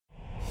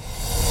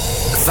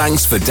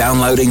Thanks for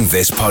downloading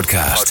this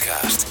podcast.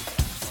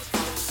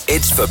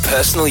 It's for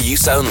personal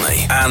use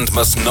only and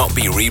must not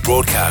be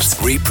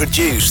rebroadcast,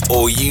 reproduced,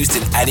 or used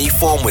in any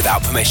form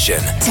without permission.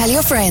 Tell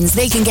your friends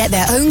they can get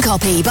their own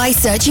copy by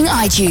searching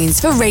iTunes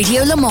for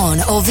Radio Le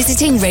Mans or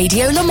visiting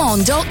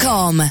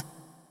radiolemans.com.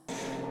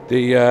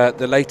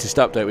 The latest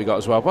update we got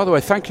as well. By the way,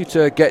 thank you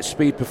to Get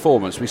Speed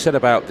Performance. We said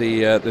about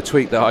the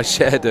tweet that I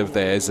shared of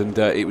theirs, and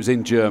it was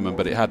in German,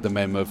 but it had the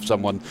meme of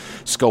someone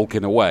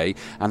skulking away.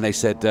 And they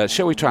said,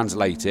 shall we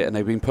translate it? And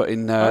they've been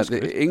putting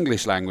the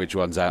English language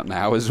ones out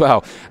now as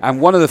well.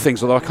 And one of the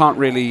things, although I can't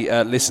really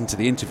listen to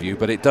the interview,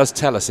 but it does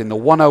tell us in the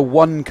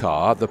 101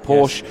 car, the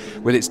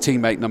Porsche with its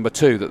teammate number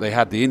 2, that they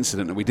had the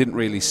incident that we didn't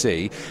really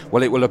see.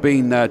 Well, it will have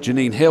been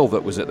Janine Hill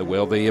that was at the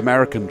wheel, the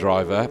American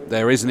driver.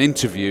 There is an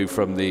interview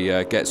from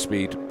the Get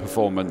Speed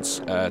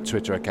Performance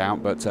Twitter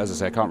account, but as I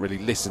say, I can't really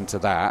listen to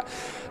that.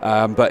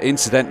 But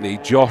incidentally,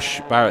 Josh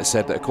Barrett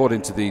said that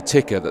according to the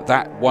ticker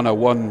that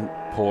 101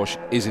 Porsche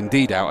is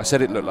indeed out. I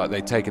said it looked like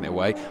they'd taken it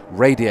away.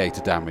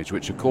 Radiator damage,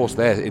 which of course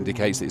there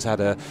indicates that it's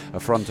had a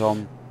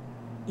front-on.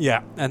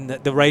 Yeah, and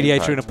the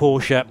radiator impact in a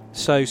Porsche,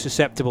 so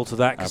susceptible to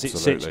that because it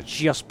sits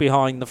just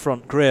behind the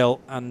front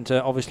grille, and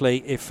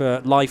obviously if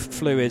life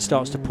fluid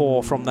starts to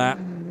pour from that,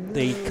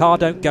 the car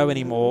don't go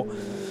anymore.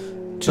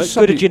 It's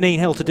good of Janine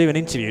Hill to do an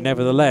interview,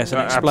 nevertheless,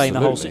 and explain the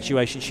whole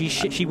situation.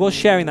 She was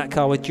sharing that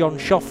car with John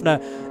Schaffner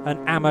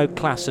and Amo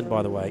Klassen,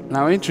 by the way.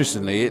 Now,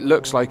 interestingly, it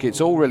looks like it's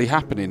all really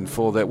happening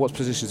for what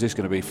position is this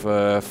going to be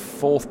for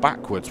fourth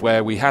backwards,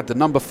 where we had the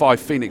number 5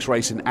 Phoenix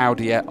Racing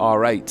Audi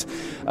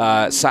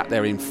R8 sat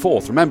there in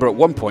fourth. Remember, at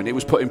one point it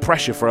was putting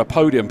pressure for a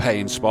podium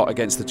paying spot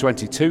against the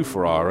 22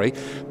 Ferrari,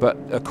 but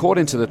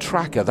according to the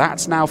tracker,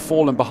 that's now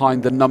fallen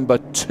behind the number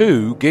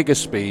 2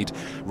 Gigaspeed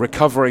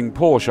recovering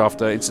Porsche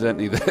after,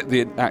 incidentally,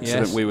 the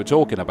accident we were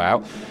talking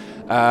about.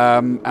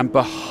 And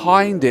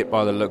behind it,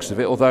 by the looks of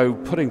it, although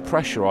putting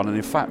pressure on, and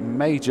in fact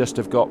may just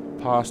have got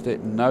past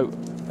it. No,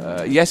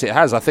 yes, it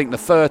has. I think the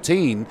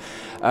 13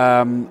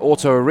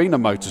 Auto Arena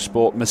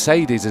Motorsport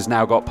Mercedes has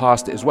now got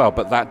past it as well.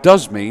 But that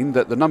does mean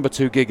that the number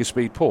 2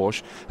 Gigaspeed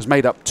Porsche has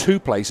made up 2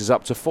 places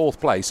up to 4th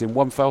place in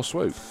one fell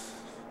swoop.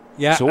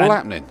 Yeah, it's all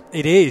happening.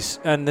 It is.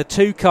 And the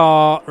 2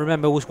 car,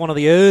 remember, was one of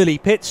the early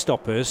pit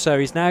stoppers, so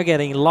he's now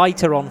getting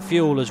lighter on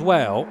fuel as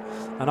well.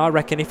 And I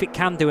reckon if it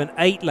can do an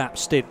 8-lap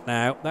stint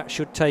now, that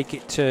should take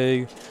it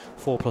to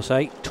 4 plus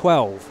 8,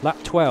 12. Lap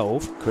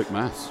 12. Quick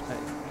maths.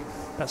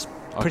 That's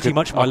pretty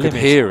much my limit. I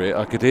could hear it.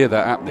 I could hear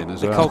that happening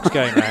as well. The cogs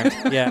going round,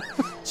 yeah.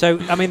 So,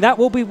 I mean, that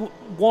will be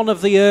one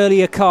of the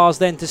earlier cars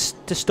then to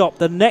stop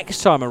the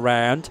next time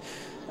around.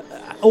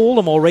 All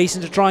the more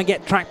reason to try and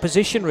get track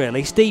position,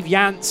 really. Steve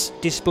Yance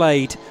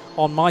displayed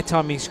on my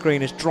timing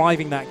screen as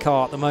driving that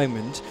car at the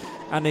moment,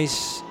 and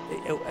is,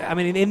 I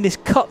mean, in this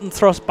cut and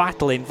thrust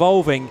battle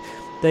involving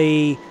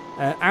the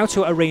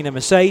Auto Arena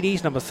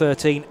Mercedes number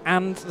 13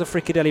 and the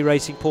Fricadelli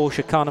Racing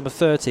Porsche car number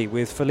 30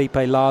 with Felipe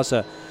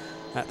Larza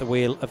at the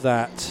wheel of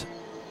that.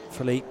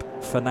 Felipe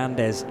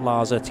Fernandez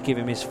Larza, to give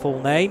him his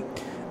full name.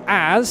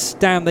 As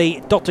down the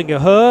Dottinger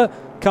Höhe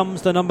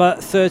comes the number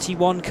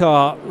 31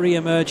 car,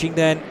 re-emerging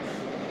then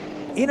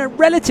in a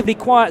relatively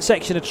quiet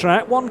section of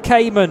track. One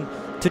Cayman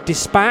to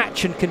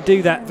dispatch, and can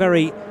do that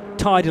very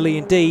tidily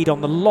indeed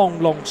on the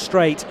long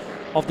straight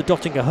of the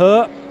Dottinger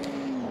Höhe.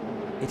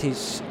 It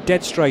is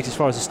dead straight as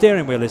far as the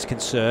steering wheel is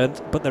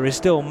concerned, but there is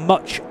still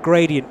much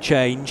gradient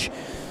change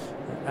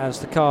as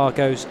the car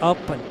goes up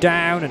and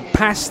down and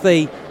past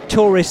the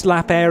tourist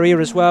lap area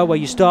as well, where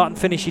you start and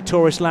finish your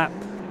tourist lap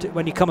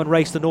when you come and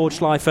race the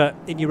Nordschleife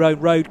in your own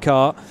road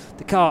car.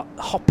 The car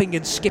hopping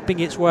and skipping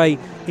its way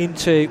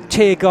into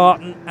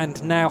Tiergarten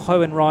and now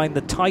Hohenrhein,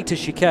 the tighter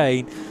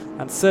chicane,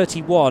 and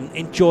 31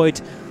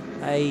 enjoyed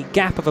a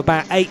gap of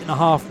about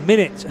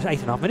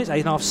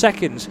 8.5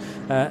 seconds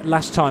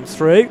last time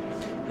through.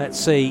 Let's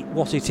see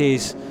what it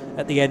is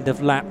at the end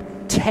of lap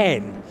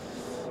 10.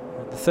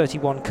 The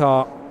 31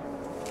 car,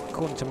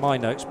 according to my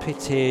notes,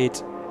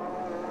 pitted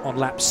on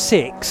lap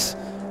 6,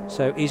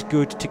 so is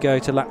good to go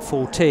to lap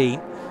 14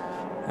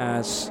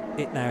 as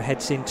it now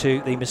heads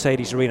into the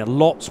Mercedes arena.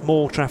 Lots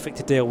more traffic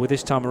to deal with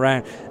this time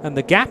around, and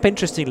the gap,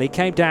 interestingly,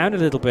 came down a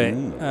little bit,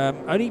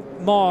 only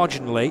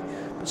marginally,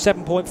 but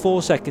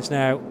 7.4 seconds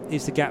now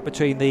is the gap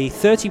between the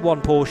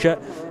 31 Porsche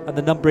and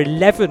the number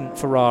 11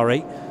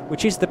 Ferrari,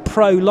 which is the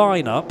Pro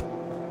lineup.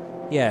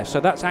 Yeah, so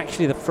that's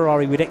actually the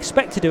Ferrari we'd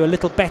expect to do a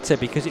little better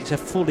because it's a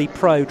fully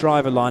Pro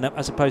driver lineup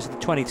as opposed to the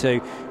 22,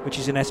 which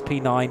is an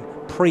SP9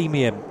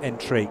 Premium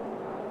entry.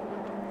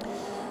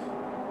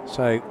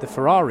 So the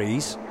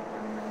Ferraris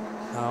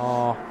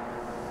are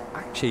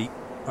actually,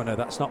 oh no,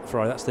 that's not the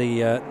Ferrari, that's the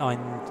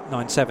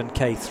 997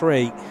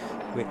 K3,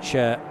 which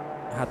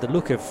had the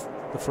look of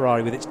the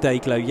Ferrari with its day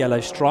glow yellow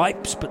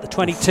stripes, but the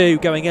 22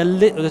 going a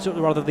little,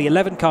 rather the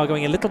 11 car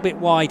going a little bit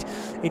wide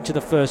into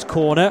the first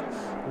corner.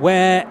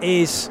 Where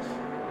is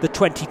the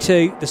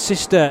 22, the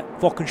sister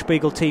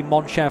Wochenspiegel team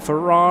Monchau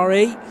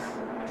Ferrari?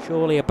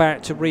 Surely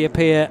about to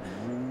reappear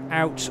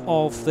out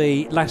of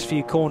the last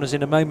few corners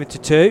in a moment or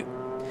two.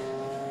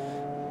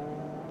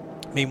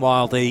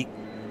 Meanwhile, the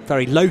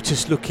very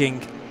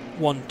Lotus-looking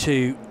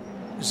 120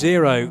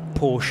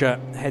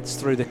 Porsche heads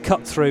through the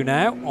cut-through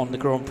now on the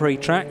Grand Prix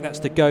track. That's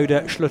the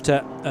Goda,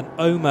 Schluter and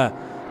Omer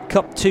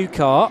Cup 2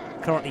 car,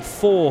 currently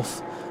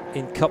 4th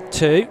in Cup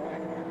 2.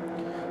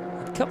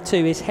 And Cup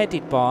 2 is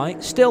headed by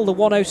still the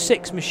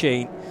 106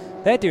 machine.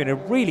 They're doing a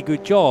really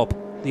good job.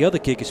 The other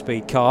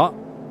Gigaspeed car,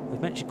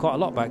 we've mentioned quite a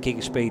lot about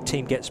Gigaspeed,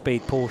 Team Get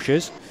Speed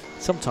Porsches,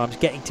 sometimes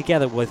getting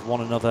together with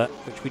one another,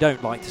 which we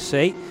don't like to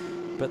see.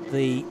 But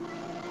the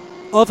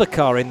other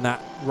car in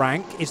that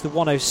rank is the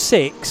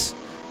 106,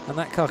 and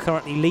that car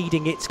currently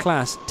leading its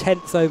class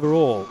 10th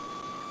overall.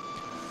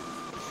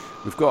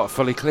 We've got a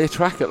fully clear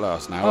track at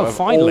last now. Oh,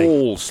 finally.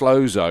 All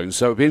slow zones,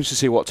 so it'll be interesting to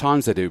see what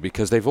times they do,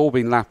 because they've all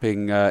been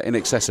lapping in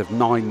excess of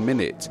 9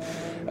 minutes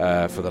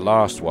for the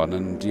last one,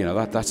 and you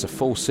know that's a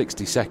full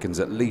 60 seconds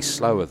at least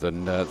slower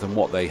than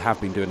what they have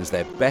been doing as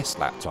their best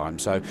lap time.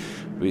 So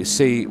we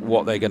see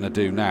what they're going to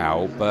do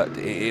now, but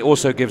it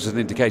also gives us an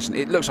indication.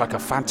 It looks like a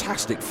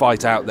fantastic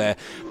fight out there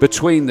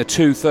between the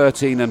 2,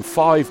 13 and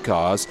 5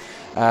 cars,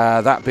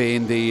 that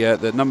being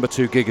the number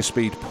 2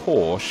 Gigaspeed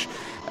Porsche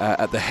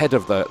at the head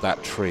of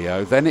that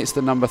trio. Then it's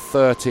the number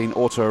 13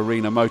 Auto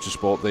Arena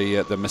Motorsport,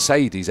 the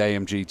Mercedes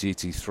AMG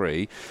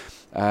GT3,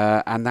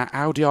 and that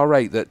Audi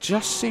R8 that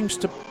just seems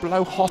to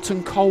blow hot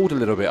and cold a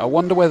little bit. I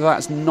wonder whether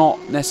that's not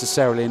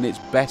necessarily in its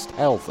best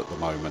health at the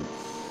moment.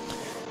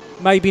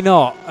 Maybe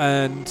not,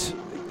 and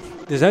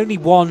there's only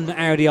one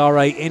Audi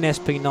R8 in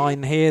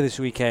SP9 here this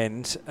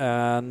weekend,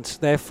 and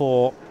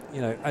therefore,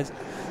 you know,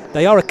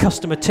 they are a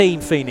customer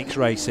team, Phoenix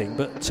Racing,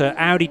 but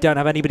Audi don't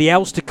have anybody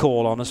else to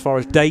call on as far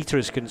as data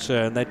is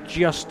concerned. They're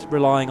just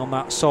relying on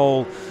that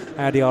sole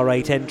Audi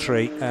R8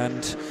 entry,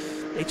 and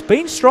it's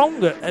been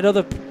strong at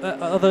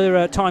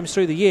other times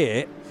through the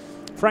year.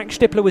 Frank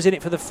Stippler was in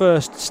it for the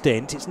first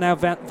stint. It's now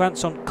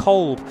Vincent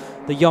Kolb,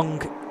 the young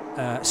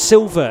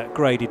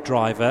silver-graded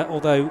driver,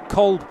 although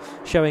Kolb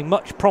showing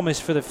much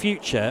promise for the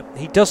future.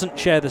 He doesn't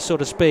share the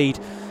sort of speed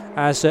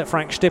as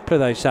Frank Stippler,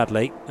 though,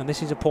 sadly, and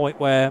this is a point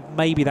where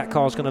maybe that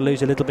car's going to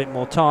lose a little bit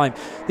more time.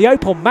 The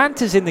Opel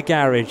Manta's in the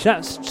garage.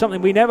 That's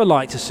something we never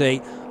like to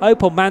see.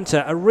 Opel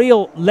Manta, a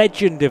real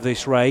legend of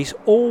this race,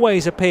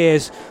 always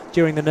appears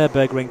during the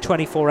Nürburgring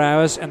 24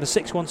 hours, and the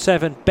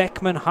 617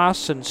 Beckman,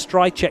 Haas and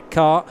Strycek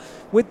car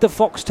with the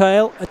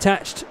Foxtail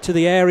attached to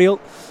the aerial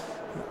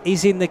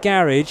is in the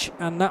garage,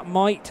 and that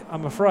might,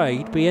 I'm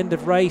afraid, be end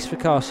of race for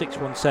car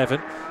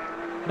 617.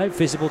 No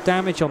visible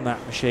damage on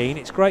that machine.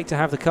 It's great to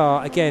have the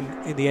car again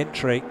in the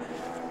entry,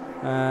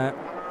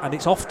 and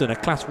it's often a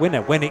class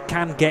winner when it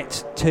can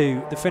get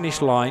to the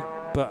finish line,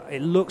 but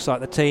it looks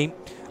like the team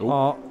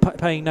are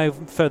paying no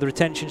further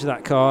attention to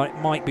that car. It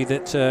might be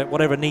that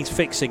whatever needs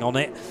fixing on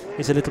it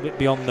is a little bit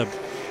beyond them.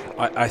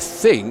 I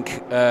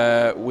think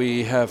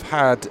we have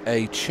had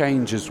a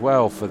change as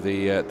well for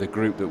the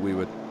group that we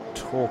were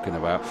talking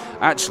about.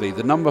 Actually,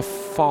 the number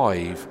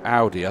 5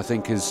 Audi, I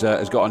think, has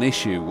got an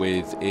issue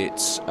with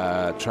its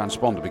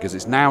transponder, because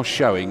it's now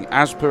showing,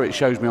 as per it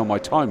shows me on my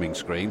timing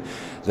screen,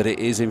 that it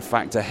is in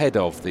fact ahead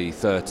of the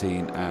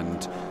 13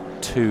 and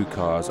 2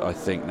 cars, I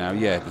think now.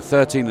 Yeah, the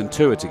 13 and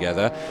 2 are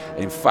together.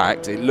 In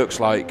fact, it looks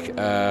like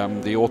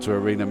the Auto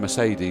Arena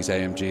Mercedes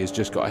AMG has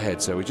just got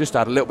ahead, so we just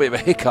had a little bit of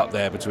a hiccup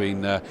there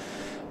between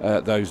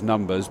those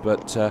numbers,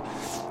 but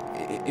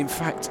in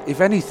fact, if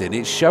anything,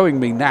 it's showing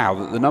me now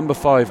that the number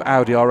 5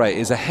 Audi R8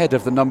 is ahead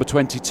of the number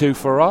 22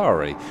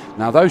 Ferrari.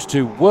 Now, those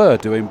two were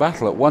doing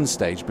battle at one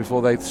stage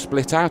before they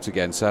split out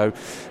again, so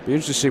it'll be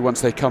interesting to see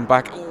once they come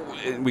back.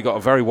 We got a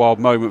very wild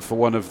moment for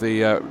one of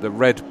the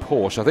red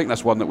Porsche. I think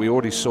that's one that we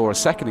already saw a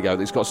second ago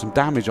that's got some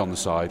damage on the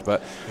side,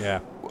 but yeah,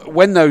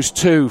 when those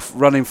two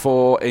running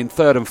for in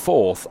 3rd and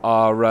 4th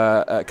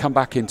are come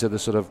back into the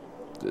sort of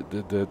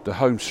the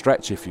home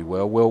stretch, if you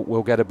will,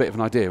 we'll get a bit of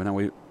an idea. Now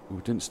we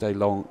didn't stay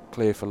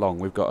clear for long.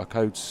 We've got a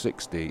code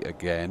 60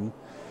 again.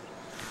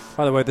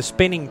 By the way, the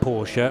spinning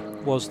Porsche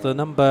was the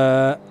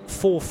number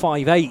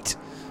 458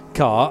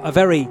 car, a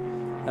very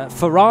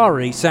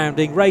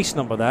Ferrari-sounding race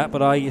number that,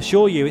 but I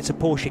assure you it's a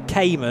Porsche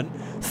Cayman.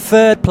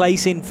 3rd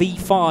place in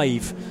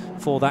V5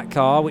 for that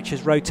car, which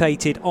has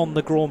rotated on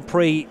the Grand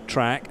Prix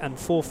track, and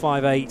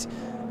 458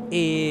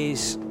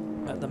 is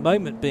at the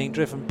moment being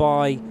driven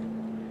by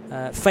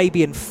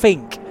Fabian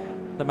Fink,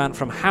 the man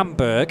from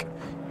Hamburg.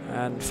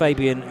 And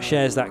Fabian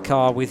shares that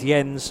car with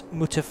Jens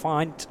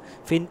Mutterfint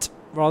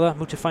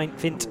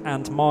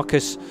and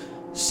Markus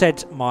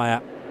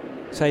Sedelmeier.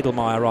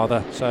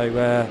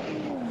 So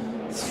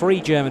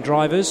 3 German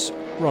drivers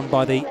run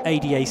by the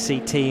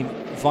ADAC team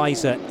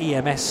Weiser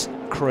EMS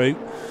crew,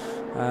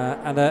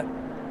 and a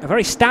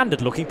very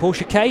standard looking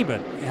Porsche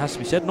Cayman, it has to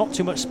be said. Not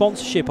too much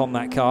sponsorship on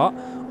that car,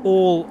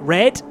 all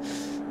red,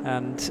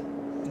 and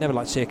never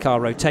like to see a car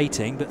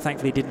rotating, but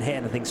thankfully it didn't hit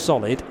anything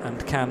solid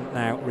and can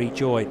now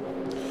rejoin.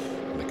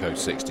 The code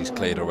 60's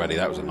cleared already.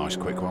 That was a nice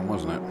quick one,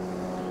 wasn't it?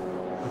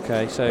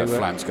 Okay, so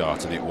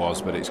Flansgarten it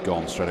was, but it's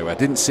gone straight away. I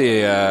didn't see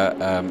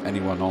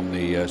anyone on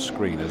the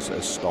screen as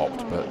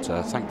stopped, but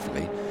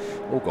thankfully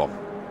all gone.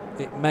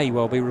 It may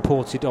well be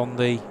reported on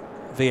the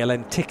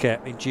VLN ticker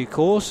in due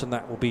course, and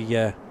that will be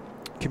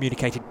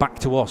communicated back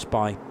to us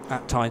by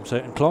at Time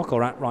Certain Clock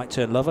or at Right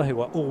Turn Lover, who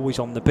are always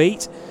on the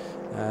beat.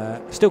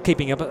 Still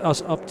keeping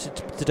us up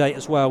to date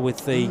as well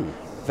with the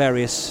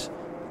various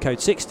Code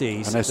 60s.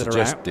 And they're that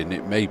suggesting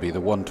it may be the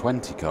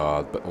 120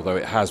 car, but although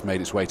it has made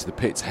its way to the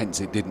pits,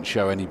 hence it didn't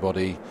show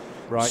anybody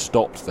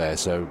stopped there,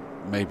 so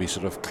maybe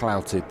sort of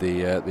clouted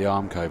the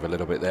arm cove a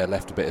little bit there,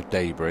 left a bit of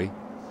debris,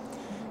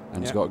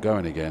 and it's got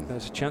going again.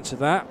 There's a chance of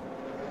that.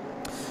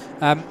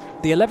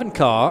 The 11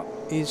 car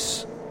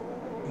is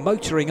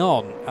motoring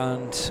on,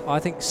 and I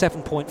think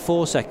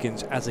 7.4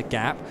 seconds as a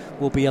gap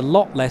will be a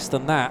lot less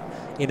than that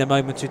in a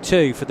moment or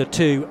two for the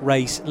two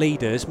race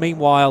leaders.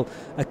 Meanwhile,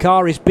 a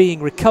car is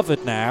being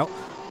recovered now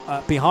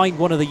behind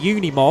one of the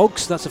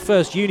Unimogs. That's the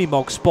first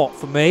Unimog spot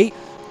for me.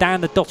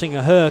 Down the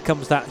Dottinger Her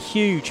comes that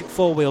huge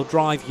four-wheel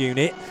drive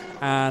unit,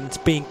 and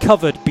being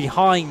covered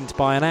behind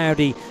by an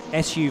Audi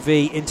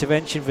SUV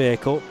intervention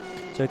vehicle.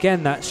 So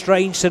again, that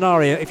strange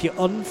scenario. If you're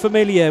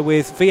unfamiliar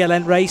with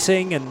VLN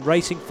racing and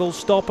racing full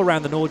stop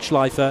around the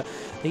Nordschleife,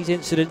 these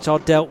incidents are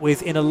dealt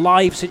with in a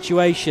live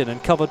situation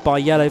and covered by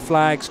yellow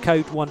flags,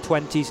 Code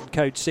 120s and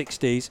Code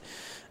 60s.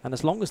 And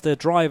as long as the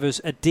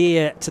drivers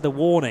adhere to the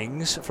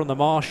warnings from the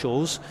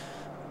marshals,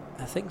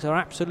 things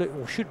are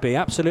should be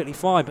absolutely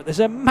fine. But there's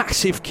a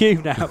massive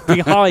queue now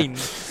behind.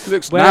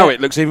 Now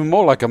it looks even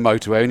more like a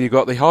motorway, and you've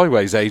got the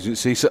highways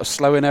agency sort of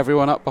slowing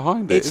everyone up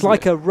behind it. It's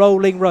like a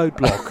rolling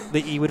roadblock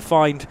that you would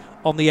find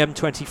on the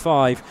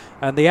M25.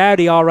 And the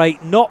Audi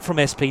R8, not from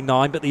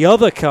SP9, but the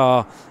other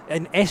car,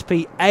 an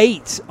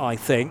SP8, I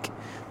think,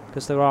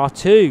 because there are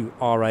two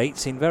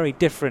R8s in very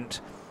different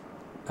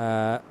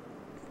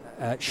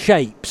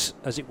shapes,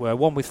 as it were,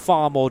 one with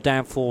far more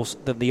downforce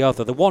than the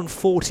other. The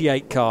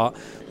 148 car,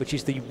 which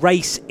is the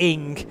Race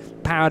Ing,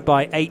 powered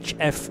by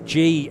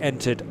HFG,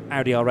 entered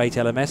Audi R8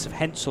 LMS of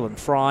Hensel and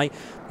Fry.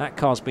 That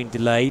car's been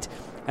delayed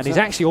and is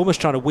actually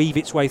almost trying to weave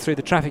its way through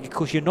the traffic. Of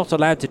course, you're not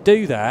allowed to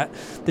do that.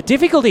 The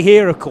difficulty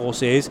here, of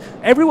course, is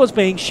everyone's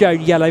being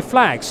shown yellow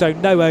flags, so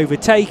no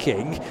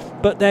overtaking,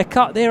 but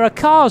there are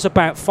cars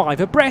about 5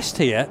 abreast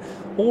here,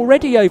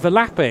 already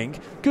overlapping.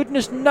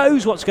 Goodness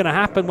knows what's going to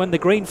happen when the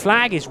green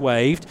flag is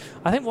waved.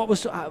 I think what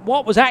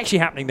was actually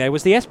happening there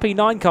was the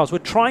SP9 cars were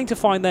trying to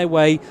find their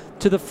way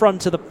to the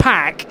front of the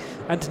pack,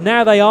 and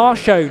now they are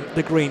shown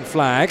the green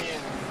flag.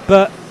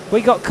 But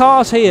we got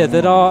cars here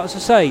that are, as I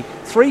say,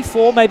 3,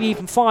 4, maybe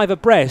even 5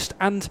 abreast,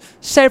 and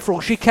several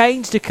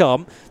chicanes to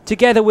come,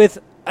 together with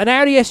an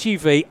Audi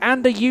SUV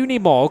and a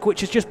Unimog,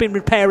 which has just been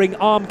repairing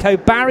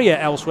Armco barrier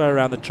elsewhere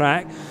around the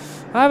track.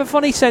 I have a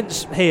funny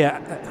sense here,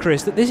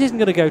 Chris, that this isn't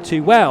going to go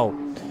too well.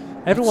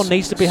 Everyone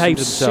needs to behave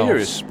themselves.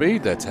 Serious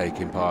speed they're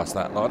taking past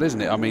that lot,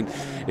 isn't it? I mean,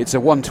 it's a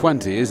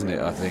 120, isn't it,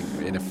 I think,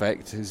 in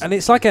effect. And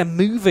it's like a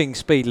moving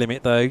speed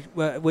limit, though,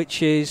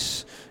 which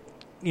is,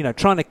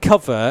 trying to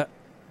cover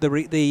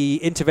the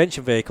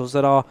intervention vehicles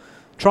that are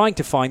trying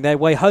to find their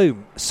way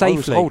home safely. I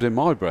was holding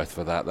my breath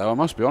for that, though. I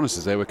must be honest,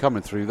 as they were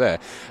coming through there.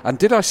 And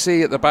did I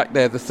see at the back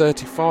there the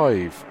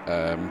 35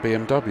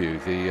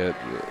 BMW, the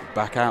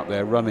back out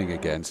there running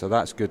again? So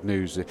that's good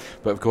news.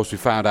 But of course, we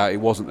found out it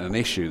wasn't an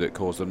issue that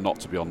caused them not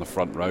to be on the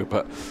front row,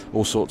 but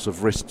all sorts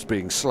of wrists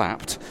being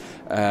slapped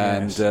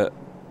and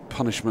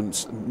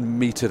punishments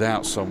meted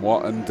out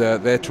somewhat, and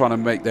they're trying to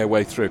make their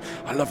way through.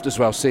 I loved as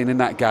well seeing in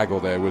that gaggle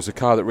there was a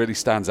car that really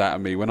stands out to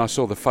me when I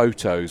saw the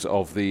photos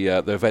of the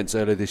events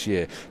earlier this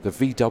year, the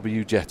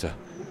VW Jetta.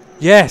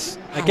 Yes,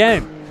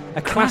 again,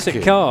 a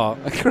classic car.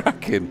 A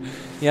cracking.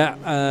 Yeah,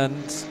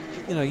 and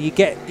you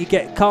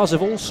get cars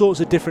of all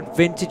sorts of different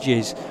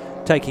vintages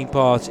taking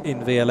part in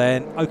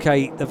VLN.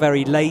 Okay, the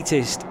very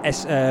latest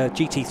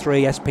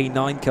GT3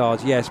 SP9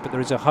 cars, yes, but there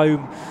is a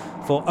home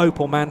for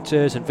Opel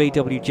Mantas and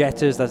VW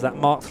Jettas. There's that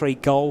Mark III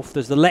Golf.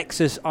 There's the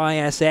Lexus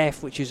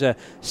ISF, which is a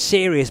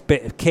serious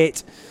bit of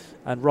kit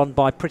and run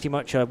by pretty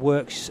much a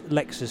works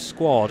Lexus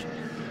squad.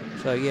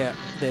 So yeah,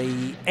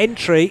 the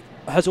entry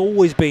has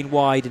always been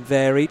wide and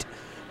varied,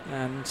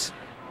 and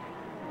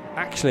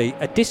actually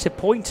a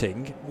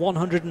disappointing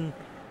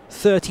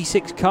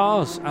 136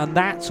 cars, and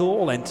that's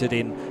all entered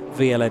in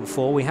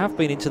VLN4. We have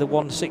been into the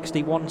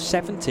 160,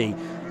 170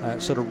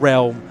 sort of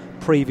realm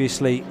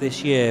previously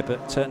this year,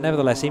 but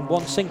nevertheless, in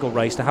one single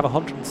race to have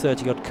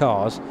 130 odd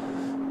cars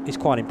is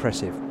quite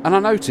impressive. And I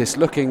noticed,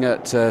 looking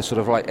at sort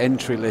of like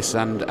entry lists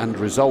and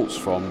results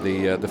from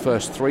the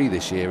first 3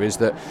 this year, is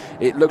that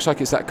it looks like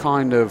it's that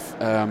kind of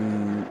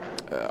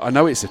I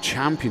know it's a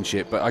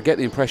championship, but I get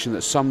the impression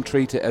that some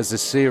treat it as a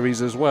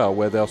series as well,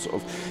 where they'll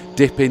sort of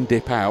dip in,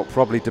 dip out,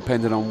 probably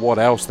depending on what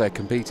else they're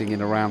competing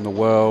in around the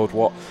world,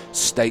 what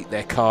state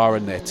their car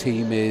and their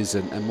team is,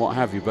 and what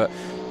have you. But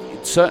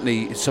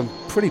certainly some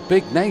pretty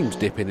big names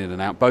dipping in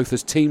and out, both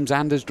as teams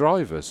and as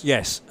drivers.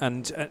 Yes,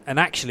 and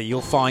actually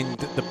you'll find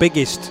that the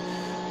biggest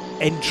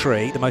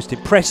entry, the most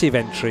impressive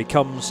entry,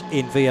 comes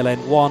in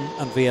VLN 1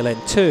 and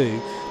VLN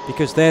 2,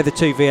 because they're the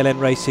 2 VLN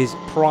races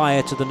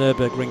prior to the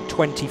Nürburgring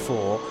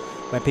 24,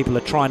 when people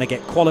are trying to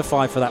get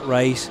qualified for that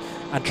race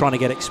and trying to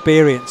get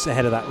experience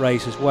ahead of that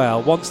race as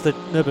well. Once the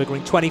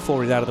Nürburgring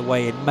 24 is out of the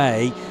way in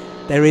May,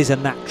 there is a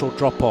natural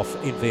drop-off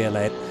in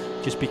VLN.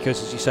 just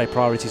because, as you say,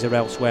 priorities are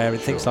elsewhere in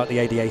things like the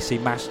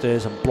ADAC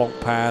Masters and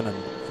Blancpain and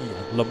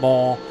Le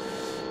Mans.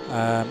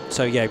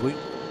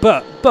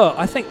 But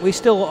I think we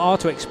still are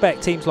to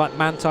expect teams like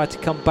Manthey to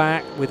come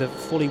back with a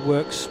fully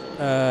works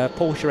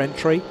Porsche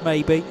entry,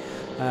 maybe.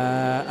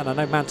 And I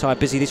know Manthey are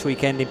busy this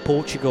weekend in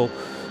Portugal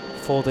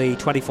for the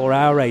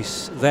 24-hour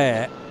race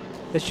there.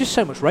 There's just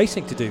so much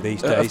racing to do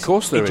these days. Of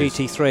course there in is.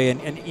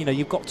 GT3, and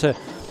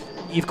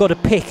you've got to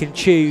pick and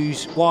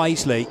choose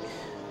wisely.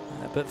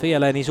 But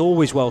VLN is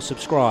always well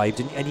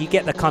subscribed, and you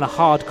get the kind of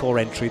hardcore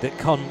entry that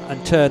come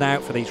and turn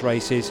out for these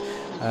races.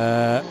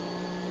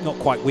 Not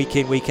quite week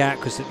in, week out,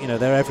 because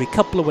they're every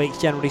couple of weeks,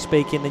 generally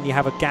speaking. Then you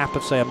have a gap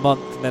of, say, a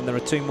month, and then there are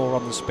 2 more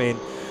on the spin.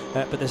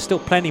 But there's still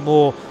plenty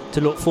more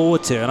to look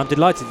forward to, and I'm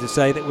delighted to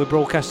say that we're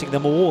broadcasting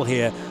them all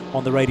here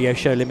on the Radio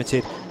Show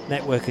Limited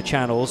network of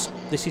channels.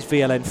 This is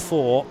VLN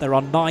 4. There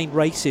are 9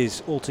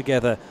 races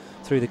altogether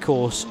through the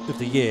course of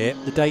the year.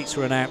 The dates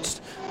were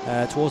announced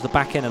towards the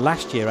back end of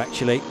last year,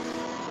 actually.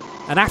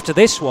 And after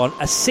this one,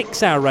 a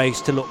 6-hour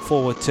race to look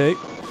forward to.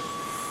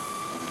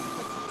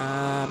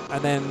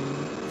 And then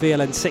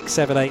VLN 6,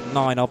 7, 8, and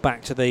 9 are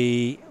back to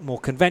the more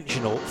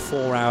conventional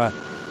 4-hour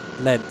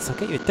length. I'll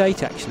get you a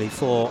date, actually,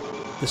 for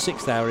the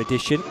 6th-hour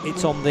edition.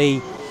 It's on the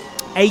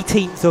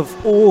 18th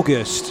of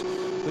August,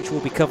 which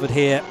will be covered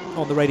here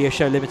on the Radio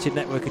Show Limited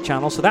network of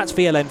channels. So that's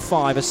VLN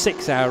 5, a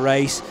 6-hour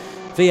race.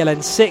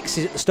 VLN 6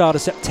 is at the start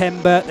of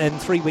September, then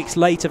 3 weeks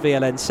later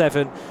VLN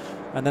 7,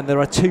 and then there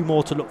are 2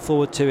 more to look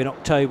forward to in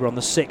October on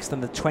the 6th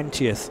and the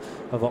 20th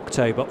of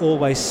October,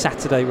 always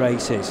Saturday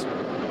races.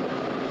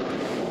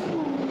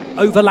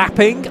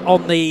 Overlapping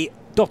on the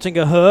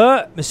Dottinger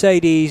Höhe,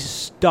 Mercedes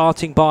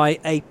starting by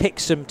a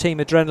Pixum Team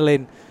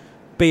Adrenaline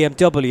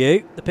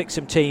BMW. The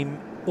Pixum team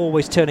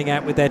always turning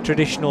out with their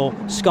traditional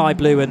sky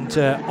blue and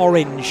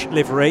orange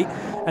livery,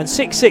 and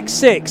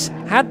 666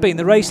 had been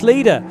the race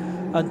leader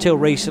until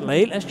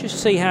recently. Let's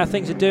just see how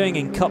things are doing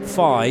in Cup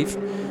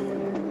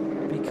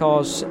 5,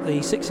 because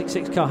the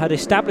 666 car had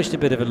established a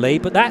bit of a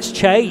lead, but that's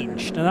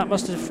changed, and that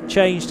must have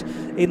changed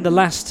in the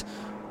last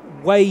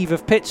wave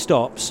of pit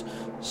stops.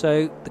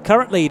 So the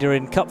current leader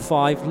in Cup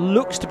 5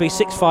 looks to be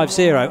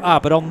 650.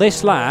 But on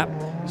this lap,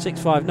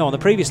 on the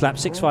previous lap,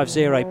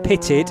 650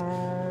 pitted,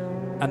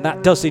 and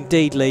that does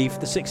indeed leave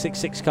the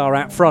 666 car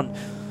out front.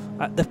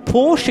 The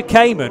Porsche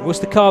Cayman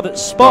was the car that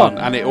spun.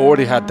 And it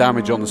already had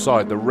damage on the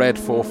side, the red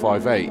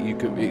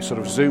 458. It sort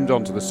of zoomed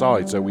onto the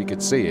side so we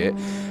could see it.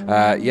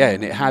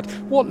 And it had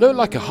what looked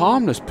like a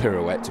harmless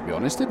pirouette, to be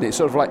honest, didn't it? It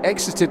sort of like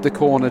exited the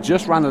corner,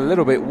 just ran a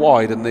little bit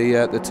wide, and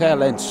the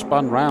tail end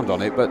spun round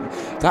on it. But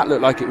that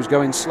looked like it was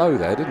going slow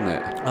there, didn't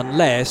it?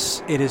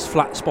 Unless it is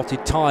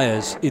flat-spotted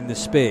tyres in the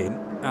spin,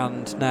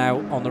 and now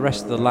on the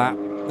rest of the lap,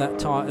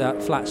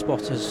 that flat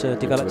spot has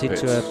developed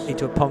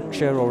into a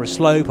puncture, or a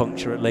slow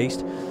puncture at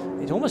least.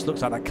 It almost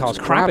looks like that car's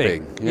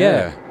crabbing.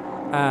 Yeah.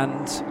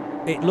 And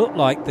it looked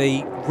like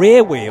the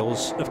rear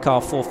wheels of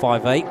car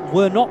 458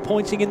 were not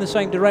pointing in the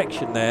same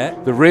direction there.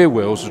 The rear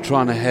wheels are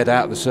trying to head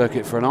out the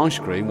circuit for an ice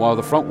cream, while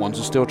the front ones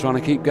are still trying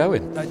to keep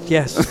going.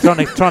 Yes,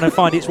 trying to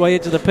find its way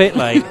into the pit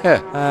lane.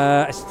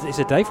 Yeah. It's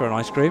a day for an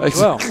ice cream as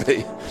well.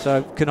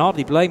 So can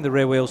hardly blame the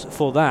rear wheels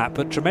for that,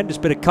 but tremendous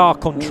bit of car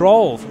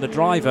control from the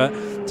driver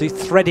to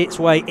thread its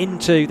way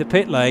into the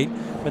pit lane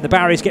when the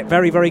barriers get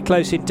very, very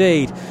close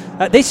indeed.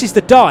 This is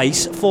the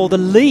dice for the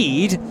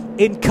lead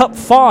in Cup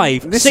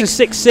 5.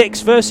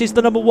 666 versus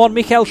the number 1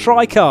 Michael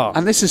Schrei car.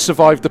 And this has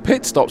survived the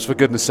pit stops, for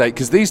goodness sake,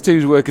 because these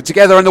two working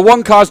together, and the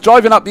one car's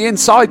driving up the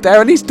inside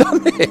there, and he's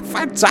done it.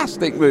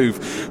 Fantastic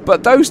move.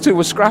 But those two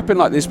were scrapping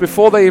like this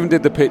before they even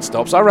did the pit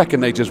stops. I reckon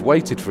they just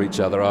waited for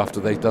each other after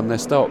they'd done their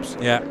stops.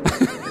 Yeah.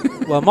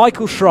 Well,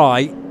 Michael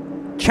Schrei,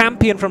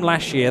 champion from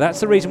last year,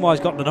 that's the reason why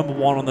he's got the number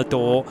 1 on the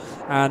door,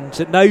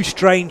 and no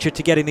stranger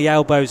to getting the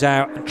elbows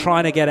out and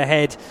trying to get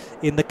ahead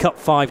in the Cup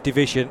 5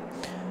 division.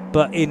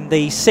 But in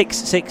the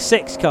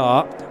 666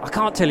 car, I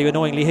can't tell you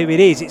annoyingly who it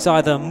is. It's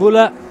either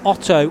Müller,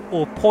 Otto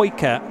or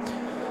Poika.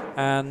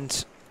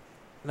 And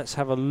let's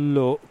have a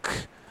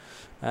look.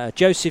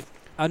 Joseph,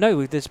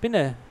 there's been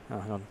a...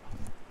 hang on.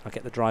 I'll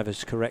get the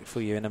drivers correct for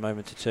you in a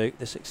moment or two.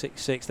 The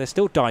 666, they're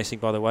still dicing,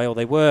 by the way, or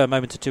they were a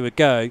moment or two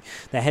ago.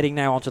 They're heading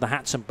now onto the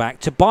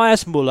Hatzenbach.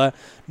 Tobias Müller,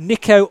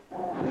 Nico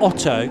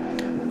Otto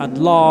and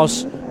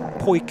Lars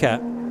Poika.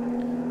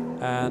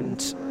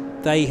 And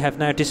they have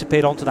now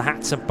disappeared onto the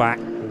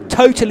Hatzenbach,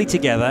 totally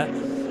together,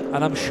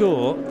 and I'm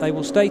sure they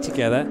will stay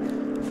together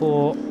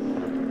for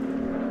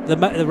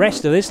the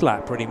rest of this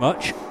lap pretty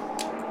much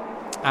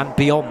and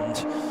beyond.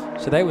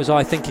 So there was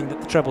I thinking that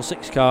the treble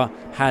 6 car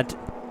had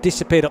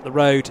disappeared up the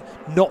road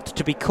not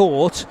to be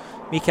caught.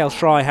 Michael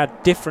Schrei had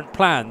different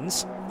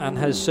plans and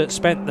has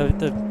spent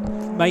the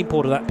main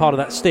part of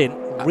that stint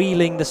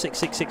reeling the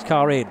 666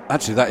 car in.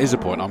 Actually, that is a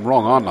point. I'm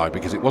wrong, aren't I?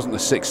 Because it wasn't the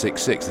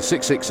 666. The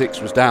 666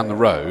 was down the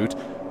road,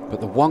 but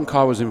the one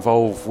car was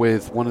involved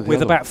with one of the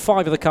with about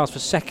 5 of the cars for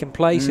second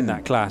place in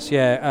that class.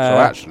 Yeah. So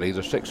actually,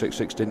 the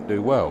 666 didn't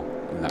do well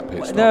in that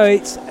pit stop. No,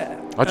 it's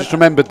I just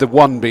remembered the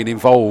one being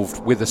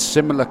involved with a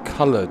similar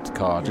coloured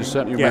car. Just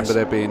certainly remember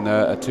there being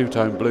a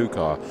two-tone blue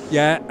car.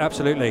 Yeah,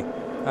 absolutely.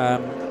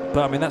 But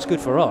I mean, that's good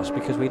for us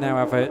because we now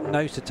have a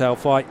nose-to-tail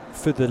fight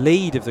for the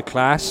lead of the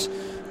class.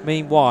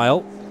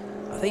 Meanwhile,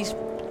 these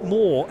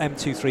more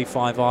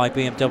M235i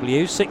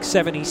BMWs,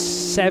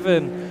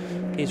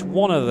 677 is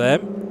one of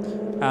them.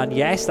 And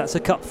yes, that's a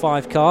Cup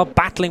 5 car,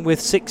 battling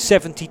with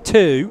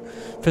 672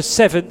 for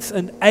 7th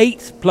and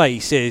 8th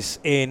places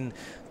in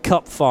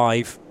Cup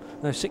 5.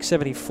 No,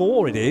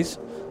 674 it is.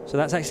 So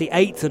that's actually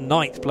 8th and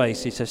 9th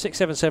places. So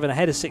 677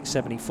 ahead of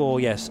 674,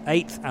 yes.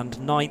 8th and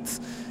 9th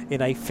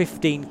in a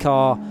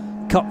 15-car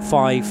Cup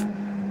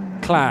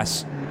 5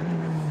 class.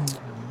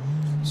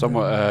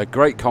 Somewhat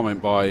great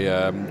comment by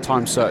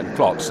Time Certain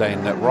Clock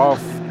saying that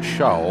Ralph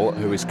Schull,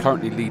 who is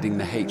currently leading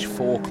the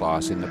H4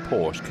 class in the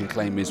Porsche, can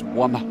claim his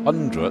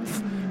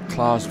 100th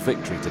class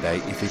victory today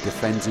if he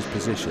defends his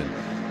position.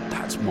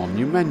 That's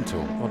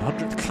monumental.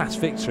 100th class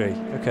victory,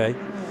 okay.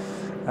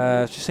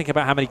 Just think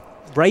about how many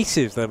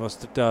races they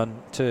must have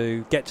done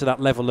to get to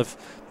that level of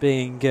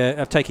being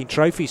of taking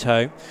trophies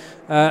home.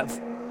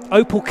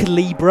 Opel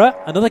Calibra,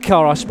 another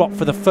car I spot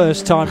for the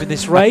first time in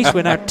this race.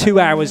 We're now 2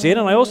 hours in,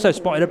 and I also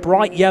spotted a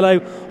bright yellow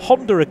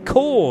Honda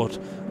Accord,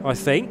 I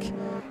think.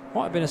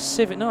 Might have been a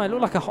Civic. No, it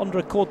looked like a Honda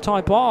Accord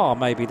Type R,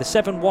 maybe. The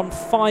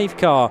 715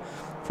 car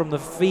from the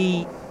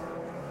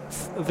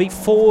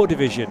V4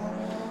 division.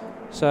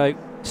 So,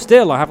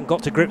 still, I haven't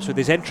got to grips with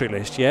this entry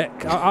list yet.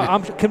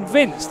 I'm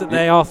convinced that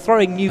they are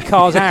throwing new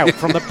cars out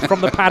from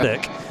the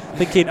paddock,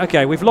 thinking,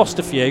 OK, we've lost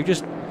a few,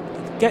 just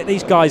get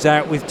these guys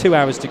out with 2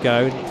 hours to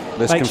go.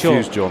 And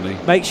Johnny.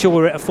 Make sure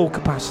we're at a full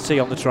capacity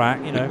on the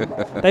track. You know,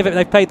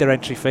 they've paid their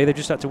entry fee. They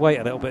just had to wait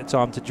a little bit of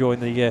time to join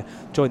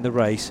the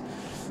race.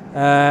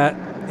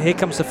 Here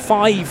comes the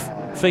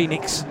 5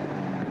 Phoenix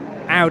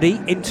Audi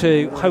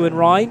into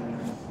Hohenrhein,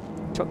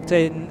 tucked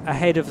in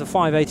ahead of the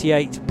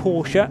 588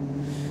 Porsche,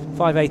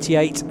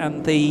 588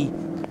 and the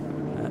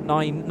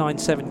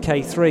 997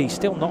 K3.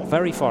 Still not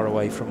very far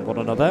away from one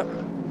another.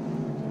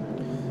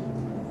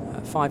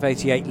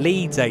 588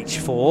 leads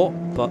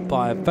H4, but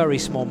by a very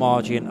small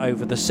margin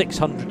over the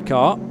 600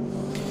 car.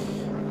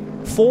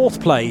 4th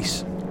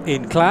place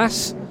in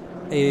class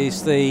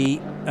is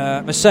the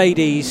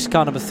Mercedes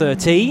car number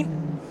 13,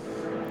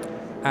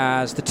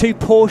 as the 2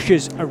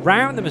 Porsches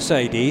around the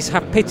Mercedes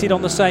have pitted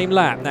on the same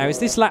lap. Now, is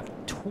this lap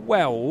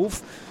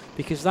 12?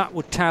 Because that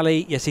would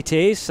tally, yes it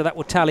is, so that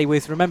would tally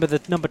with, remember the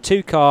number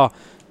 2 car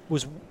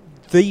was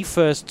the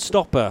first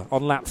stopper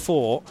on lap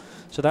 4,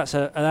 so that's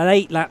an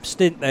 8-lap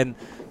stint then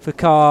for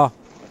car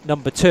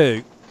number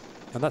 2,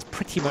 and that's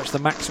pretty much the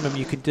maximum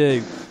you can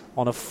do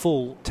on a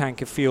full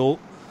tank of fuel.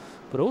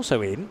 But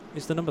also in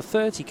is the number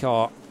 30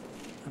 car.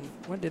 And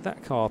when did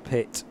that car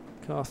pit?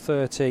 Car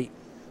 30.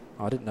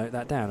 I didn't note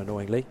that down,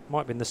 annoyingly.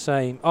 Might have been the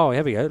same. Oh,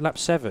 here we go. Lap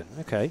 7.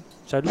 Okay.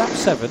 So lap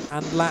 7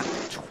 and lap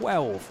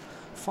 12.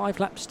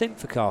 5-lap stint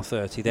for car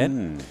 30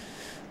 then.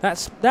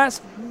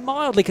 That's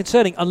mildly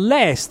concerning,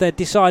 unless they're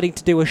deciding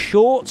to do a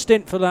short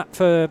stint for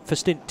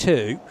stint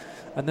 2,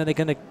 and then they're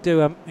going to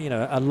do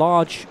a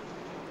large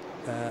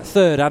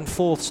 3rd and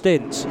 4th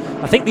stints.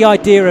 I think the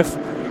idea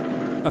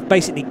of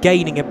basically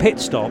gaining a pit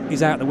stop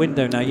is out the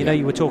window now. You know,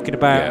 you were talking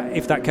about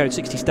if that code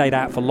 60 stayed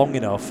out for long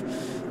enough,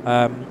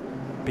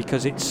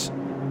 because it's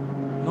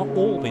not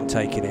all been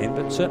taken in,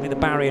 but certainly the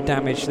barrier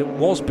damage that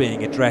was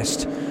being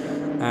addressed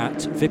at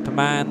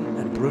Wipperman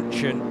and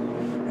Brunchen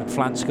and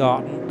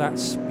Flansgarten.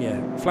 That's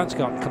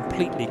Flansgarten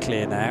completely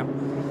clear now.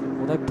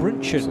 Although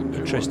Brunchen,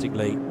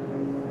 interestingly,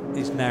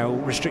 is now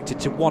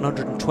restricted to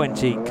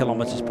 120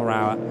 kilometres per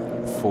hour.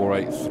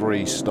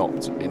 483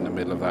 stopped in the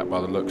middle of that by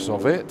the looks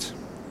of it.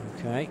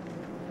 Okay.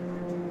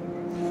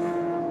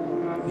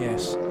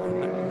 Yes.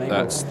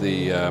 That's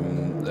the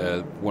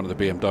one of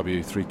the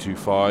BMW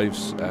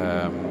 325s,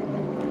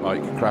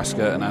 Mike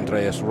Kraska and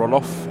Andreas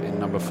Roloff in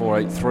number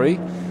 483.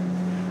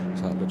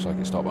 So that looks like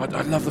it stopped.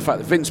 I love the fact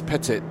that Vince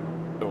Petit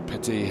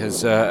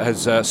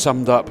has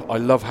summed up. I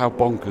love how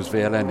bonkers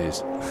VLN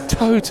is.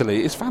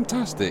 Totally, it's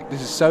fantastic.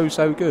 This is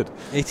so good.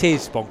 It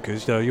is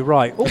bonkers, though. You're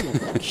right. Oh,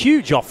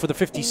 huge off for the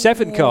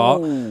 57 car,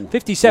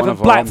 57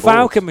 Black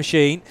Falcon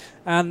machine,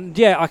 and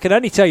I can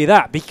only tell you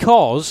that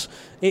because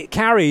it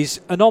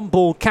carries an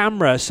onboard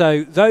camera.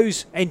 So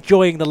those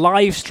enjoying the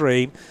live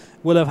stream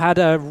will have had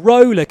a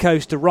roller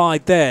coaster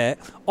ride there,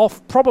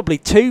 off probably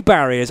 2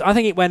 barriers. I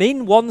think it went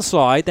in one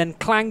side, then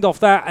clanged off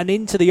that and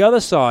into the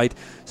other side.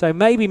 So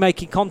maybe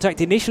making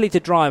contact initially to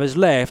driver's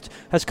left,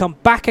 has come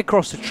back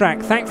across the track,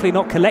 thankfully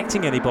not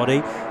collecting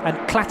anybody,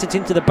 and clattered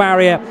into the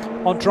barrier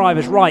on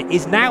driver's right.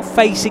 Is now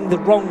facing the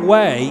wrong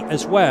way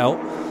as well.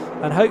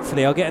 And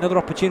hopefully I'll get another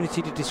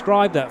opportunity to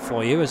describe that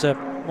for you, as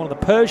one of the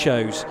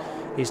Peugeots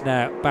is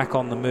now back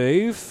on the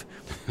move.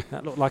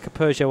 That looked like a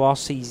Peugeot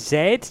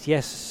RCZ.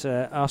 Yes,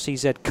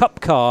 RCZ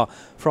Cup car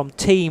from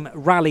Team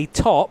Rally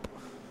Top.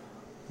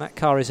 That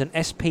car is an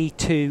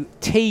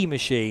SP2T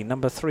machine,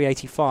 number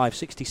 385,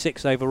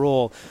 66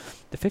 overall.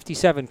 The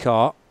 57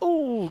 car,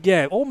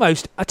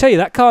 almost. I tell you,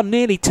 that car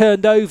nearly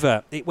turned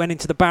over. It went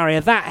into the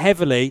barrier that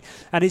heavily,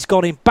 and it's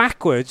gone in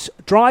backwards.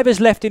 Drivers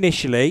left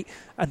initially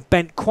and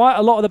bent quite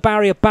a lot of the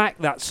barrier back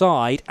that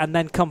side, and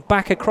then come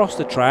back across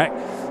the track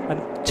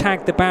and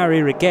tagged the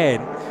barrier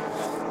again.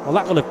 Well,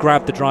 that will have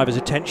grabbed the driver's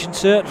attention,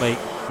 certainly.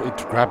 It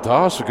grabbed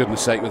ours, for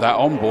goodness sake, with that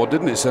onboard,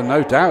 didn't it? So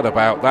no doubt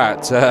about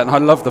that. And I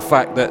love the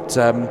fact that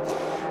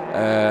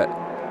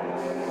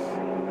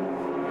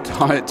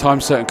Time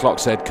Certain Clock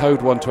said,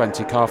 code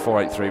 120, car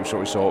 483, which is what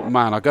we saw.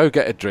 Man, I go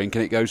get a drink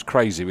and it goes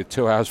crazy with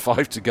 2 hours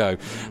 5 to go.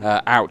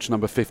 Ouch,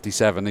 number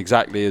 57,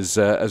 exactly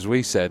as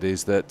we said,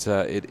 is that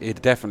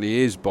it definitely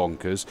is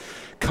bonkers.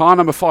 Car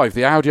number 5,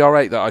 the Audi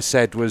R8 that I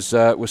said was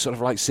sort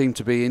of like seemed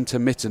to be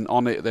intermittent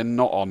on it, then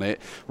not on it.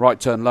 Right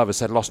Turn Lover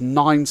said lost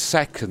 9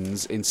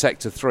 seconds in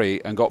Sector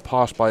 3 and got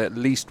passed by at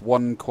least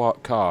one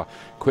car.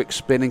 Quick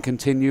spin and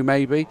continue,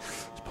 maybe?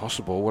 It's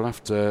possible. We'll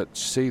have to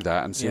see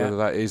that and see whether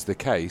that is the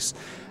case.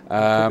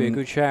 Could be a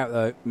good shout,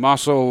 though.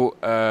 Marcel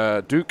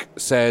Duke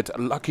said,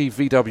 lucky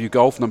VW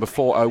Golf number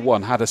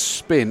 401 had a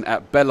spin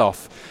at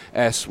Beloff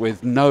S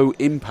with no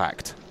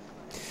impact.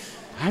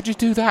 How'd you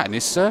do that in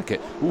this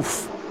circuit?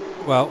 Oof.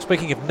 Well,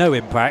 speaking of no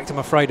impact, I'm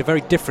afraid a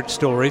very different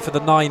story for the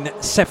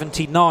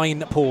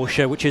 979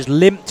 Porsche, which has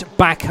limped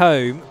back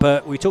home.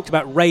 But we talked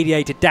about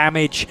radiator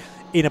damage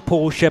in a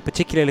Porsche,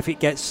 particularly if it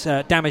gets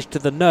damage to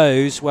the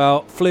nose.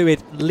 Well,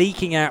 fluid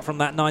leaking out from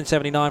that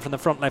 979 from the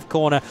front left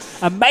corner.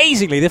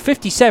 Amazingly, the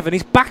 57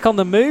 is back on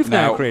the move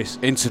now, Chris.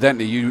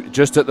 Incidentally, you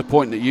just at the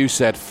point that you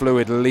said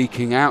fluid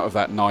leaking out of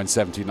that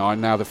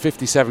 979, now the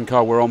 57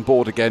 car we're on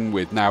board again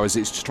with now as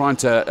it's trying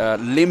to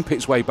limp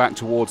its way back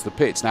towards the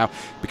pits. Now,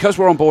 because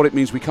we're on board, it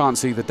means we can't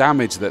see the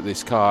damage that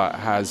this car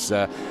has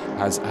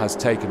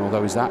taken,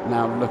 although is that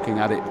now looking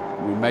at it,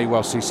 we may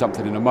well see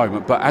something in a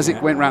moment. But as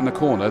it went round the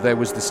corner, there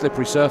was the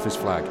slippery surface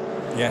flag.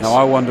 Yes. Now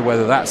I wonder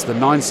whether that's the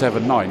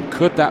 979.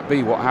 Could that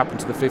be what happened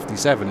to the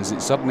 57? As it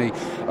suddenly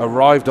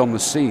arrived on the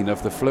scene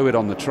of the fluid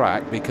on the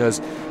track, because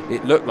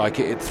it looked like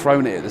it had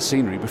thrown it at the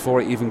scenery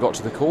before it even got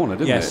to the corner,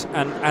 didn't it? Yes,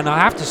 and I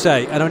have to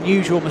say, an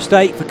unusual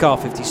mistake for car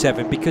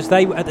 57, because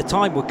they at the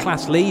time were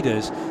class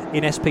leaders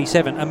in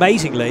SP7.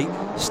 Amazingly,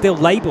 still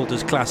labelled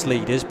as class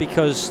leaders,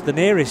 because the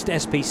nearest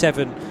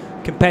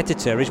SP7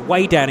 competitor is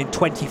way down in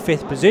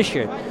 25th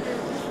position.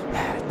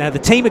 Now the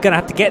team are going to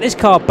have to get this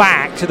car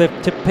back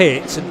to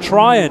pits and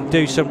try and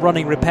do some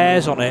running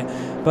repairs on it,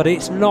 but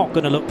it's not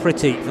going to look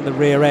pretty from the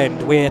rear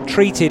end. We're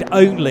treated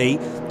only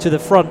to the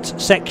front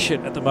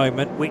section at the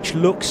moment, which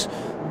looks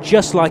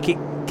just like it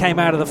came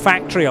out of the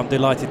factory, I'm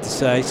delighted to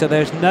say. So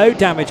there's no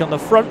damage on the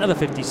front of the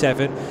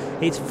 57.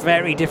 It's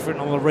very different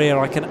on the rear,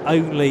 I can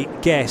only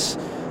guess,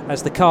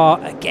 as the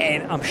car,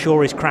 again, I'm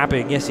sure is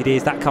crabbing. Yes, it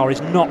is. That car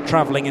is not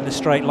travelling in the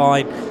straight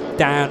line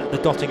down the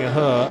Dottinger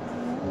Her.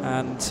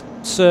 And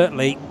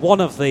certainly one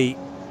of the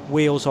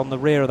wheels on the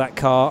rear of that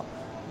car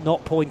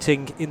not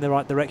pointing in the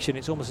right direction.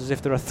 It's almost as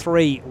if there are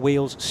 3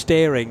 wheels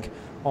steering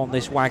on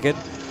this wagon.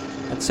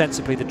 And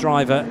sensibly, the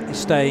driver is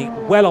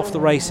staying well off the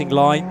racing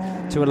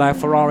line to allow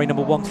Ferrari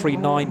number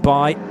 139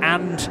 by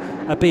and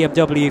a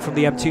BMW from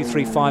the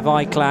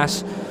M235i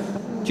class.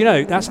 Do you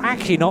know, that's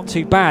actually not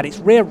too bad. It's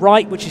rear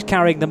right which is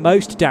carrying the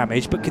most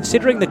damage, but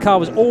considering the car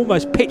was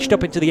almost pitched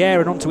up into the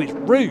air and onto its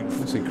roof,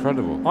 That's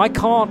incredible. I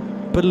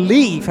can't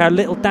believe how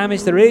little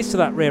damage there is to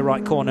that rear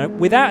right corner.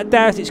 Without a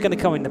doubt, it's going to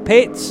come in the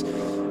pits,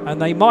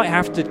 and they might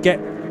have to get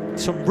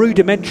some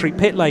rudimentary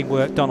pit lane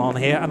work done on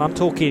here, and I'm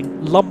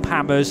talking lump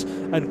hammers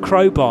and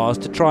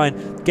crowbars to try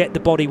and get the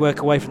bodywork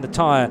away from the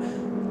tyre.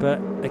 But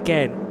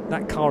again,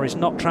 that car is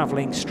not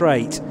travelling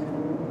straight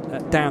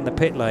down the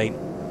pit lane.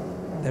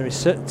 There is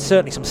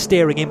certainly some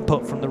steering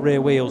input from the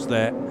rear wheels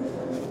there.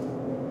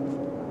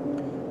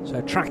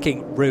 So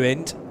tracking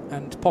ruined,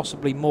 and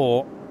possibly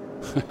more.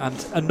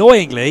 And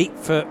annoyingly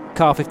for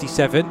car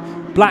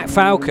 57, Black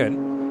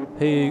Falcon,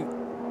 who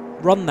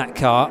run that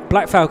car,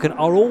 Black Falcon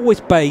are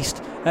always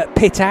based at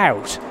pit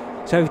out.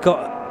 So we've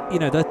got,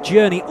 the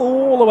journey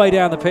all the way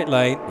down the pit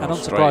lane, and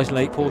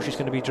unsurprisingly, Porsche's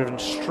going to be driven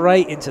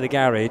straight into the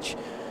garage.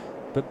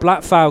 But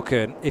Black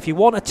Falcon, if you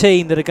want a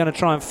team that are going to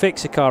try and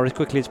fix a car as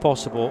quickly as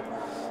possible,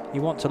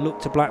 you want to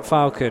look to Black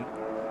Falcon.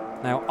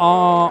 Now,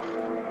 are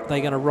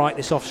they going to write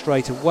this off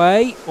straight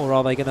away, or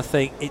are they going to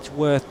think it's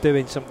worth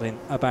doing something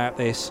about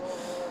this?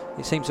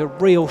 It seems a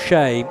real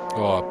shame.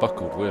 Oh, a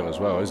buckled wheel as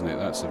well, isn't it?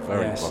 That's a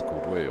very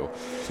buckled wheel.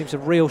 Seems a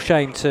real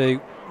shame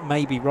to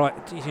maybe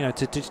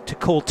to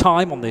call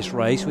time on this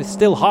race with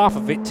still half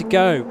of it to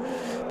go,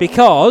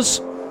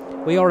 because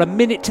we are a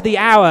minute to the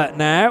hour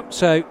now.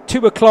 So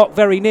 2 o'clock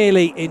very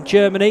nearly in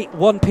Germany,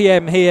 1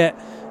 p.m. here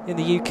in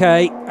the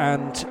UK,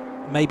 and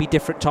maybe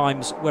different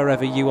times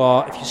wherever you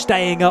are. If you're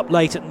staying up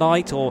late at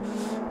night, or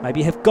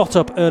maybe have got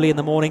up early in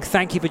the morning,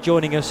 thank you for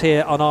joining us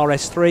here on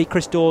RS3.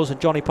 Chris Dawes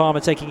and Johnny Palmer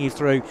taking you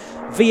through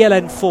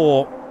VLN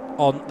 4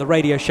 on the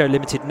Radio Show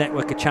Limited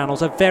network of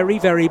channels. A very,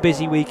 very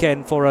busy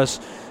weekend for us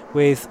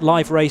with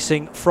live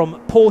racing from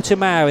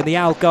Portimao in the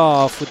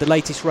Algarve, with the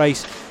latest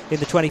race in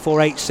the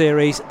 24H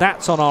series.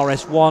 That's on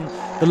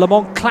RS1. The Le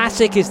Mans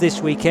Classic is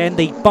this weekend,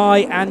 the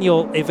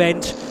biannual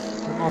event.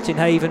 Martin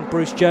Haven,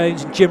 Bruce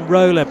Jones and Jim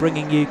Roller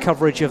bringing you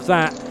coverage of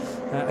that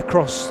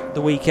across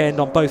the weekend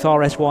on both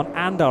RS1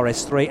 and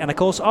RS3, and of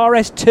course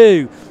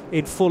RS2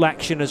 in full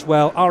action as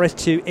well.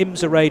 RS2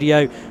 IMSA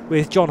radio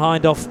with John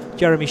Hindhoff,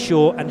 Jeremy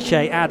Shaw and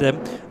Shay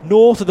Adam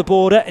north of the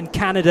border in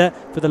Canada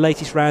for the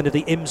latest round of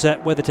the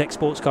IMSA WeatherTech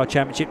Sports Car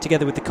Championship,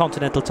 together with the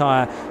Continental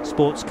Tire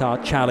Sports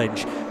Car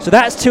Challenge. So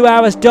that's 2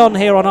 hours done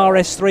here on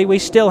RS3. We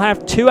still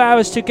have 2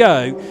 hours to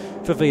go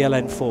for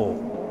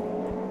VLN4.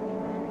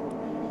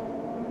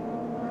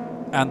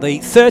 And the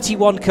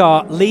 31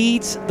 car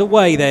leads the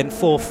way then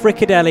for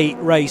Fricadelli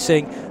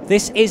Racing.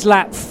 This is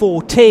lap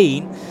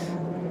 14,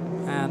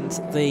 and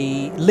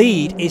the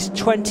lead is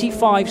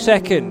 25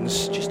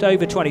 seconds, just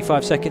over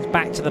 25 seconds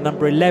back to the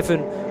number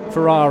 11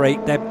 Ferrari.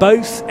 They're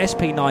both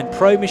SP9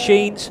 Pro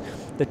machines.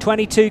 The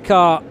 22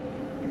 car,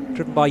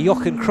 driven by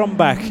Jochen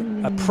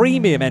Krumbach, a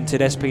premium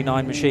entered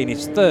SP9 machine,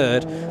 is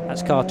third.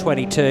 That's car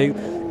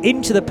 22.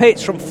 Into the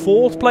pits from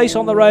fourth place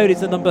on the road is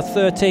the number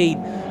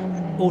 13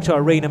 Auto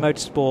Arena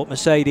Motorsport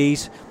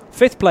Mercedes.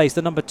 Fifth place,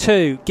 the number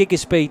 2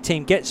 Gigaspeed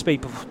Team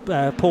GetSpeed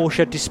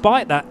Porsche.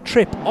 Despite that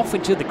trip off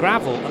into the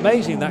gravel,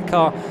 amazing that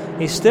car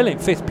is still in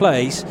fifth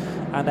place,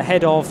 and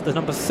ahead of the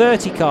number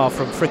 30 car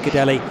from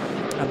Fricadelli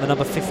and the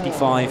number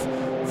 55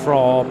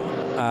 from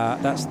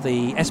that's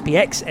the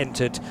SPX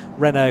entered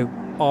Renault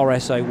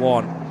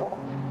RS01.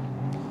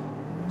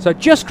 So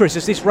just, Chris,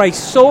 as this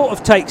race sort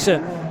of takes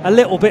a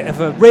little bit of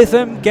a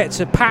rhythm,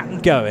 gets a pattern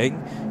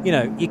going, you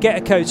know, you get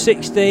a code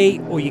 60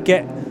 or you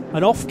get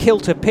an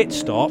off-kilter pit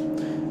stop,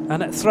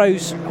 and it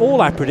throws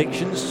all our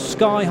predictions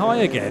sky high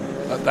again.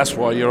 That's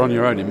why you're on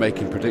your own in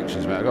making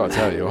predictions, mate. I've got to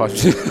tell you,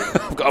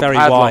 I've got Very a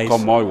padlock wise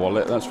on my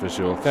wallet, that's for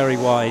sure. Very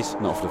wise.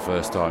 Not for the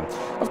first time.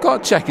 I've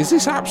got to check, is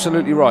this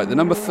absolutely right? The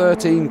number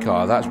 13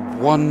 car, that's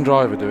one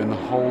driver doing the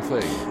whole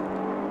thing?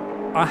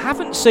 I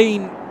haven't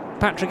seen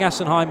Patrick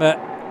Assenheimer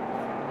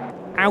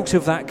out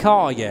of that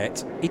car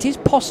yet. It is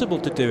possible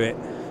to do it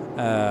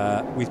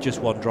with just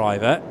one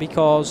driver,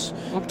 because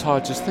I'm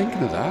tired just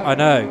thinking of that. I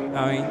know.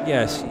 I mean,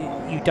 yes,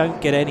 you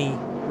don't get any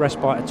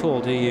respite at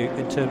all, do you,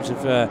 in terms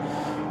of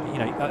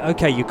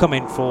okay, you come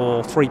in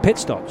for 3 pit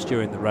stops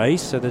during the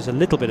race, so there's a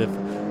little bit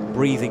of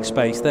breathing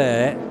space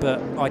there,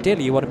 but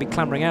ideally you want to be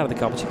clambering out of the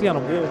car, particularly on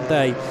a warm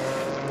day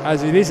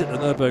as it is at the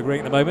Nürburgring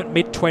at the moment.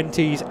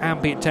 Mid-20s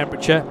ambient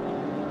temperature,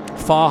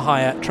 far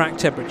higher track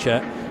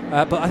temperature.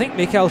 But I think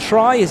Michael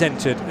Schrei is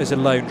entered as a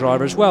lone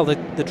driver as well,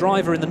 the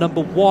driver in the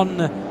number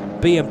 1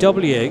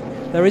 BMW.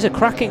 There is a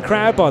cracking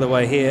crowd, by the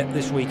way, here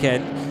this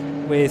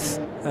weekend, with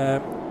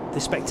the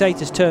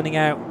spectators turning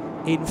out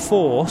in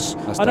force.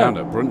 That's down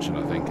at Brunchen,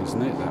 I think,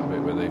 isn't it? That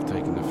bit where they've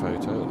taken the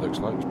photo. It looks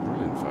like it's a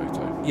brilliant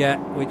photo. Yeah,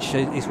 which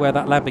is where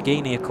that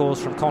Lamborghini, of course,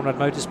 from Conrad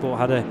Motorsport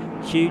had a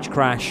huge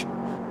crash,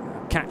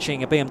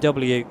 catching a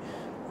BMW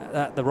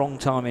at the wrong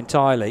time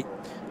entirely.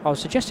 I was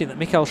suggesting that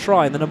Michael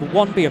Schrei in the number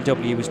 1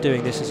 BMW was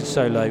doing this as a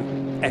solo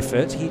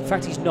effort. In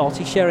fact, he's not.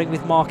 He's sharing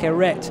with Marc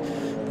Eret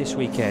this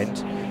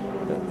weekend.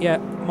 But yeah,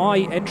 my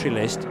entry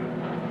list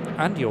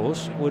and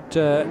yours would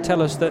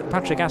tell us that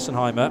Patrick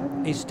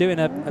Assenheimer is doing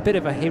a bit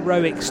of a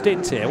heroic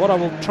stint here. What I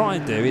will try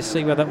and do is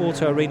see whether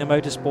Auto Arena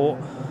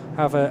Motorsport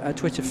have a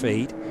Twitter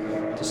feed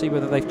to see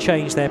whether they've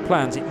changed their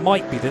plans. It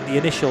might be that the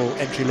initial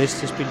entry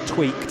list has been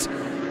tweaked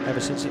ever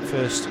since it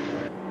first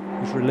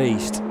was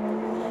released.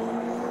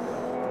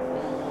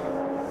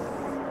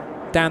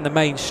 Down the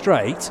main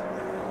straight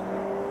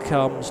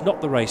comes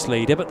not the race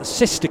leader, but the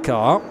sister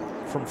car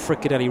from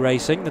Fricadelli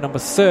Racing, the number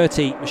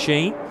 30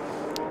 machine.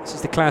 This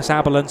is the Klaus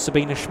Abelin,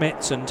 Sabina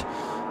Schmitz and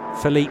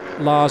Philippe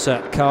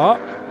Larza car.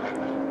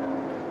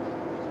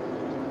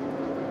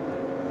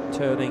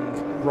 Turning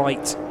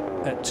right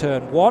at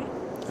turn 1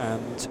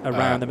 and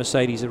around the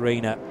Mercedes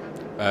arena.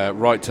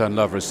 Right Turn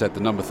Lover has said the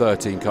number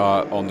 13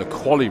 car on the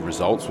quali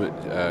results, which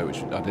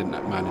I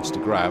didn't manage to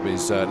grab,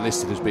 is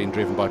listed as being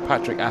driven by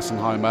Patrick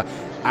Assenheimer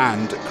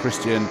and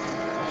Christian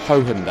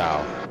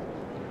Hohendahl.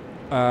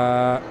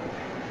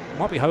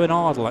 Might be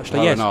Hohenadel, actually.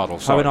 Hohenadel,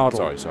 yes. sorry.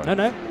 Hohenadel. Sorry.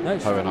 No.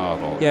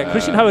 Hohenadel. Yeah,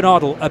 Christian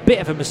Hohenadel, a bit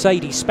of a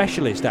Mercedes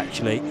specialist,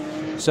 actually.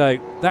 So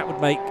that would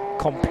make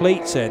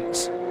complete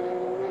sense,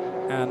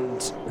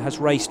 and has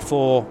raced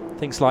for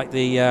things like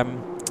the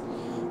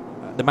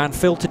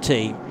Manfilter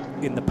team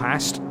in the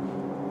past.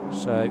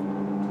 So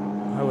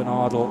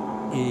Hohenadel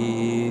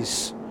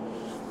is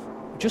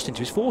just into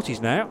his 40s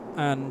now,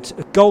 and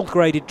a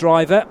gold-graded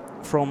driver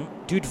from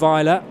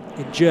Dudweiler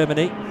in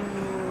Germany.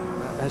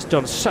 Has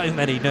done so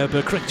many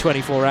Nürburgring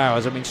 24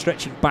 hours. I mean,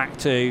 stretching back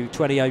to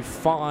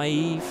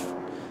 2005,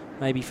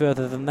 maybe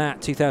further than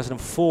that.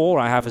 2004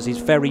 I have as his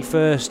very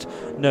first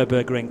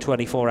Nürburgring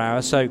 24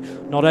 hours. So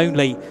not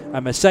only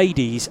a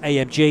Mercedes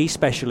AMG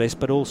specialist,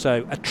 but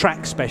also a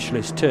track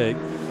specialist too.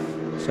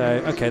 So,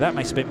 okay, that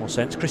makes a bit more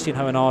sense. Christian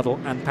Hohenadel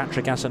and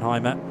Patrick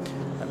Assenheimer.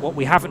 What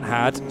we haven't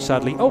had,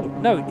 sadly... Oh,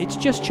 no, it's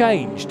just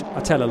changed. I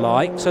tell a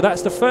lie. So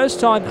that's the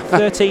first time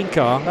 13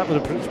 car... That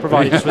would have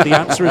provided us with the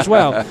answer as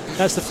well.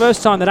 That's the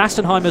first time that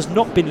Assenheimer's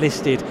not been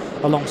listed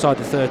alongside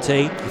the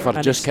 13. If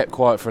I'd just kept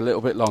quiet for a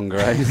little bit longer,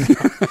 eh?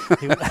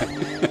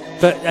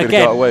 But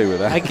again, got away with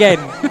that. Again,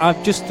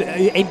 I'm just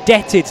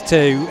indebted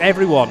to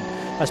everyone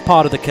as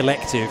part of the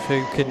collective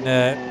who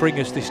can bring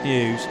us this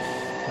news.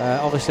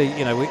 Obviously,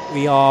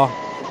 we are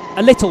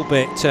a little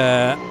bit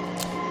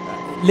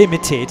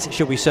limited,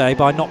 shall we say,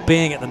 by not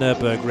being at the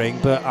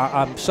Nürburgring, but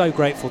I'm so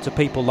grateful to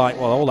people like,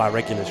 well, all our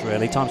regulars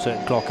really, Time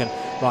Certain Clock and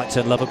Right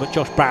Turn Lover, but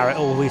Josh Barrett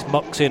always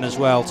mucks in as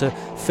well to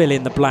fill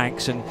in the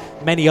blanks, and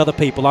many other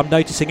people I'm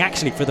noticing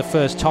actually for the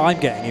first time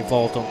getting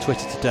involved on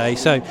Twitter today.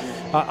 So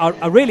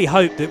I really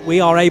hope that we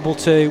are able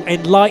to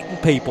enlighten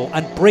people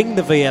and bring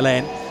the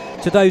VLN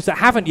to those that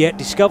haven't yet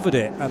discovered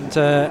it. And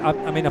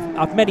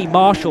I've many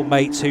marshal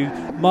mates who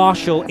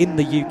marshal in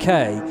the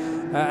UK,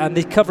 and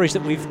the coverage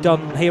that we've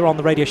done here on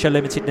the Radio Show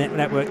Limited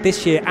Network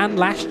this year and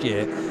last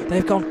year,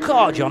 they've gone,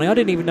 God, Johnny, I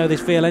didn't even know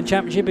this VLN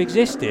Championship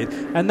existed.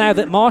 And now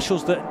that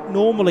marshals that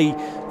normally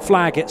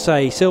flag at,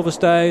 say,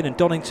 Silverstone and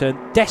Donington,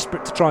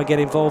 desperate to try and get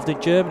involved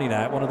in Germany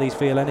now at one of these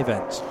VLN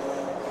events.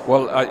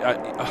 Well,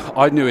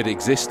 I knew it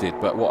existed,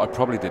 but what I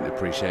probably didn't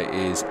appreciate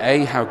is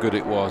A, how good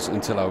it was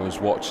until I was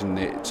watching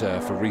it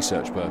for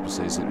research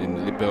purposes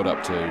in the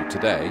build-up to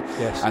today.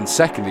 Yes. And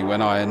secondly,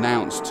 when I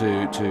announced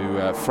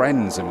to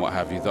friends and what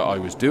have you that I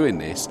was doing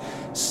this,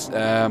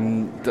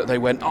 that they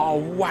went, oh,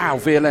 wow,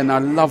 VLN, I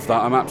love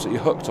that. I'm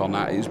absolutely hooked on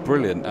that. It's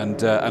brilliant.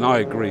 And I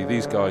agree.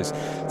 These guys,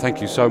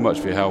 thank you so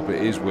much for your help.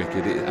 It is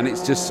wicked. And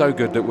it's just so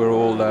good that we're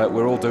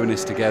all doing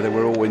this together.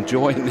 We're all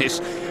enjoying this.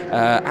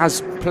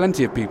 As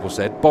plenty of people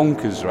said,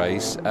 bonkers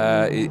race.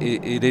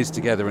 It is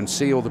together, and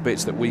see all the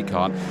bits that we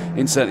can't.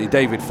 Incidentally,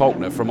 David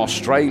Faulkner from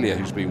Australia,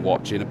 who's been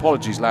watching.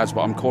 Apologies, lads,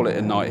 but I'm calling it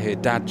a night here.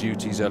 Dad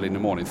duties early in the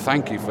morning.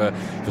 Thank you for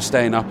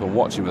staying up and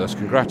watching with us.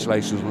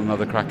 Congratulations on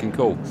another cracking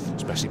call,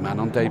 especially man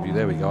on debut.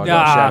 There we go.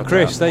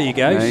 Chris, there you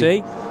go.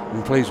 See,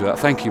 I'm pleased with that.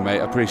 Thank you,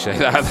 mate. I appreciate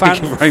that.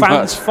 Thank you very much.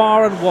 Fans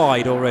far and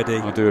wide already.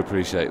 I do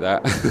appreciate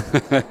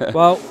that.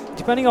 Well,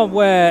 depending on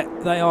where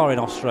they are in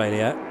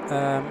Australia.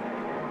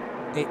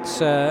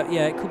 It's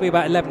it could be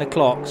about 11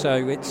 o'clock,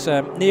 so it's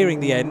nearing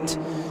the end.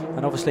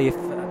 And obviously, if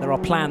there are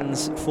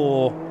plans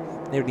for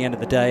nearing the end of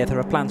the day, if there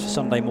are plans for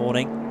Sunday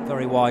morning,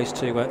 very wise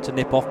to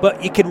nip off.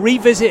 But you can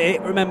revisit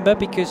it, remember,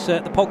 because the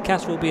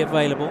podcast will be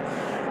available,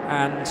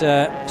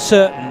 and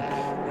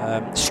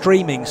certain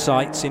streaming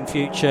sites in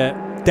future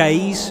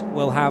days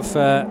will have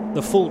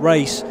the full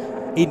race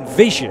in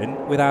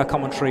vision with our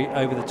commentary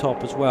over the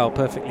top as well,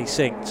 perfectly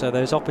synced. So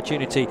there's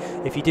opportunity,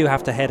 if you do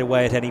have to head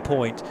away at any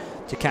point,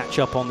 to catch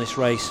up on this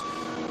race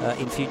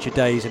in future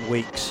days and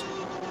weeks.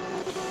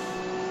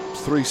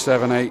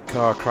 378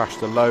 car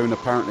crashed alone,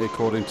 apparently,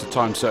 according to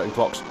Time Certain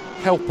Clock's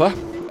helper.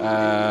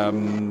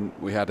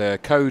 We had a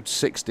code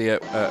 60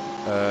 at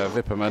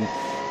Vipperman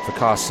for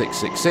car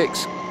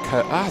 666.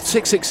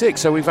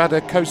 666, so we've had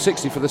a code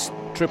 60 for the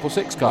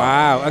 666 car.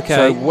 Wow, okay.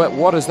 So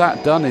what has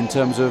that done in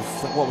terms of,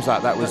 what was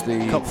that? That was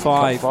the Cup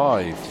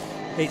 5.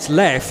 It's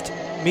left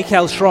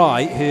Mikael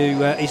Schrei,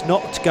 who is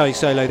not going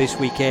solo this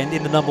weekend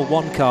in the number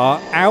 1 car,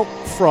 out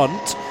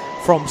front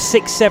from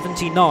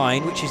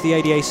 679, which is the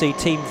ADAC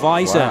Team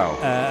Visor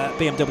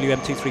BMW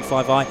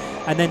M235i,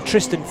 and then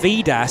Tristan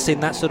Vidas in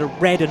that sort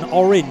of red and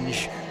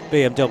orange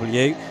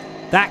BMW.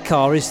 That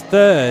car is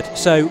third,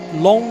 so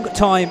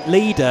long-time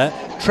leader,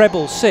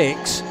 treble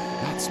 6.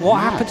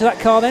 What happened to that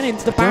car then?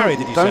 Into the barrier,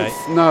 did you say?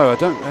 No, I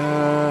don't.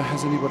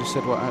 Has anybody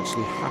said what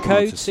actually happened?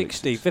 Code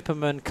 60,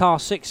 Vipperman, car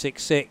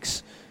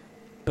 666.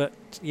 But,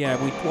 yeah,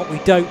 what we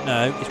don't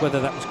know is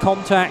whether that was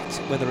contact,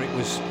 whether it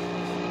was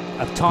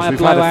a tyre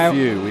blowout.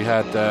 We've had a few. We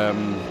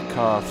had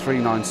car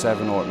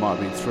 397, or it might have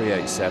been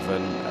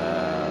 387.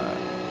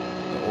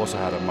 That also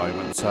had a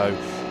moment. So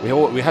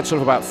we had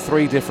sort of about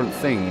 3 different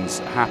things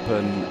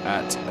happen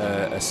at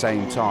a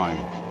same time.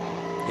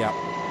 Yeah.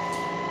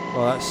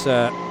 Well, that's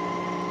a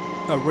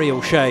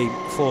real shame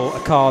for a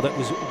car that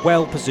was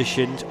well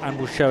positioned and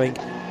was showing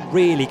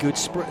really good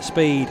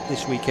speed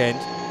this weekend.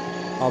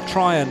 I'll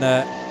try and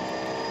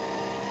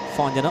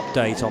find an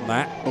update on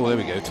that. Oh, there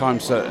we go. Time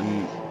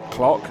Certain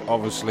Clock,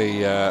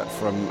 obviously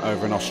from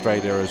over in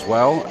Australia as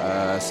well,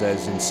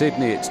 says in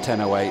Sydney it's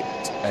 10:08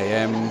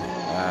 a.m.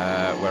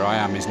 Where I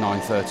am is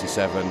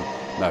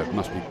 9:37. No, it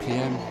must be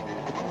p.m.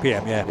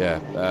 PM, yeah.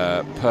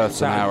 Yeah,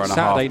 Perth's an hour and a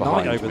half Saturday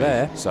behind night over me.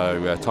 there.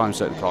 So Time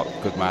Certain Clock,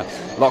 good man.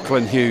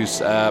 Lachlan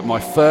Hughes,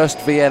 my first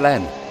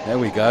VLN. There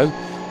we go.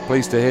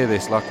 Pleased to hear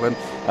this, Lachlan.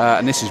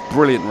 And this is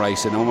brilliant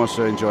racing. I'm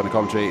also enjoying the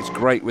commentary. It's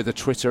great with the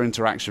Twitter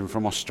interaction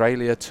from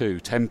Australia too,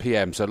 10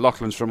 p.m. So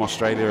Lachlan's from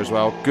Australia as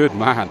well. Good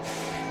man.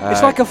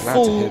 It's like a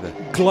full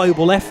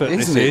global effort,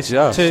 Isn't this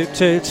is,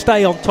 to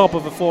stay on top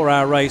of a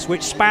 4-hour race,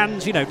 which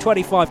spans,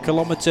 25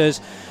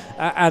 kilometres.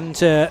 And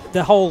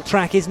the whole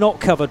track is not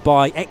covered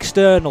by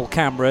external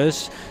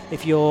cameras.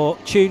 If you're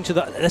tuned to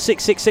the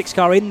 666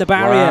 car in the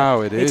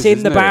barrier, it's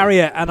in the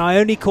barrier. And I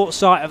only caught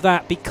sight of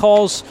that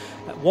because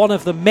one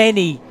of the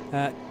many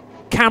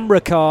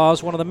camera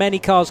cars, one of the many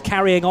cars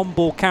carrying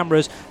onboard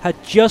cameras,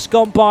 had just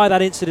gone by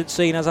that incident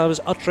scene as I was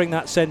uttering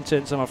that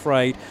sentence, I'm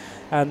afraid.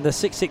 And the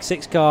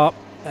 666 car,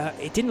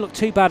 it didn't look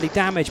too badly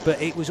damaged,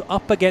 but it was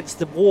up against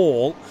the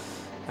wall.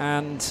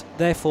 And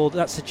therefore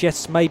that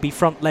suggests maybe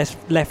front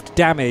left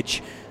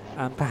damage,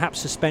 and perhaps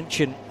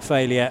suspension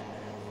failure.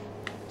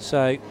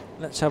 So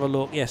let's have a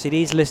look. Yes, it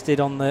is listed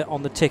on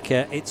the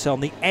ticker. It's on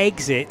the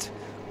exit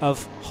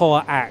of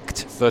Hoa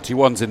Act.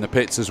 31's in the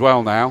pits as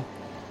well now.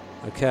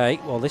 Okay,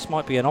 well this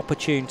might be an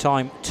opportune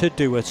time to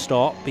do a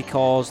stop,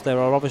 because there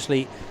are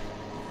obviously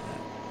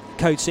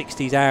code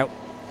 60s out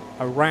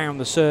around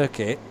the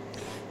circuit.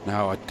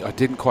 Now, I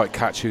didn't quite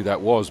catch who that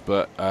was,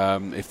 but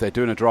if they're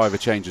doing a driver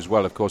change as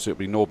well, of course it'll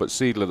be Norbert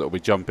Siedler that will be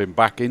jumping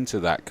back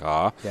into that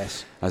car.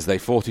 Yes. As they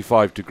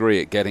 45 degree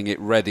it, getting it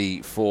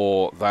ready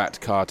for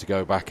that car to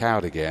go back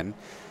out again.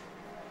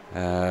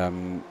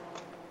 Yep,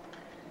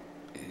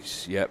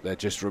 they're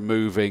just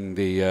removing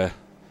the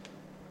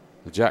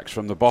jacks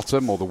from the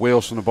bottom, or the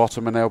wheels from the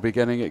bottom, and they'll be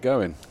getting it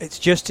going. It's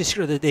just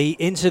the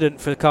incident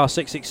for car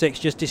 666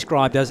 just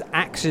described as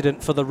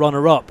accident for the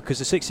runner-up, because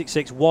the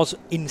 666 was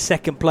in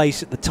second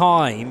place at the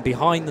time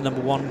behind the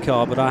number 1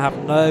 car, but I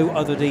have no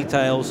other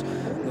details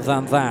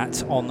than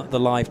that on the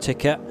live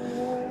ticker,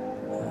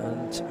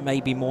 and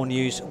maybe more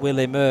news will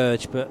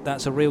emerge, but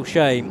that's a real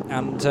shame,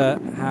 and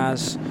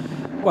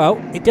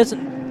it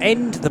doesn't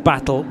end the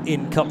battle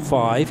in Cup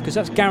 5, because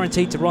that's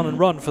guaranteed to run and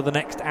run for the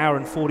next hour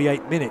and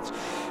 48 minutes.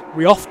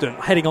 We often,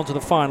 heading on to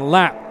the final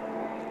lap,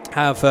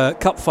 have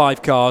Cup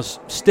 5 cars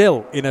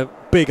still in a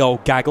big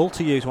old gaggle,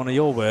 to use one of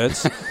your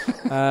words,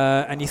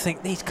 and you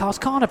think these cars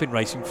can't have been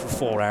racing for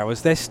 4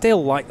 hours. They're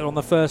still like they're on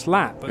the first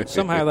lap, but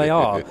somehow they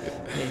are.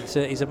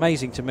 It's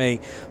amazing to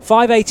me.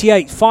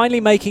 588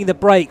 finally making the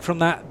break from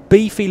that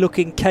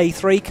beefy-looking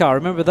K3 car.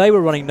 Remember, they were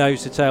running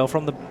nose to tail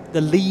from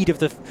the lead of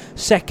the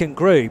second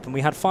group, and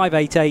we had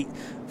 588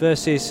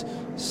 versus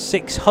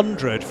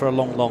 600 for a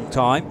long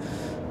time.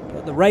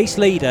 But the race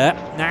leader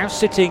now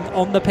sitting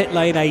on the pit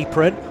lane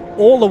apron.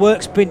 All the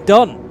work's been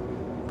done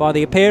by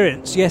the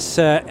appearance. Yes,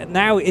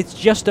 now it's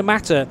just a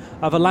matter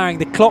of allowing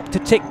the clock to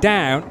tick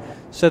down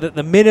so that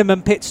the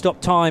minimum pit stop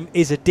time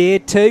is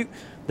adhered to.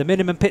 The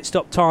minimum pit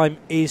stop time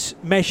is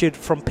measured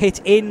from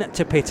pit in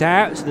to pit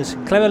out, so there's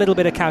a clever little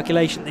bit of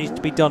calculation that needs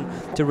to be done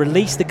to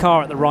release the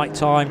car at the right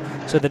time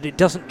so that it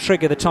doesn't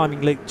trigger the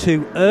timing loop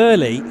too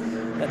early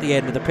at the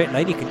end of the pit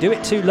lane. You can do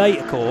it too late,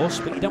 of course,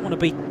 but you don't want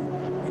to be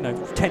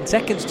 10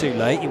 seconds too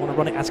late. You want to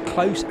run it as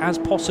close as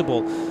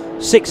possible.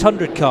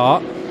 600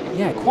 car,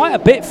 quite a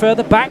bit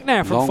further back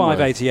now from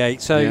 588.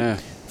 So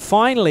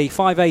finally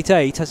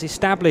 588 has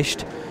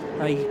established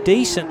a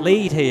decent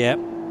lead here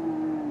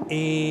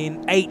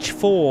in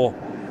H4.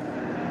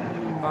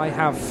 I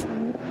have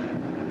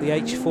the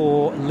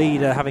H4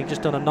 leader having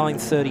just done a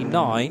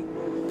 9:39,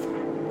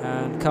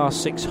 and car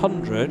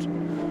 600,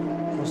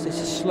 was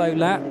this a slow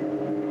lap?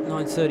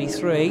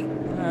 9:33.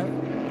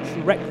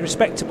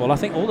 Respectable. I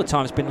think all the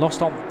time's been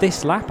lost on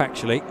this lap,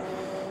 actually.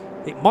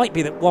 It might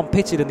be that one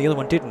pitted and the other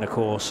one didn't, of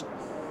course,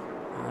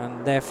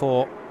 and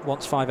therefore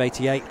once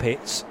 588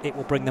 pits, it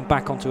will bring them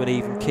back onto an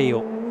even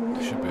keel.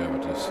 Should be able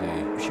to see.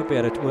 We should be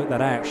able to work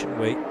that out, shouldn't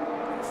we?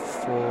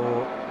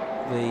 For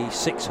the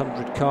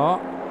 600 car.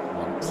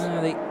 Once.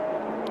 They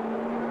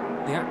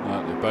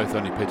both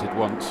only pitted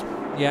once.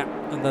 Yeah,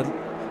 and the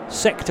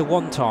Sector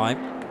 1 time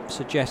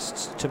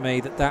suggests to me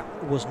that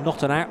was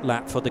not an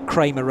outlap for the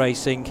Kramer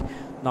Racing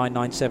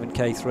 997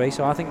 K3,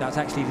 so I think that's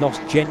actually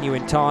lost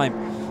genuine time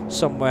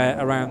somewhere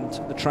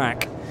around the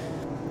track.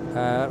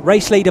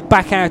 Race leader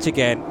back out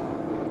again,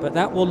 but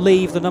that will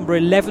leave the number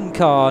 11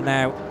 car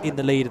now in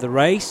the lead of the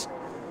race.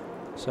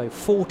 So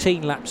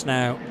 14 laps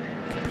now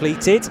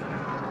completed,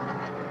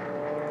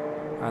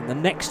 and the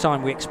next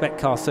time we expect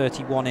car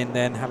 31 in,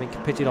 then having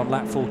pitted on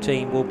lap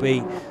 14, will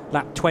be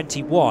lap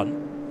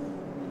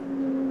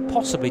 21,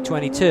 possibly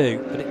 22,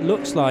 but it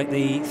looks like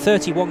the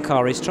 31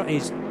 car is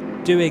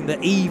doing the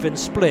even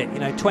split,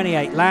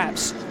 28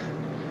 laps,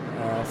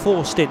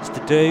 4 stints to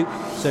do,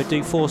 so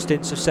do 4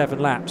 stints of 7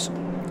 laps.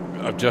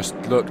 I've just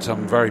looked,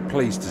 I'm very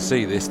pleased to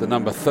see this. The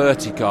number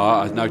 30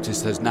 car, I've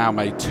noticed, has now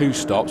made 2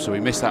 stops, so we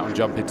missed that one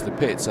jump into the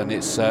pits, and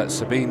it's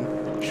Sabine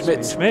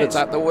Schmitz that's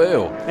at the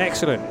wheel.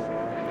 Excellent.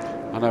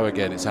 I know,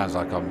 again, it sounds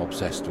like I'm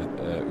obsessed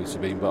with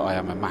Sabine, but I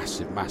am a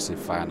massive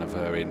fan of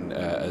her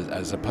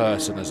as a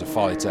person, as a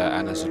fighter,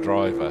 and as a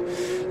driver.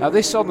 Now,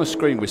 this on the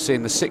screen, we're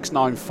seeing the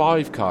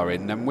 695 car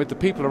in, and with the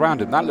people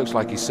around him, that looks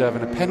like he's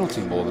serving a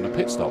penalty more than a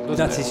pit stop,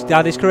 doesn't it?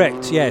 That is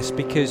correct, yes,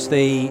 because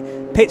the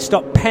pit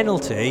stop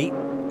penalty,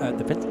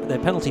 the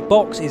penalty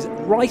box is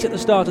right at the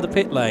start of the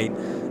pit lane,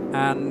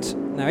 and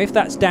now if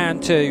that's down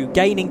to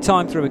gaining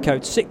time through a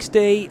code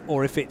 60,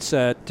 or if it's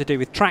to do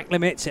with track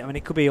limits,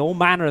 it could be all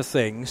manner of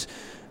things,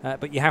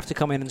 but you have to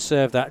come in and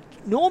serve that.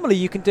 Normally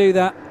you can do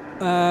that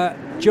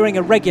during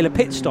a regular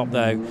pit stop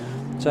though,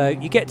 so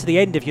you get to the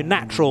end of your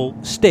natural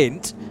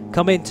stint,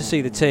 come in to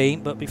see the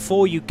team, but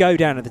before you go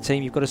down to the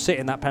team, you've got to sit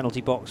in that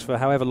penalty box for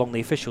however long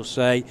the officials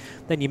say.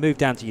 Then you move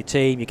down to your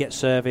team, you get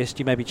serviced,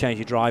 you maybe change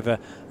your driver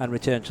and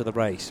return to the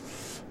race.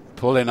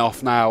 Pulling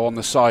off now on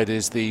the side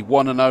is the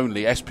one and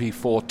only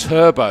SP4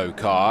 Turbo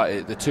car,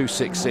 the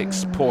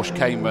 266 Porsche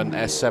Cayman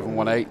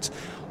S718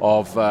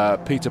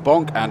 of Peter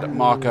Bonk and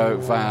Marco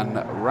van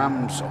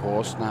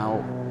Ramshorst.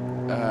 Now,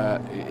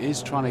 it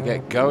is trying to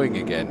get going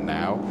again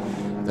now.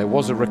 there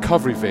was a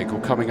recovery vehicle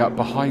coming up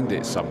behind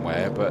it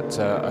somewhere, but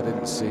I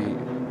didn't see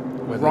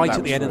whether right that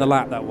at the was end of the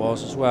lap that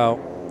was as well.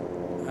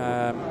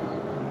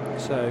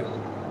 So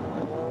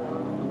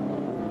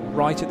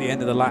right at the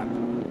end of the lap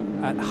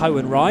at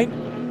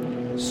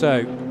Hohenrhein.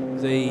 So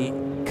the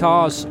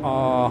cars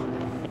are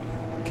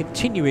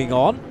continuing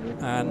on,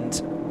 and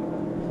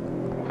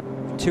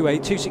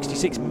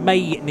 266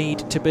 may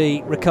need to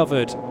be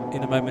recovered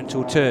in a moment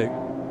or two.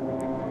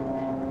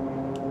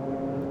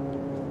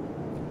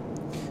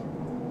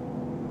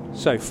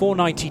 So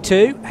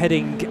 492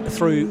 heading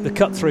through the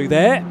cut through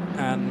there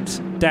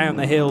and down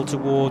the hill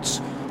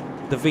towards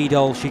the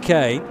Vidal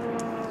chicane.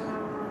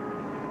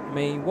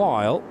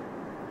 Meanwhile,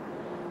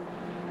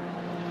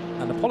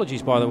 and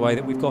apologies by the way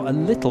that we've got a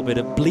little bit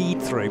of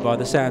bleed through by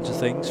the sounds of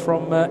things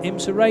from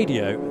IMSA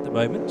Radio at the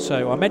moment.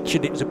 So I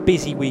mentioned it was a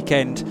busy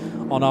weekend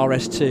on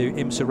RS2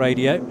 IMSA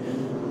Radio,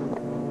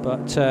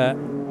 but the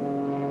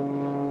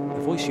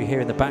voice you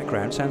hear in the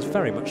background sounds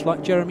very much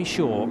like Jeremy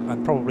Shaw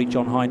and probably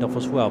John Hindhaugh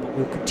as well. But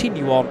we'll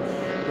continue on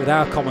with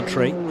our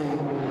commentary,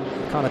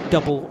 kind of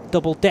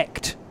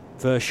double-decked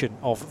version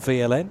of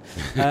VLN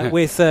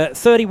with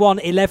 31,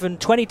 11,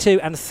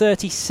 22 and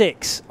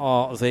 36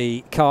 are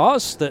the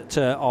cars that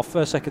are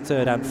first, second,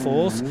 third and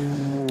fourth.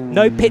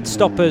 No pit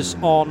stoppers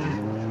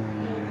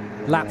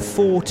on lap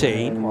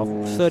 14.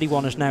 Well,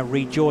 31 has now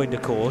rejoined,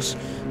 of course,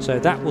 so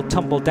that will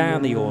tumble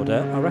down the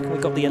order. I reckon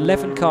we've got the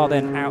 11 car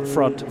then out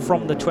front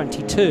from the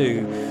 22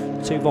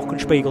 to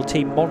Wochenspiegel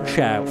Team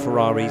Monschau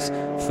Ferraris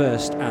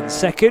first and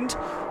second,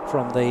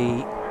 from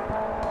the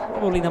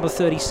probably number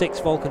 36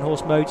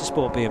 Volkenhorst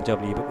Motorsport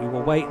BMW, but we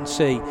will wait and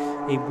see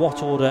in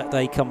what order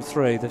they come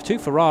through. The two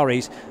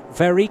Ferraris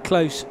very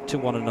close to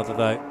one another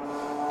though,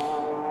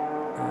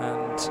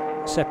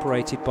 and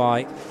separated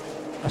by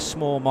a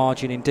small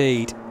margin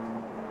indeed.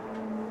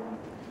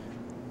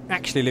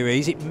 Actually,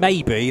 Louise, it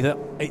may be that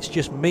it's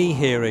just me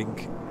hearing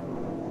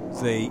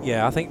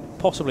I think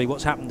possibly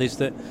what's happened is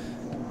that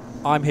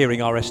I'm hearing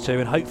RS2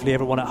 and hopefully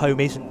everyone at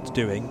home isn't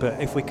doing,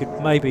 but if we could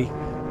maybe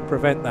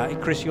prevent that.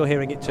 Chris, you're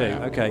hearing it too?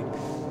 Yeah. Okay.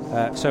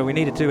 So we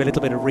need to do a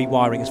little bit of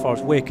rewiring as far as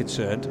we're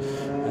concerned,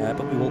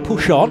 but we will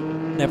push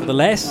on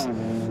nevertheless.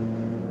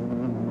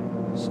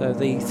 So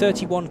the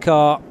 31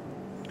 car,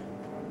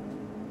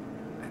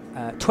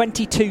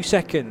 22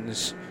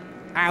 seconds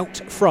out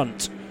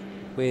front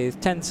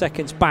with 10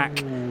 seconds back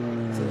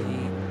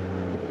the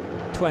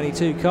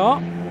 22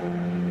 car.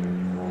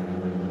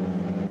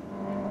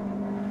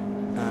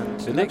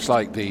 It looks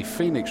like the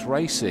Phoenix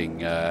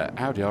Racing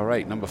Audi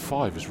R8 number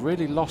 5 has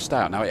really lost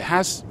out. Now it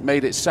has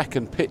made its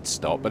second pit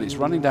stop, but it's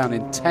running down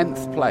in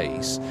 10th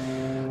place,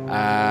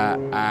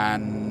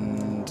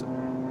 and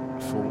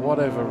for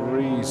whatever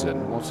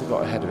reason, what's it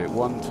got ahead of it?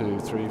 1, 2,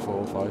 3,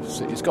 4, 5,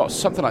 6. It's got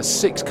something like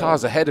 6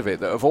 cars ahead of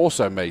it that have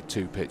also made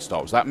 2 pit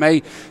stops. That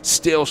may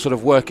still sort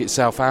of work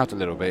itself out a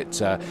little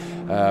bit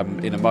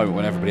in a moment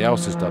when everybody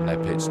else has done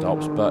their pit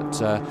stops,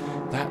 but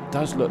that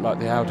does look like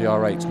the Audi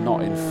R8's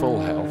not in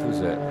full health, is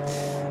it?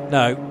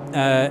 No.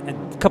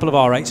 A couple of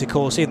R8s, of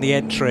course, in the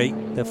entry.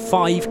 The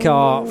 5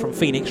 car from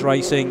Phoenix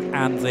Racing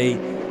and the...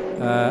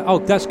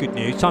 that's good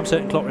news. Time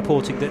Certain Clock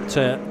reporting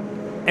that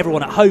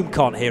everyone at home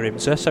can't hear him,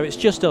 sir, so it's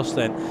just us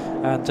then.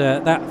 And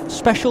that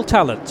special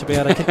talent to be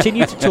able to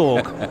continue to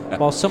talk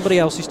while somebody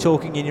else is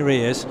talking in your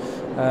ears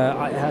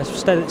has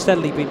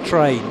steadily been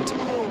trained.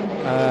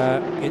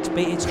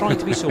 It's trying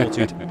to be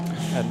sorted.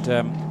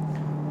 And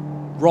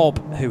Rob,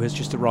 who has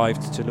just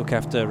arrived to look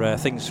after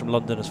things from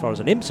London as far as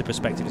an IMSA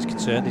perspective is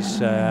concerned, is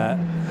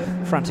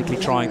frantically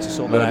trying to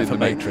sort that out for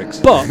me. Matrix.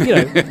 But,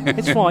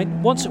 it's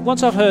fine. Once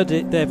I've heard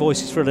their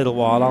voices for a little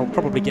while, I'll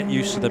probably get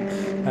used to them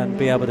and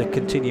be able to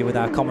continue with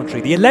our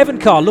commentary. The 11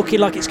 car looking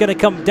like it's going to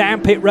come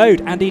down pit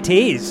road, and it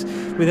is,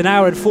 with an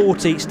hour and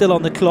 40 still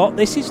on the clock.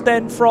 This is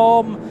then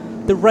from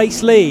the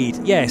race lead.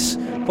 Yes,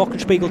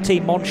 Wochenspiegel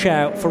Team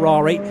Monschau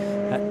Ferrari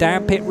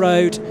down pit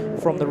road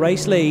from the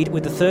race lead,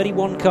 with the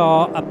 31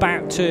 car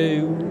about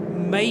to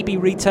maybe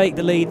retake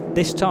the lead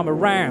this time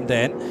around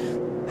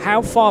then.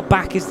 How far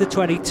back is the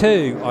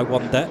 22, I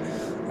wonder,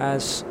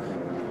 as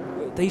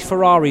these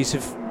Ferraris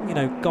have,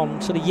 gone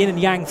sort of yin and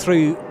yang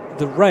through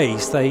the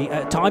race. They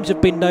at times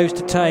have been nose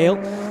to tail,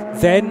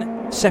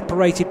 then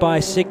separated by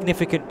a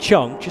significant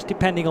chunk, just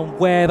depending on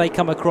where they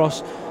come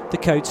across the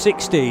code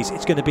 60s.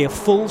 It's going to be a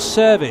full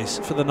service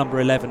for the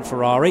number 11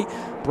 Ferrari.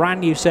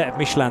 Brand new set of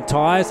Michelin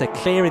tyres. They're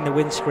clearing the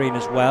windscreen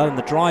as well, and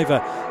the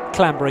driver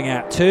clambering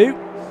out too.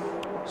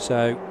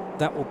 So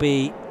that will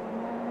be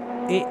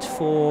it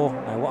for...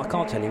 I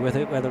can't tell you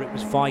whether it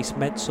was Weiss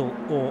Menzel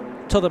or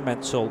Tudor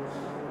Menzel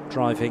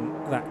driving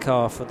that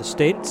car for the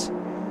stint.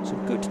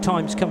 Some good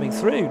times coming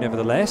through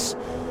nevertheless.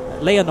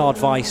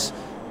 Leonard Weiss,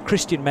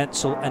 Christian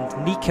Menzel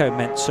and Nico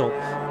Menzel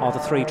are the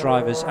 3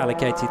 drivers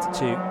allocated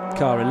to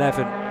car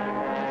 11.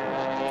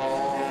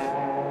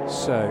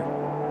 So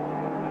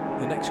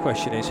the next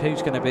question is,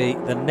 who's going to be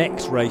the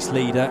next race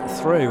leader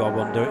through, I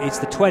wonder? It's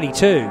the 22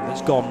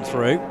 that's gone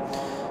through.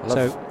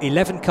 So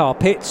 11 car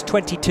pits,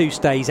 22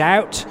 stays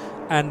out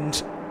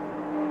and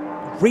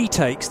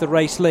retakes the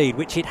race lead,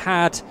 which it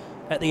had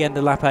at the end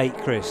of lap 8,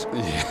 Chris.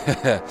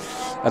 Yeah,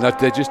 and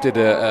they just did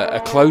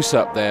a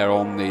close-up there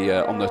on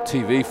the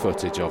TV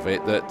footage of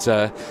it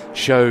that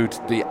showed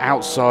the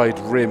outside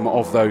rim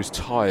of those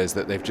tyres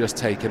that they've just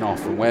taken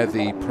off, and where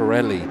the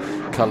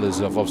Pirelli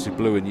colours of obviously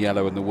blue and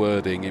yellow and the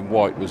wording in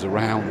white was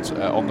around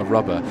on the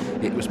rubber,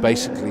 it was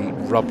basically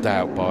rubbed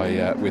out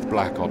by with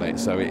black on it,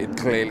 so it had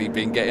clearly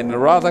been getting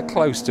rather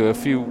close to a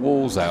few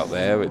walls out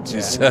there, which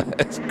is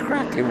it's a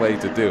cracking way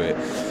to do it.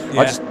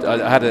 Yeah.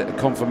 I had a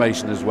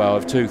confirmation as well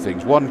of two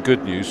things. One,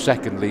 good news.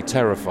 Secondly,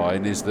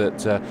 terrifying, is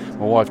that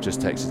my wife just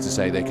texted to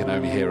say they can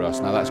only hear us.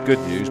 Now, that's good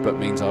news, but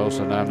means I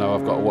also now know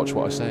I've got to watch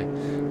what I say.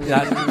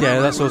 Yeah,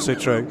 that's also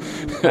true.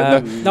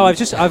 No,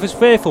 I was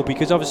fearful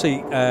because obviously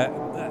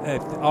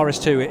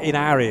RS2 in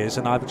our ears,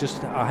 and I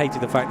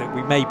hated the fact that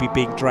we may be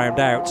being drowned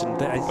out, and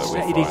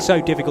it is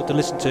so difficult to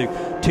listen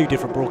to two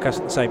different broadcasts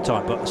at the same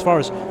time. But as far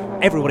as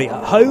everybody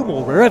at home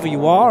or wherever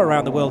you are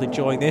around the world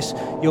enjoying this,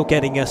 you're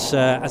getting us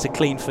as a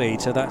clean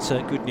feed, so that's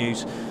good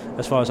news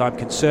as far as I'm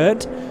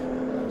concerned.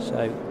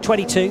 So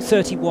 22,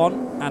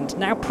 31 and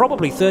now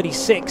probably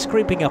 36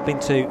 creeping up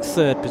into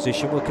third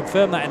position. We'll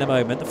confirm that in a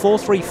moment. The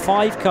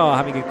 435 car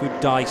having a good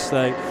dice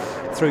though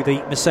through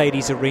the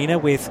Mercedes arena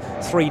with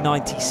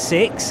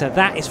 396, so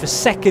that is for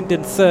second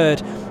and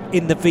third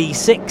in the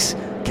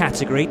V6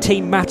 category.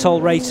 Team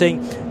Matol Racing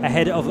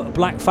ahead of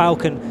Black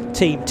Falcon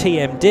Team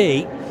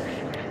TMD.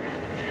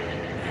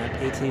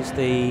 It is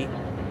the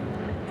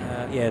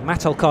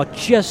Mattel car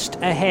just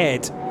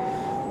ahead.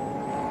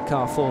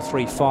 Car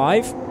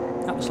 435.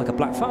 That looks like a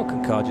Black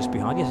Falcon car just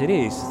behind. Yes, it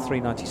is.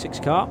 396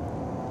 car.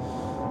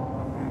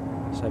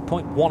 So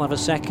 0.1 of a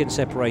second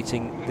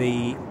separating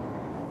the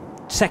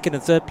second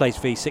and third place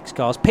V6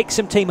 cars.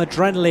 Pixum Team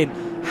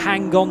Adrenaline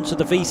hang on to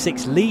the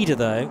V6 leader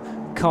though.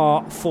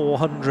 Car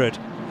 400.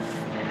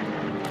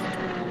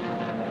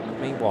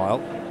 Meanwhile,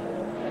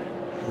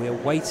 we're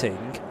waiting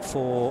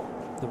for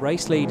the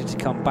race leader to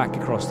come back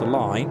across the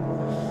line.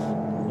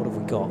 What have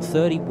we got?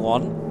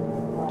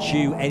 31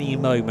 due any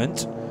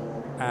moment,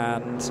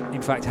 and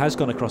in fact has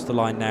gone across the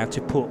line now to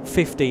put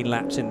 15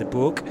 laps in the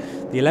book.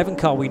 The 11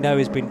 car we know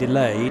has been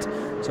delayed,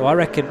 so I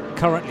reckon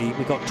currently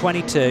we've got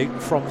 22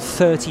 from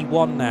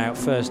 31 now,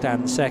 first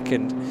and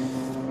second.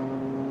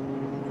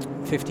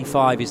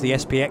 55 is the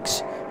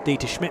SPX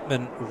Dieter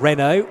Schmidtmann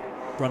Renault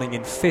running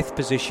in 5th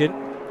position.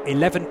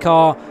 11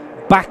 car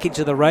back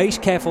into the race,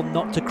 careful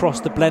not to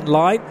cross the blend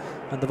line,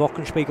 and the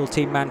Wochenspiegel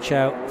Team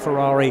Manchow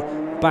Ferrari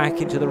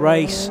back into the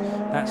race.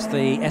 That's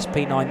the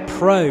SP9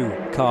 Pro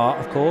car,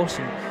 of course,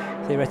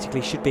 and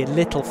theoretically should be a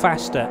little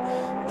faster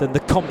than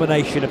the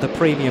combination of the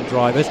premium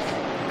drivers.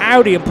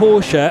 Audi and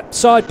Porsche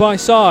side by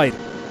side.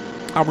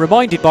 I'm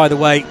reminded, by the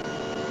way,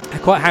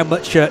 quite how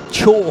much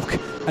chalk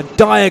and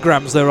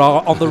diagrams there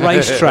are on the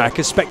racetrack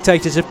as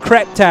spectators have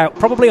crept out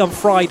probably on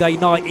Friday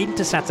night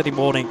into Saturday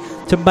morning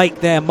to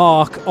make their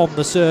mark on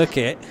the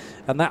circuit,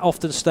 and that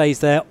often stays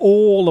there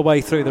all the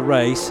way through the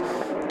race.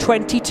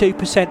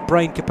 22%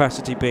 brain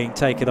capacity being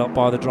taken up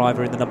by the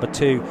driver in the number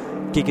 2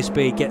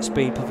 Gigaspeed Get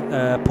Speed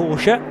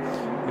Porsche,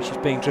 which is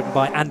being driven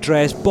by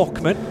Andreas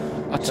Bockmann.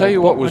 I'll tell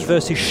you what was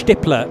versus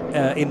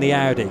Stippler in the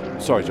Audi.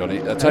 Sorry,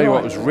 Johnny. I'll tell you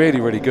what was really,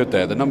 really good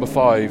there. The number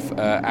 5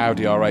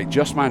 Audi R8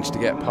 just managed to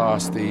get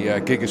past the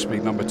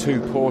Gigaspeed number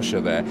 2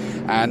 Porsche there,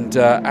 and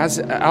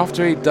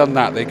after he'd done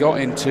that, they got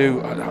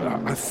into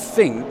I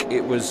think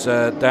it was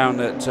down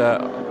at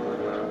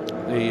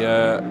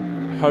the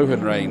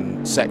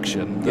Hohenrain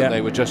section that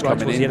they were just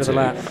coming into.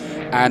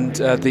 And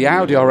the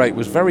Audi R8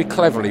 was very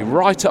cleverly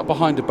right up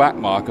behind a back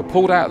marker,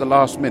 pulled out at the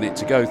last minute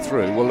to go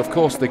through. Well, of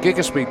course, the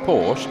Gigaspeed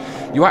Porsche,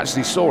 you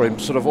actually saw him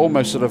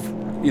almost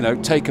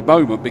take a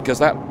moment, because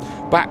that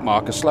back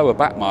marker, slower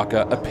back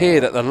marker,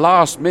 appeared at the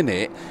last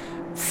minute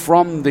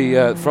from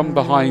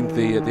behind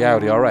the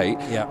Audi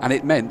R8, and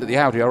it meant that the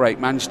Audi R8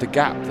 managed to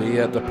gap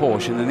the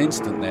Porsche in an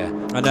instant there.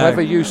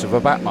 Clever use of a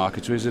back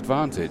marker to his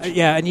advantage.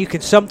 And you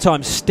can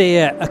sometimes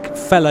steer a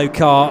fellow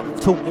car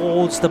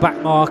towards the back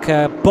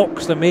marker,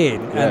 box them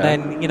in,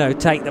 and then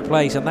take the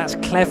place, and that's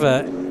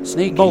clever,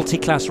 sneaky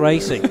multi-class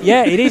racing.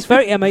 It is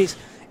very. I mean,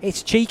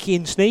 it's cheeky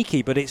and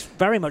sneaky, but it's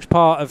very much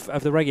part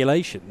of the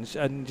regulations,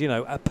 and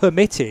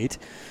permitted.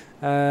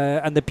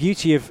 And the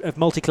beauty of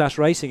multi-class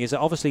racing is that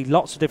obviously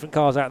lots of different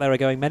cars out there are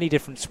going many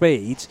different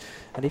speeds,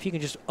 and if you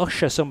can just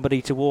usher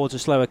somebody towards a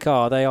slower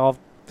car, they are,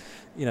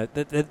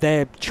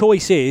 their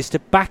choice is to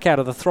back out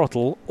of the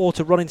throttle or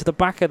to run into the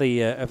back of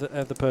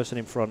the person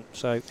in front.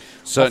 So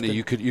certainly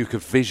you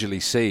could visually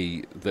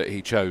see that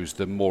he chose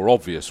the more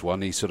obvious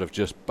one. He sort of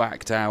just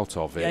backed out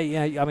of it.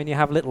 I mean, you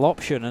have little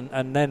option,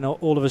 and then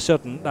all of a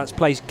sudden that's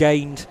place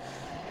gained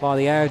by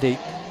the Audi.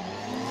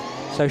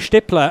 So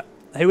Stippler,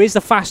 who is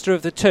the faster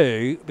of the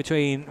two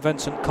between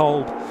Vincent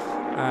Kolb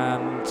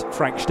and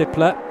Frank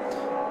Stippler,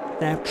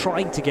 now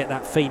trying to get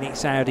that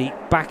Phoenix Audi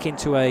back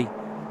into a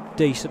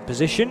decent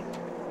position.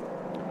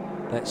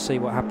 Let's see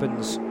what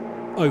happens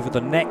over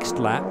the next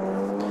lap.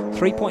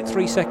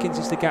 3.3 seconds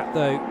is the gap,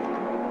 though,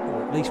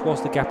 or at least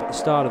was the gap at the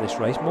start of this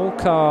race. More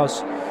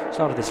cars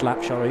started this lap,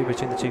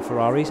 between the two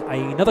Ferraris.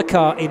 Another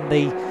car in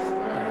the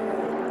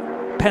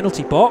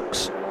penalty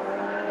box.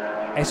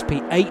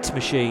 SP8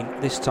 machine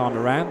this time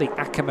around, the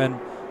Ackermann,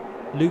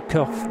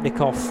 Nikov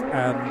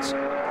and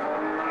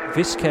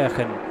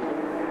Wiskirchen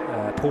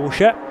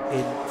Porsche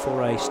in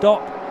for a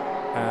stop,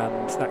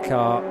 and that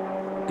car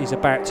is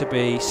about to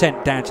be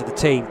sent down to the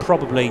team,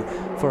 probably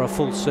for a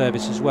full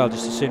service as well,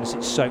 just as soon as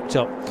it's soaked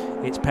up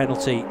its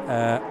penalty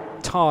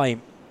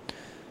time.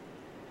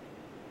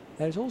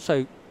 There's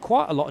also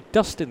quite a lot of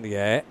dust in the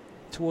air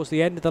towards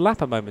the end of the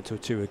lap a moment or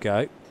two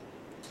ago,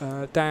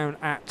 down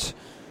at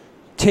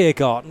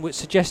Tiergarten, which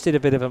suggested a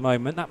bit of a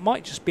moment. That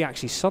might just be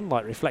actually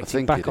sunlight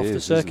reflecting back off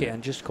the circuit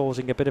and just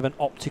causing a bit of an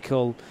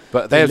optical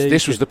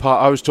this was the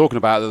part I was talking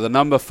about, that the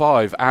number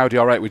 5 Audi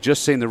R8, we've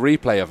just seen the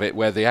replay of it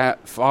where the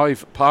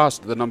 5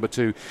 passed the number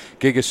 2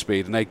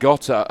 Gigaspeed, and they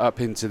got up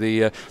into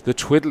the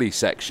twiddly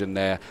section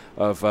there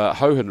of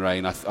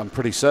Hohenrain. I'm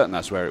pretty certain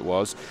that's where it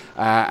was,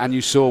 and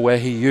you saw where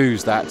he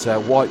used that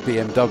white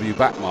BMW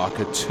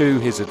backmarker to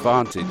his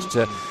advantage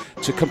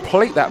to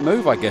complete that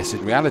move, I guess,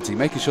 in reality,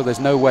 making sure there's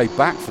no way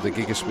back for the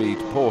Gigaspeed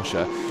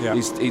Porsche. Yeah.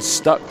 He's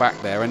stuck back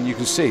there, and you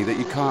can see that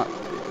you can't.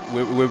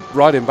 We're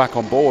riding back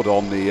on board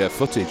on the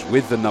footage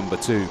with the number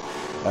 2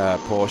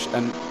 Porsche,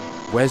 and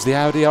where's the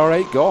Audi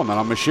R8 gone? And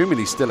I'm assuming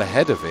he's still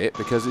ahead of it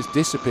because it's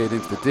disappeared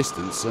into the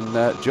distance, and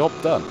job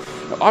done.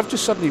 Now, I've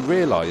just suddenly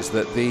realised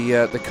that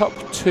the Cup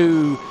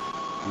 2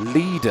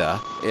 leader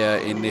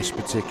in this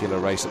particular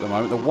race at the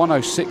moment, the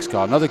 106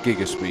 car, another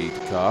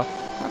Gigaspeed car,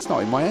 that's not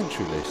in my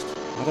entry list.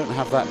 I don't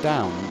have that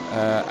down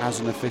as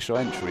an official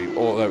entry,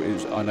 although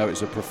I know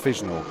it's a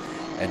provisional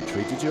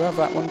entry. Did you have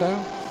that one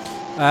down?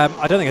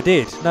 I don't think I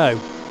did, no.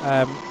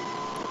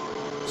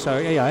 So,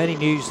 yeah, any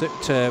news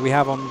that we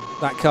have on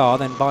that car,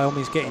 then by all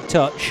means get in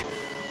touch.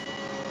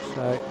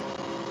 So,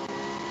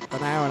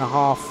 an hour and a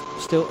half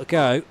still to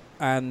go,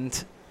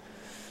 and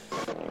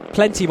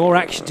plenty more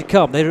action to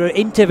come. There are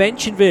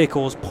intervention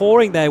vehicles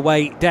pouring their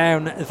way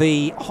down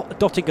the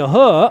Dottinger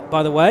Höhe,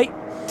 by the way.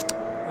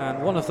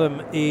 And one of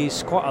them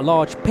is quite a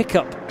large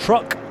pickup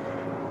truck,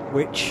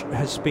 which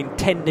has been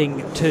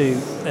tending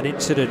to an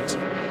incident.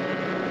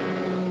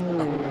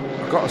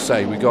 I've got to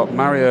say, we got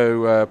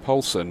Mario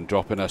Poulsen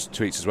dropping us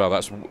tweets as well.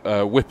 That's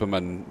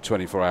Whipperman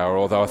 24 Hour,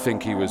 although I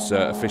think he was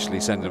officially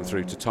sending them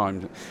through to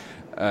time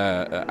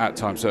at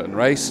time certain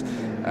race,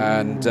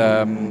 and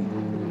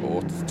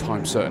or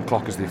time certain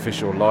clock as the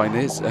official line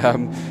is.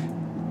 Some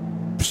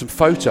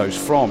photos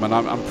from, and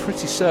I'm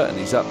pretty certain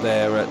he's up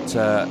there at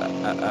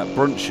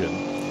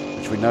Brunchen,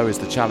 which we know is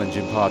the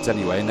challenging part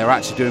anyway, and they're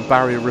actually doing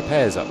barrier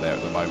repairs up there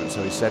at the moment.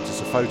 So he sent us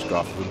a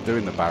photograph of them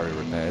doing the barrier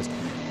repairs,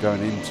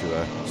 going into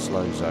a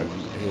slow zone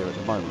here at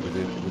the moment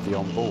with the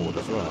onboard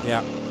as well.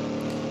 Yeah,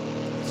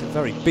 it's a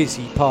very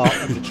busy part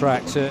of the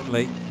track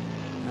certainly,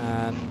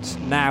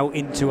 and now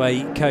into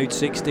a code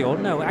 60, or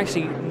no,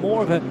 actually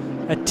more of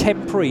a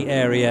temporary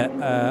area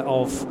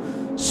of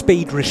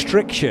speed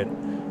restriction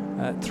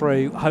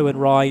through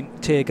Hohenrhein,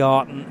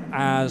 Tiergarten,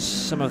 as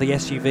some of the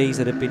SUVs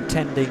that have been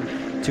tending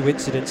to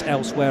incidents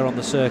elsewhere on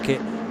the circuit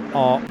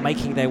are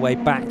making their way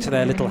back to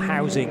their little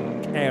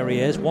housing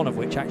areas, one of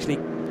which actually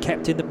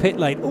kept in the pit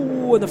lane.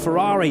 Oh, and the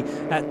Ferrari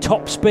at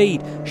top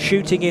speed,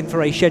 shooting in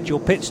for a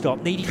scheduled pit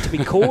stop, needing to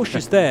be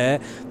cautious there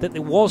that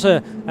there was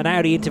an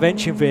Audi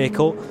intervention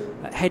vehicle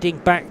heading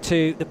back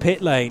to the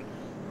pit lane,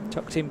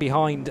 tucked in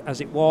behind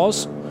as it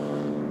was.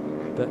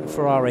 But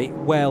Ferrari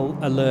well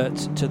alert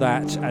to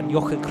that, and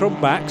Jochen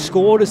Krumbach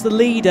scored as the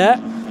leader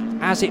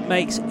as it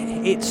makes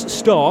its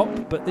stop,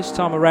 but this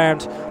time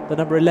around the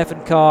number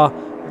 11 car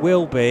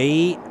will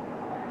be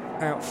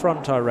out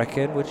front, I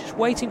reckon. We're just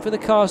waiting for the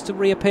cars to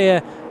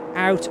reappear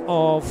out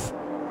of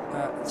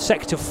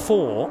Sector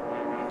 4.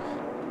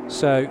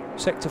 So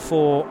Sector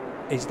 4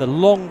 is the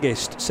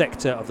longest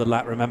sector of the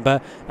lap,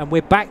 remember, and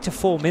we're back to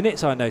 4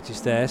 minutes, I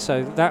noticed there,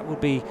 so that would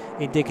be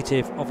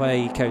indicative of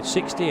a code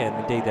 60, and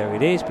indeed there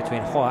it is,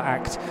 between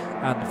Hoher-Acht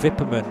and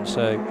Wipperman.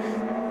 So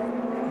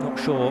not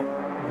sure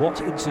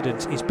what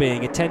incident is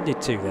being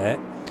attended to there.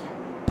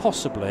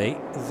 Possibly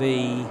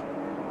the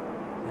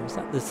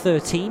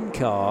 13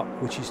 car,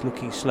 which is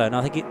looking slow, and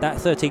I think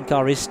that 13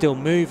 car is still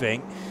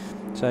moving,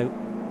 so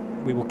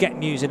we will get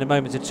news in a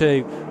moment or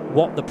two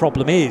what the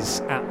problem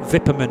is at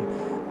Wipperman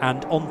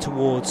and on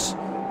towards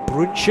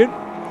Brunchen.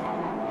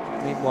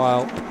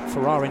 Meanwhile,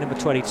 Ferrari number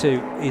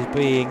 22 is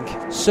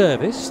being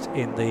serviced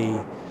in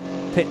the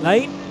pit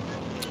lane.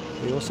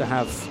 We also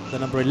have the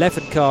number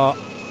 11 car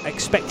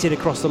expected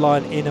across the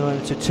line in a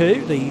moment or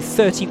two. The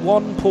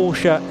 31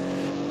 Porsche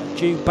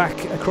due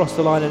back across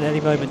the line at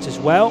any moment as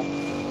well.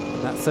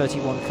 And that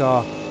 31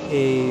 car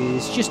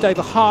is just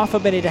over half a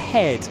minute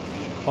ahead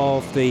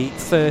of the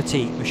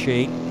 30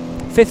 machine.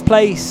 5th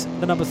place,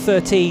 the number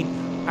 13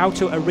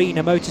 Auto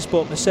Arena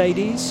Motorsport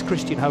Mercedes.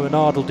 Christian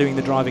Hohenadel doing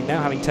the driving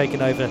now, having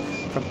taken over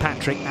from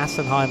Patrick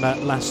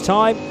Assenheimer last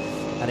time.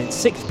 And in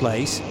 6th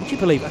place, would you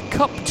believe, a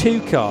Cup 2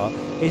 car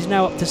is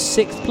now up to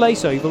 6th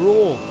place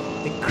overall.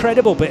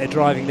 Incredible bit of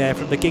driving there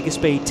from the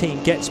Gigaspeed team.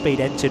 GetSpeed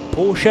entered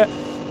Porsche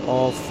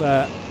of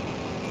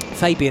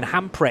Fabian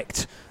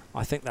Hamprecht,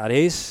 I think that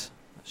is.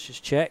 Let's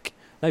just check.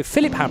 No,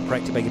 Philip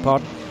Hamprecht, I beg your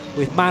pardon,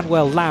 with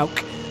Manuel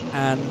Lauck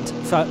and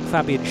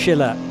Fabian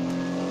Schiller.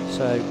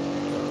 So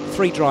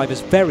 3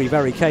 drivers very,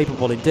 very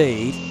capable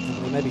indeed.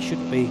 And we maybe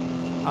shouldn't be...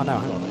 Oh no,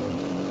 hang on.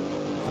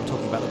 I'm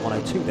talking about the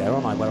 102 there,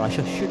 aren't I? Where I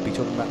should be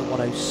talking about the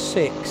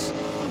 106.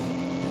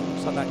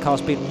 Looks like that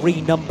car's been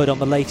renumbered on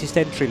the latest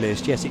entry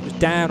list. Yes, it was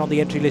down on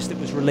the entry list that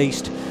was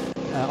released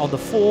on the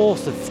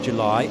 4th of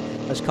July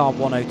as car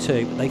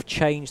 102, but they've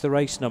changed the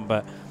race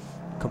number,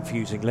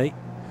 confusingly.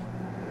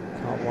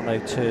 Car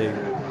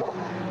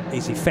 102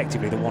 is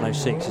effectively the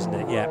 106, isn't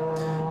it? Yeah.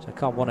 So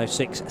car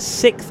 106,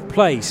 6th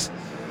place.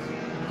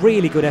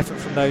 Really good effort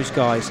from those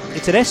guys.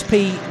 It's an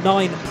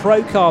SP9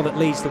 Pro car that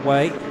leads the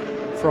way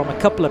from a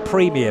couple of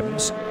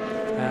premiums,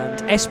 and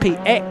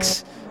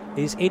SPX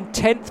is in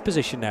 10th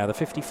position now, the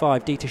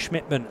 55 Dieter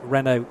Schmidtmann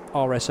Renault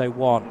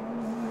RS01.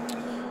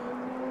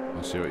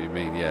 I see what you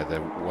mean, yeah.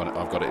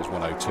 I've got it as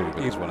 102,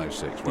 but it's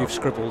 106. You've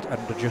scribbled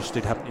and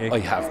adjusted, haven't you? I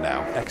have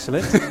now.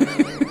 Excellent.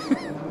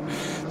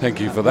 Thank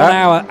you for that. 1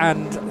 hour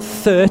and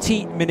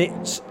 30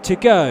 minutes to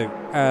go,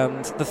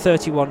 and the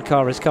 31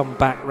 car has come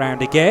back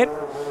round again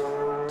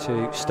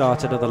to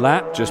start another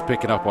lap. Just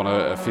picking up on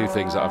a few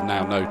things that I've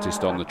now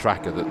noticed on the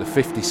tracker, that the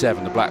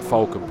 57, the Black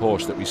Falcon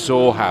Porsche that we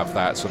saw have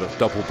that sort of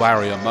double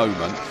barrier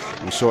moment,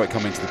 we saw it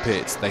come into the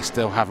pits, they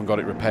still haven't got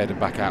it repaired and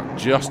back out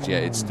just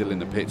yet. It's still in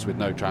the pits with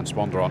no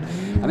transponder on.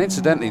 And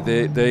incidentally,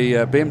 the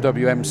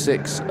BMW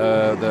M6,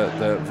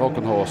 the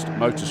Volkenhorst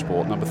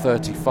Motorsport number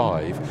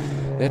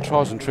 35, their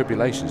trials and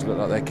tribulations look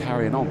like they're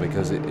carrying on,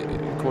 because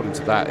according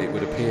to that, it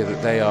would appear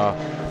that they are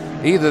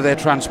either their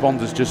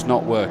transponder's just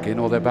not working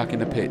or they're back in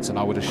the pits, and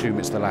I would assume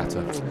it's the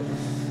latter.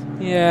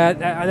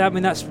 Yeah, I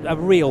mean, that's a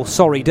real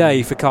sorry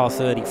day for car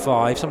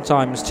 35.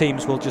 Sometimes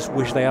teams will just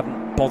wish they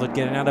hadn't bothered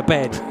getting out of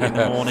bed in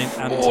the morning.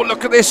 And oh,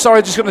 look at this.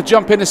 Sorry, just going to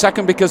jump in a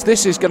second, because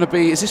this is going to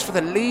be... Is this for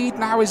the lead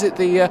now? Is it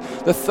the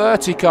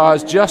 30 car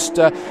has just...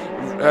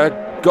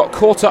 got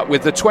caught up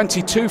with the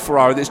 22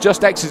 Ferrari that's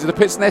just exited the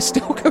pits, and they're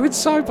still going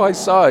side by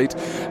side.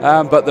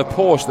 But the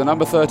Porsche, the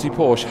number 30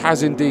 Porsche,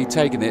 has indeed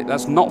taken it.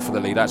 That's not for the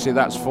lead, actually.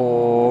 That's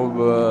for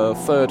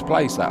 3rd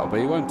place, that'll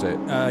be, won't it?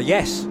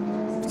 Yes,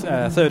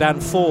 3rd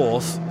and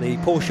 4th. The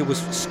Porsche was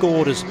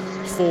scored as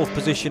 4th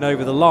position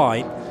over the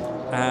line.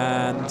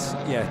 And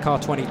yeah, car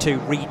 22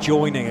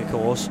 rejoining, of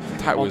course.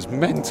 That was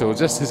mental.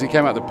 Just as he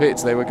came out the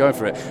pits, they were going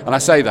for it. And I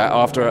say that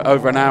after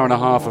over an hour and a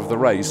half of the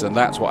race, and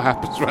that's what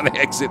happens when they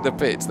exit the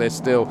pits. They're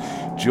still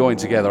joined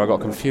together. I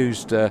got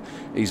confused,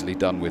 easily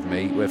done with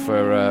me,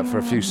 for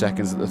a few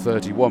seconds at the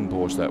 31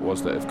 Porsche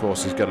that of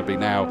course is going to be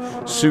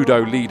now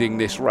pseudo leading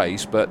this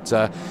race. But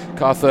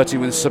car 30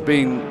 with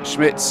Sabine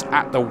Schmitz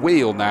at the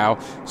wheel now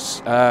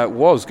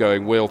was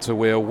going wheel to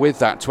wheel with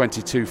that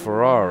 22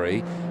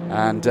 Ferrari.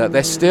 And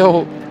they're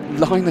still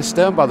line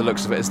astern by the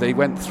looks of it as they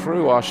went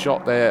through our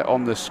shot there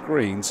on the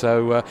screen.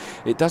 So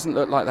it doesn't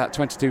look like that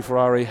 22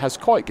 Ferrari has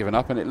quite given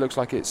up, and it looks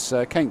like it's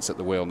Kainz at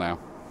the wheel now.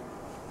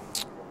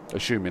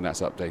 Assuming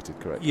that's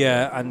updated correctly.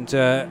 Yeah, and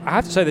I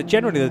have to say that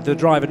generally the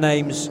driver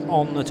names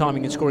on the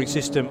timing and scoring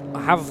system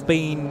have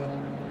been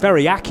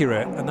very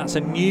accurate, and that's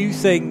a new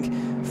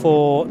thing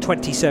for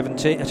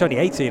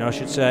 2018, I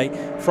should say,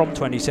 from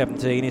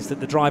 2017, is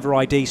that the driver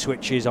ID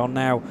switches are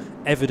now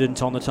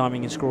evident on the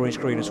timing and scoring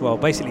screen as well.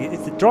 Basically,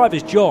 it's the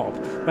driver's job.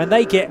 When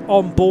they get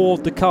on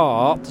board the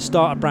car to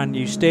start a brand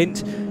new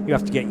stint, you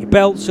have to get your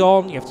belts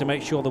on, you have to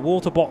make sure the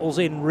water bottle's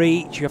in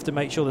reach, you have to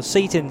make sure the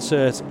seat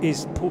insert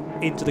is put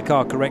into the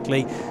car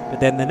correctly, but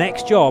then the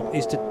next job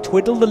is to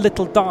twiddle the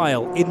little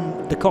dial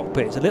in the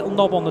cockpit. It's a little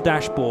knob on the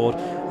dashboard,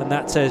 and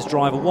that says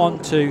driver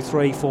 1, 2,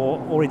 3,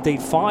 4, or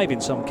indeed 5 in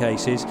some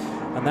cases,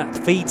 and that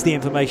feeds the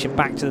information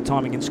back to the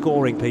timing and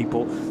scoring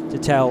people to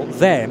tell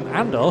them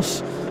and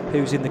us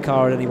who's in the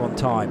car at any one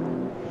time.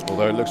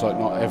 Although it looks like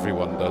not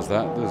everyone does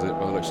that, does it,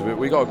 by the looks of it?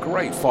 We got a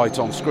great fight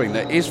on screen.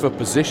 There is for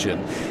position.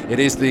 It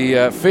is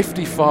the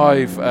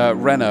 55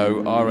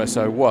 Renault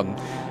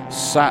RS01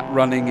 sat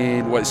running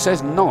in, well, it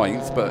says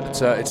 9th,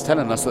 but it's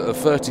telling us that the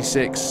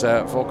 36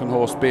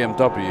 Volkenhorst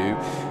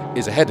BMW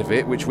is ahead of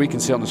it, which we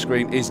can see on the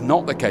screen is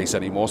not the case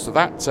anymore. So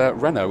that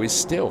Renault is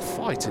still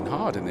fighting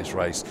hard in this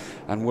race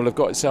and will have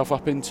got itself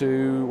up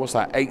into, what's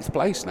that, 8th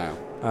place now?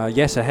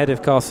 Yes, ahead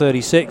of car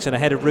 36 and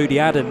ahead of Rudy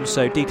Adams.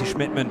 So Dieter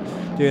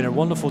Schmidtmann doing a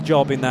wonderful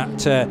job in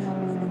that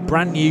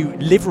brand new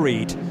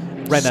liveried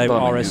Renault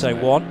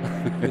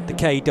RS01 with the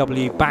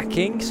KW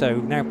backing. So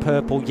now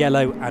purple,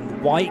 yellow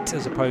and white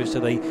as opposed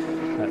to the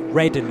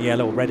red and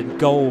yellow, or red and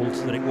gold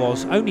that it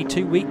was only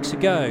 2 weeks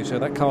ago. So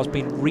that car's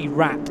been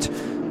rewrapped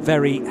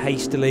very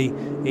hastily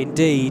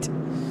indeed.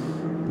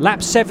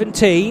 Lap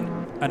 17,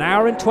 an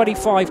hour and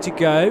 25 to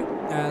go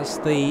as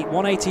the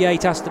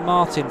 188 Aston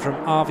Martin from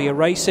Avia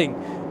Racing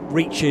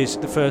reaches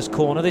the first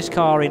corner. This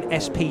car in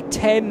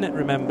SP10,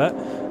 remember,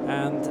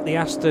 and the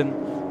Aston,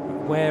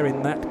 where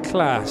in that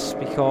class,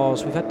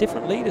 because we've had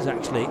different leaders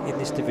actually in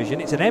this division.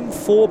 It's an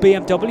M4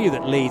 BMW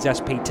that leads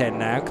SP10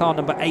 now, car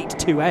number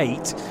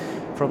 828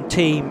 from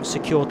Team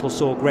Securtal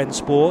Sorg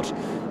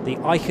Rennsport, the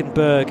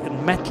Eichenberg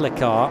and Mettler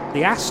car.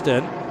 The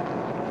Aston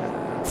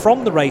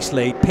from the race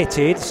lead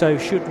pitted, so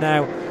should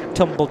now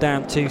tumble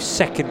down to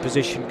second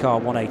position, car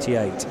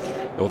 188.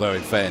 Although,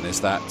 in fairness,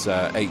 that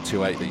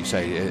 828 that you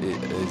say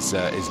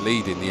is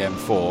leading the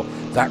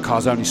M4, that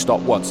car's only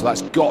stopped once, so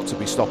that's got to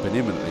be stopping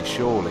imminently,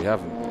 surely.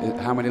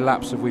 How many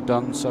laps have we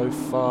done so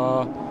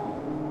far?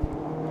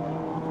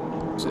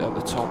 Is it at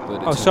the top?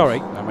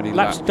 How many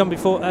laps done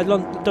before?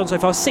 Done so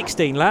far?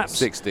 16 laps.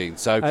 16.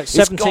 So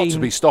it's got to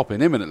be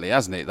stopping imminently,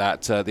 hasn't it?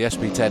 That the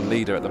SP10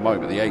 leader at the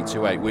moment, the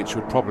 828, which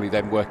would probably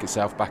then work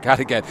itself back out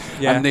again.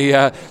 Yeah. And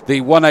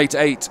the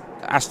 188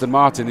 Aston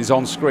Martin is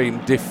on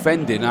screen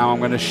defending. Now I'm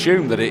going to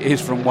assume that it is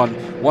from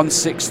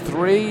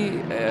 163.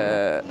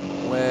 Where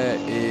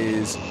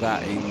is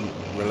that in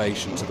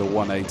relation to the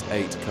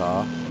 188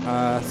 car?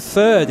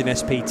 Third in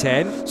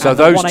SP10. So and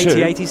those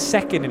 188 two is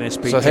second in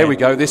SP10. So here we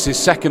go. This is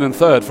second and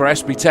third for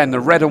SP10. The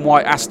red and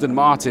white Aston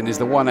Martin is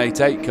the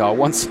 188 car.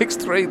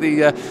 163,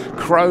 the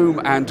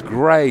chrome and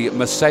grey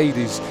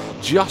Mercedes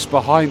just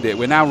behind it.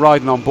 We're now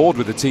riding on board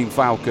with the Team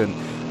Falcon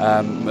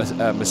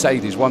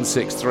Mercedes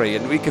 163,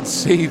 and we can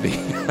see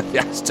the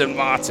Aston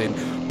Martin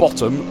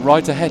bottom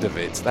right ahead of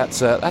it.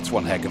 That's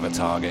one heck of a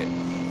target.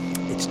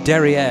 It's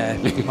derriere,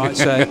 you might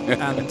say,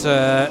 and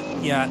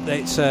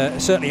it's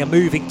certainly a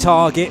moving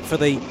target for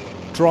the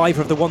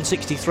driver of the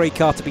 163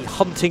 car to be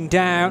hunting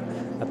down.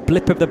 A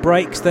blip of the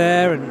brakes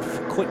there, and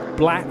quick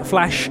black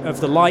flash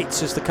of the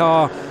lights as the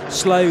car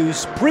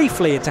slows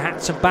briefly into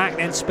Hatzenbach,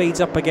 then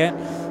speeds up again.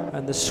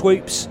 And the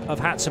swoops of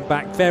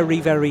Hatzenbach, very,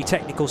 very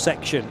technical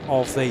section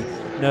of the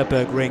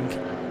Nürburgring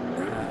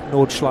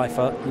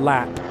Nordschleife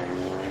lap.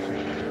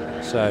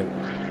 So,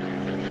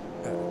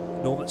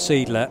 Norbert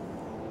Seidler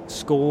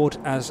scored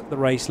as the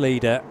race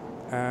leader,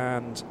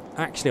 and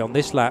actually on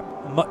this lap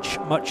much,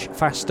 much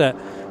faster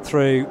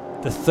through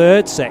the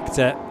third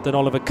sector than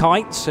Oliver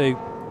Keitz, who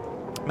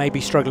may be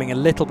struggling a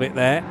little bit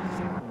there.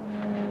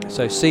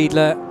 So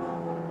Seidler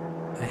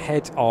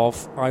ahead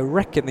of, I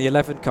reckon, the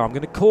 11 car. I'm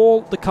going to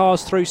call the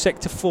cars through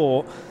sector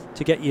 4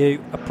 to get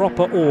you a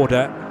proper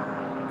order,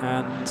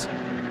 and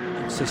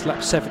it's this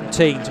lap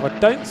 17, so I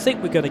don't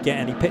think we're going to get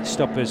any pit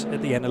stoppers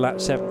at the end of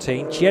lap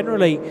 17.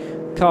 Generally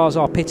cars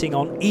are pitting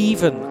on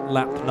even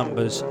lap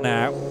numbers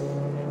now,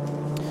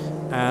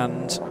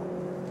 and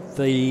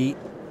the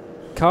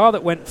car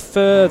that went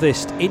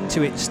furthest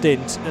into its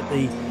stint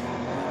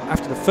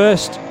after the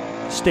first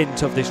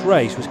stint of this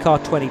race was car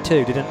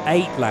 22, did an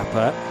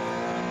 8-lapper.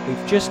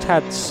 We've just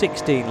had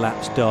 16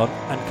 laps done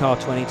and car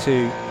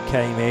 22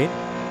 came in.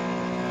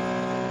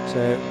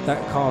 So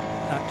that car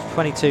at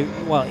 22,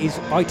 well, he's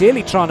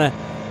ideally trying to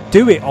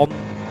do it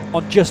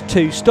on just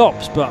 2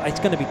 stops, but it's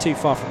going to be too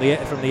far from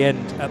the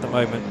end at the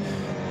moment.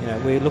 You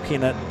know, we're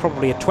looking at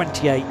probably a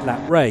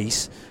 28-lap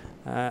race,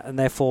 and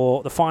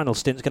therefore the final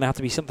stint is going to have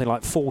to be something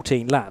like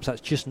 14 laps. That's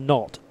just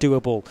not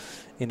doable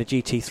in a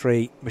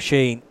GT3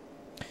 machine.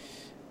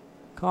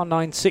 Car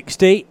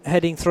 960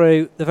 heading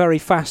through the very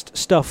fast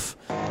stuff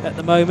at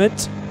the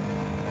moment.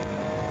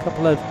 A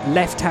couple of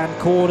left-hand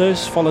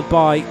corners followed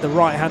by the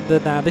right-hander.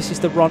 Now this is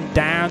the run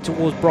down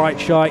towards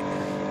Breitscheid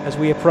as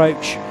we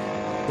approach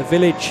the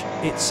village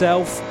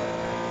itself.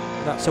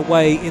 That's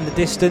away in the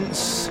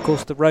distance. Of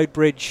course, the road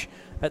bridge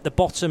at the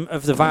bottom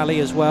of the valley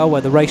as well,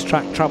 where the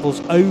racetrack crosses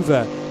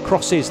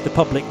the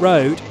public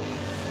road.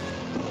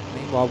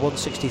 Meanwhile,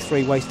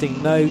 163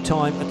 wasting no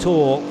time at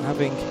all,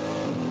 having,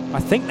 I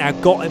think, now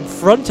got in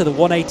front of the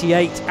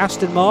 188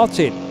 Aston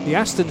Martin. The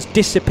Aston's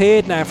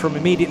disappeared now from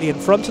immediately in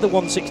front of the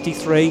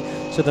 163,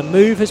 so the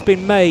move has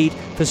been made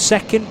for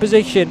second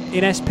position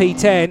in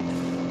SP10.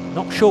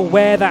 Not sure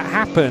where that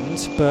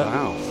happened, but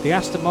wow, the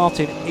Aston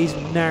Martin is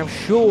now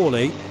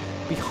surely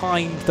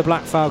behind the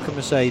Black Falcon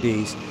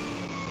Mercedes.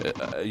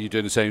 Are you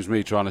doing the same as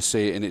me, trying to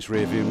see it in its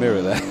rear-view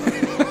mirror there?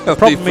 The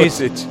problem is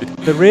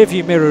the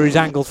rear-view mirror is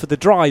angled for the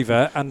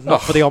driver and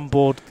not for the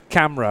onboard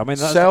camera. I mean,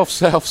 that's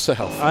self.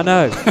 I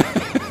know.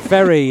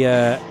 Very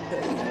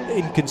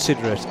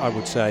inconsiderate, I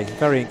would say.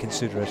 Very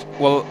inconsiderate.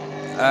 Well,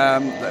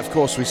 of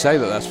course, we say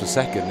that that's for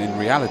second. In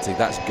reality,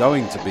 that's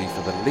going to be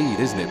for the lead,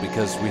 isn't it?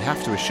 Because we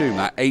have to assume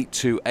that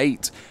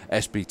 828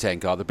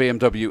 SP10 car, the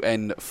BMW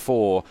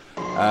M4,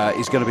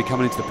 is going to be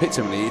coming into the pits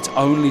imminently. It's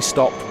only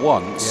stopped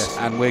once, yes,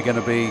 and we're going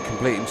to be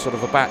completing sort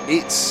of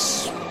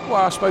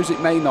I suppose it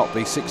may not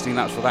be 16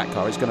 laps for that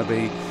car. It's going to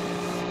be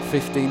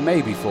 15,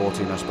 maybe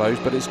 14, I suppose,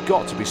 but it's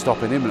got to be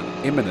stopping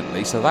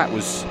imminently. So that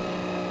was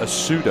a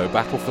pseudo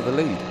battle for the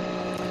lead.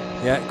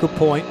 Yeah, good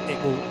point. It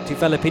will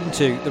develop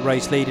into the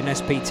race lead in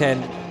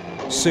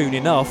SP10 soon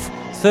enough.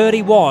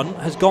 31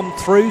 has gone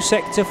through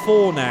sector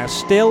 4 now,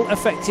 still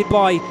affected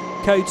by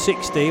code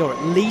 60, or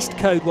at least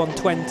code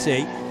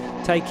 120,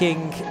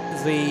 taking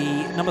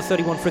the number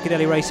 31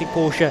 Fricadelli Racing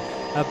Porsche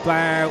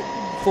about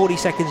 40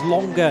 seconds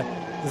longer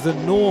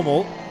than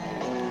normal,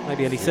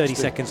 maybe only 30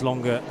 seconds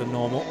longer than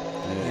normal.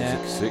 Yeah,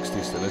 it's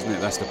 60 still, isn't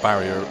it? That's the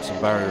barrier, some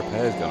barrier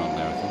repairs going on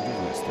there, I think,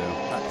 isn't it, still?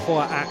 At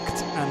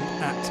Hoher-Acht and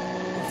at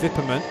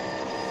Wipperman.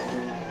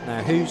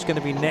 Now, who's going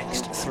to be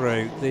next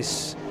through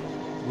this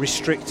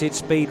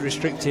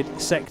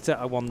speed-restricted sector,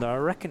 I wonder? I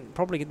reckon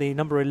probably the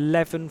number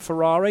 11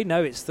 Ferrari.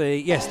 No, it's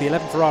the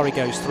 11 Ferrari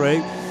goes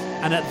through.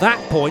 And at that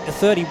point, the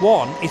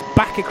 31 is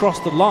back across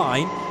the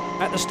line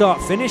at the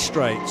start-finish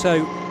straight.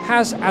 So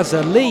has as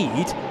a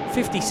lead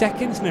 50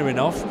 seconds near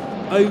enough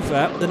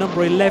over the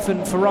number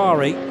 11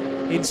 Ferrari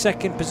in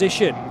second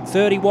position.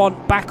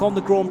 31 back on the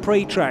Grand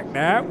Prix track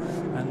now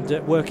and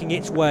working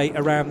its way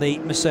around the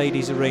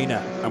Mercedes arena.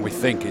 And we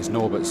think it's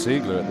Norbert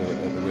Ziegler at the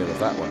wheel of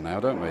that one now,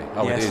 don't we?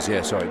 Oh, yes. It is,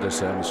 yeah, sorry, it does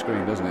say on the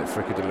screen, doesn't it?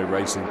 Fricadilly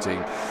Racing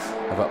Team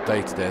have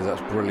updated there,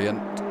 that's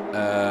brilliant.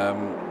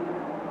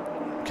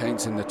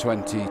 Kane's in the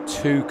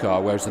 22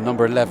 car, whereas the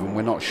number 11,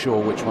 we're not sure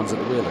which one's at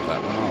the wheel of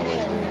that one, are we?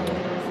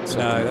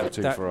 No,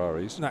 two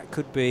Ferraris. That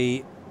could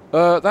be...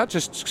 that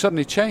just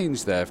suddenly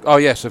changed there. Oh,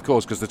 yes, of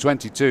course, because the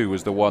 22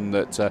 was the one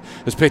that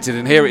has pitted.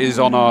 And here it is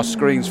on our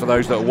screens for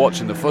those that are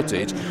watching the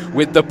footage,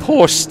 with the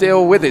Porsche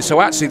still with it. So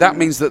actually that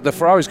means that the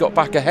Ferrari's got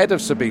back ahead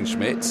of Sabine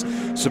Schmitz.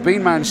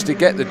 Sabine managed to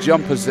get the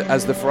jump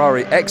as the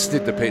Ferrari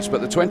exited the pitch,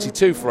 but the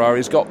 22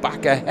 Ferrari's got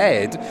back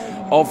ahead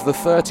of the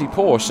 30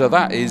 Porsche. So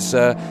that is...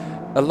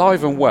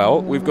 alive and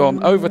well. We've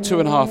gone over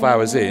 2.5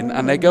 hours in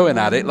and they're going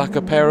at it like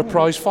a pair of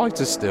prize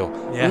fighters still.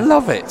 Yeah.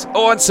 Love it.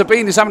 Oh, and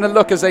Sabine is having a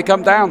look as they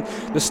come down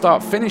the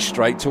start-finish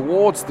straight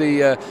towards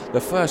the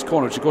first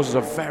corner, which of course is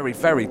a very,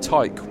 very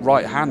tight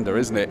right-hander,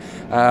 isn't it?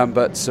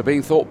 But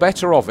Sabine thought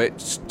better of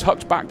it,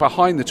 tucked back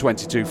behind the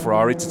 22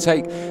 Ferrari to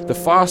take the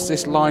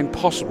fastest line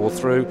possible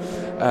through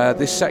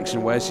this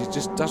section where she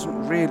just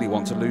doesn't really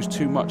want to lose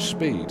too much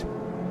speed.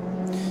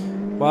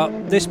 Well,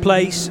 this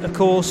place, of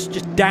course,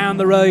 just down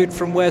the road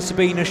from where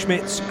Sabine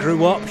Schmitz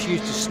grew up. She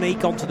used to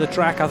sneak onto the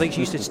track. I think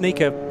she used to sneak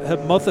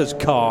her mother's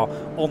car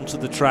onto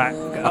the track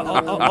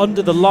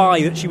under the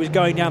lie that she was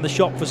going down the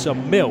shop for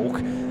some milk,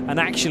 and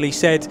actually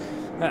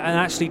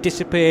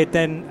disappeared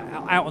then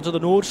out onto the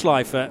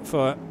Nordschleife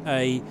for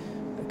a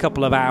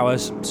couple of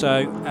hours.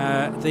 So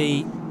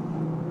the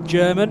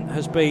German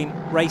has been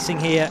racing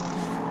here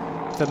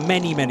for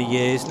many, many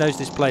years, knows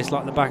this place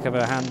like the back of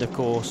her hand, of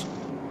course,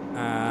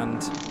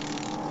 and...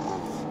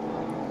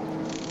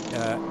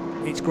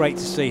 it's great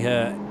to see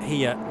her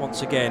here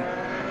once again.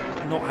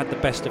 Not had the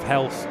best of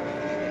health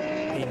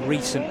in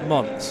recent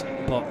months,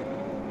 but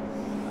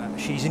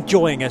she's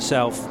enjoying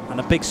herself and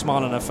a big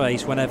smile on her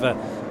face whenever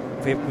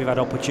we've had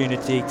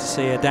opportunity to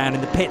see her down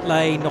in the pit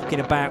lane, knocking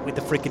about with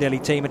the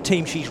Fricadilly team, a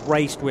team she's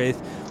raced with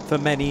for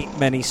many,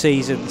 many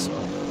seasons.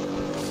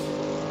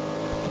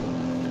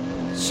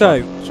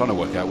 So, trying to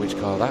work out which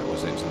car that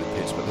was into the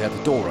pits, but they had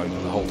the door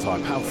open the whole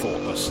time. How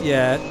thoughtless.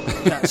 Yeah,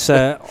 that's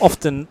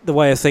often the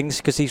way of things,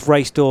 because these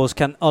race doors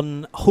can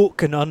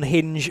unhook and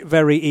unhinge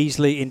very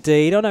easily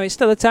indeed. Oh no, it's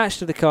still attached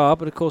to the car,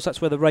 but of course that's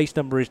where the race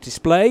number is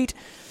displayed.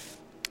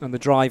 And the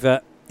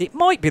driver, it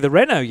might be the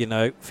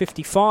Renault,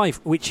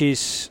 55, which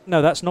is...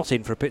 No, that's not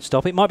in for a pit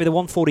stop. It might be the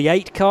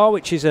 148 car,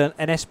 which is an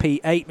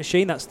SP8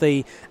 machine. That's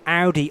the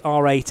Audi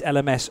R8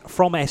 LMS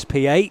from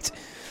SP8.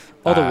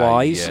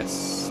 Otherwise...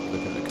 yes.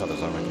 Look at the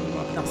colours, I reckon.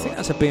 I think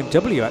that's a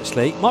BMW,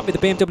 actually. It might be the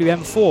BMW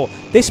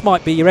M4. This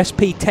might be your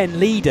SP10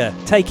 leader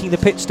taking the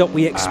pit stop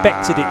we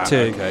expected it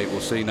to. OK, we'll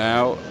see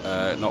now.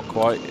 Not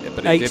quite,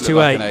 but it 8 did to look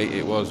like 8. an 8,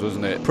 it was,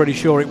 wasn't it? Pretty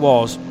sure it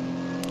was.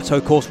 So,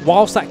 of course,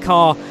 whilst that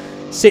car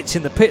sits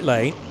in the pit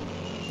lane,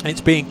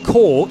 it's being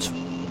caught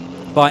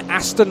by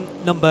Aston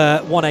number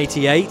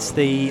 188,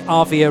 the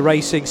Avia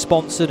Racing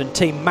sponsored and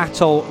Team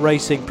Matol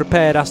Racing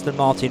prepared Aston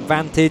Martin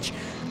Vantage,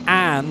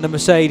 and the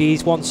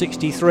Mercedes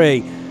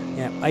 163.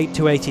 Yeah,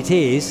 828 it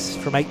is,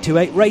 from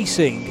 828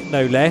 Racing,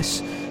 no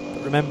less.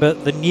 But remember,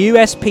 the new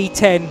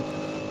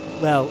SP10,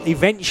 well,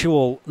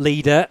 eventual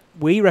leader,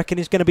 we reckon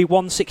is going to be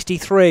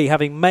 163,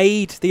 having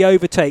made the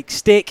overtake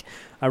stick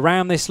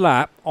around this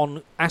lap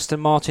on Aston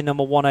Martin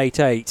number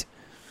 188.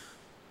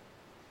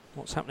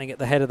 What's happening at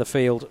the head of the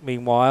field,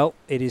 meanwhile?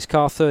 It is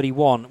car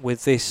 31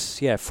 with this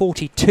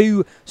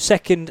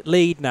 42-second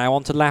lead now.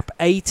 Onto lap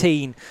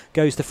 18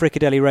 goes the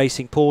Fricadilly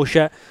Racing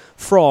Porsche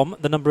from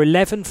the number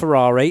 11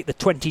 Ferrari, the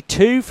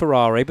 22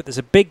 Ferrari, but there's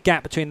a big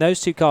gap between those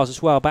two cars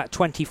as well, about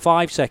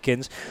 25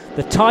 seconds.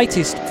 The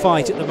tightest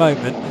fight at the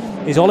moment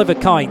is Oliver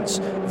Kainz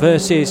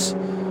versus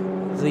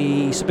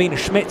the Sabine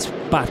Schmitz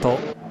battle,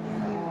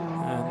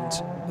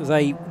 and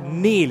they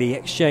nearly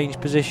exchange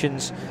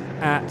positions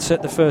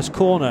at the first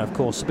corner. Of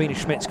course, Sabine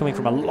Schmitz coming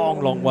from a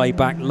long, long way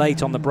back,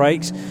 late on the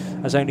brakes,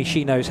 as only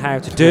she knows how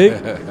to do.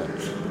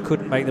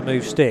 Couldn't make the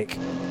move stick.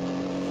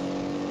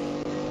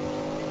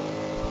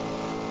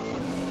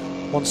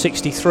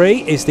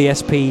 163 is the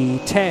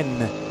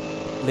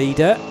SP10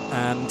 leader,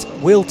 and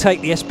will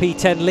take the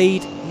SP10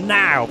 lead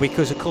now,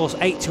 because of course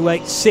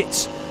 828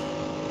 sits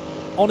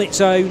on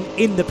its own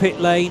in the pit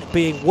lane,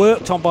 being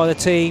worked on by the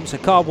team. So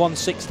car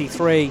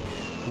 163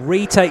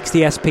 retakes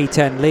the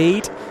SP10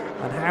 lead.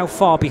 And how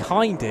far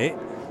behind it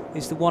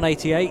is the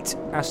 188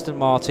 Aston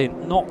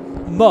Martin? Not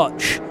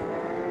much.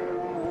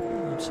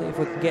 Let's see if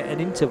we can get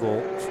an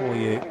interval for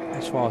you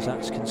as far as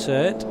that's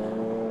concerned.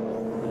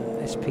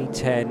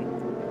 SP10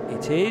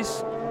 it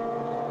is.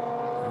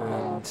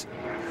 And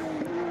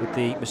with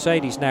the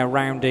Mercedes now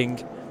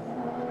rounding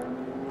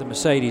the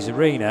Mercedes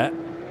arena,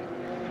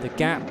 the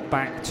gap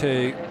back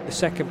to the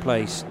second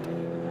place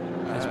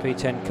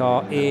SP10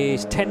 car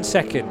is 10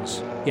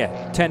 seconds.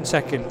 Yeah, 10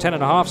 seconds, 10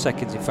 and a half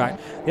seconds in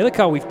fact. The other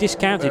car we've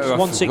discounted is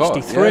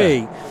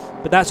 163.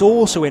 but that's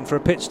also in for a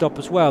pit stop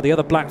as well, the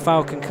other Black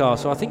Falcon car.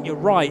 So I think you're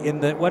right in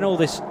that when all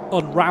this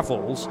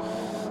unravels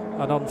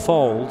and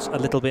unfolds a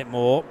little bit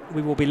more,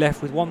 we will be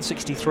left with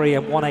 163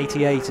 and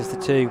 188 as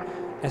the two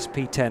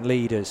SP10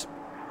 leaders.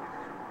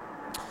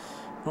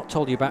 Not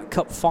told you about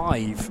Cup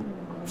 5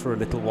 for a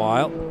little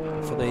while,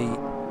 for the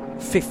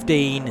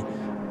 15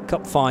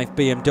 Cup 5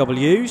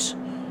 BMWs.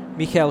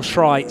 Michael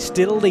Schreit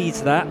still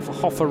leads that for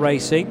Hoffa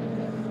Racing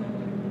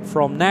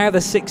from now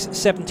the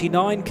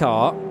 679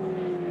 car.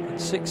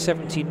 And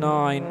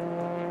 679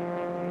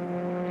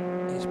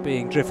 is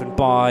being driven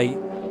by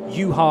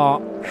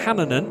Juha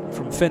Hannanen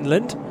from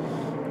Finland.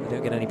 You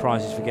don't get any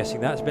prizes for guessing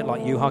that. It's a bit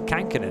like Juha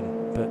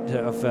Kankkunen, but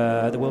of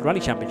the World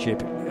Rally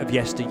Championship of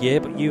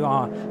yesteryear. But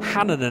Juha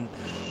Hannanen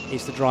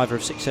is the driver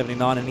of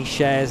 679, and he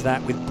shares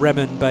that with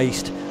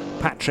Bremen-based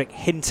Patrick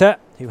Hinter,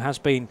 who has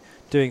been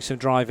doing some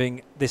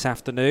driving this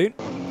afternoon.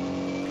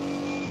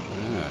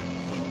 Yeah.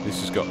 This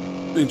has got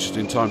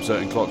interesting time.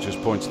 Certain clock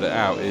just pointed it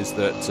out, is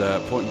that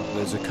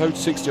there's a code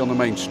 60 on the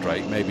main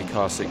straight, maybe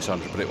car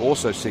 600, but it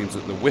also seems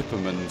that the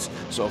Whippermans,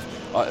 sort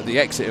of the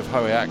exit of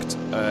Hoheacht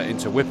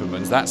into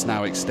Whippermans, that's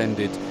now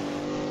extended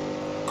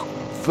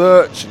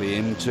virtually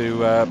into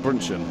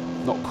Brunchen.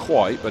 Not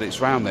quite, but it's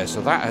round there,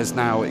 so that has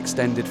now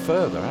extended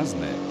further,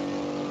 hasn't it?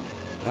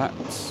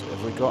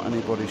 Have we got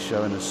anybody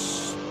showing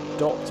us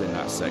stopped in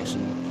that section?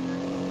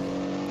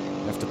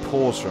 You have to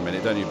pause for a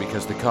minute, don't you,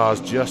 because the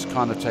cars just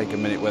kind of take a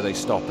minute where they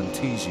stop and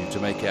tease you to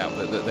make it out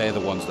that they're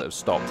the ones that have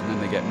stopped, and then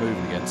they get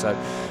moving again. So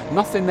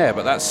nothing there,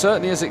 but that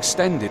certainly has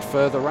extended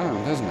further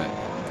round, hasn't it?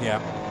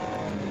 Yeah.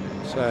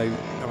 So,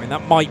 I mean,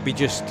 that might be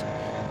just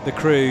the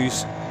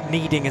crews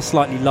needing a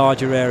slightly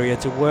larger area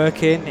to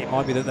work in. It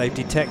might be that they've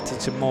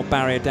detected some more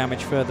barrier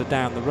damage further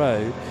down the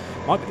road.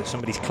 It might be that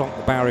somebody's clonked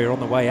the barrier on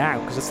the way out,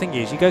 because the thing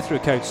is, you go through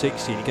a code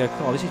 60 and you go,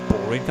 oh, this is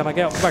boring, can I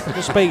get up back to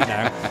the speed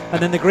now?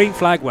 And then the green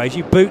flag waves,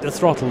 you boot the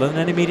throttle and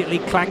then immediately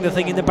clang the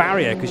thing in the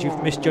barrier because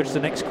you've misjudged the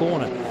next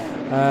corner.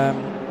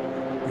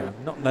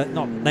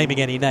 Not naming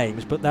any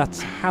names, but that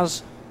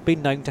has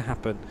been known to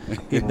happen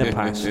in the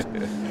past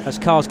as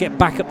cars get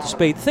back up to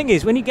speed. The thing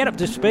is, when you get up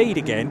to speed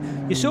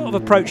again, you're sort of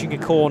approaching a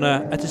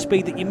corner at a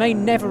speed that you may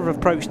never have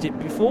approached it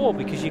before,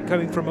 because you're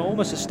going from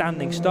almost a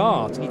standing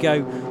start, and you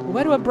go, well,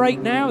 where do I brake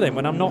now then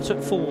when I'm not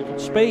at full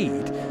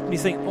speed? And you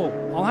think, oh,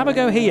 I'll have a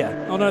go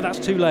here. Oh no, that's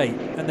too late.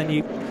 And then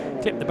you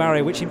clip the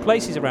barrier, which in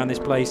places around this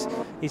place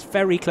is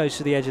very close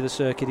to the edge of the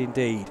circuit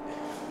indeed.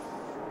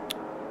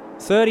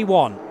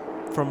 31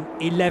 from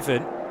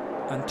 11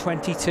 and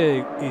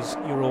 22 is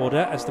your order,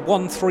 as the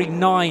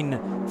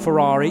 139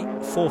 Ferrari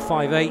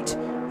 458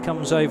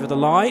 comes over the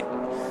line,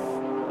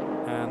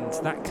 and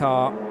that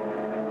car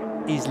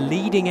is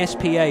leading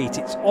SP8.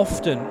 It's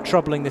often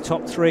troubling the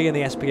top three in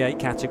the SP8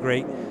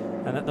 category,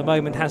 and at the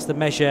moment has the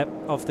measure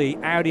of the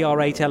Audi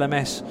R8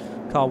 LMS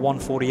car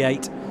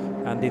 148,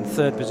 and in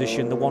third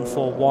position the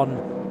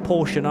 141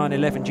 Porsche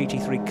 911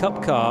 GT3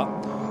 Cup car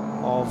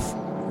of,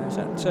 is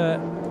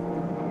that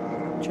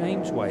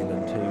James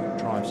Wayland who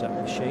drives that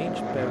machine?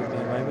 Just bear with me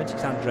a moment.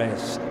 It's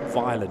Andreas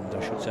Weiland,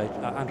 I should say.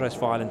 Andreas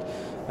Weiland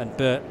and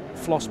Bert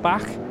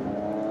Flossbach.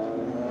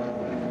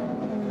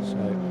 So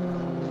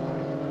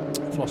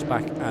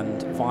Flossbach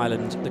and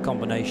Weiland, the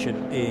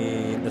combination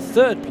in the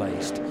third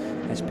placed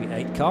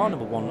SP8 car,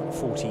 number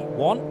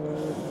 141.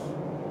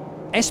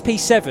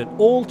 SP7,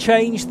 all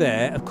changed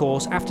there, of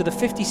course, after the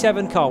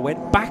 57 car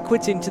went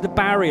backwards into the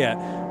barrier.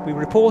 We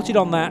reported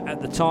on that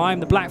at the time.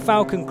 The Black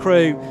Falcon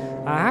crew,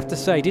 I have to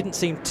say, didn't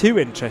seem too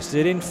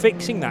interested in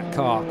fixing that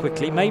car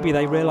quickly. Maybe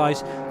they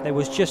realised there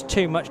was just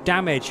too much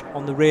damage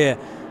on the rear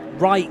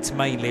right,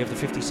 mainly, of the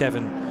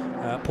 57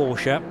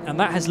 Porsche, and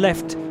that has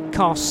left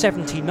car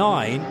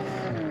 79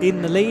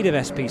 in the lead of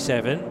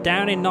SP7,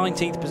 down in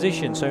 19th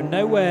position, so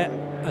nowhere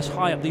as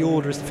high up the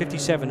order as the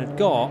 57 had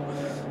got.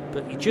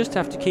 But you just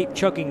have to keep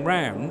chugging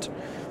round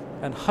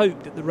and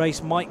hope that the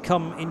race might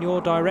come in your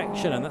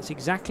direction, and that's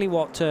exactly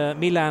what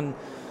Milan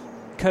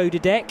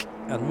Kodadek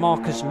and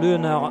Marcus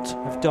Leonhardt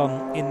have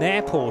done in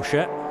their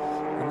Porsche,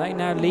 and they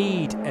now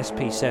lead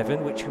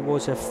SP7, which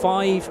was a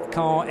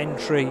 5-car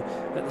entry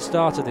at the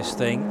start of this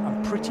thing.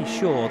 I'm pretty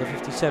sure the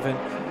 57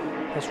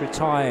 has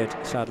retired,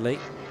 sadly.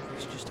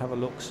 Let's just have a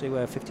look, see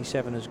where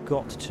 57 has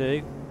got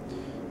to.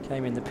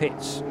 Came in the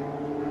pits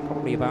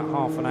probably about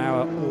half an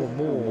hour or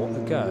more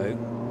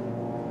ago.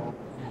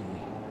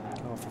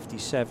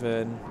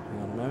 57,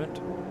 hang on a moment,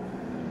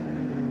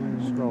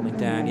 scrolling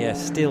down, yeah,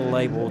 still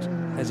labelled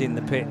as in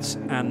the pits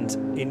and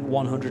in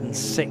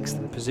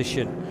 106th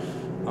position,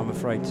 I'm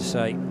afraid to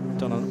say.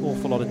 Done an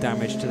awful lot of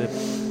damage to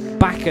the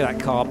back of that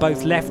car,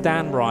 both left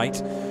and right,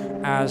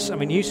 as, I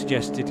mean, you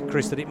suggested,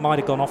 Chris, that it might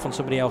have gone off on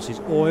somebody else's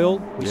oil.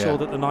 We saw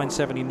that the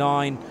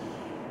 979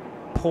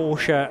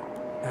 Porsche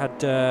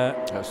had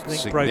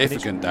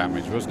significant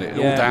damage, wasn't it?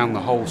 All down the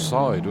whole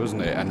side,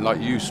 wasn't it? And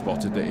like you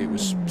spotted, that it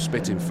was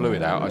spitting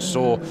fluid out. I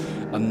saw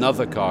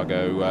another car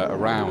go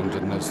around,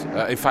 and there's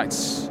in fact,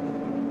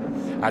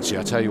 actually,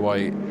 I'll tell you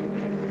why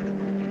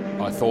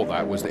I thought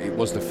that it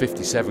was the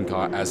 57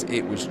 car as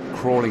it was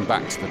crawling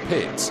back to the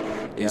pits.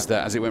 Is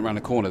that as it went around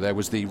the corner, there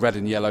was the red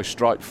and yellow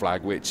stripe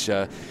flag, which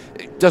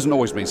it doesn't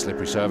always mean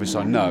slippery surface.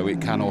 I know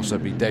it can also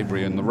be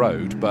debris in the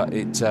road, but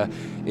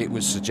it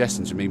was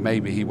suggesting to me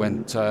maybe he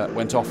went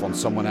off on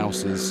someone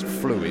else's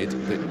fluid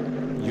that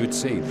you'd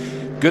seen.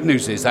 Good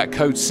news is that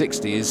code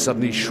 60 is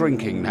suddenly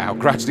shrinking now,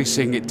 gradually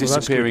seeing it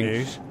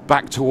disappearing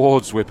back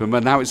towards Whipham,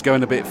 and now it's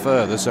going a bit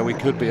further, so we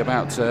could be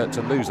about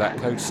to lose that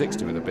code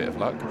 60 with a bit of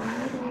luck.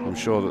 I'm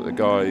sure that the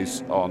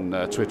guys on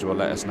Twitter will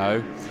let us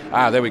know.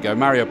 There we go.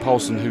 Mario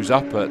Paulson, who's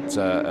up at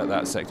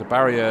that sector.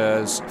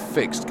 Barriers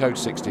fixed. Code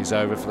 60 is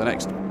over for the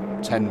next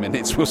 10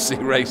 minutes. We'll see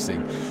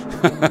racing.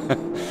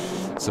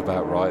 It's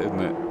about right,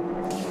 isn't it?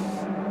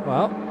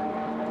 Well,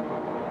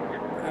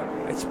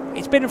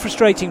 it's been a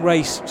frustrating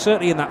race,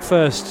 certainly in that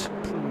first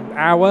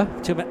hour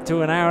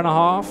to an hour and a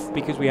half,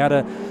 because we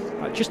had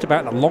just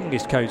about the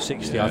longest code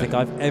 60 I think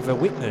I've ever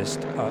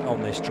witnessed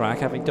on this track,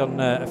 having done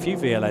a few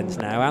VLNs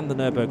now and the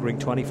Nürburgring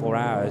 24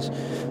 hours,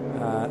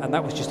 and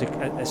that was just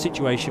a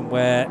situation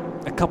where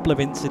a couple of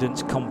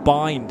incidents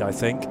combined, I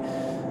think,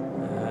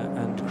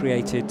 and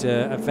created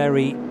a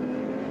very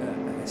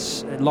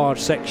large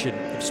section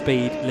of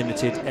speed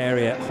limited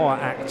area,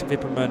 Hoher-Acht,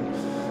 Wipperman,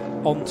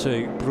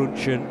 onto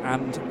Brunchen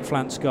and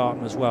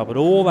Flansgarten as well, but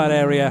all that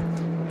area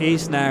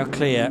is now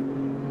clear.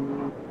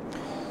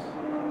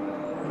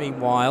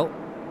 Meanwhile,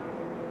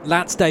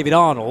 Lance David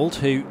Arnold,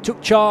 who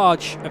took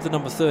charge of the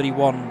number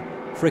 31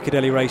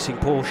 Fricadelli Racing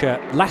Porsche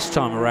last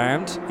time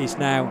around, is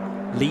now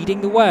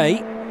leading the way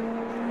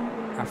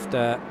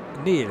after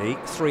nearly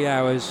 3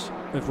 hours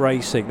of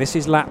racing. This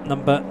is lap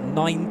number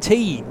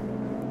 19.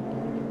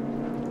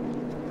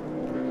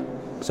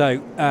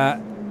 So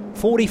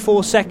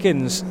 44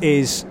 seconds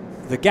is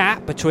the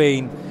gap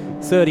between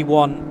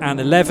 31 and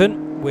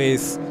 11,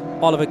 with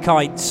Oliver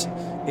Keitz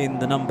in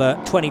the number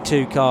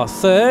 22 car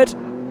third.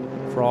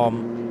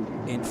 From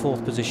in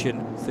fourth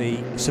position, the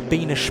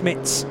Sabine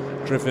Schmitz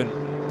driven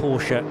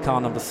Porsche car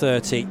number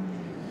 30.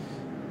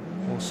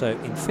 Also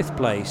in fifth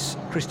place,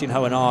 Christian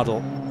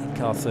Hohenadel in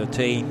car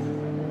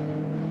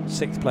 13.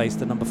 Sixth place,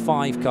 the number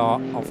 5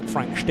 car of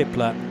Frank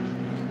Stippler.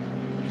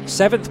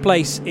 Seventh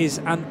place is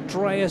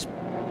Andreas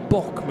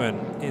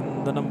Bockmann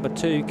in the number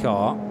 2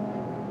 car,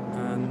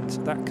 and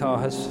that car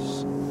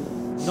has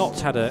not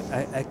had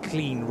a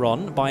clean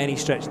run by any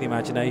stretch of the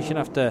imagination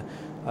after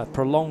a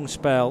prolonged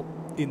spell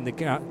in the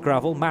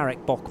gravel.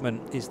 Marek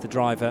Bockmann is the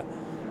driver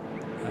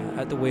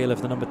at the wheel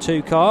of the number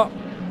 2 car,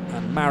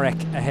 and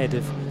Marek ahead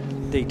of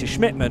Dieter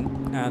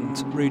Schmidtmann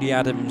and Rudy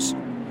Adams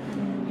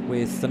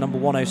with the number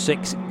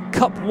 106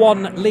 Cup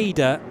 1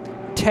 leader,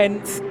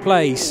 10th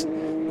place.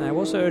 Now,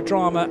 was there a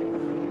drama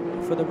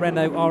for the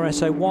Renault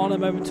RS01 a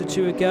moment or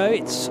two ago?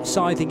 It's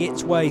scything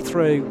its way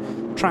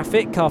through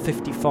traffic. Car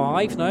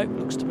 55, no,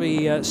 looks to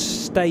be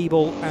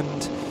stable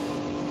and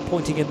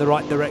pointing in the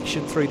right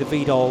direction through the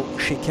Vidal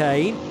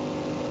chicane.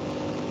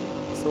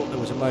 Thought there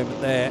was a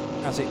moment there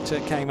as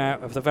it came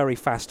out of the very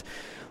fast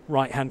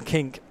right-hand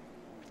kink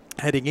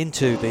heading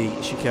into the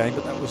chicane,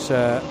 but that was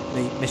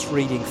me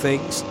misreading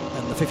things,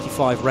 and the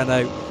 55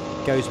 Renault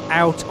goes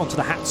out onto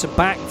the Hatson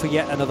back for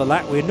yet another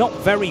lap. We're not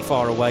very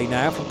far away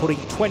now from putting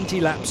 20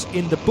 laps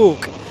in the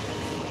book,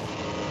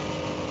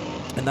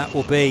 and that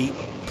will be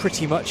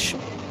pretty much,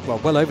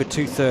 well over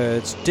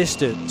 2/3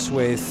 distance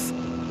with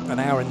an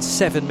hour and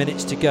 7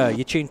 minutes to go.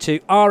 You're tuned to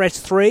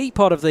RS3,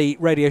 part of the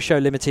Radio Show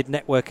Limited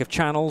network of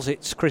channels.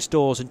 It's Chris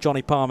Dawes and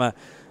Johnny Palmer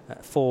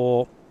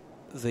for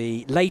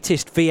the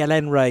latest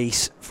VLN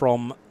race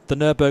from the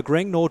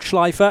Nürburgring,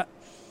 Nordschleife,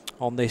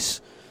 on this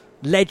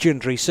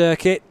legendary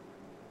circuit.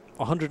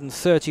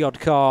 130 odd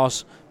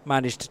cars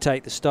managed to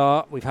take the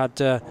start. We've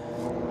had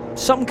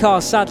some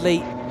cars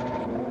sadly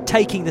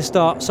taking the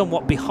start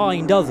somewhat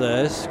behind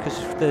others, because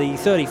the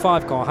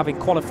 35 car, having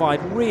qualified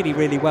really,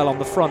 really well on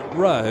the front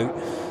row,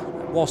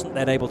 wasn't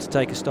then able to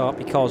take a start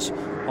because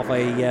of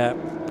a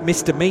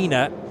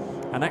misdemeanor,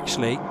 and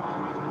actually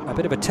a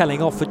bit of a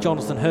telling off for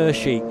Jonathan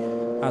Hershey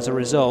as a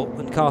result,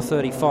 and car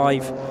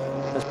 35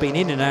 has been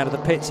in and out of the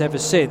pits ever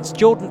since.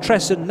 Jordan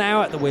Tresson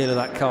now at the wheel of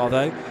that car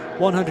though,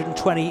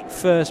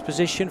 121st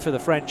position for the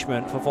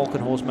Frenchman for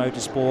Volkenhorst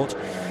Motorsport,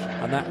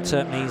 and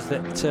that means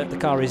that the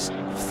car is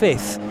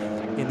 5th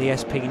in the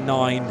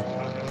SP9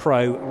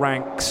 Pro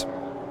ranks.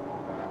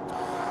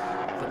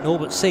 But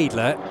Norbert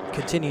Seidler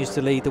continues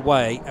to lead the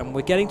way, and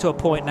we're getting to a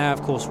point now,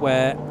 of course,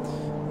 where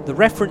the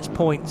reference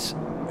points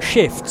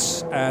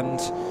shifts,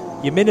 and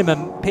your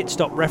minimum pit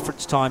stop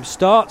reference time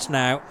starts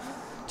now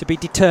to be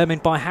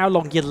determined by how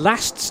long your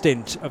last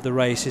stint of the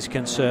race is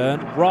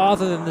concerned,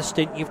 rather than the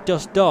stint you've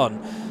just done.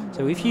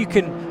 So if you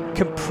can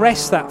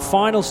compress that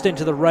final stint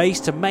of the race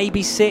to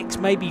maybe 6,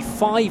 maybe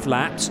 5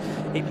 laps,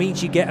 it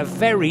means you get a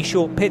very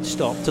short pit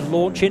stop to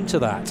launch into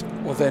that.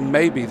 Well, then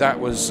maybe that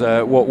was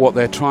what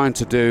they're trying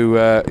to do.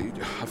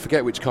 I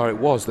forget which car it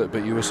was,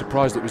 but you were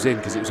surprised it was in,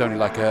 because it was only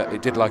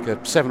it did like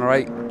a 7 or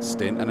 8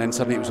 stint, and then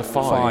suddenly it was a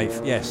 5.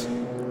 5, yes.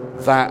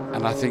 That,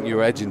 and I think you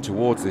were edging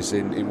towards this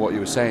in what you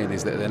were saying,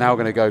 is that they're now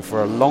going to go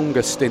for a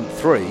longer stint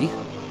 3,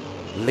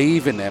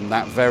 leaving them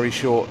that very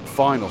short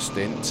final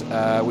stint,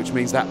 which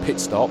means that pit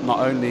stop, not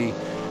only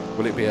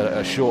will it be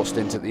a short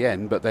stint at the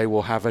end, but they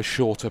will have a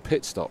shorter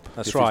pit stop.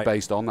 That's if right. It's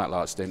based on that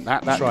last stint.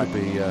 That That's could right.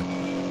 be...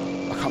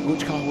 I can't,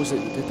 which car was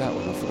it that did that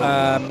one? I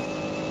forgot.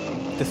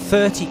 The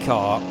 30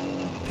 car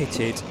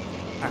pitted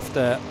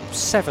after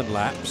 7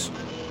 laps.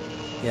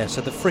 Yeah,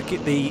 so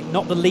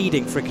not the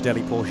leading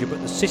Fricadelli Porsche,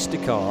 but the sister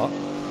car,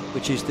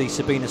 which is the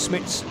Sabina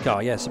Smith's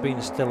car. Yeah,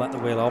 Sabina's still at the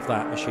wheel of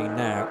that machine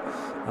now,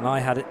 and I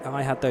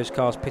had those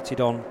cars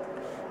pitted on.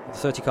 The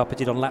 30 car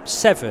pitted on lap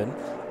 7,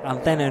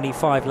 and then only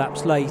 5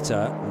 laps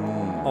later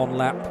on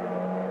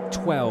lap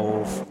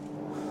 12.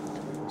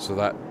 So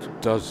that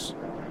does.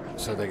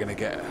 So they're going to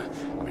get.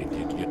 I mean,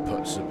 you'd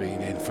put Sabine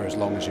in for as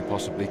long as you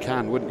possibly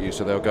can, wouldn't you?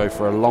 So they'll go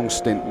for a long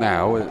stint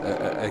now,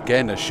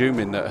 again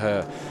assuming that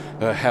her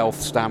health,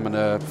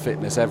 stamina,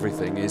 fitness,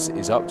 everything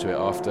is up to it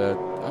after.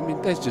 I mean,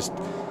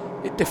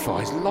 it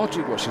defies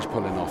logic what she's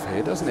pulling off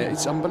here, doesn't it?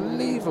 It's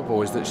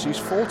unbelievable, is that she's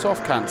fought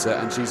off cancer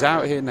and she's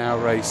out here now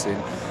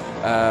racing.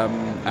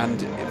 And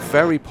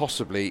very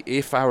possibly,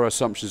 if our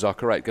assumptions are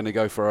correct, going to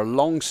go for a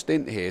long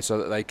stint here so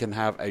that they can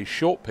have a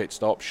short pit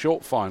stop,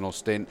 short final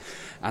stint,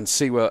 and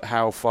see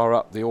how far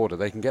up the order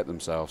they can get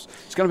themselves.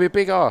 It's going to be a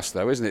big ask,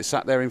 though, isn't it?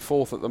 Sat there in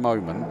 4th at the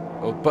moment,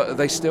 but are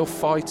they still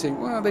fighting?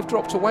 Well, they've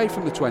dropped away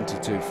from the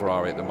 22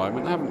 Ferrari at the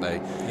moment, haven't they?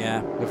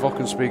 Yeah. The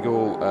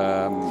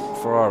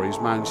Wochenspiegel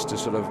Ferraris managed to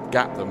sort of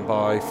gap them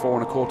by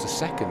 4.25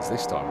 seconds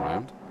this time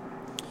round.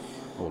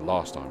 Or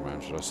last time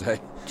round, should I say.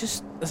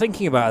 Just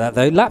thinking about that,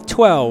 though, lap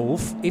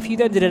 12, if you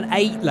then did an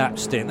 8-lap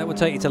stint, that would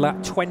take you to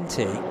lap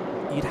 20.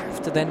 You'd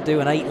have to then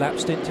do an 8-lap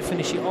stint to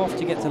finish it off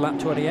to get to lap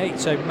 28.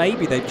 So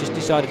maybe they've just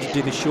decided to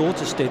do the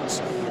shorter stints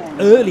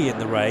early in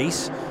the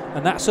race,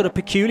 and that sort of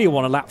peculiar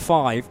one on lap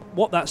 5,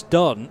 what that's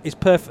done is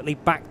perfectly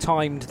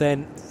back-timed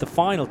then the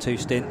final 2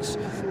 stints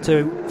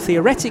to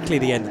theoretically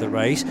the end of the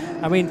race.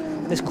 I mean,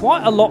 there's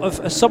quite a lot of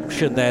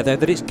assumption there, though,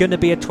 that it's going to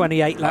be a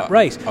 28-lap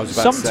race.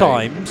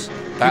 Sometimes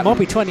it might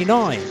be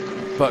 29.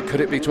 But could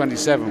it be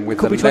 27 with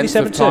could the length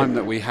of time too.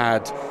 that we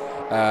had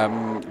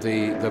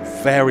the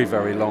very,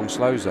 very long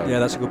slow zone? Yeah,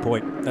 that's a good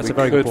point. That's a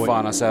very good point. We could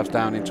find ourselves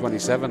down in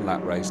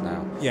 27-lap race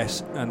now.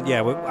 Yes, and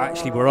yeah,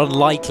 we're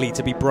unlikely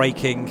to be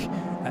breaking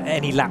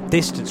any lap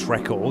distance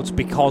records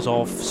because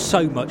of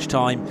so much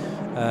time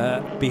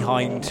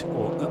behind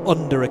or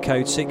under a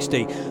code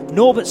 60.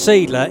 Norbert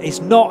Seidler is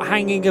not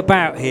hanging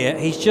about here.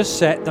 He's just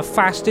set the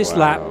fastest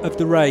lap of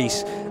the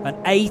race, an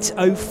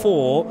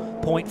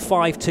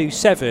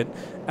 8:04.527.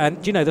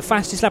 And you know, the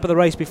fastest lap of the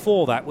race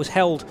before that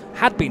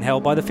had been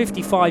held by the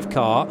 55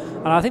 car,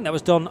 and I think that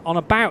was done on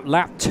about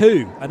lap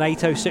 2, an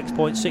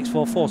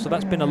 8:06.644. So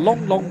that's been a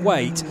long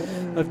wait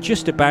of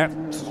just about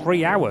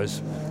 3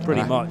 hours,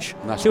 pretty much.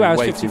 2 hours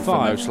 55.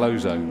 For no slow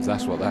zones.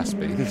 That's what that's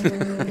been.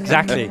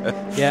 Exactly.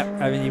 Yeah.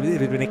 I mean, it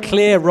would have been a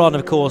clear run,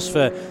 of course,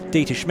 for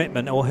Dieter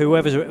Schmidtmann or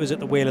whoever was at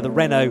the wheel of the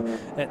Renault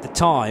at the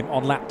time.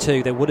 On lap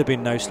 2, there would have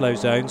been no slow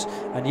zones,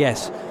 and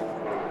yes,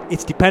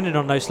 it's dependent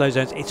on those slow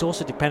zones. It's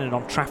also dependent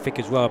on traffic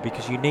as well,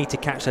 because you need to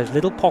catch those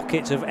little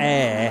pockets of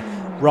air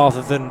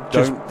rather than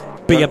just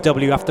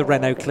BMW after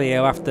Renault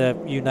Clio after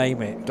you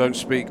name it. Don't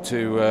speak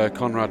to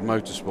Conrad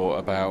Motorsport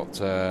about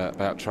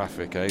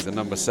traffic, eh? The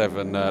number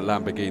 7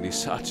 Lamborghini.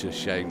 Such a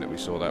shame that we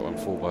saw that one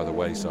fall by the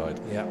wayside.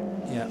 Yeah,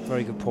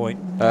 very good point.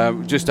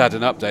 Just had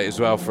an update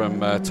as well from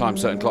Time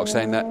Certain Clock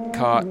saying that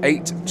car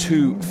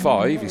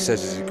 825, he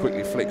says as he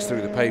quickly flicks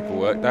through the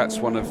paperwork, that's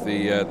one of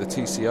the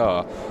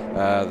TCR,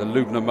 the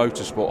Lubner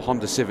Motorsport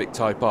Honda Civic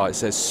Type R. It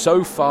says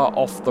so far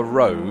off the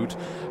road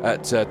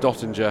at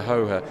Dottinger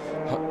Hohe,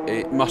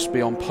 it must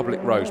be on public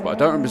roads, but I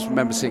don't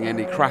remember seeing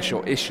any crash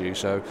or issue,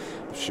 so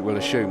we'll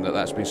assume that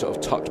that's been sort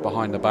of tucked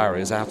behind the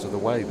barriers out of the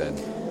way then.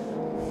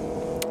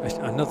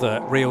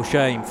 Another real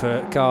shame for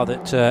a car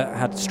that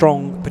had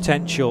strong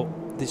potential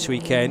this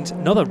weekend.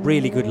 Another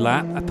really good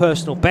lap, a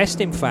personal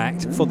best in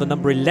fact for the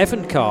number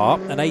 11 car,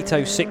 an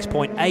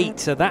 8:06.8.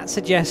 So that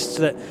suggests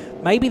that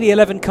maybe the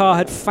 11 car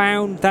had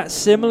found that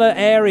similar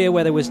area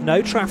where there was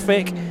no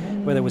traffic,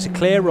 where there was a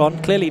clear run,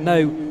 clearly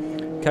no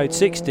code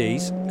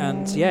 60s,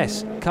 and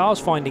yes, cars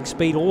finding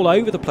speed all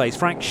over the place.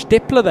 Frank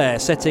Stippler there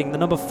setting the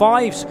number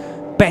 5's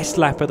best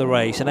lap of the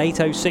race, an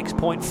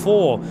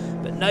 8:06.4,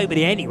 but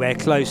nobody anywhere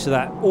close to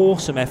that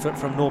awesome effort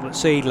from Norbert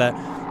Seidler,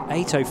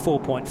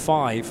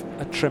 8:04.5,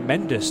 a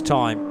tremendous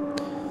time.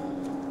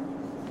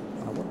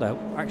 I wonder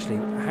actually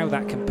how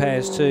that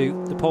compares to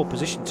the pole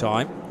position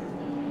time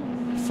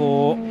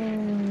for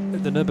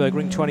the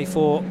Nürburgring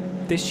 24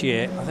 this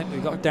year. I think we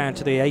got down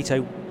to the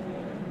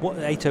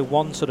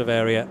 8:01 sort of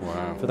area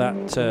for that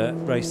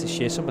race this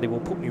year. Somebody will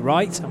put me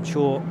right, I'm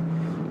sure,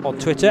 on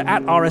Twitter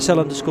at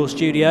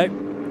RSL_studio.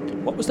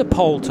 What was the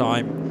pole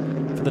time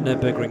for the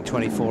Nürburgring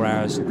 24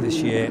 hours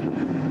this year?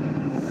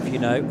 If you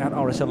know, at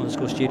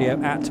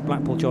RSL_studio, at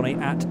Blackpool Johnny,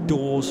 at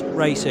Doors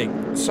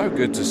Racing. So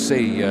good to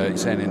see,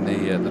 he's saying in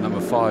the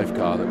number 5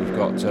 car that we've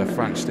got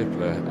Frank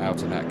Stippler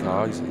out in that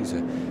car. He's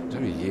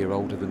only a year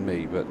older than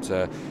me, but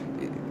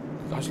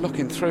I was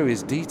looking through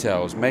his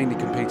details, mainly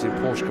competing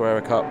Porsche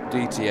Carrera Cup,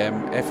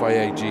 DTM,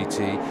 FIA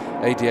GT,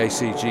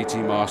 ADAC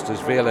GT Masters,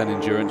 VLN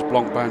Endurance,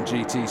 Blancpain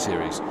GT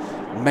Series.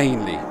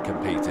 Mainly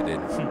competed in.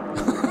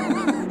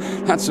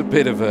 That's a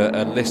bit of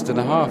a list and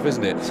a half,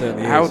 isn't it?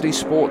 Certainly Audi is.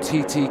 Sport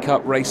TT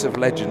Cup Race of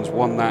Legends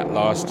won that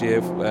last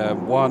year.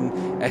 Won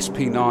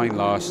SP9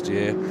 last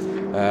year.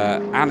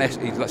 And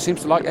he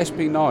seems to like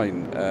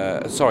SP9.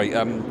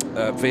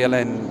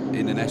 VLN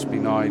in an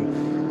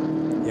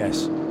SP9.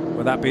 Yes.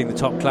 Well, that being the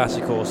top class,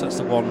 of course, that's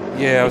the one.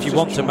 Yeah. If you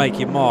want to make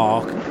your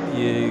mark,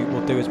 you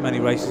will do as many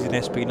races in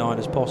SP9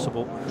 as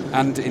possible.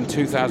 And in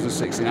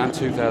 2016 and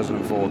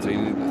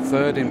 2014,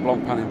 third in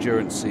Blancpain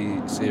Endurance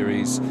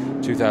Series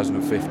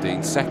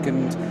 2015,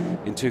 second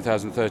in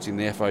 2013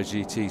 the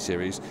FIGT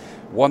Series,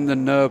 won the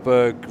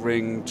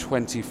Nürburgring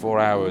 24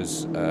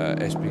 Hours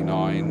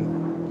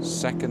SP9,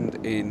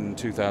 second in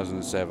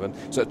 2007.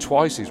 So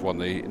twice he's won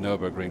the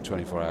Nürburgring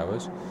 24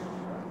 Hours.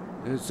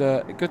 It's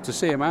good to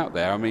see him out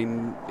there. I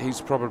mean, he's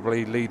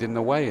probably leading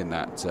the way in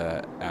that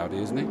Audi,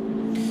 isn't he?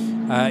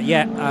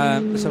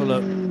 Let's have a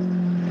look.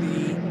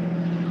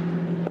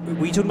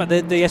 Were you talking about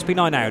the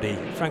SP9 Audi,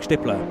 Frank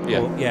Stippler?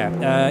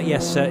 Yeah.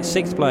 Yes,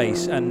 6th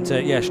place, and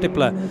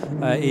Stippler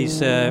is,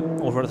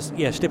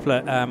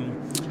 Stippler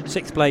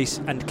 6th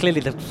place, and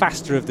clearly the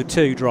faster of the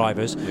two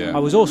drivers. Yeah.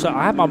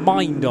 I had my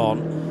mind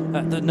on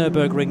the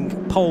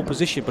Nürburgring pole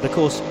position, but of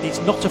course it's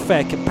not a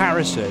fair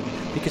comparison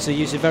because they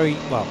use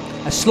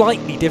a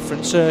slightly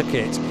different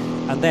circuit,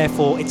 and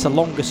therefore it's a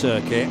longer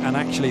circuit, and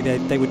actually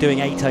they were doing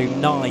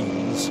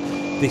 809s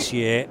this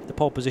year, the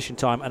pole position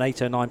time, and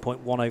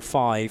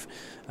 809.105,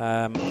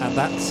 and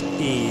that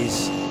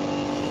is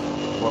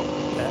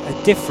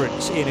a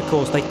difference in, of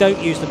course, they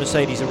don't use the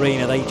Mercedes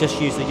Arena, they just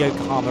use the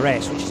Yokohama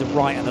S, which is a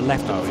right and a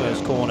left on the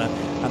first corner,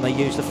 and they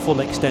use the full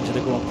extent of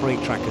the Grand Prix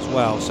track as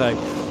well. So,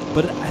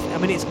 but I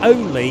mean, it's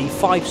only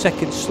 5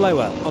 seconds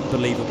slower,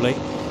 unbelievably,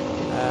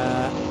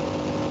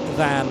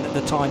 than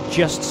the time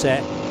just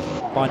set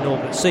by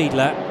Norbert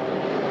Siedler.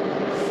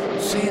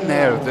 Seeing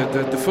there,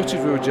 the footage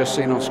we were just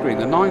seeing on screen,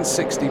 the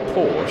 960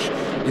 Porsche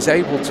is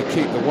able to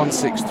keep the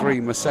 163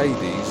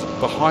 Mercedes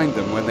behind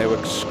them when they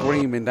were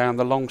screaming down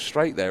the long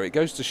straight there. It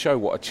goes to show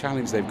what a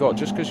challenge they've got.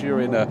 Just because you're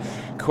in a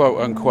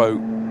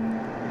quote-unquote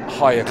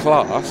higher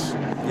class,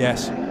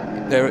 yes,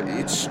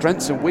 it's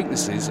strengths and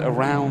weaknesses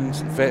around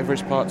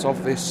various parts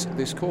of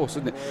this course,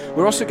 isn't it?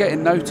 We're also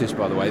getting noticed,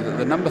 by the way, that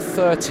the number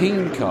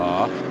 13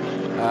 car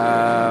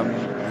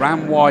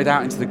ran wide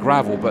out into the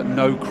gravel, but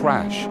no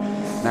crash.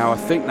 Now, I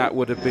think that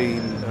would have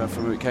been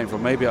from where it came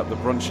from, maybe up the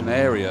Brunchen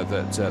area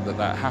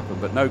that happened,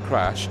 but no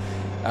crash.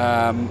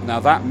 Now,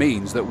 that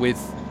means that with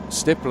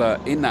Stippler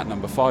in that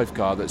number 5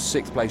 car, that's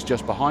 6th place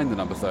just behind the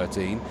number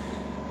 13,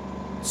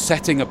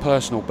 setting a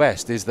personal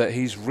best, is that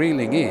he's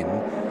reeling in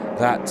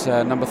that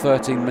number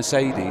 13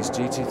 Mercedes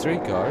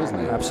GT3 car, isn't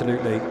he?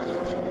 Absolutely.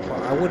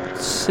 Well, I would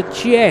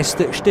suggest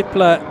that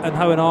Stippler and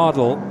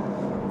Hohenadel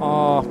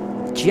are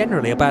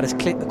generally about as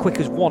quick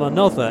as one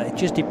another. It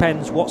just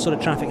depends what sort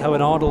of traffic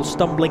Hohenadel's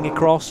stumbling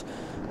across.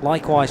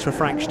 Likewise for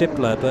Frank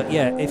Stippler. But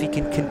yeah, if he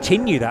can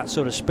continue that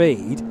sort of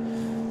speed,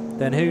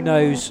 then who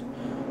knows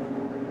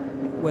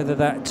whether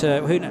that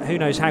who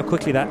knows how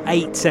quickly that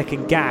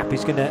 8-second gap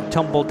is going to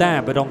tumble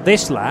down. But on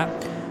this lap,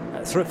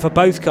 for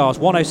both cars,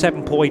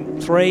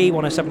 107.3,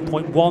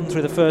 107.1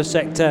 through the first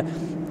sector.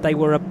 They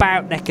were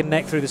about neck and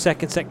neck through the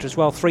second sector as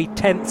well.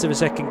 0.3 of a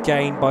second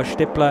gain by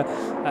Stippler.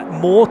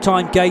 More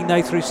time gain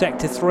though through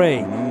sector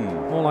 3.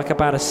 More like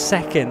about a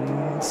second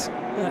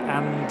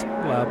and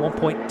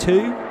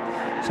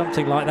 1.2,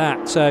 something like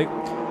that. So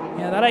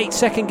yeah, that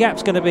 8-second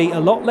gap's going to be a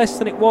lot less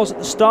than it was at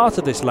the start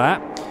of this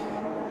lap.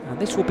 And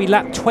this will be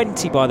lap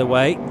 20, by the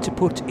way, to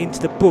put into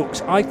the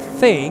books. I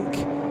think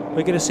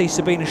we're going to see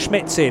Sabine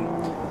Schmitz in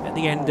at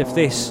the end of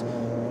this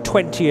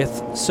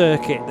 20th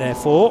circuit,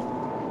 therefore.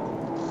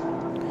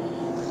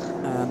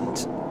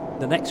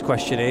 The next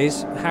question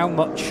is, how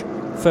much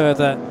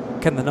further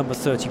can the number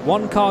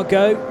 31 car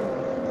go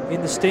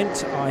in the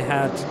stint? I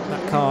had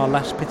that car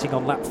last pitting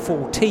on lap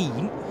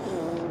 14,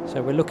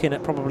 so we're looking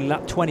at probably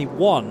lap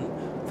 21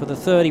 for the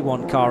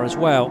 31 car as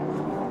well.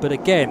 But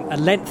again, a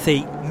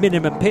lengthy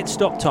minimum pit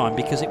stop time,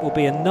 because it will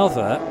be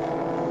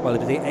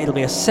it'll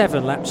be a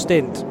 7-lap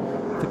stint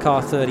for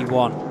car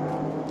 31.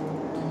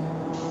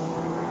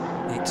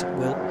 It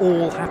will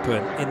all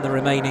happen in the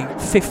remaining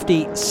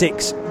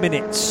 56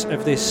 minutes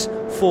of this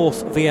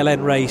 4th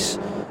VLN race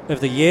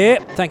of the year.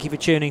 Thank you for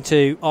tuning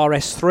to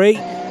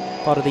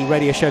RS3, part of the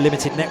Radio Show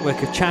Limited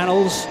network of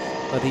channels.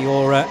 Whether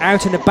you're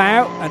out and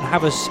about and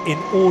have us in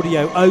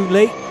audio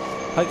only,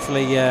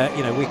 hopefully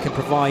we can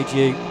provide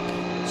you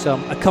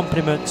some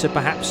accompaniment to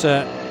perhaps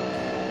a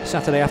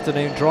Saturday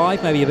afternoon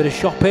drive, maybe a bit of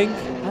shopping.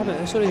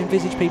 I sort of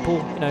envisage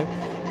people,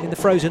 in the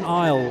frozen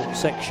aisle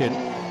section,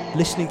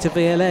 listening to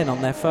VLN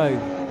on their phone,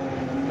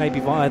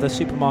 maybe via the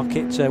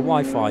supermarket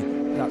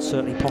Wi-Fi. That's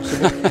certainly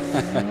possible.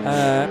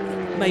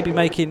 Maybe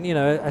making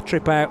a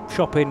trip out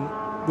shopping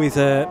with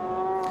a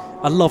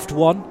loved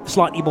one,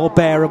 slightly more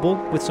bearable,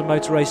 with some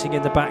motor racing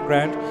in the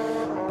background.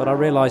 but I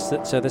realise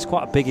that there's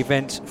quite a big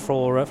event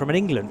from an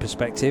England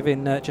perspective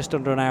in just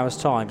under an hour's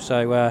time.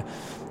 So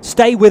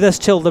stay with us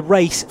till the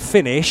race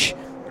finish,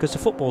 because the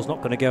football's not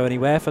going to go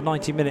anywhere for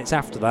 90 minutes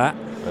after that.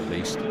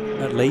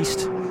 At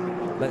least.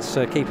 Let's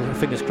keep our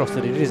fingers crossed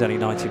that it is only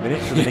 90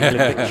 minutes with an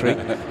England victory.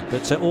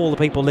 But all the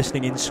people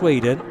listening in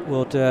Sweden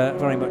would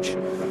very much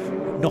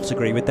not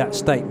agree with that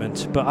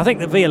statement. But I think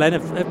the VLN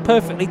have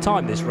perfectly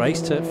timed this race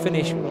to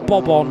finish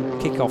bob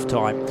on kick-off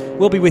time.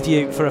 We'll be with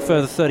you for a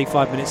further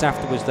 35 minutes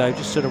afterwards, though,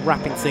 just sort of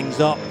wrapping things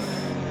up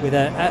with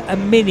a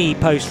mini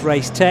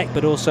post-race tech,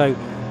 but also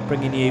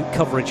bringing you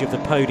coverage of the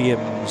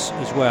podiums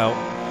as well.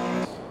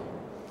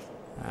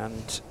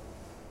 And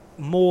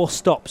more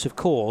stops, of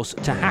course,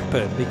 to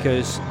happen,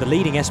 because the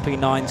leading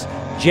SP9s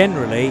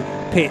generally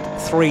pit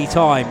 3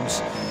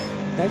 times.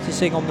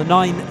 Noticing on the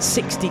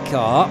 960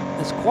 car,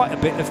 there's quite a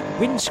bit of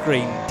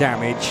windscreen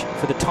damage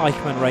for the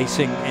Teichmann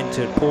Racing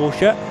entered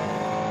Porsche.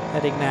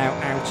 Heading now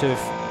out of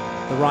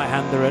the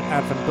right-hander at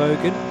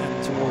Advenbogen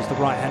and towards the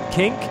right-hand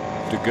kink.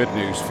 The good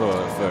news for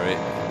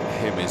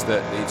him is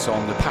that it's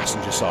on the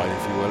passenger side,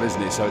 if you will,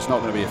 isn't it? So it's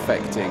not going to be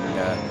affecting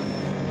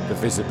the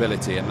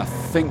visibility, and I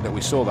think that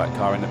we saw that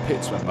car in the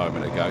pits a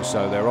moment ago,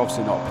 so they're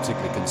obviously not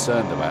particularly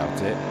concerned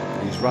about it.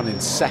 He's running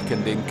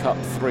second in Cup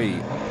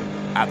 3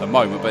 at the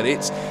moment, but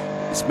it's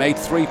made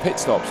 3 pit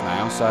stops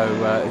now, so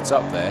it's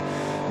up there.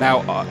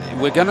 Now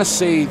we're going to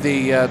see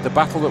the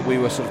battle that we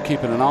were sort of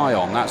keeping an eye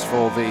on. That's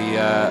for the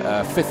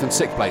 5th and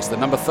 6th place, the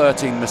number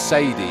 13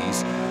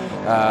 Mercedes,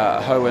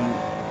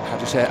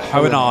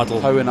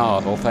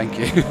 Hohenadel, thank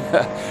you,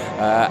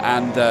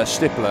 and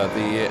Stippler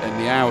in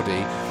the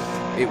Audi.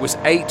 It was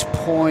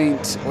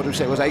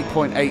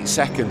 8.8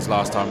 seconds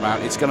last time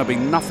round. It's going to be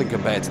nothing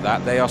compared to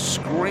that. They are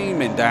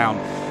screaming down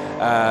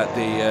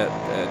the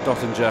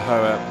Dottinger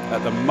Höhe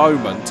at the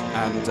moment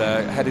and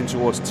heading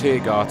towards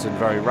Tiergarten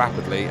very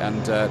rapidly.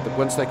 And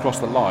once they cross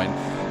the line,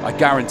 I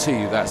guarantee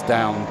you that's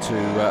down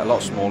to a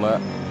lot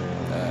smaller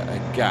a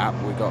gap.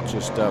 We've got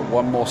just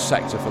one more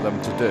sector for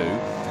them to do,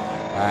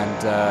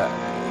 and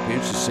it'll be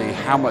interesting to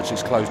see how much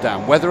it's closed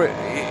down. Whether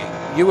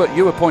you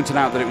were pointing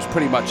out that it was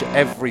pretty much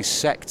every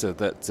sector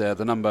that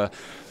the number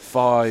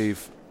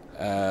 5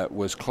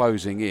 was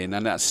closing in,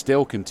 and that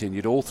still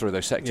continued all through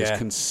those sectors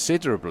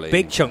considerably.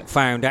 Big chunk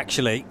found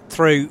actually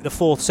through the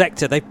 4th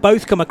sector. They've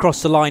both come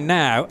across the line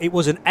now. It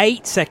was an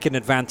 8-second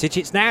advantage.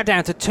 It's now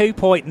down to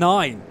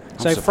 2.9.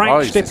 So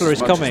Frank Stippler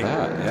is coming.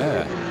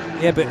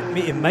 Yeah, but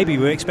maybe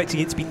we were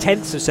expecting it to be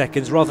tenths of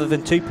seconds rather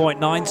than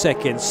 2.9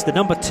 seconds. The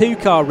number 2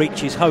 car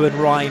reaches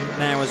Hohenrhein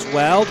now as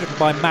well, driven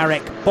by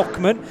Marek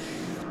Bockman.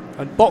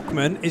 And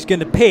Bockman is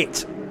going to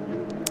pit.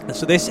 And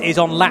so this is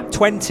on lap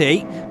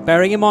 20.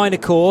 Bearing in mind,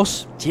 of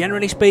course,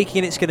 generally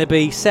speaking, it's going to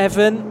be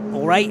 7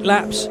 or 8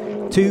 laps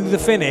to the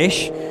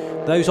finish.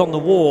 Those on the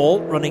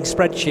wall running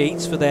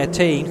spreadsheets for their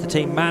teams, the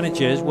team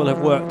managers, will have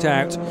worked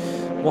out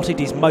what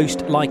it is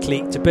most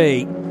likely to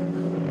be.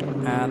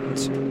 And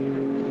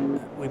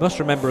we must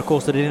remember, of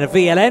course, that in a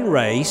VLN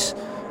race,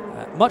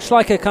 much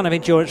like a kind of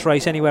endurance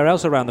race anywhere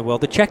else around the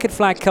world, the checkered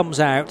flag comes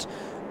out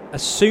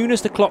as soon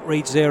as the clock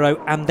reads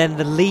 0, and then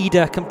the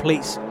leader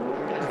completes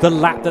the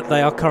lap that they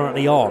are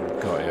currently on.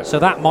 So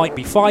that might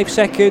be 5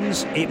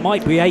 seconds, it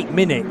might be 8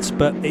 minutes,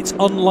 but it's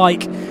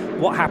unlike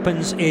what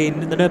happens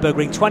in the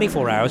Nürburgring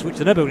 24 hours, which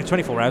the Nürburgring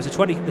 24 hours,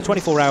 the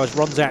 24 hours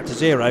runs out to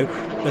 0,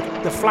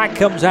 the flag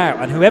comes out,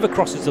 and whoever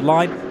crosses the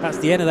line, that's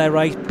the end of their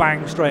race,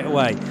 bang, straight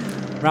away.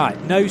 Right,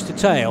 nose to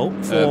tail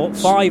for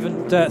 5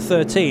 and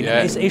 13.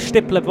 Yeah. Is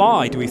Stippler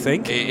by, do we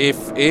think?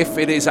 If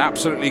it is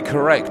absolutely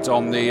correct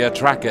on the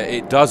tracker,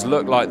 it does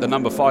look like the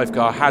number 5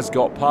 car has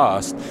got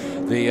past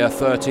the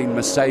 13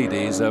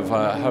 Mercedes of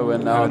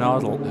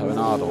Hohenadel.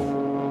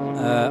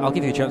 I'll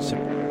give you a chance to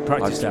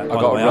practice that. I've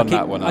got to run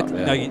that one up.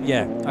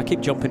 I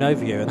keep jumping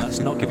over you, and that's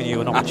not giving you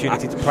an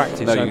opportunity to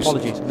practice, so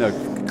apologies.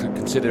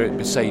 Consider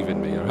it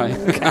saving me, all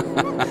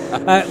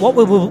right? What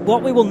we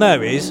will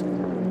know is,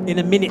 in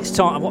a minute's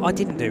time, what I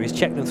didn't do is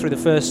check them through the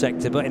 1st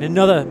sector, but in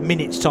another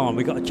minute's time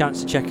we got a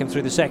chance to check them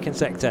through the 2nd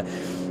sector.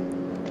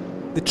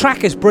 The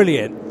track is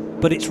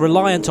brilliant, but it's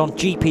reliant on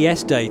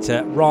GPS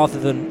data rather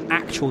than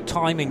actual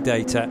timing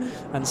data,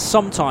 and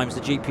sometimes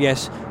the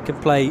GPS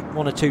can play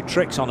 1 or 2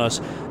 tricks on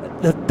us.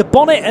 The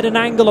bonnet at an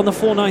angle on the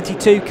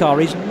 492 car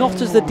is not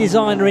as the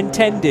designer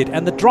intended,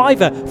 and the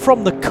driver,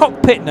 from the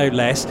cockpit no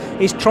less,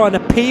 is trying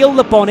to peel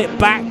the bonnet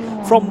back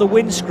from the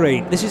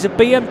windscreen. This is a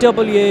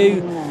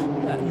BMW,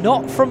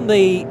 not from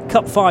the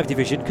Cup 5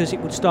 division, because it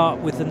would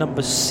start with the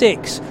number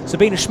 6.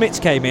 Sabine Schmitz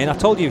came in. I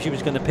told you she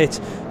was going to pit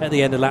at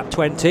the end of lap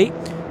 20.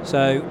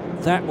 So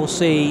that will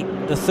see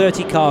the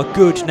 30 car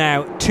good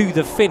now to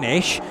the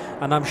finish.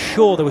 And I'm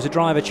sure there was a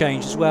driver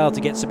change as well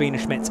to get Sabine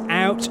Schmitz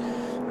out.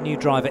 New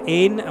driver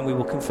in, and we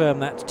will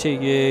confirm that to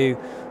you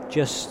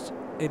just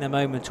in a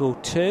moment or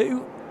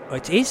two.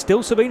 It is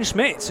still Sabine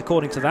Schmitz,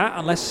 according to that,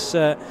 unless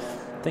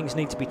things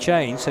need to be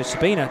changed. So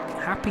Sabine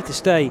happy to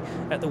stay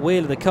at the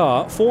wheel of the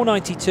car.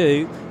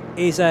 492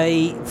 is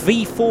a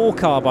V4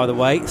 car, by the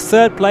way.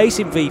 Third place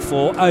in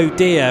V4. Oh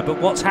dear.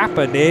 But what's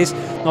happened is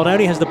not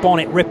only has the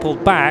bonnet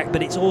rippled back,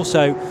 but it's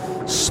also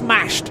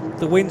smashed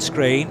the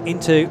windscreen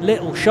into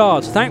little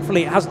shards.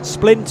 Thankfully, it hasn't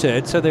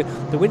splintered, so the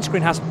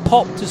windscreen hasn't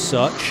popped as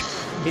such.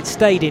 It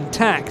stayed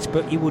intact,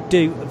 but you would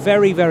do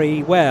very,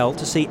 very well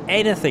to see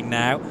anything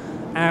now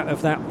out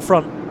of that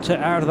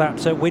out of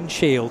that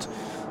windshield.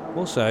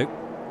 Also,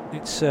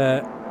 it's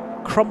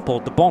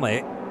crumpled the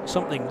bonnet,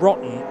 something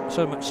rotten,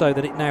 so much so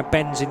that it now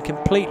bends in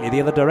completely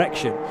the other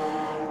direction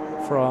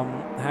from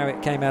how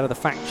it came out of the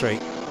factory.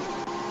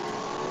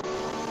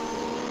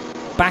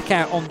 Back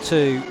out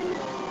onto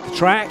the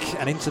track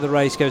and into the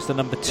race goes the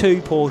number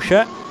 2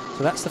 Porsche.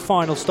 So that's the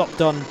final stop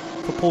done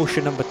for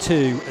Porsche number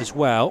 2 as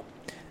well.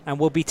 And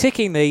we'll be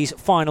ticking these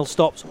final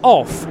stops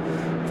off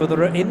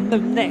in the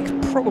next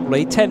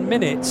probably 10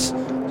 minutes.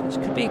 So this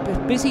could be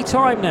a busy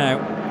time now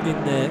in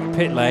the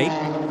pit lane.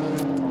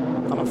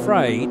 I'm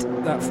afraid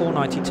that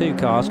 492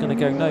 car is going to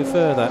go no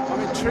further. I'm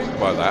intrigued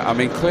by that. I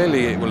mean,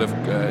 clearly it will have,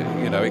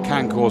 it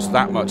can cause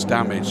that much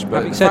damage.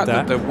 But the fact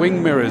that the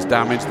wing mirror's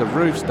damaged, the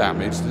roof's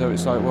damaged, so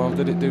it's like, well,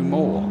 did it do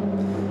more?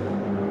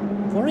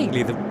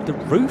 Worryingly, the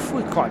roof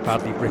was quite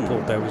badly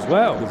rippled though as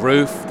well. The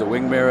roof, the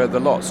wing mirror, the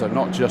lot, so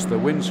not just the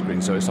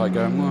windscreen. So it's like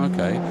going, well,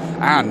 okay.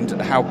 And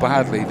how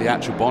badly the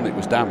actual bonnet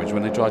was damaged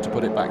when they tried to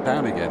put it back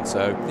down again.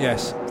 So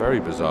yes, very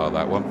bizarre,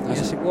 that one.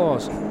 Yes, it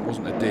was. It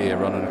wasn't a deer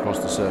running across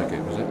the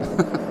circuit, was it?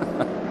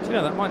 You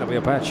know, that might not be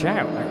a bad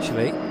shout,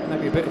 actually.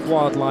 Maybe a bit of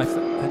wildlife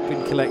that had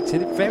been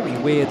collected. Very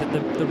weird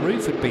that the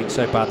roof had been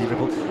so badly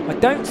rippled. I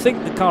don't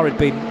think the car had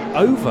been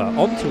over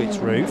onto its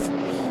roof.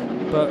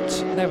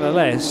 But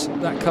nevertheless,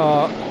 that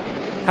car,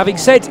 having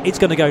said it's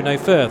going to go no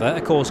further,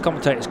 of course,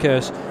 commentator's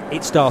curse,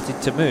 it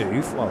started to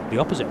move. Well, the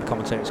opposite of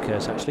commentator's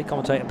curse, actually,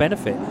 commentator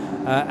benefit.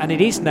 And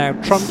it is now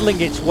trundling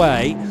its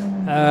way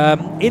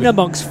in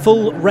amongst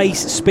full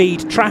race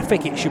speed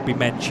traffic, it should be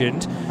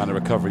mentioned. And a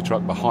recovery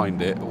truck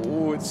behind it.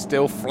 Oh, it's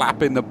still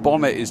flapping. The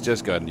bonnet is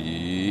just going,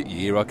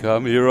 here I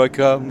come, here I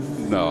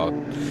come. No,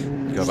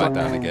 go back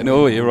down again.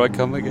 Oh, here I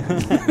come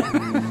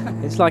again.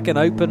 It's like an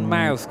open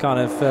mouth kind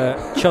of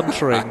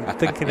chuntering,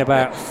 thinking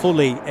about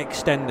fully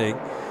extending,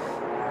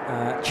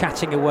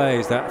 chatting away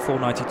as that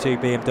 492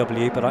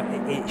 BMW, but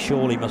it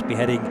surely must be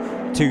heading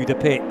to the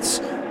pits.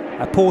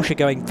 A Porsche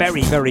going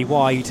very, very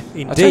wide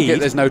indeed. I take it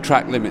there's no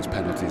track limits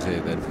penalties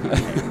here then.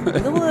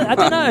 I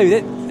don't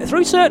know.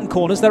 Through certain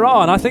corners there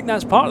are, and I think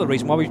that's part of the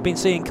reason why we've been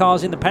seeing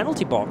cars in the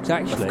penalty box,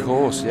 actually. Of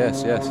course,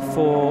 yes.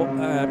 For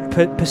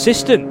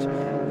persistent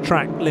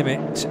track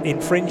limit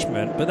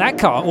infringement, but that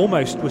car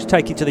almost was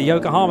taken to the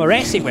Yokohama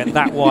S. It went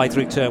that wide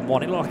through turn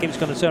 1. It looked like it was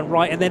going to turn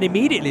right and then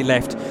immediately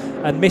left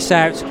and miss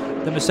out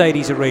the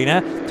Mercedes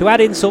arena. To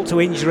add insult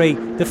to injury,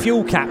 the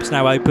fuel cap's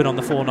now open on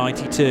the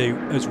 492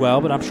 as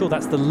well, but I'm sure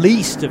that's the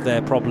least of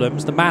their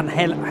problems. The Man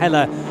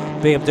Heller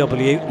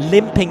BMW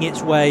limping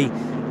its way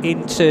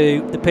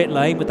into the pit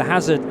lane with the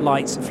hazard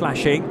lights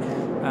flashing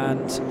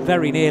and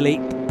very nearly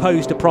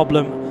posed a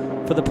problem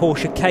for the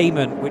Porsche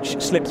Cayman, which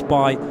slips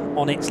by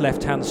on its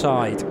left-hand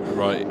side.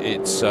 Right,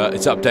 it's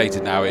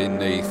updated now in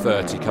the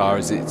 30 car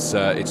as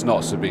it's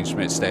not Sabine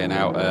Schmidt staying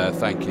out.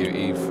 Thank you,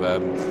 Eve.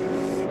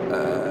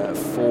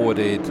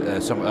 Forwarded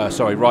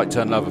Right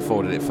Turn Lover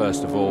forwarded it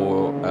first of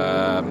all.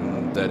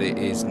 That it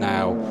is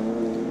now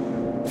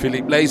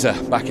Philippe Laser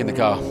back in the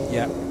car.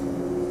 Yeah,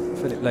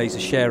 Philippe Laser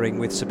sharing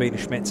with Sabine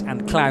Schmitz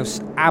and Klaus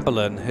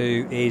Abelen,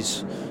 who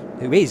is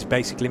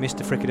basically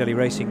Mr. Fricadelli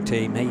Racing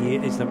Team. He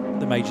is the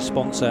major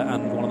sponsor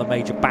and one of the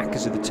major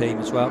backers of the team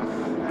as well.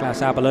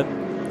 Klaus Abelen,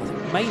 I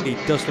think, mainly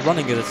does the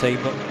running of the team,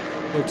 but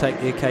will take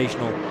the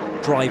occasional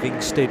driving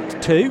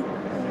stint too.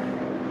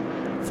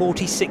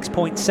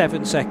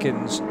 46.7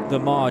 seconds the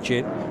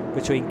margin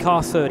between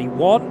car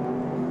 31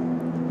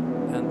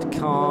 and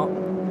car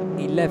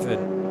 11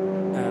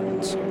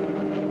 and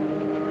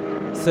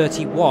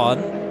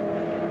 31.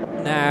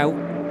 Now,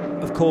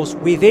 of course,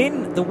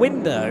 within the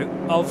window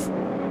of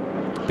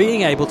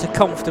being able to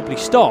comfortably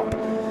stop.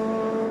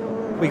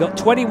 We got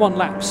 21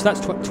 laps. That's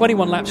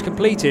 21 laps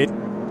completed,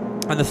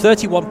 and the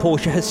 31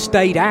 Porsche has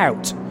stayed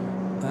out.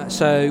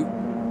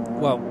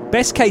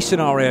 Best case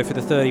scenario for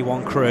the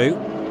 31 crew,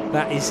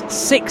 that is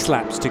 6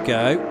 laps to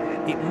go.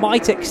 It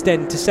might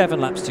extend to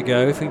 7 laps to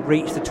go if we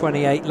reach the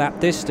 28 lap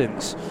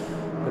distance.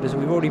 But as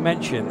we've already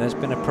mentioned, there's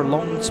been a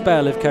prolonged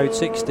spell of Code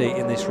 60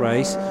 in this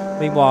race.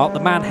 Meanwhile, the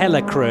Man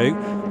Heller crew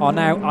are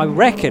now, I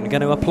reckon,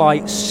 going to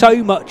apply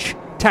so much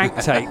tank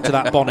tape to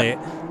that bonnet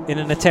in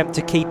an attempt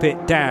to keep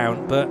it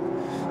down, but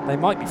they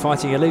might be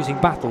fighting a losing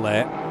battle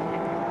there.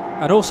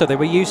 And also they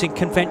were using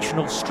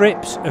conventional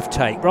strips of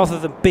tape rather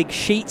than big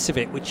sheets of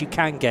it, which you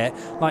can get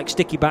like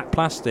sticky back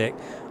plastic,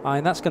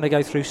 and that's going to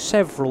go through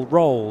several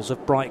rolls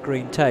of bright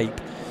green tape.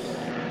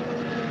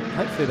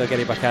 Hopefully they'll get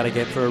it back out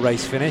again for a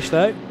race finish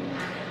though.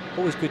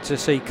 Always good to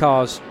see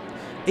cars,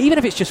 even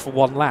if it's just for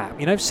one lap,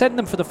 send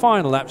them for the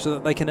final lap so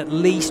that they can at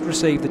least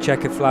receive the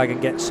checkered flag and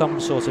get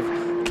some sort of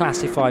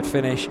classified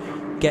finish,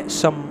 get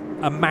some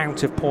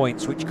amount of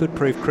points, which could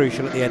prove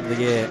crucial at the end of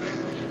the year.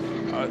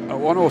 I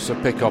want to also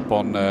pick up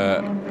on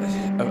a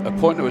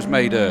point that was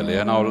made earlier,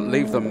 and I'll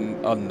leave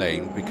them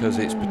unnamed because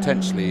it's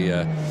potentially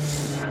a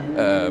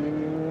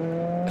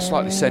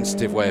slightly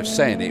sensitive way of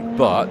saying it,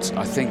 but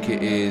I think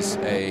it is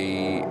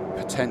a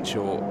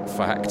potential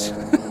fact.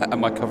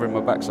 Am I covering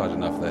my backside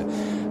enough there?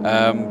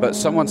 But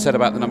someone said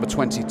about the number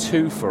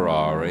 22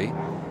 Ferrari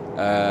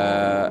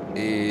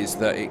is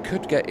that it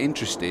could get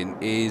interesting,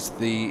 is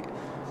the,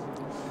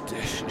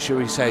 shall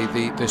we say,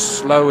 the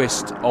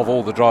slowest of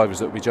all the drivers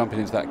that will be jumping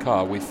into that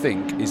car, we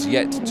think, is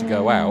yet to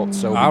go out.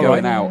 So we'll be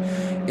going out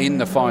in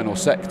the final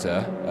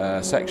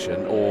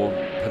section, or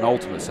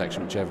penultimate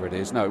section, whichever it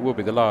is. No, it will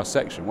be the last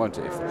section, won't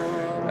it?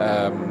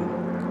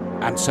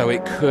 And so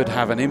it could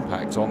have an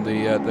impact on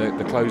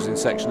the closing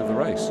section of the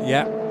race.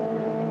 Yeah.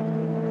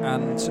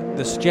 And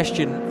the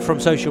suggestion from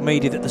social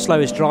media that the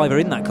slowest driver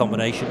in that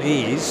combination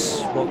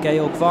is,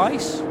 Georg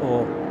Weiss?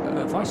 Or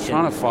Weiss? I'm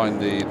trying to find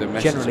the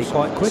message. Generally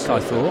quite quick, I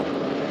thought.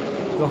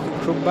 Jochen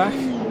Krumbach.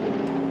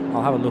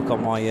 I'll have a look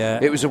on my...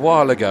 It was a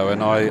while ago,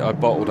 and I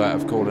bottled out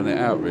of calling it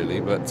out, really,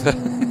 but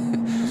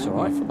that's all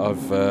right.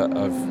 I've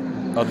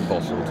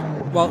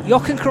unbottled. Well,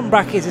 Jochen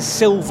Krumbach is a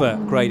silver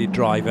graded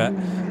driver,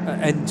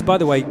 and by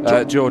the way,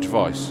 George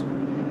Weiss.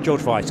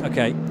 George Weiss,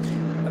 okay.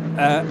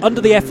 Under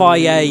the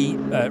FIA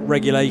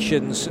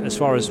regulations, as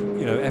far as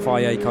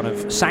FIA kind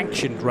of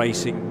sanctioned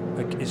racing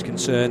is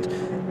concerned,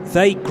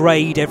 they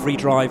grade every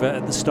driver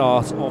at the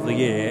start of the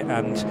year,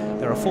 and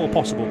there are 4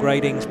 possible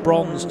gradings: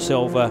 bronze,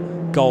 silver,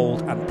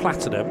 gold and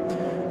platinum.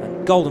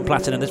 And gold and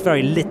platinum, there's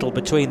very little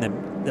between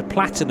them. The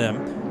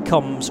platinum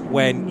comes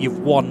when you've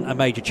won a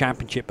major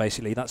championship,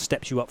 basically. That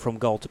steps you up from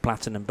gold to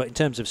platinum. But in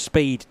terms of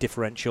speed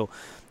differential,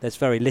 there's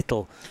very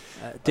little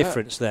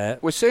difference there.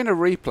 We're seeing a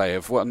replay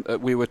of what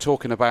we were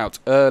talking about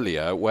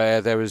earlier, where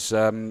there was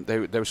they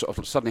were sort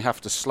of suddenly have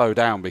to slow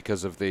down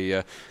because of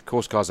the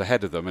course cars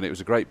ahead of them, and it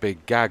was a great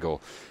big gaggle.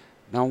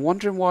 Now I'm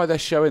wondering why they're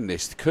showing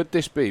this. Could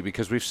this be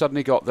because we've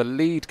suddenly got the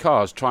lead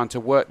cars trying to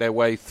work their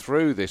way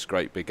through this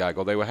great big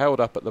gaggle? They were held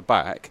up at the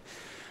back.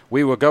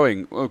 We were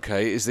going,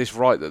 okay, is this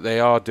right that they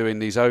are doing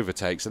these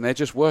overtakes? And they're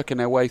just working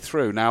their way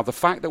through. Now, the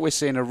fact that we're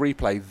seeing a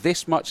replay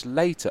this much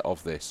later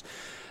of this,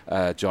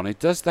 Johnny,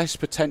 does this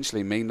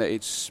potentially mean that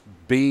it's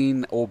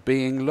been or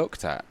being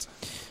looked at?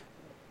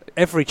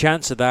 Every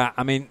chance of that.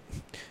 I mean,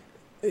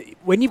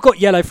 when you've got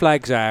yellow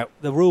flags out,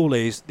 the rule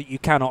is that you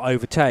cannot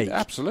overtake. Yeah,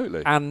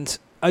 absolutely. And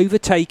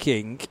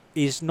overtaking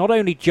is not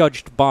only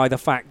judged by the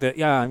fact that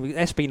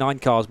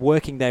SP9 cars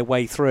working their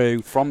way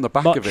through from the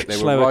back of it,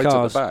 they were right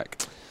cars. At the back.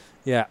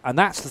 Yeah, and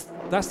that's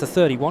the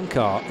 31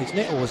 car, isn't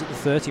it? Or was it the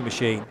 30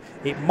 machine?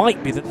 It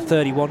might be that the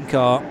 31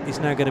 car is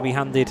now going to be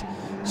handed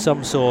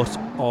some sort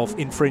of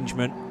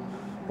infringement,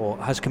 or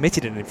has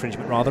committed an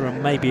infringement rather,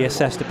 and maybe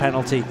assessed a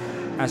penalty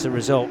as a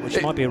result,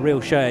 which might be a real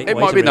shame. It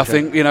might be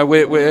nothing.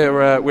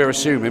 We're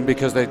assuming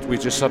because we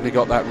just suddenly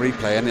got that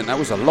replay, and that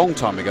was a long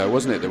time ago,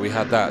 wasn't it, that we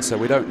had that? So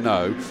we don't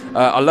know.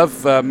 I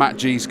love Matt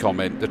G's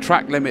comment. The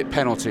track limit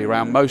penalty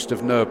around most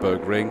of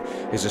Nürburgring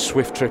is a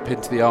swift trip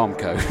into the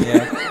Armco.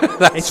 Yeah,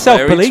 it's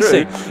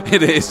self-policing.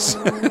 It is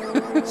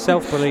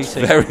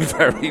self-policing. Very,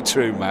 very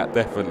true, Matt.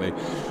 Definitely.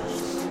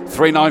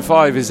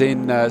 395 is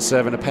in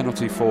serving a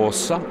penalty for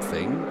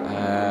something.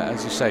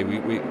 As you say,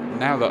 we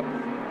now that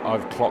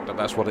I've clocked that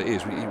that's what it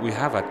is. We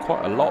have had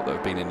quite a lot that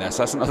have been in there. So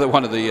that's another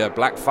one of the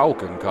Black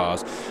Falcon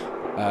cars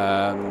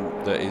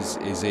that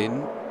is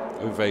in.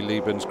 Uwe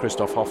Liebens,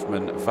 Christoph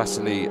Hoffmann,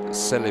 Vasily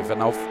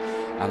Selivanov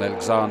and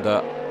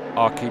Alexander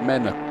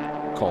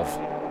Archimenikov.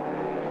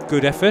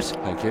 Good effort.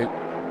 Thank you.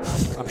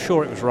 I'm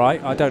sure it was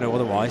right. I don't know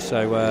otherwise,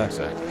 so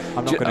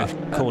I'm not going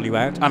to call you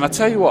out. And I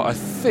tell you what, I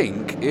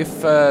think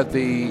if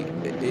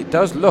it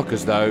does look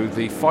as though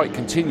the fight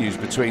continues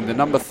between the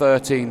number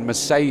 13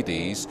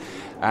 Mercedes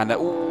and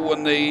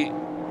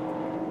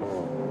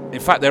in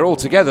fact, they're all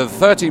together. The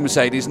 13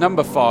 Mercedes,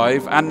 number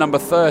 5, and number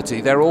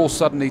 30. They're all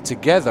suddenly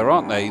together,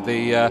 aren't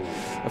they?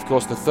 Of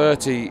course, the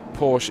 30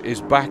 Porsche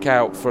is back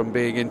out from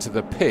being into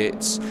the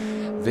pits.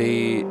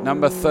 The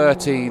number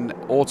 13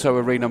 Auto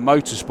Arena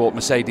Motorsport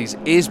Mercedes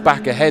is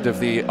back ahead of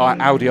the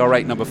Audi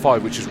R8 number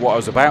 5, which is what I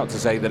was about to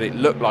say that it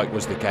looked like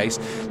was the case.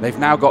 They've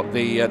now got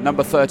the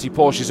number 30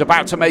 Porsche is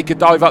about to make a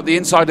dive up the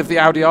inside of the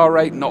Audi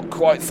R8, not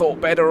quite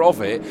thought better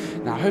of it.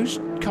 Now, who's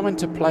coming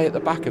to play at the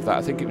back of that?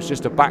 I think it was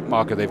just a back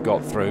marker they've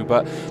got through,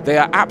 but they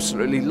are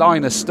absolutely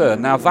line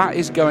astern. Now, that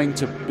is going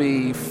to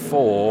be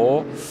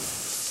for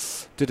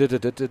 4th, 5th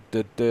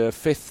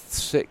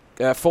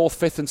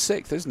and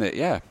 6th, isn't it?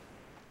 Yeah.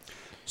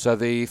 So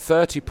the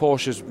 30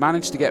 Porsches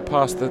managed to get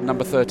past the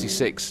number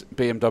 36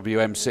 BMW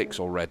M6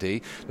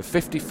 already. The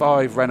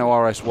 55 Renault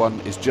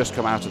RS1 is just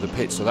come out of the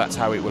pit, so that's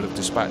how it will have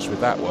dispatched with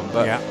that one.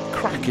 But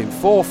cracking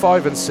 4,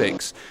 5 and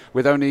 6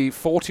 with only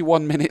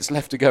 41 minutes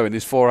left to go in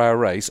this 4-hour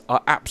race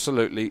are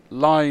absolutely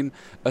line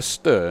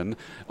astern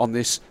on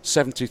this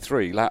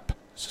 73-lap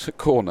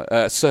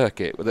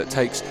circuit that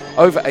takes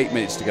over 8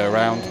 minutes to go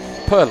around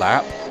per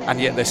lap, and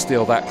yet they're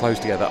still that close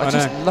together. I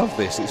just love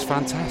this. It's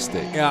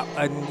fantastic. Yeah,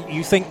 and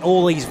you think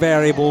all these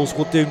variables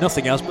will do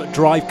nothing else but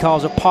drive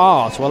cars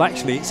apart. Well,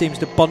 actually, it seems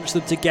to bunch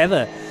them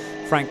together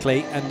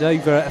frankly, and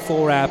over a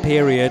 4-hour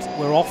period,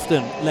 we're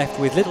often left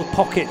with little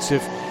pockets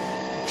of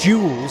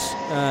jewels,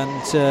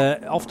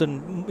 and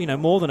often,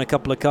 more than a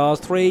couple of cars,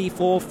 3,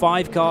 4,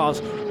 5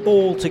 cars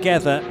all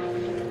together.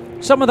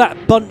 Some of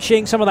that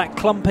bunching, some of that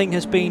clumping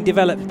has been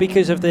developed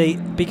because of the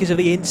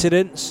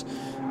incidents,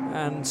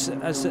 and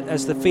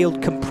as the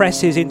field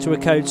compresses into a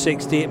code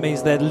 60, it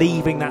means they're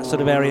leaving that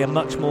sort of area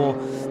much more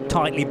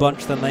tightly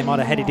bunched than they might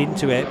have headed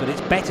into it, but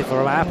it's better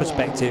from our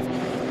perspective.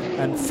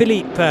 And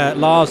Philippe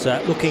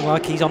Larza looking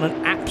like he's on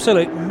an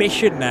absolute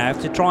mission now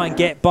to try and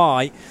get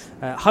by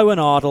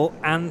Hohenadel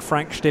and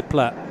Frank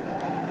Stippler.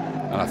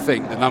 And I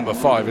think the number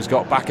 5 has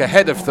got back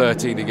ahead of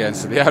 13 again,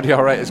 so the Audi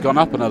R8 has gone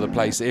up another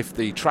place if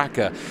the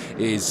tracker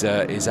is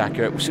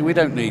accurate. So we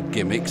don't need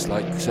gimmicks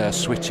like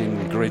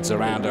switching grids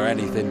around or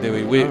anything, do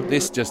we?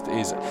 This just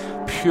is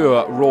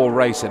pure raw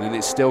racing, and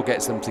it still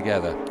gets them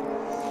together.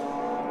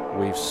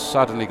 We've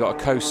suddenly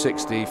got a Coast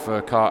 60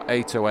 for car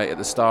 808 at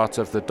the start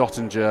of the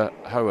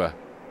Dottinger-Hoa.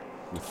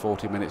 With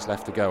 40 minutes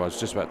left to go. I was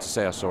just about to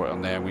say I saw it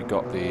on there, and we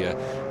got the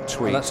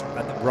tweet. Well, that's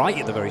right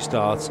at the very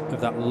start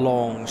of that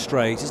long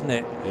straight, isn't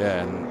it?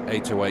 Yeah, and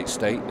 808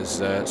 State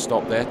has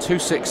stopped there.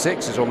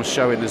 266 is almost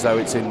showing as though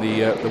it's in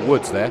the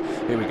woods there.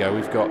 Here we go.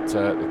 We've got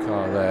the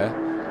car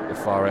there, the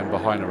far end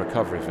behind a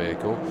recovery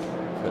vehicle.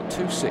 But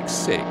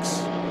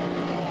 266,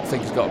 I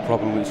think has got a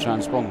problem with its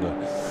transponder.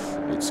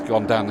 It's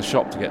gone down the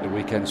shop to get the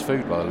weekend's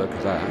food by the look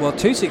of that. Well,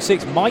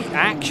 266 might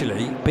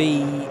actually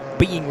be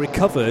being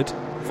recovered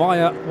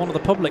via one of the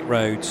public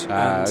roads.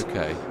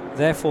 Okay.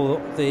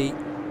 Therefore, the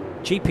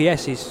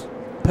GPS is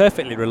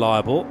perfectly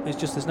reliable. It's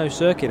just there's no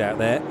circuit out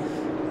there.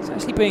 It's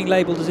actually being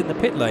labelled as in the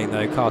pit lane,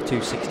 though, car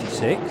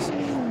 266.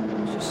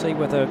 Let's just see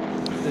whether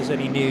there's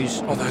any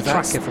news on the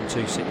tracker from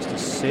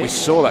 266. We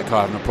saw that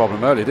car having a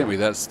problem earlier, didn't we?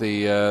 That's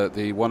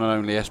the one and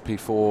only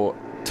SP4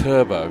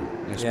 Turbo,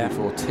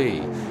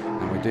 SP4T,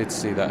 and we did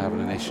see that having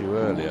an issue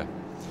earlier.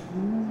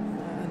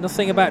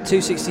 Nothing about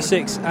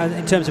 266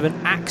 in terms of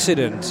an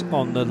accident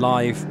on the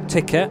live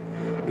ticker,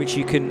 which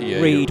you can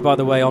read, by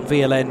the way, on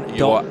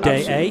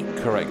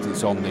VLN.de. Correct,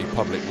 it's on the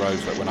public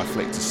roads, but when I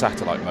flick to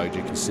satellite mode,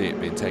 you can see it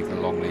being taken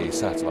along the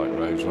satellite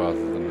roads rather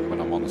than when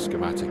I'm on the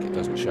schematic. It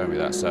doesn't show me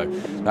that, so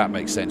that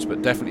makes sense.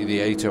 But definitely the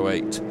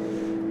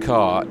 808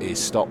 car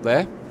is stopped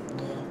there.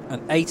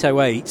 And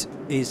 808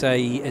 is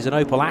an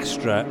Opel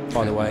Astra,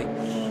 by the way,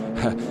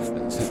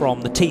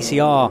 from the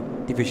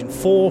TCR division,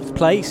 4th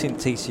place in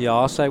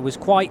TCR, so was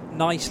quite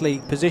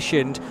nicely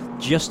positioned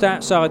just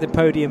outside the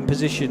podium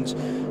positions,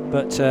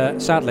 but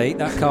sadly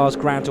that car's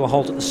ground to a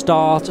halt at the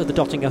start of the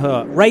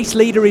Dottinger-Hoa. Race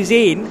leader is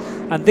in,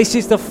 and this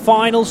is the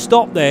final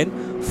stop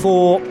then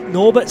for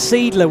Norbert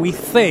Seidler, we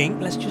think.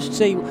 Let's just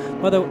see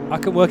whether I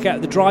can work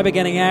out the driver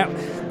getting out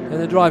and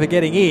the driver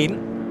getting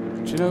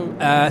in. Do you know?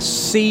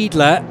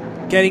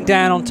 Seidler getting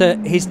down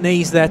onto his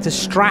knees there to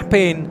strap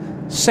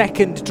in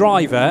second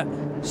driver.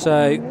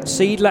 So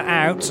Seidler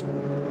out,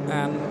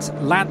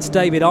 and Lance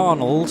David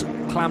Arnold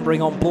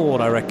clambering on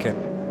board, I reckon,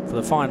 for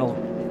the final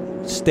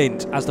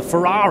stint, as the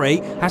Ferrari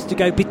has to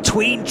go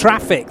between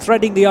traffic.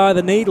 Threading the eye of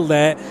the needle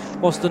there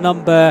was the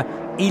number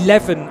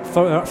 11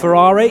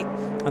 Ferrari,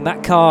 and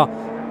that car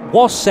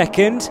was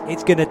second.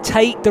 It's going to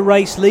take the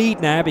race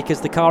lead now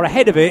because the car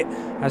ahead of it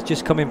has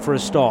just come in for a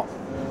stop,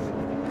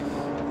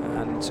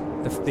 and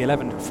the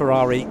 11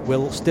 Ferrari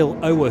will still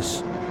owe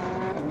us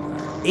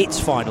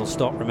its final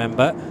stop,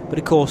 remember. But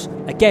of course,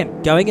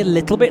 again, going a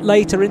little bit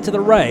later into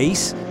the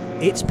race,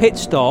 its pit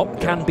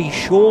stop can be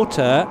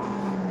shorter,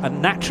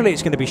 and naturally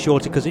it's going to be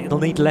shorter because it'll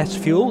need less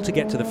fuel to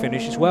get to the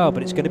finish as well,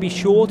 but it's going to be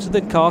shorter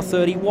than car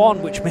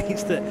 31, which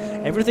means that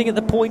everything at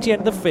the pointy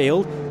end of the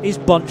field is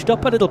bunched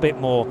up a little bit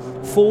more.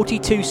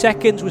 42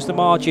 seconds was the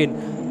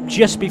margin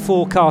just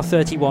before car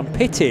 31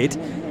 pitted.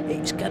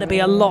 It's going to be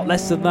a lot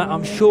less than that,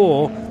 I'm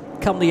sure,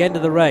 come the end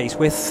of the race.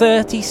 We're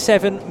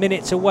 37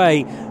 minutes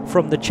away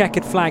from the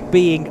checkered flag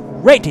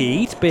being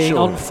readied, being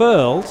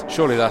unfurled.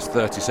 Surely that's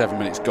 37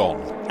 minutes gone.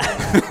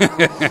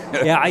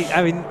 Yeah,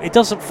 I mean, it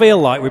doesn't feel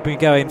like we've been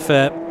going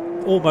for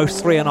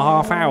almost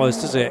 3.5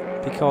 hours, does it?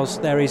 Because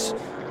there is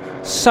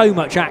so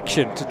much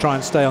action to try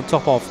and stay on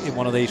top of in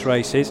one of these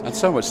races. And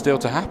so much still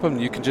to happen.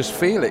 You can just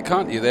feel it,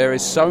 can't you? There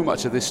is so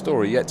much of this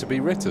story yet to be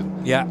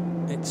written. Yeah,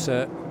 it's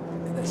a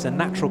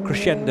natural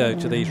crescendo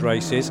to these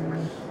races.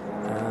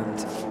 And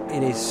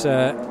it is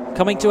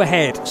coming to a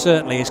head,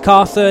 certainly, as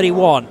car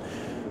 31,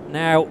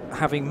 now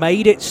having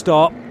made its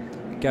stop,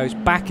 goes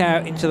back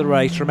out into the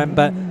race.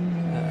 Remember,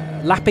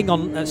 pitting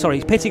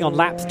on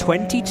lap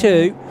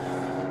 22,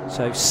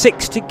 so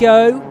 6 to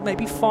go,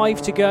 maybe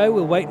 5 to go,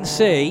 we'll wait and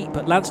see.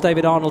 But Lance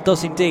David Arnold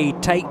does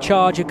indeed take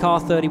charge of car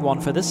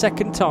 31 for the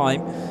second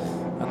time,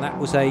 and that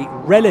was a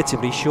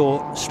relatively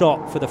short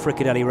stop for the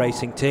Fricadelli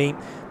Racing team.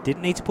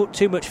 Didn't need to put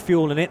too much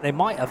fuel in it. They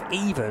might have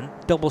even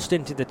double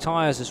stinted the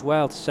tyres as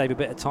well to save a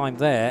bit of time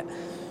there.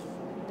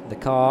 The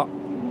car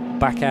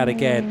back out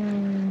again.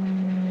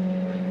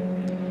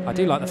 I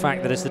do like the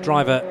fact that as the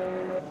driver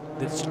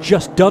that's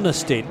just done a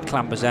stint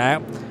clambers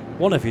out,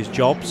 one of his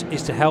jobs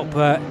is to help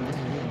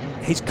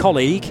his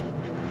colleague,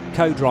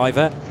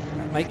 co-driver,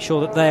 make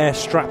sure that they're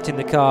strapped in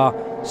the car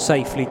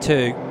safely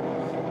too.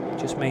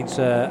 Just means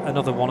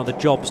another one of the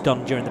jobs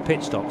done during the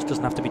pit stops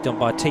doesn't have to be done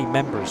by a team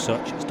member as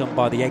such. It's done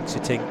by the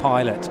exiting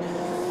pilot.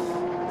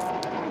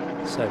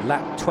 So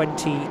lap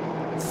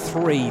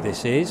 23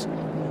 this is,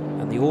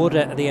 and the order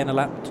at the end of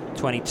lap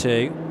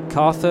 22.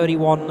 Car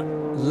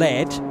 31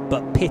 led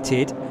but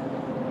pitted.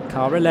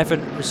 Car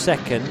 11 was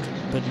second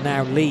but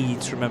now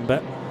leads,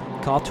 remember.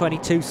 Car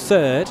 22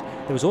 third.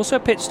 There was also a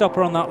pit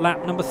stopper on that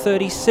lap, number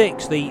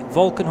 36, the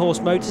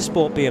Volkenhorst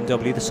Motorsport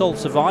BMW, the sole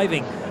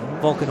surviving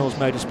Volkenhorst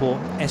Motorsport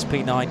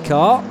SP9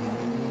 car.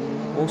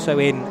 Also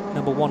in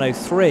number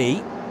 103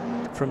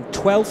 from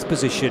 12th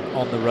position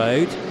on the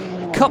road.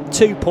 Cup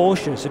 2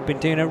 Porsches have been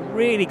doing a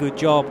really good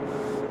job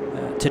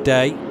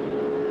today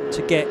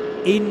to get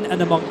in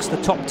and amongst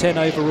the top 10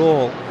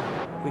 overall,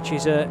 which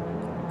is a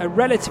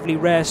relatively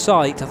rare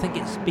sight. I think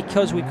it's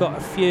because we've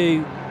got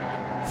fewer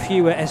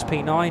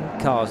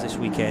SP9 cars this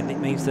weekend. It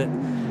means that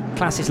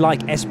classes like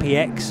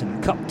SPX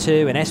and Cup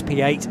 2 and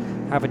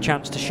SP8 have a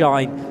chance to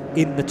shine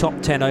in the top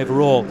 10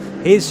 overall.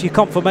 Here's your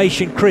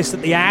confirmation, Chris,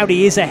 that the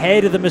Audi is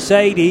ahead of the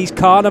Mercedes.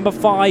 Car number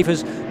 5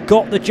 has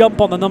got the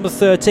jump on the number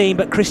 13,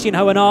 but Christian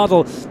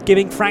Hohenadel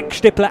giving Frank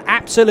Stippler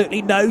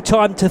absolutely no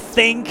time to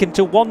think and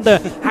to wonder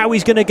how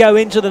he's going to go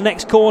into the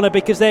next corner,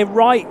 because they're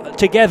right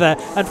together.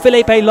 And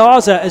Felipe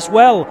Larza as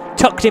well,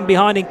 tucked in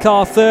behind in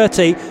car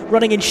 30,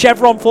 running in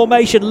chevron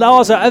formation.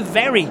 Larza, a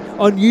very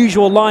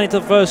unusual line into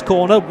the first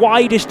corner,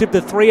 widest of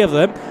the three of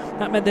them.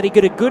 That meant that he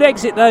got a good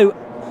exit though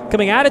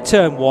coming out of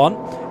turn 1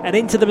 and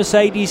into the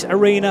Mercedes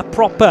arena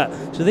proper.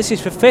 So this is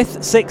for 5th,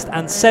 6th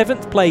and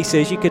 7th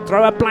places. You could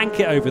throw a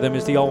blanket over them,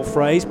 is the old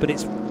phrase, but it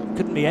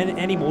couldn't be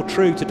any more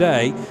true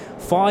today.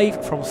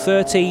 5 from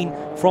 13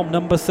 from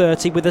number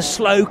 30, with a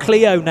slow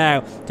Clio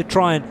now to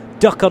try and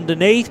duck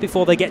underneath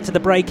before they get to the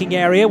braking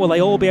area. Will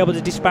they all be able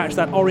to dispatch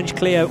that orange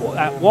Clio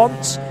at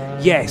once?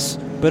 Yes,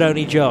 but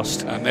only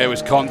just. And there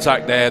was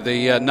contact there.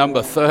 The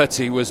number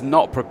 30 was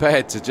not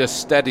prepared to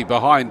just steady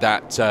behind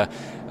that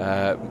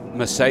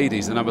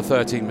Mercedes, the number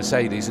 13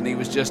 Mercedes, and he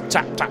was just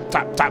tap, tap,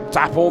 tap, tap,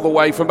 tap all the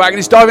way from back, and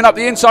he's diving up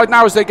the inside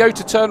now as they go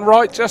to turn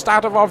right, just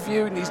out of our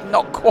view, and he's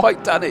not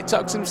quite done it,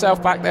 tucks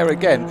himself back there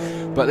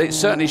again. But it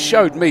certainly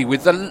showed me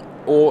with the,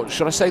 or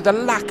should I say the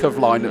lack of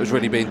line that was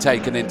really being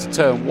taken into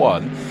turn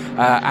 1,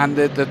 and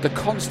the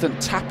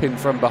constant tapping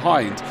from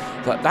behind,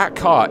 that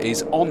car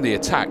is on the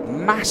attack,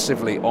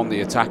 massively on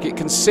the attack. It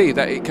can see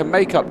that it can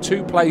make up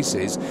 2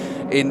 places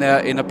in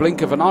a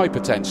blink of an eye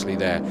potentially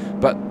there,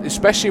 but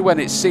especially when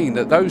it's seen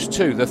that those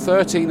two, the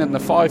 13 and the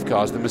 5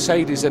 cars, the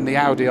Mercedes and the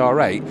Audi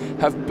R8,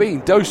 have been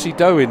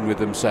do-si-doing with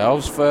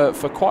themselves for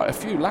quite a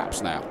few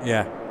laps now.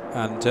 Yeah,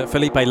 and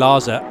Felipe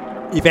Larza,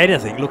 if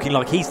anything, looking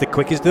like he's the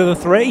quickest of the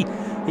 3.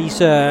 He's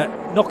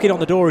knocking on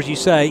the door, as you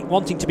say,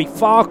 wanting to be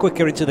far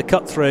quicker into the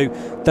cut-through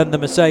than the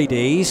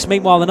Mercedes.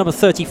 Meanwhile, the number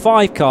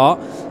 35 car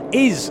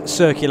is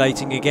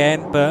circulating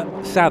again,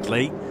 but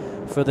sadly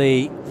for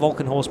the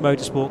Volkenhorst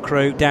Motorsport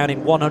crew, down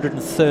in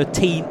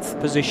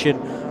 113th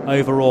position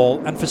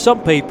overall. And for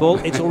some people,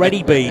 it's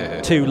already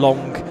been too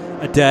long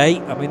a day.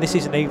 I mean, this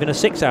isn't even a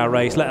 6-hour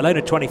race, let alone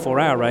a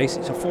 24-hour race.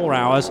 It's a 4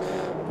 hours,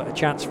 but a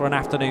chance for an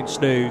afternoon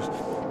snooze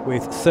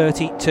with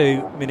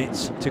 32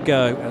 minutes to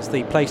go as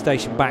the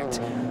PlayStation-backed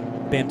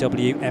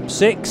BMW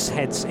M6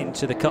 heads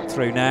into the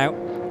cut-through now.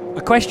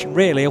 A question,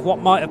 really, of what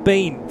might have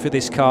been for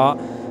this car.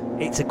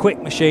 It's a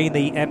quick machine,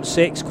 the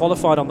M6,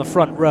 qualified on the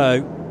front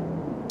row,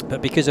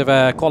 but because of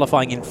a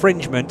qualifying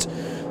infringement,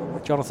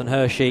 Jonathan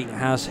Hershey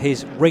has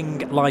his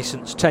ring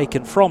licence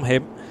taken from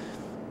him.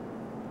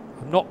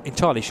 I'm not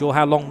entirely sure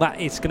how long that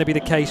is going to be the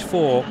case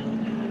for,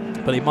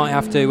 but he might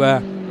have to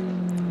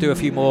do a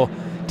few more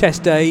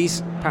test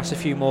days, pass a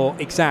few more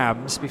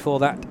exams before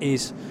that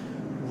is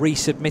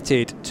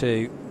resubmitted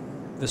to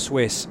the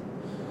Swiss.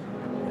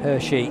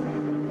 Hershey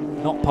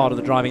not part of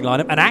the driving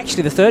lineup, and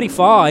actually the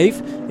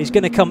 35 is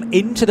going to come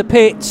into the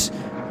pits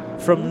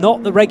from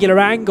not the regular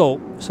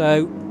angle,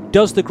 so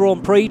does the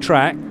Grand Prix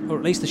track, or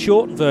at least the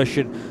shortened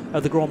version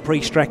of the Grand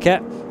Prix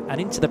Strecke, and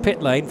into the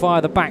pit lane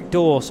via the back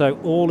door, so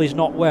all is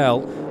not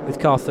well with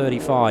car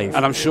 35.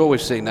 And I'm sure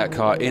we've seen that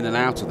car in and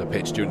out of the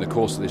pitch during the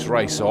course of this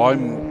race, so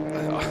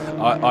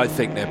I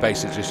think they're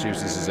basically just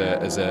used this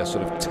as a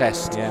sort of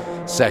test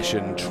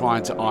session,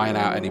 trying to iron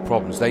out any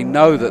problems. They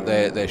know that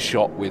they're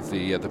shot with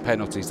the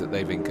penalties that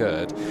they've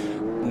incurred.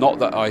 Not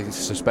that I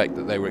suspect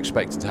that they were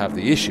expecting to have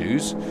the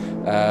issues,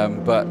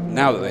 but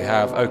now that they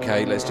have,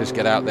 okay, let's just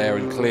get out there,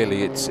 and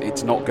clearly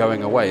it's not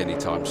going away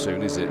anytime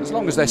soon, is it? As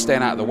long as they're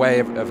staying out of the way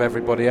of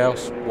everybody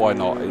else, why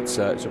not? It's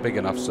a big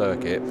enough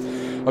circuit.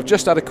 I've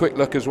just had a quick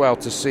look as well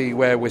to see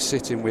where we're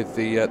sitting with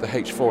the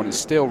H4, and it's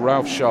still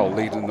Ralph Scholl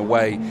leading the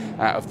way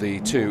out of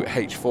the 2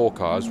 H4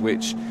 cars,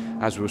 which,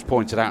 as was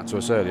pointed out to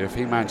us earlier, if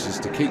he manages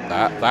to keep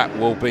that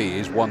will be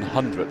his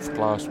 100th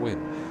class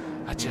win.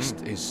 That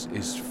just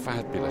is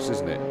fabulous,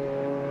 isn't it?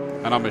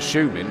 And I'm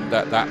assuming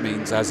that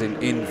means as in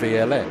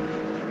VLN.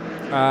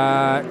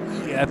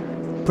 Yeah,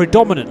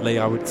 predominantly,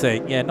 I would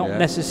think. Yeah, not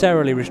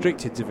necessarily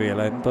restricted to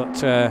VLN,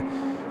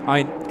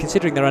 but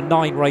considering there are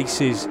 9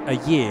 races a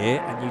year,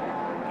 and you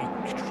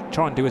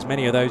try and do as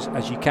many of those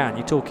as you can.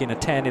 You're talking a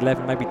 10,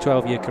 11, maybe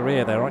 12-year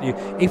career there, aren't you?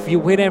 If you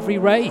win every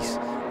race.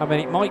 I mean,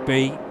 it might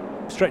be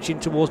stretching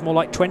towards more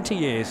like 20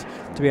 years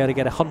to be able to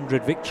get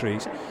 100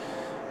 victories.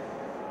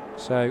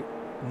 So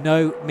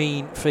no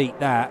mean feat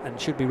that, and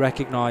should be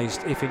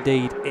recognised if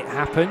indeed it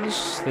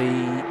happens.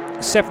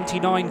 The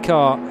 79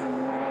 car,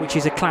 which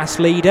is a class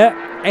leader,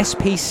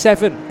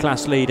 SP7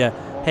 class leader,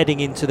 heading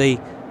into the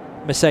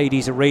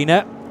Mercedes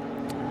arena.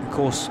 Of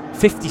course,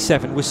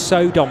 57 was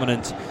so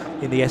dominant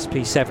in the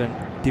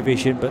SP7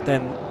 division, but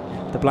then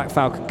the Black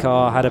Falcon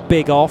car had a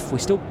big off. We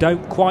still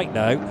don't quite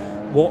know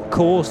what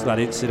caused that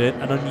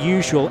incident. An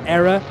unusual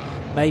error,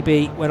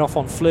 maybe went off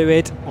on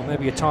fluid, or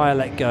maybe a tyre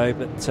let go,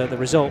 but the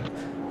result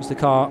was the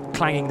car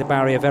clanging the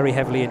barrier very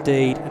heavily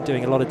indeed and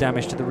doing a lot of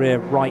damage to the rear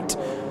right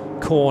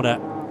corner.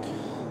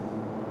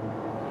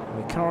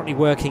 We're currently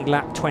working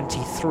lap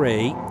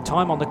 23.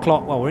 Time on the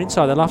clock, well, we're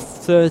inside the last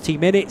 30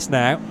 minutes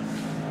now,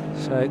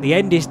 so the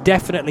end is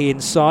definitely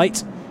in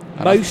sight.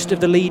 Most of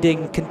the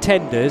leading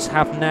contenders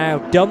have now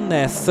done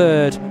their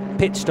third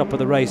pit stop of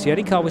the race. The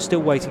only car we're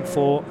still waiting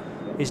for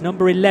is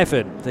number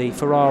 11, the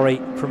Ferrari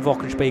from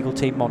Wochenspiegel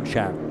Team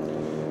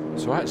Monschau.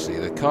 So actually,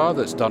 the car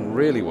that's done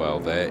really well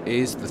there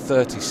is the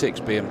 36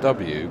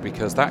 BMW,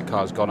 because that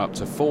car's gone up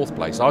to 4th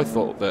place. I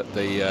thought that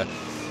the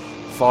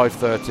 5,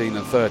 13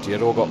 and 30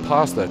 had all got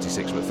past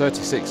 36, but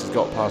 36 has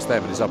got past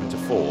them and is up into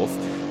 4th.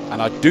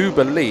 And I do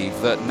believe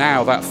that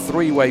now that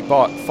three-way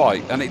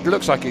fight, and it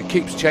looks like it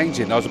keeps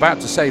changing. I was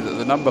about to say that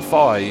the number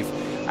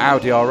 5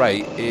 Audi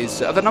R8 is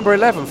the number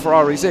 11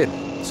 Ferrari's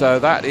in. So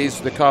that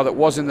is the car that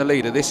was in the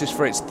leader. This is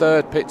for its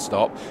third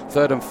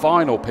and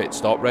final pit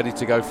stop, ready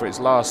to go for its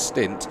last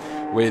stint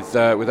with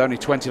only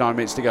 29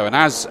 minutes to go. And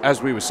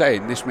as we were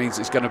saying, this means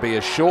it's going to be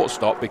a short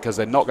stop because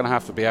they're not going to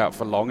have to be out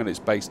for long, and it's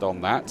based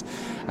on that.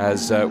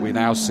 As we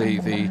now see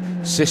the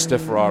sister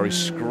Ferrari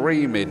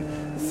screaming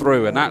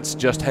through, and that's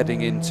just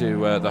heading into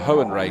the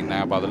Hohenrain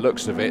now by the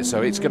looks of it.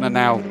 So it's going to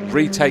now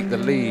retake the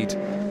lead.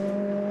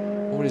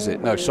 What is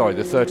it? No, sorry,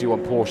 the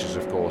 31 Porsches,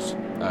 of course,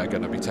 are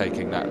going to be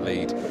taking that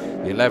lead.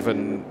 The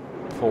 11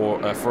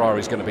 Ferrari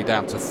is going to be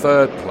down to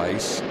 3rd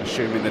place,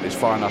 assuming that it's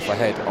far enough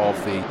ahead of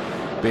the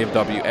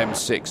BMW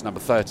M6 number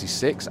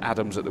 36.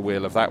 Adams at the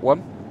wheel of that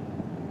one.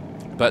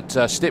 But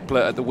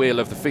Stippler at the wheel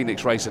of the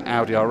Phoenix Racing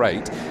Audi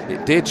R8.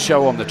 It did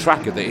show on the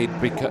tracker that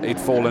he'd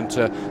fallen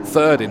to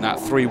 3rd in that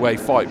three-way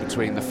fight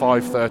between the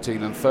 5,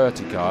 13 and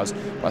 30 cars.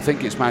 But I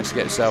think it's managed to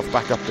get itself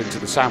back up into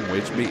the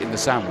sandwich, meeting the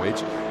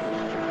sandwich.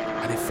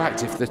 And in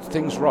fact, if the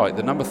thing's right,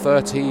 the number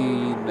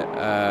 13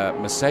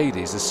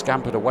 Mercedes has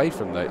scampered away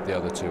from the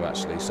other two,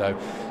 actually. So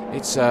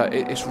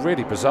it's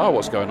really bizarre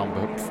what's going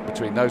on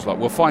between those lot.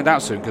 We'll find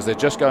out soon, because they're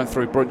just going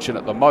through Brunchen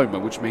at the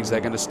moment, which means they're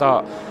going to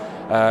start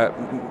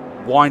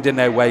winding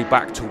their way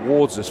back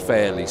towards us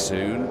fairly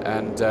soon,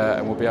 and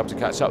we'll be able to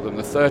catch up with them.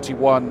 The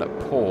 31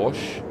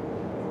 Porsche,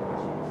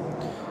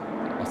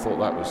 I thought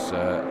that was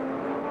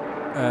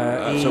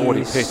that's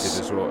already pitted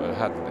as well,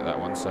 hadn't it, that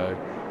one? So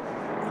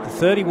the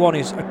 31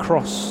 is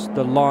across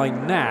the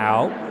line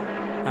now,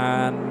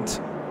 and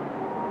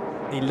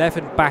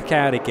 11 back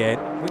out again.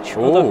 And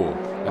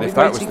if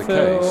that was the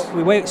case,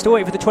 we're still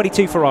waiting for the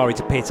 22 Ferrari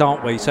to pit,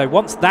 aren't we? So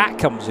once that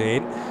comes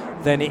in,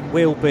 then it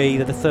will be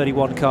the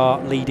 31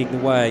 car leading the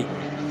way.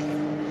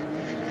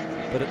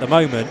 But at the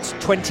moment,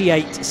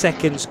 28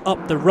 seconds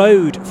up the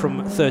road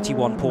from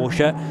 31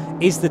 Porsche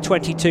is the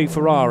 22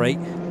 Ferrari,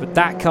 but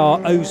that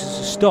car owes us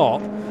a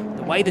stop.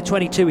 The way the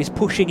 22 is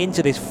pushing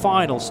into this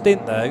final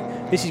stint,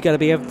 though, this is going to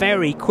be a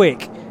very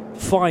quick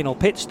final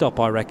pit stop,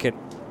 I reckon.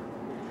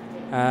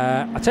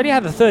 I'll tell you how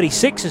the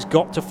 36 has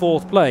got to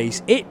 4th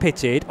place. It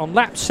pitted on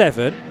lap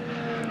 7,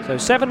 so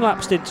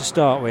 7-lap stint to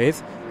start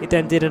with. It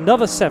then did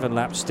another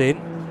 7-lap stint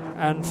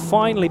and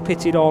finally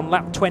pitted on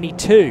lap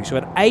 22, so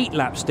an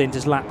 8-lap stint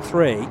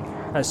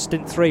as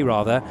stint 3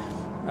 rather,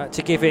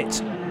 to give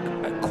it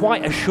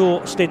quite a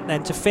short stint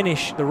then to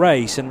finish the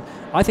race. And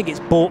I think it's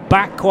bought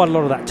back quite a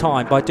lot of that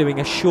time by doing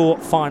a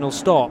short final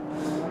stop,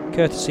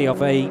 courtesy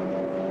of a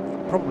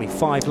probably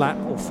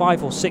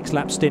 5 or 6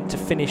 lap stint to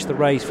finish the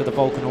race for the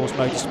Volkenhorst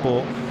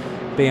Motorsport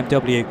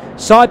BMW.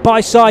 Side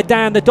by side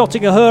down the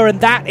Dottinger Höhe,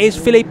 and that is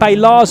Felipe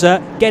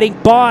Larser getting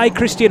by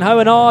Christian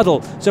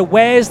Hohenadel. So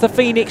where's the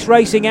Phoenix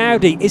Racing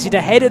Audi? Is it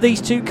ahead of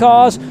these two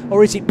cars,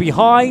 or is it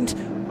behind?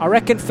 I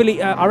reckon Frank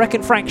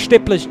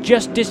Stippler's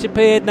just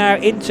disappeared now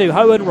into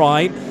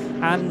Hohenrhein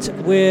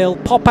and will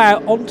pop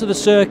out onto the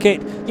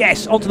circuit.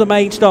 Yes, onto the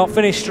main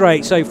start-finish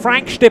straight. So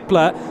Frank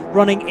Stippler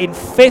running in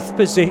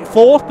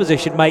 4th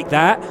position, make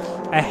that,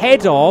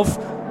 ahead of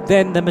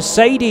then the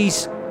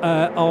Mercedes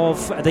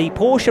of the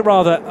Porsche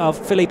rather of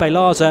Felipe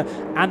Larser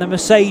and the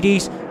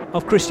Mercedes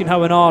of Christian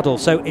Hohenadel.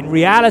 So in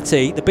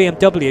reality, the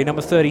BMW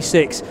number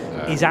 36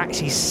 is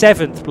actually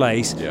 7th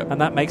place,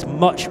 and that makes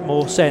much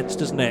more sense,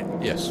 doesn't it?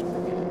 Yes.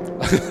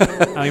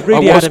 I mean,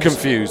 really I was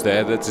confused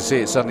there to see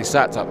it suddenly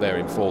sat up there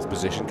in 4th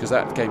position, because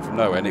that came from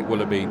nowhere and it will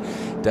have been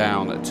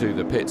down to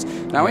the pits.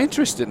 Now,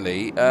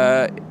 interestingly,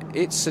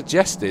 it's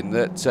suggesting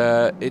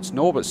that it's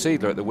Norbert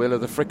Siedler at the wheel of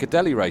the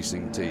Fricadelli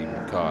Racing Team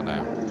car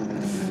now.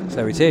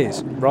 So it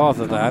is,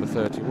 rather than...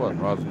 Number 31,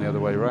 rather than the other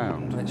way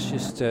round. Let's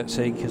just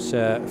see, because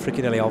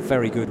Fricadelli are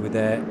very good with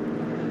their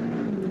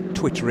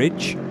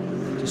Twitterage,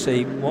 to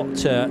see what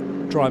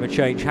driver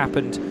change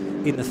happened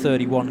in the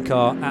 31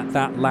 car at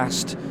that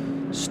last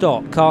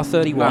stop. Car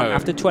 31,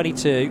 after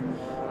 22,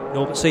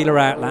 Norbert Seeler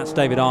out, Lance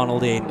David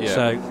Arnold in.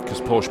 Yeah,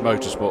 because Porsche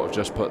Motorsport have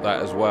just put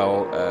that as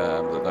well,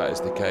 that is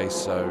the case,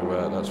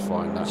 so that's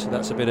fine. So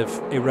that's a bit of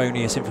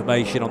erroneous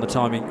information on the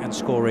timing and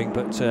scoring,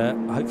 but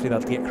hopefully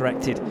that'll get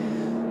corrected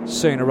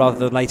sooner rather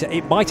than later.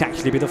 It might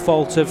actually be the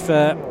fault of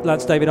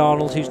Lance David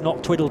Arnold, who's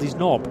not twiddled his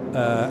knob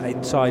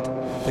inside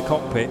the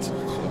cockpit.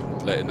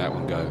 I'm letting that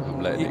one go.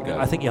 I'm letting it go.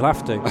 I think you'll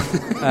have to.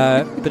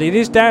 But it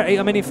is down.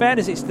 I mean, in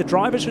fairness, it's the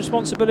driver's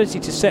responsibility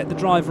to set the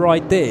driver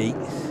ID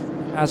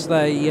as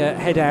they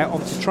head out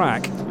onto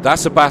track.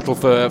 That's a battle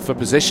for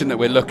position that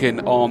we're looking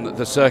on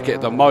the circuit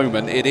at the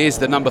moment. It is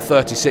the number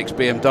 36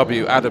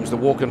 BMW Adams, the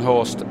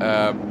Walkenhorst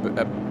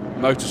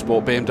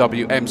Motorsport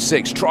BMW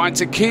M6, trying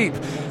to keep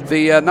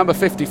the number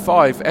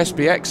 55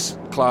 SPX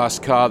class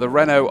car, the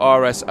Renault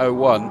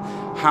RS01.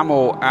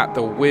 Hamill at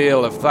the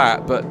wheel of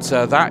that, but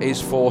that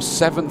is for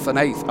 7th and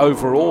 8th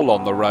overall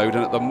on the road,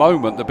 and at the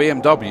moment the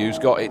BMW's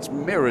got its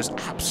mirrors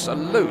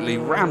absolutely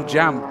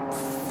ram-jam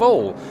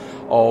full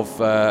of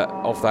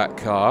that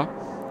car.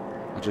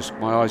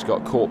 My eyes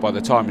got caught by the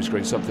timing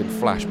screen, something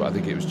flashed, but I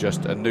think it was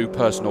just a new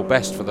personal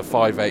best for the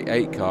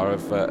 588 car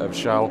of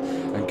Charles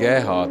and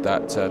Gerhard,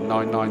 that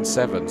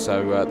 997,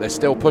 so they're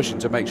still pushing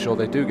to make sure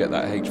they do get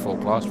that H4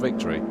 class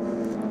victory.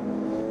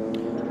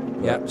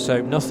 Yeah,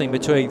 so nothing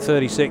between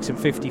 36 and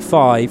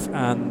 55,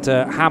 and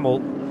Hamill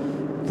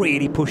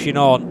really pushing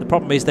on. The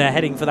problem is they're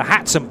heading for the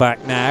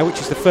Hatzenbach now, which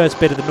is the first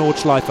bit of the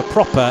Nordschleife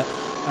proper,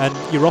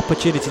 and your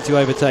opportunity to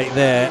overtake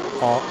there,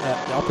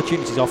 the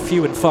opportunities are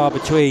few and far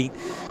between.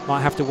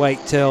 Might have to wait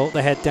till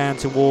they head down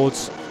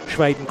towards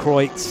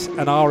Schwedenkreuz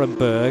and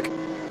Arenberg,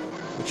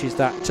 which is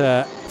that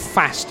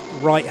fast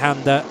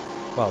right-hander,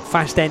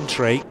 fast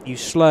entry. You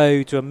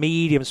slow to a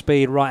medium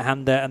speed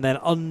right-hander, and then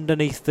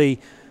underneath the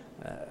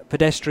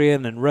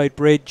pedestrian and road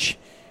bridge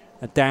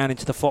and down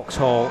into the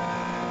foxhole.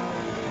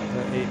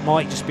 But it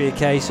might just be a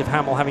case of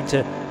Hamill having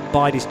to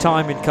bide his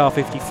time in car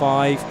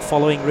 55,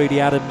 following Rudy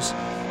Adams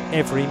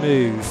every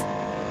move.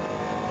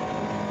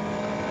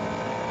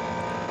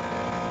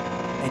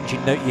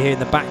 Engine note you hear in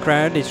the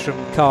background is from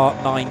car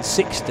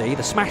 960.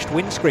 The smashed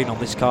windscreen on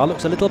this car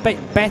looks a little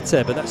bit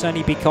better, but that's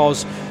only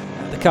because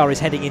the car is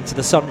heading into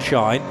the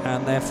sunshine,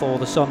 and therefore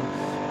the sun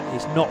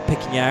is not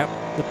picking out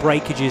the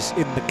breakages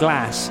in the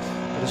glass.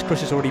 But as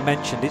Chris has already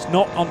mentioned, it's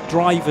not on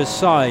driver's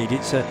side.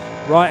 It's a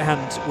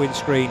right-hand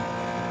windscreen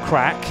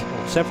crack,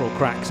 or several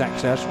cracks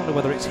actually. I just wonder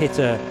whether it's hit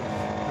it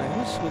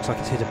looks like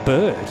it's hit a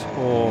bird,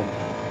 or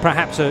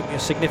perhaps a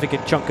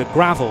significant chunk of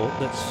gravel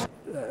that's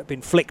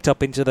been flicked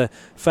up into the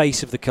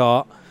face of the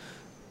car.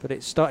 But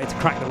it's started to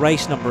crack the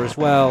race number as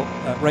well.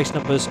 Race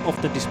numbers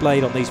often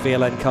displayed on these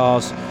VLN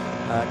cars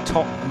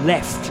top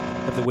left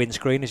of the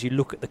windscreen as you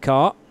look at the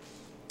car,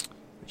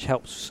 which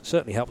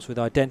certainly helps with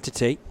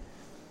identity.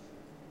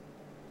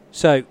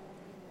 So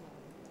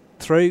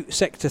through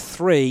sector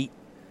 3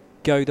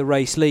 go the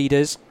race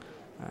leaders,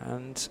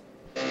 and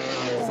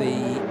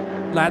the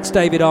Lance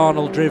David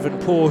Arnold driven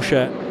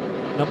Porsche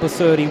number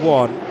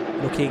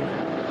 31 looking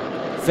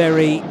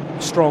very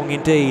strong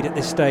indeed at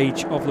this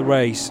stage of the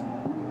race.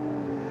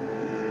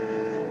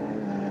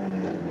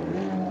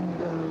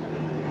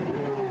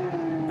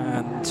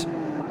 And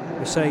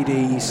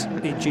Mercedes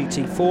in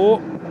GT4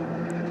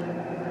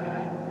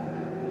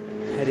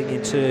 heading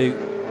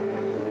into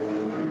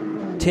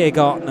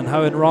Tiergarten and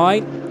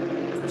Hohenrhein.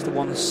 It's the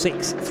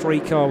 163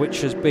 car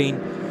which has been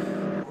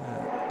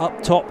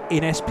up top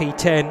in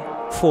SP10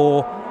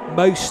 for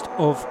most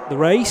of the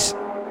race.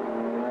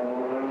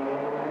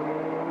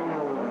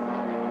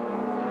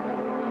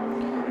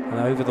 And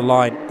over the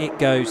line it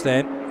goes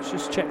then. Let's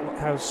just check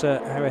how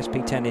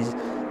SP10 is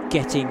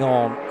getting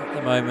on at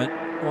the moment.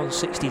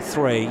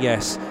 163,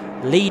 yes.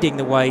 Leading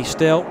the way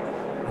still.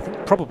 I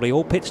think probably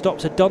all pit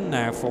stops are done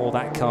now for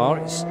that car.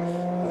 It's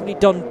only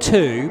done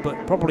 2,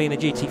 but probably in a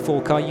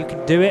GT4 car you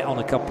can do it on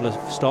a couple of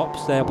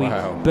stops. They'll be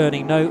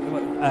burning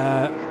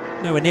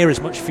nowhere near as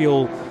much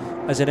fuel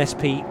as an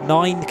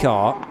SP9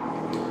 car.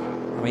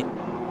 I mean,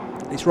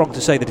 it's wrong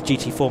to say that a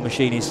GT4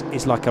 machine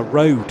is like a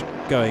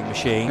road-going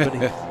machine, but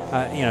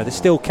they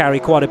still carry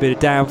quite a bit of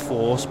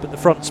downforce, but the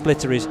front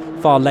splitter is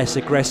far less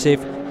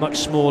aggressive, much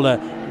smaller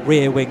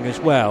rear wing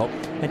as well,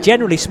 and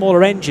generally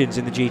smaller engines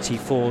in the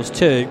GT4s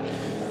too.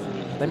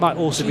 They might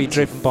also be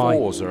driven by...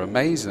 GT4s are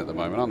amazing at the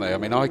moment, aren't they? I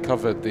mean, I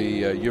covered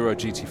the Euro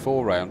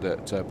GT4 round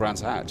at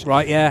Brands Hatch.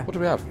 Right, yeah. What do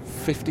we have?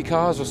 50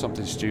 cars or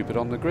something stupid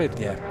on the grid.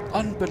 Yeah.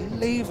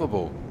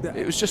 Unbelievable.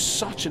 It was just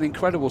such an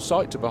incredible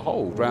sight to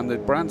behold around the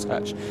Brands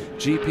Hatch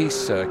GP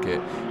circuit.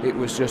 It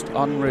was just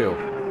unreal.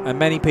 And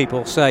many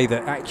people say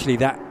that actually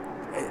that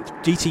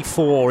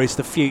GT4 is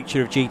the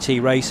future of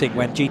GT racing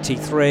when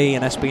GT3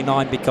 and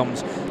SP9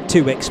 becomes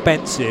too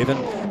expensive and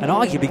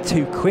arguably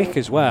too quick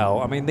as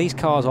well. I mean, these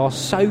cars are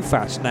so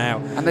fast now.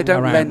 And they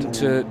don't lend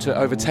to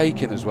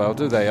overtaking as well,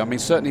 do they? I mean,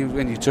 certainly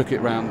when you took it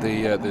round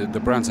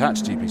the Brands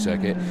Hatch GP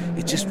circuit,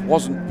 it just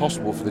wasn't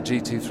possible for the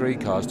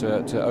GT3 cars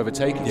to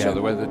overtake each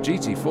other, where the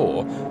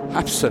GT4,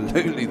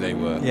 absolutely they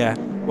were. Yeah.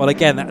 Well,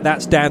 again,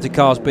 that's down to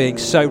cars being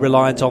so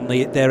reliant on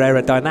their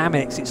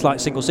aerodynamics. It's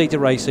like single-seater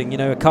racing. You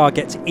know, a car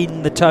gets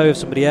in the toe of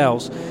somebody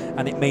else,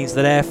 and it means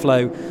that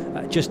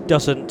airflow just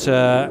doesn't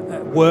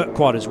work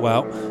quite as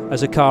well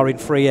as a car in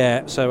free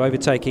air. So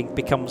overtaking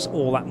becomes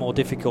all that more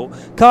difficult.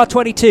 Car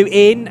 22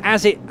 in,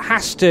 as it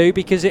has to,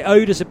 because it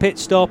owed us a pit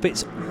stop.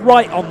 It's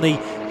right on the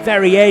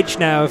very edge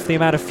now of the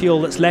amount of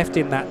fuel that's left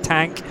in that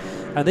tank.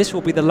 And this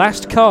will be the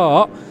last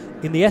car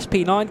in the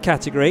SP9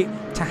 category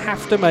to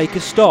have to make a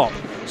stop.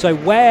 So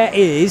where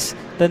is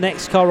the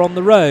next car on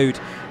the road?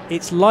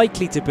 It's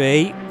likely to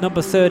be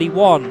number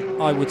 31,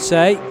 I would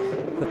say.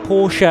 The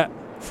Porsche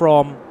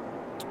from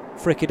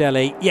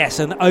Fricadelli. Yes,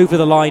 and over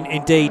the line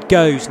indeed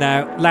goes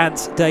now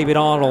Lance David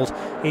Arnold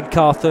in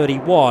car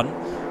 31.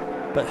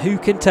 But who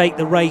can take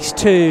the race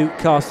to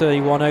car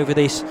 31 over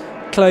this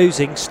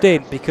closing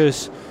stint?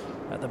 Because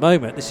at the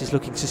moment this is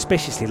looking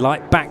suspiciously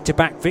like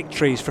back-to-back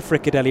victories for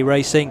Fricadelli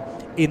Racing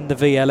in the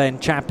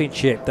VLN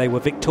Championship. They were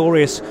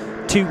victorious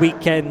 2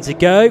 weekends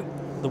ago,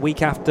 the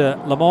week after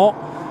Le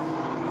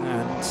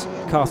Mans,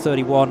 and car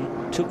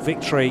 31 took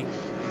victory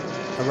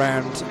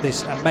around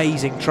this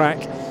amazing track.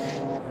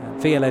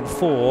 VLN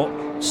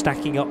 4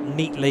 stacking up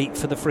neatly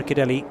for the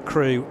Fricadelli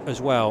crew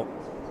as well.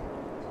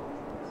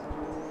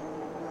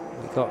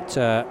 We've got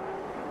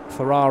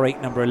Ferrari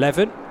number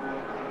 11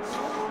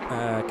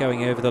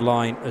 going over the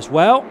line as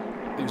well.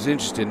 It was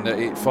interesting that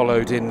it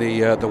followed in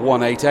the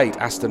 188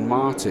 Aston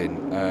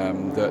Martin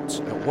that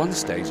at one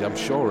stage, I'm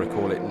sure I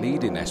recall it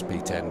leading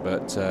SP10,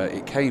 but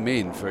it came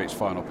in for its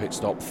final pit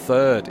stop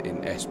third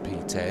in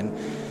SP10.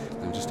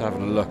 I'm just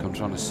having a look, I'm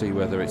trying to see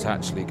whether it's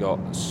actually got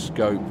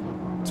scope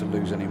to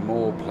lose any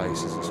more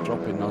places. It's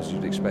dropping as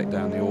you'd expect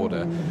down the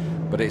order,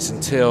 but it's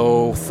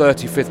until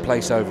 35th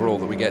place overall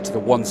that we get to the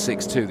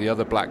 162, the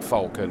other Black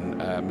Falcon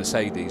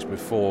Mercedes,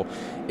 before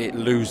it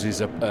loses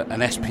an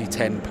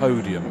SP10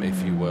 podium,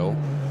 if you will.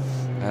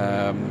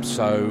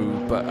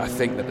 But I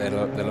think that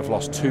they'll have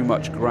lost too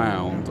much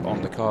ground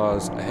on the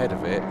cars ahead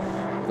of it.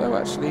 Though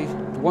actually,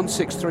 the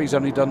 163's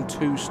only done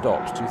 2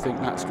 stops. Do you think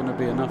that's going to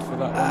be enough for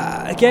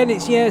that one? Again,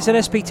 it's an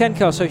SP10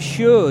 car, so it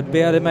should be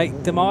able to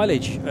make the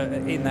mileage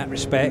in that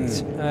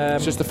respect.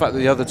 It's just the fact that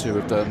the other two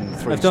have done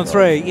 3 Have done stops.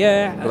 3,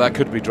 yeah. But that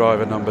could be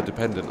driver number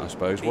dependent, I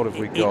suppose. What have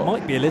we got? It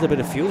might be a little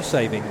bit of fuel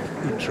saving,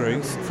 in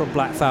truth, from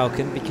Black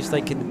Falcon, because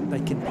they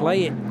can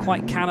play it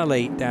quite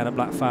cannily down at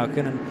Black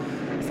Falcon and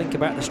think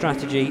about the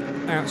strategy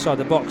outside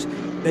the box.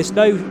 There's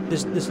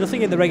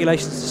nothing in the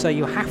regulations to say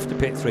you have to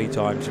pit 3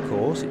 times, of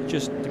course. It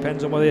just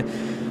depends on whether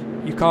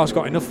your car's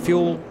got enough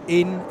fuel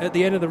in at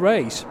the end of the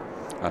race.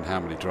 And how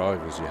many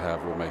drivers you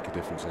have will make a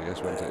difference, I guess,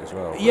 won't it, as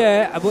well?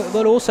 Yeah,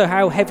 but also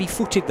how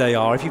heavy-footed they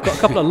are. If you've got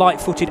a couple of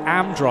light-footed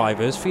AM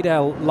drivers,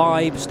 Fidel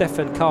Leib,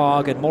 Stefan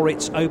Karg and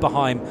Moritz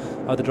Oberheim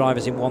are the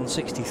drivers in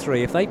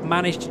 163. If they've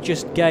managed to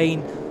just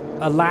gain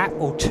a lap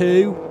or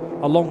 2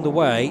 along the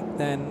way,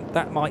 then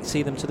that might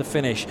see them to the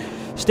finish.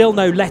 Still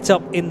no let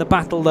up in the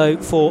battle though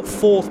for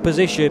 4th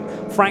position.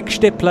 Frank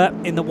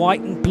Stippler in the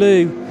white and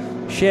blue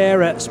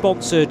Scherer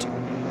sponsored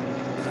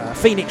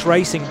Phoenix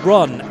Racing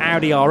run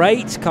Audi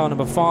R8, car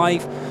number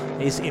 5,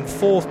 is in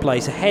 4th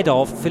place ahead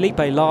of Felipe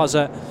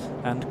Larza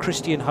and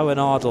Christian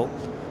Hohenadel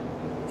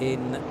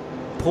in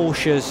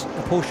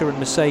Porsche and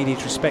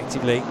Mercedes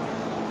respectively.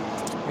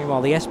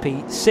 Meanwhile, the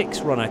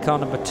SP6 runner, car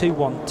number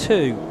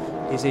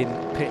 212, is in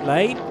pit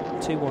lane.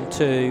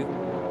 212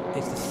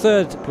 is the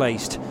 3rd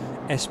placed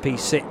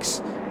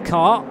SP6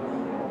 car,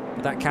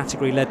 with that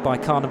category led by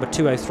car number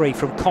 203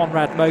 from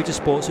Conrad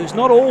Motorsport. So it's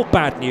not all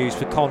bad news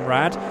for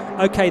Conrad.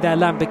 OK, their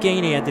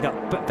Lamborghini ended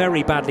up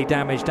very badly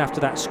damaged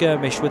after that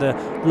skirmish with a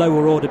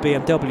lower order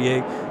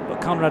BMW, but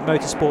Conrad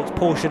Motorsport's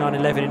Porsche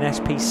 911 in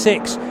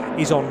SP6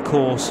 is on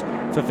course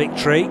for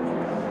victory.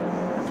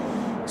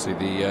 See,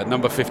 the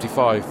number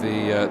 55,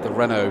 the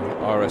Renault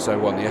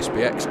RS01, the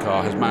SPX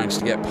car, has managed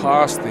to get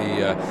past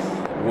the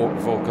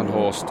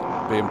Volkenhorst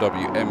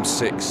BMW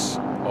M6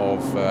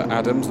 of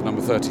Adams, the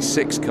number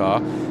 36 car.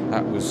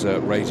 That was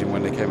raging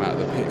when they came out of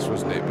the pits,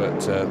 wasn't it?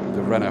 But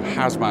the Renault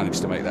has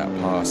managed to make that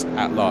pass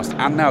at last,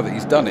 and now that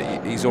he's done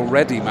it, he's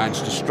already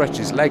managed to stretch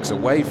his legs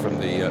away from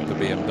the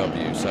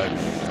BMW. So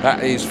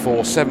that is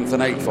for 7th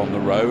and 8th on the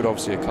road.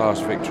 Obviously a class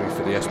victory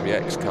for the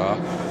SPX car.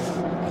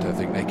 I don't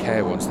think they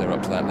care once they're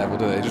up to that level,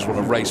 do they? They just want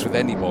to race with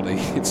anybody.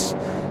 It's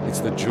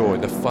the joy,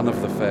 the fun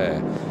of the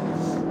fair.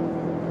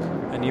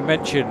 And you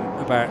mentioned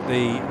about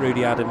the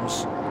Rudy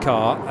Adams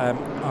car.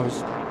 I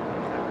was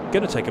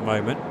going to take a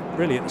moment,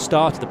 really at the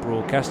start of the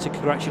broadcast, to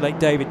congratulate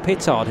David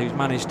Pittard, who's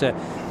managed to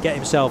get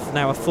himself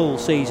now a full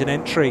season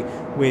entry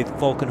with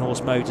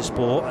Volkenhorst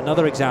Motorsport.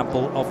 Another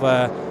example of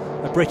a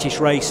British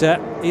racer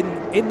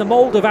in the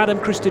mould of Adam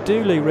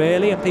Christodoulou,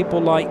 really, and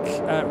people like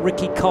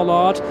Ricky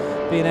Collard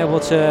being able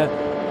to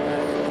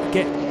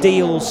get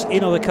deals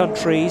in other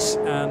countries,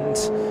 and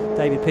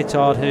David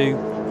Pittard, who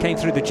came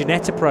through the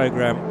Ginetta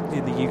programme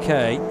in the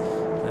UK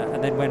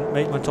and then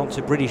went on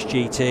to British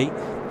GT,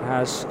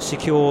 has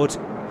secured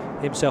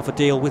himself a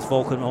deal with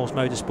Volkenhorst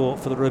Motorsport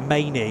for the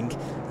remaining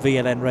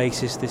VLN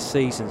races this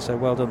season. So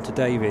well done to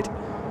David.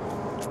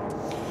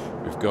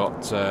 We've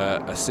got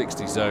a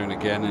 60 zone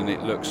again, and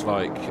it looks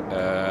like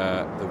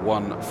the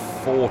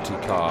 140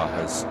 car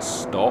has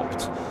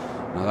stopped.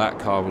 Now that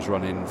car was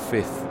running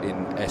 5th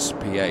in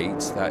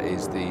SP8. That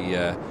is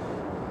the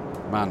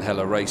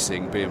Manhella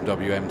Racing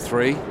BMW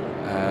M3.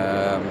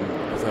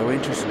 Although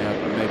interestingly,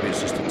 maybe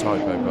it's just a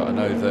typo, but I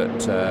know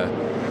that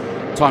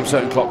Time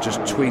Certain Clock just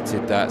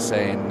tweeted that,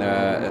 saying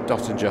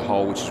Dottinger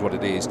Hole, which is what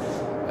it is,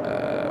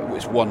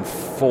 it's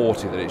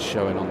 140 that it's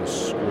showing on the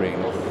screen.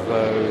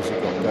 Although, has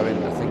it got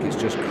going? I think it's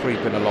just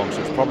creeping along,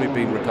 so it's probably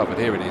been recovered.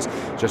 Here it is,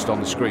 just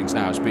on the screens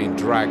now. It's being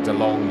dragged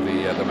along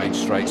the main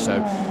straight.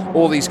 So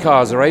all these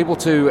cars are able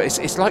to.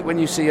 It's like when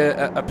you see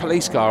a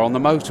police car on the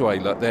motorway.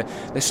 Look,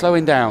 they're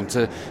slowing down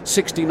to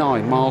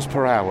 69 miles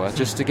per hour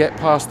just to get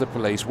past the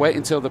police. Wait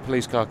until the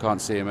police car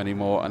can't see them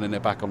anymore, and then they're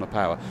back on the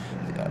power.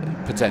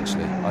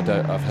 Potentially,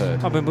 I've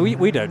heard. I mean,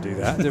 we don't do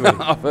that, do we?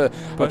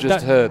 I've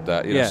just heard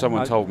that.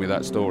 Someone told me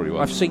that story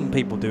once. I've seen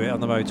people do it on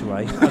the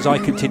motorway as I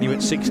continue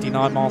at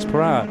 69 miles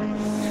per hour.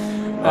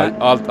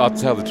 I'll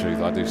tell the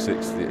truth. I do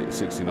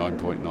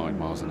 69.9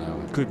 miles an hour.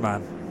 Good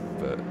man.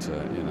 But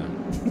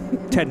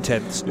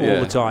 10/10 all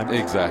the time.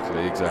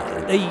 Exactly.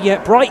 The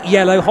bright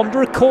yellow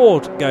Honda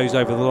Accord goes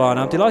over the line.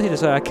 I'm delighted to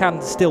say I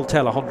can still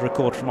tell a Honda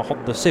Accord from a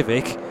Honda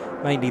Civic.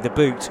 Mainly the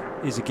boot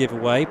is a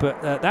giveaway,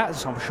 but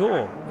that's, I'm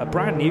sure, a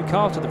brand new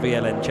car to the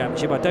VLN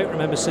Championship. I don't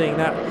remember seeing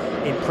that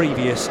in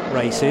previous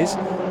races.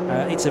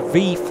 It's a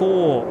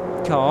V4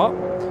 car,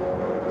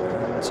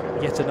 and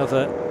yet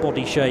another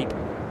body shape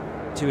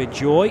to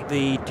enjoy.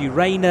 The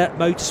Durainer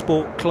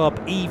Motorsport Club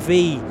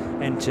EV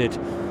entered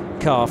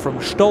car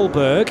from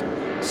Stolberg.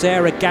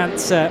 Sarah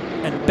Ganser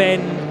and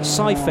Ben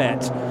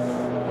Seifert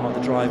are the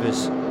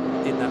drivers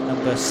in that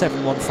number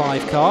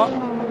 715 car.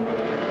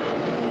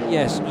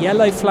 Yes,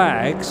 yellow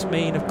flags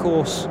mean, of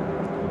course,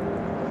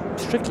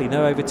 strictly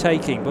no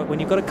overtaking, but when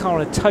you've got a car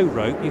on a tow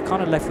rope, you're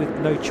kind of left with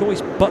no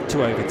choice but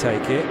to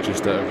overtake it.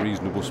 Just at a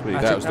reasonable speed.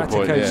 That was the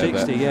point,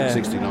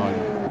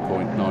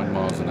 69.9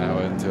 miles an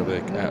hour until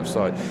they're out of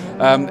sight.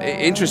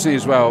 Interesting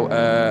as well,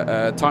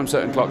 Time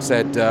Certain Clock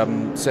said,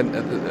 sent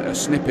a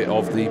snippet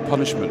of the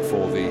punishment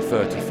for the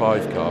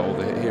 35 car, or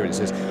here it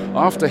says,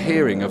 after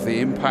hearing of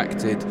the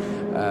impacted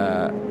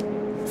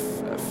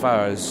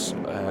FARs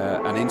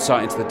and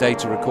insight into the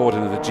data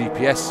recording of the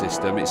GPS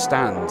system, it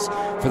stands.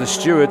 For the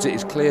stewards, it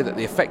is clear that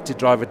the affected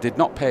driver did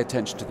not pay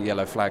attention to the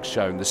yellow flag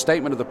shown. The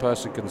statement of the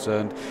person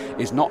concerned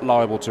is not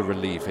liable to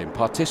relieve him.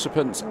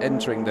 Participants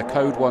entering the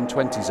code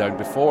 120 zone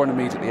before and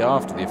immediately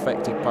after the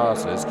affected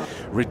passers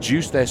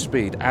reduced their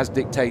speed as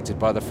dictated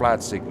by the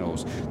flag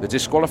signals. The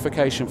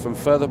disqualification from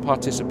further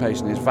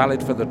participation is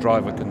valid for the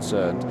driver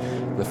concerned.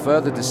 The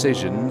further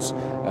decisions,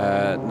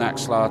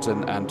 Naxlat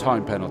and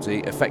time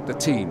penalty, affect the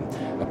team.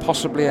 A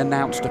possibly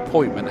announced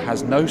appointment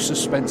has no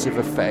suspensive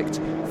effect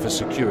for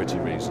security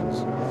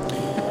reasons.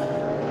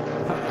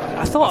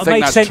 I thought I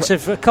made sense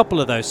of a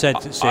couple of those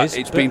sentences.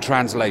 It's been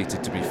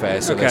translated, to be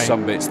fair, so there's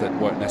some bits that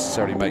won't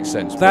necessarily make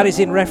sense. That is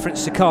in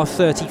reference to car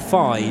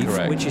 35,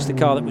 correct, which is the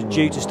car that was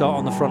due to start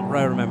on the front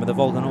row, remember, the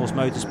Volkenhorst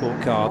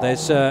Motorsport car.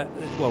 There's,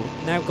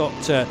 now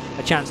got a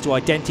chance to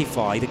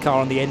identify the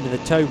car on the end of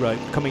the tow rope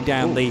coming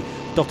down the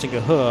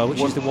Dottinger Höhe,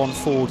 which is the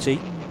 140.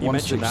 You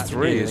mentioned that.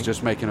 163 is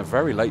just making a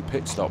very late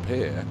pit stop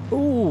here.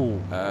 Ooh.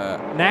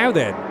 Now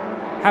then,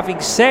 having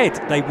said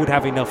they would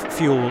have enough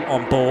fuel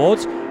on board,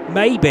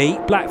 maybe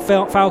Black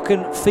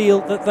Falcon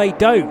feel that they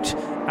don't.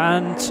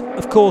 And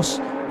of course,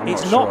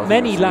 it's not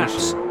many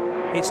laps.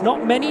 It's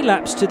not many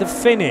laps to the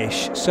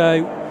finish,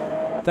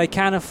 so they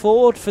can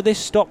afford for this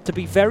stop to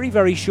be very,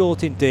 very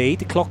short indeed.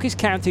 The clock is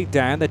counting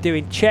down. They're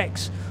doing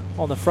checks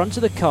on the front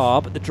of the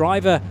car, but the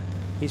driver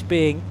is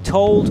being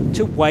told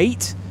to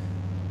wait.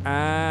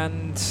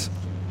 And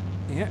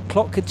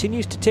clock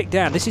continues to tick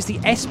down. This is the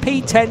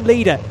SP10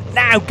 leader.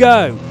 Now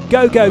go.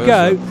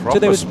 So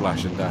there was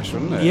splash and dash,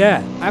 wasn't it?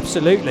 Yeah,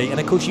 absolutely. And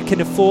of course you can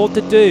afford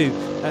to do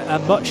a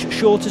much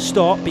shorter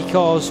stop,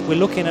 because we're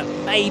looking at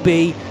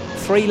maybe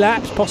 3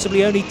 laps,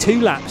 possibly only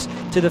 2 laps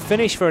to the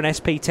finish for an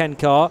SP10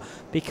 car,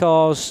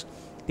 because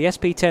the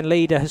SP10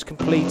 leader has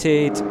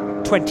completed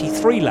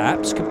 23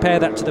 laps. Compare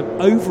that to the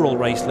overall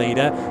race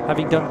leader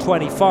having done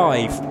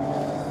 25.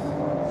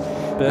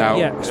 But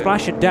now,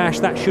 splash and dash,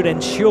 that should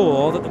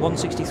ensure that the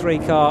 163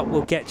 car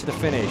will get to the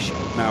finish.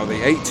 Now, the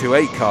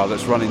 828 car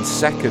that's running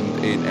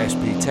second in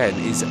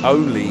SP10 is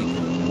only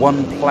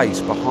 1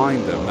 place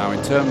behind them. Now,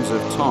 in terms of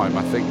time,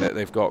 I think that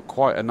they've got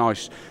quite a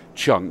nice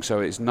chunk, so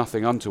it's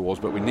nothing untowards,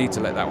 but we need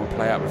to let that one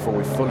play out before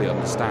we fully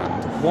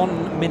understand.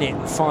 1 minute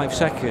and 5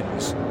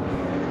 seconds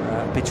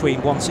between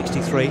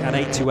 163 and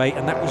 828,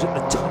 and that was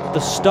at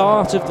the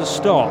start of the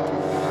stop.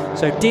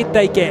 So did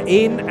they get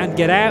in and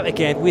get out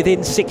again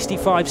within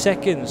 65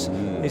 seconds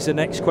is the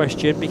next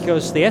question,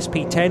 because the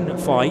SP10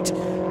 fight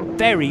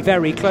very,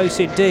 very close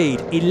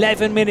indeed.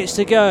 11 minutes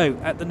to go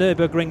at the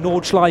Nürburgring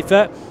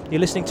Nordschleife. You're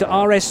listening to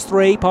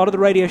RS3, part of the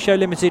Radio Show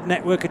Limited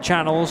network of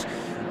channels.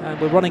 And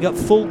we're running at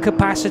full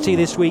capacity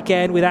this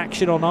weekend with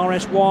action on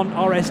RS1,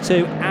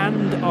 RS2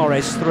 and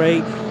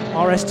RS3.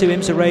 RS2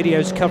 IMSA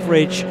Radio's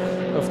coverage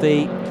of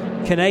the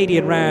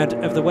Canadian round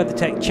of the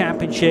WeatherTech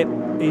Championship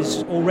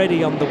is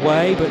already on the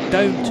way, but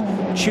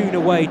don't tune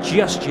away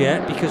just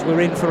yet because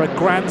we're in for a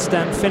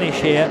grandstand finish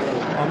here.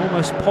 I'm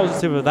almost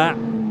positive of that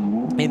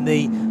in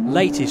the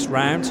latest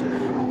round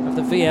of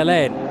the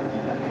VLN.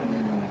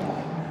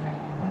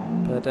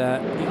 But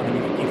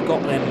you've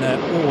got then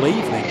all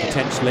evening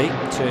potentially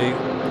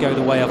to go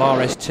the way of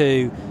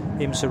RS2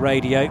 IMSA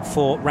Radio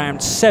for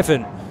round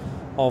 7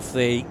 of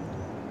the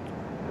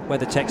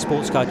WeatherTech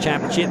Sports Car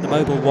Championship, the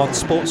Mobil 1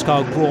 Sports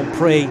Car Grand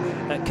Prix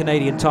at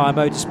Canadian Tire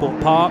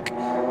Motorsport Park.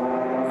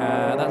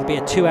 That'll be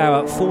a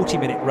 2-hour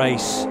 40-minute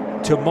race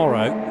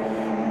tomorrow,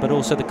 but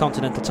also the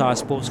Continental Tire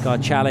Sports Car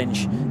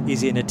Challenge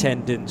is in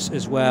attendance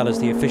as well as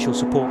the official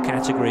support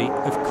category,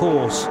 of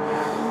course.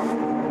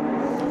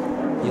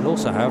 You'll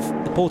also have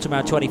the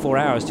Portimao 24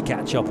 Hours to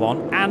catch up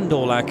on, and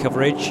all our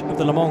coverage of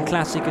the Le Mans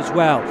Classic as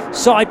well.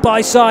 Side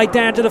by side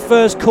down to the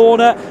first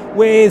corner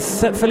with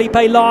Felipe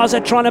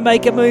Larza trying to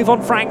make a move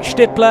on Frank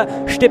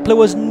Stippler. Stippler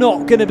was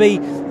not going to be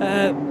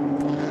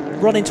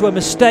run into a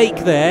mistake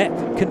there,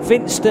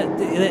 convinced that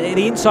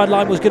the inside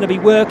line was going to be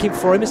working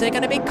for him. Is there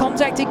going to be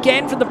contact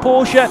again from the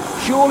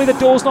Porsche? Surely the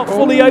door's not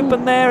fully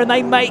open there, and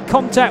they make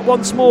contact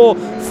once more.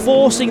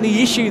 Forcing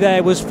the issue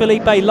there was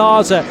Felipe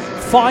Larza.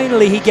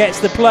 Finally he gets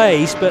the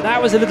place, but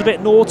that was a little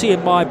bit naughty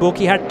in my book.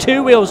 He had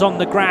 2 wheels on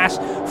the grass.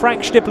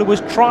 Frank Stippler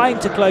was trying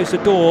to close the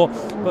door,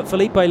 but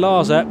Felipe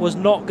Larza was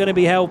not going to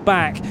be held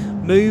back.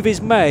 Move is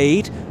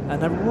made,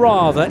 and a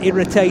rather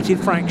irritated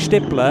Frank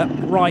Stippler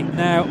right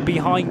now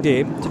behind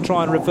him to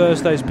try and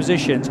reverse those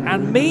positions.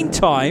 And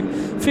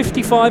meantime,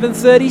 55 and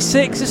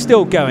 36 are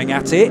still going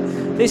at it.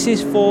 This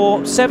is for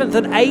 7th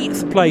and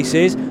 8th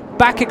places.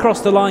 Back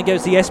across the line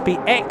goes the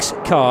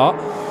SPX car.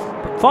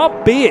 But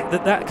far be it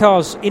that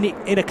car's in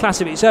a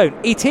class of its own.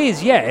 It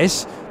is,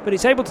 yes, but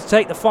it's able to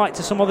take the fight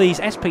to some of these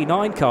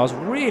SP9 cars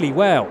really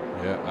well.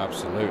 Yeah,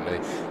 absolutely.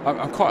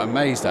 I'm quite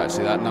amazed,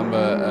 actually, that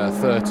number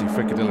 30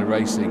 Fricadilly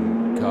Racing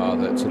car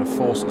that sort of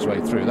forced its way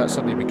through. That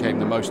suddenly became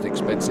the most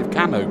expensive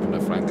can opener,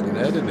 frankly,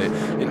 there, didn't it?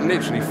 It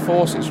literally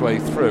forced its way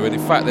through, and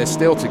in fact, they're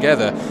still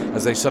together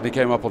as they suddenly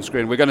came up on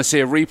screen. We're going to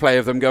see a replay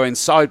of them going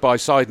side by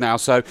side now,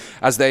 so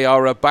as they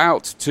are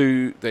about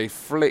to, they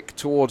flick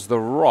towards the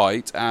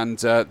right,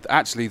 and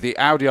actually the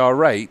Audi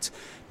R8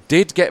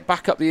 did get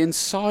back up the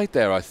inside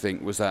there, I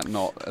think, was that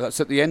not?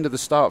 That's at the end of the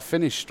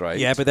start-finish straight.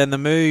 Yeah, but then the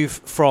move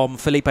from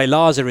Felipe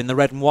Larza in the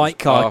red and white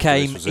car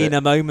came in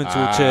a moment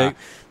or two,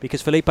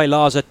 because Felipe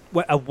Larza,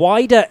 a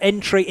wider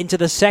entry into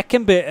the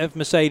second bit of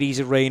Mercedes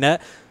Arena.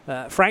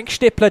 Frank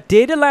Stippler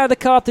did allow the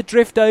car to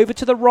drift over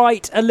to the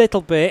right a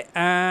little bit,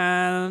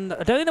 and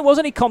I don't think there was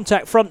any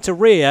contact front to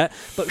rear,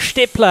 but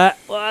Stippler,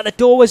 the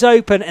door was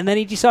open, and then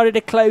he decided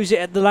to close it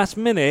at the last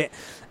minute.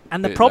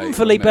 And the problem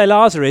for Felipe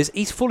Larza is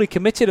he's fully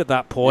committed at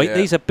that point. Yeah.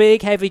 These are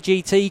big, heavy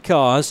GT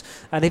cars,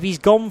 and if he's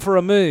gone for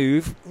a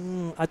move,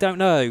 I don't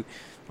know.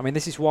 I mean,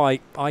 this is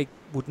why I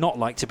would not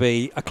like to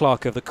be a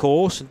clerk of the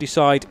course and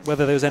decide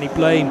whether there was any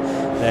blame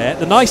there.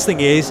 The nice thing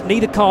is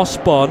neither car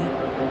spun,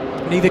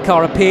 neither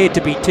car appeared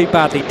to be too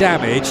badly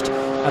damaged,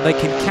 and they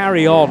can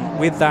carry on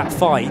with that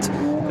fight.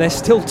 They're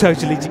still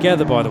totally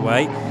together, by the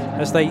way,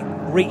 as they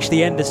reach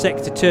the end of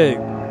Sector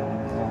 2.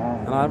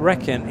 And I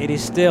reckon it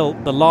is still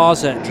the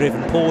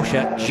Larza-driven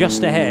Porsche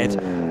just ahead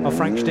of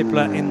Frank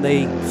Stippler in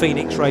the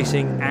Phoenix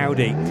Racing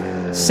Audi.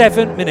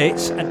 7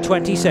 minutes and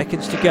 20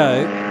 seconds to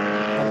go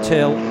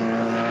until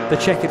the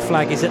checkered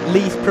flag is at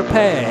least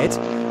prepared,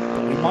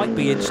 but we might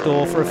be in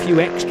store for a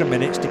few extra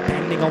minutes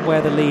depending on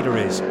where the leader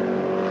is.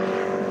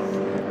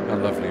 How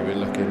lovely, we're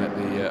looking at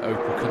the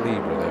Opel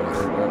Calibra there, I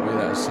think, weren't we?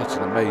 That is such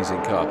an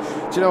amazing car.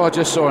 Do you know, I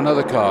just saw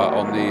another car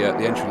on the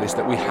entry list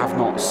that we have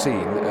not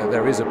seen.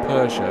 There is a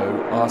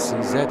Peugeot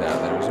RCZ out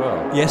there as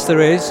well. Yes,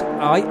 there is.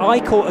 I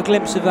caught a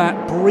glimpse of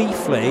that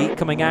briefly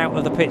coming out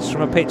of the pits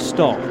from a pit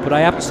stop, but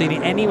I haven't seen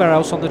it anywhere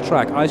else on the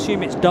track. I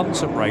assume it's done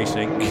some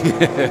racing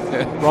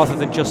rather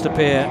than just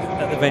appear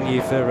at the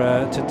venue for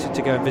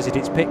to go and visit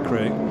its pit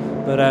crew.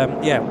 But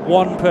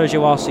one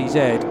Peugeot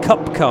RCZ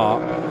Cup car,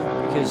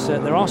 because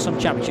there are some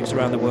championships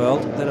around the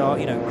world that are,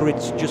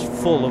 grids just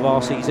full of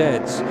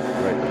RCZs.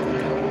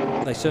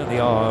 Right. They certainly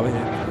are. I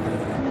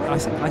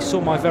mean, I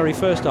saw my very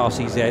first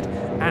RCZ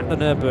at the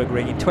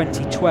Nürburgring in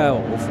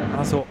 2012, and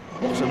I thought,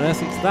 what on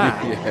earth is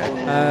that?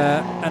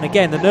 Yeah. And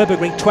again, the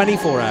Nürburgring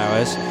 24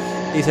 Hours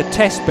is a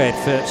test bed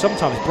for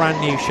sometimes brand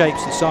new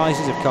shapes and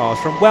sizes of cars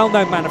from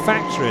well-known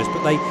manufacturers,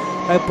 but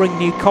they'll bring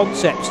new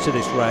concepts to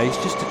this race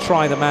just to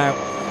try them out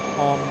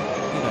on,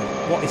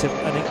 what is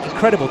an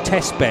incredible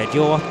test bed.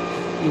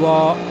 You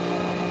are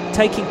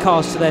taking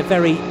cars to their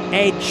very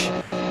edge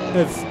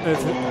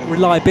of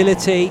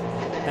reliability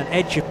and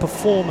edge of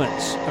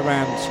performance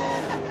around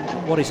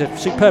what is a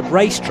superb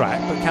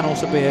racetrack, but can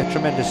also be a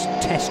tremendous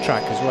test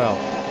track as well.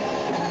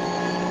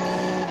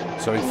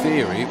 So in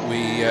theory,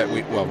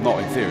 well,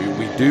 not in theory,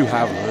 we do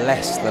have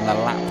less than a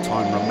lap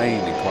time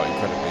remaining, quite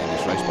incredibly, in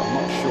this race, but I'm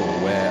not sure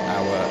where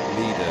our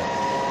leader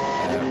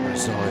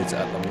resides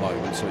at the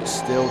moment. So it's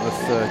still the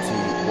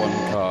 31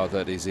 car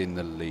that is in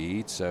the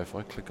lead. So if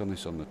I click on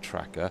this on the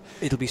tracker,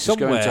 it'll be it's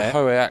somewhere. going to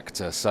Hoe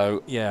Actor.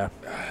 So yeah,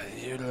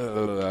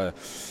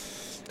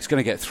 it's going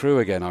to get through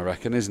again, I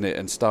reckon, isn't it,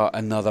 and start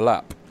another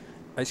lap.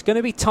 It's going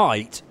to be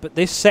tight, but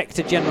this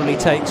sector generally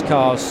takes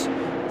cars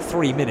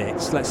 3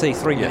 minutes. Let's say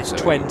 3 minutes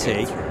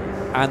 20,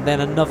 and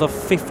then another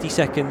 50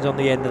 seconds on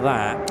the end of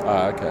that.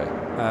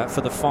 Okay.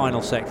 For the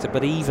final sector,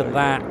 but even so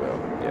that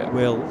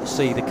will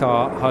see the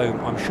car home,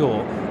 I'm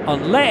sure.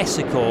 Unless,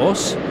 of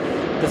course,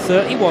 the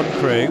 31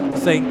 crew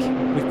think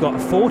we've got a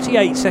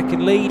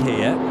 48-second lead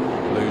here.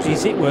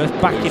 Is it worth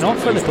backing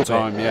off a little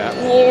time, bit? Yeah.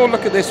 Oh,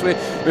 look at this.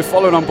 We're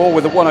following on board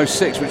with the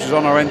 106, which was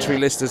on our entry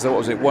list as,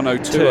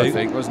 102, I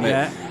think, wasn't it?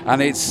 Yeah.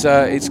 And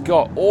it's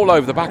got all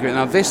over the back of it.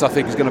 Now, this, I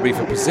think, is going to be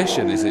for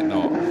position, is it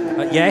not?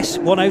 Yes,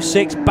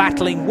 106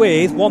 battling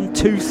with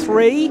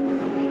 123.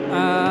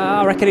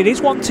 I reckon it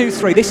is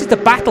 123. This is the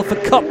battle for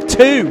Cup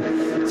 2.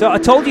 So I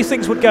told you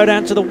things would go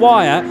down to the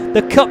wire.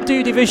 The Cup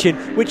 2 division,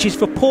 which is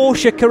for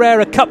Porsche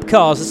Carrera Cup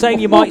cars, the same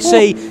you might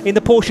see in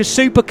the Porsche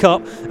Super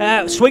Cup,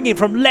 swinging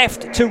from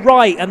left to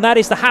right, and that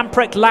is the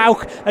Hamprecht,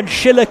 Lauch and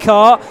Schiller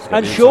car.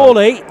 And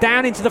surely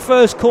down into the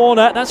first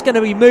corner, that's going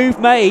to be move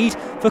made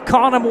for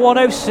car number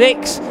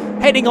 106,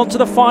 heading on to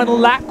the final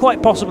lap,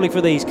 quite possibly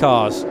for these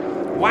cars.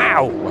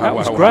 Wow, that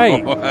was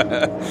great.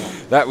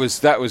 That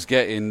was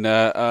getting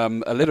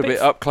a little bit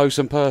up close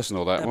and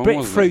personal. That one, a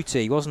bit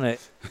fruity, wasn't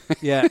it?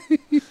 Yeah.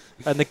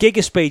 And the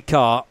Gigaspeed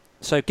car.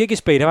 So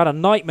Gigaspeed have had a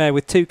nightmare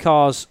with two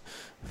cars,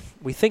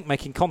 we think,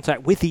 making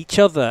contact with each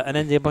other and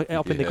ending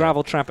up in the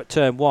gravel trap at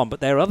turn 1. But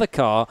their other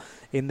car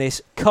in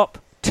this Cup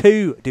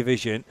 2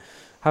 division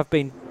have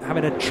been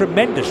having a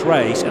tremendous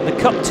race, and the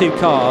Cup 2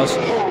 cars,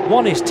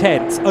 one is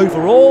 10th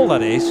overall,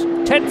 that is,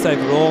 10th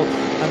overall,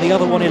 and the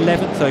other one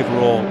 11th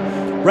overall.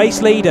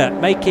 Race leader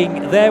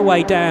making their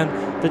way down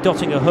the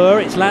Dottinger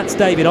Höhe. It's Lance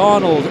David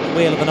Arnold at the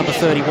wheel of the number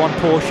 31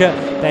 Porsche.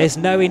 There's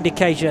no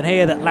indication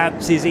here that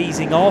Lance is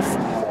easing off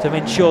to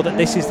ensure that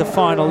this is the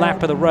final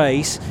lap of the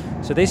race.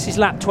 So this is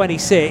lap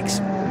 26,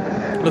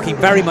 looking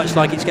very much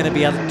like it's going to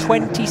be a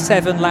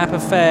 27 lap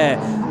affair,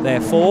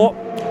 therefore.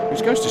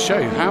 Which goes to show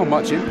you how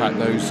much impact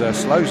those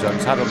slow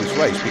zones had on this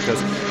race,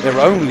 because they're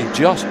only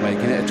just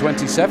making it a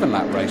 27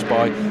 lap race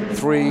by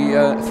three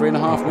and a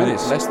half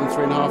minutes, less than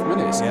 3.5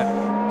 minutes.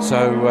 Yeah.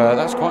 So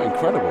that's quite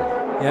incredible.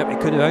 Yeah, it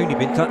could have only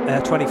been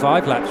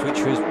 25 laps, which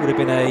would have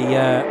been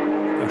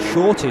a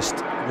shortest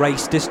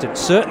race distance,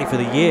 certainly for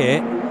the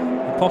year,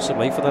 and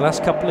possibly for the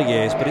last couple of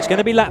years. But it's going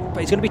to be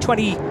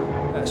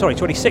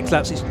 26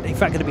 laps. It's in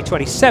fact going to be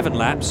 27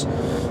 laps,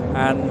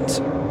 and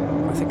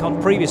I think on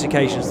previous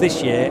occasions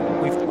this year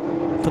we've,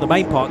 for the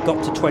main part,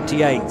 got to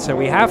 28. So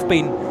we have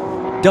been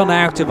done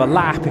out of a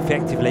lap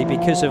effectively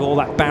because of all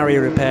that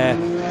barrier repair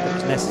that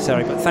was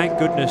necessary, but thank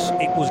goodness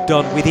it was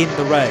done within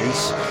the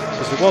race,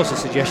 because there was a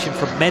suggestion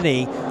from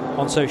many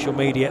on social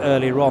media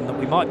earlier on that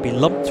we might be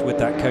lumped with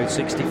that code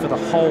 60 for the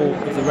whole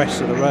of the rest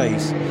of the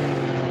race.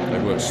 They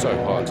worked so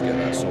hard to get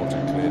that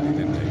sorted clearly,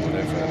 didn't they?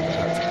 Whatever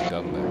had to be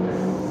done there.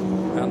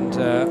 And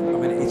I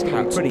mean, it's going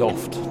to be pretty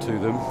doffed to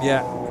them.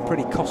 Yeah, a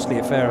pretty costly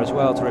affair as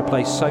well to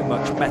replace so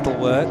much metal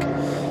work.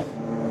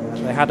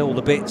 They had all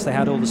the bits, they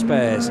had all the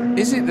spares.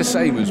 Is it the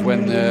same as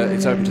when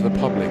it's open to the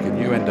public and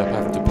you end up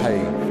having to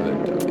pay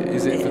for it?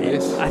 Is it for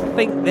this? I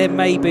think there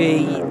may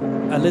be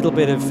a little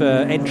bit of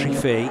entry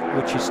fee,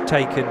 which is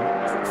taken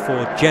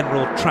for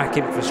general track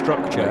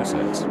infrastructure. Makes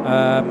sense.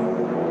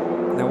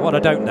 Now, what I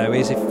don't know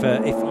is if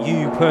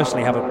you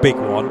personally have a big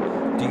one,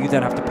 do you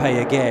then have to pay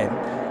again?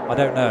 I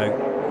don't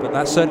know. But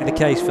that's certainly the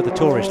case for the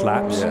tourist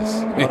laps.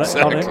 Yes,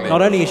 exactly.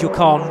 Not only is your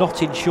car not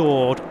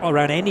insured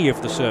around any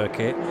of the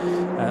circuit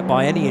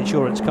by any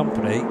insurance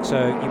company,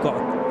 so you've got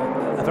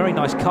a very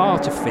nice car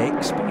to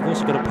fix, but you've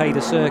also got to pay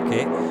the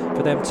circuit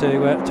for them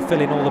to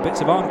fill in all the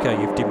bits of Armco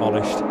you've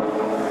demolished.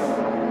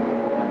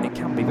 It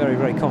can be very,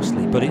 very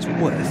costly, but it's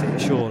worth it,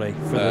 surely,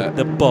 for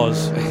the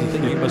buzz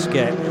that you must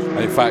get.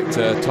 In fact,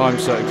 Time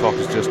Certain Clock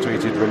has just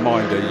tweeted,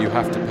 reminder, you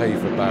have to pay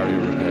for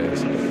barrier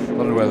repairs. I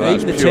don't know whether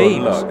that's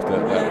pure luck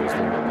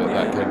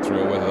that came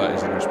through, or whether that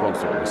is in response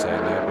to what we're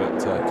saying there.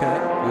 But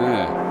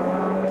yeah.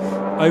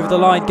 Over the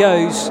line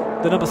goes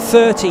the number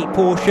 30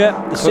 Porsche,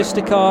 the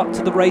sister car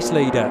to the race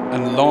leader,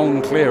 and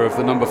long clear of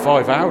the number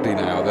 5 Audi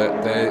now.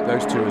 That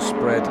those two are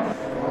spread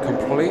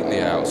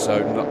completely out.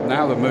 So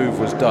now the move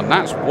was done.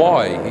 That's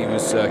why he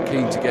was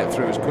keen to get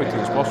through as quickly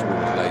as possible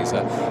with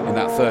Laser in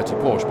that 30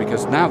 Porsche,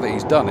 because now that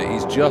he's done it,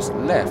 he's just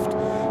left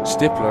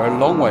Stippler a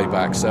long way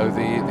back. So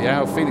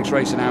the Phoenix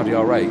Racing Audi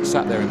R8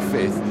 sat there in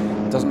 5th.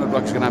 Doesn't look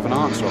like he's going to have an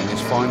answer on this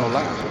final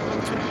lap.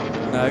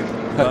 No,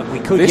 but we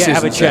could yet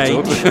have a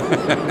change.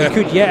 We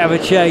could yet have a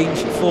change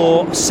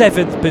for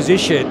 7th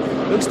position.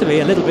 Looks to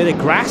be a little bit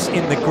of grass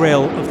in the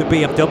grille of the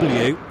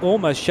BMW,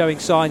 almost showing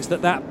signs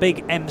that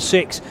big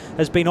M6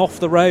 has been off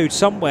the road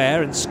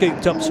somewhere and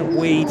scooped up some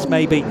weeds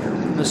maybe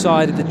from the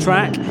side of the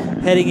track.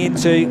 heading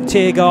into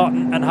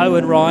Tiergarten and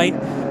Hohenrhein.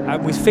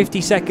 And with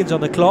 50 seconds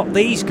on the clock,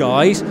 these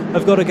guys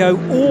have got to go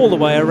all the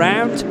way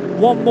around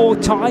one more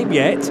time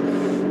yet,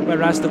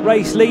 whereas the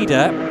race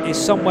leader is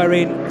somewhere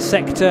in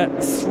sector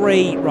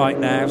 3 right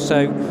now,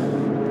 so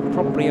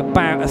probably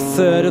about a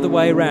third of the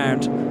way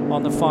around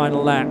on the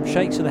final lap.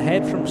 Shakes of the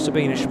head from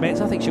Sabine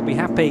Schmitz. I think she'll be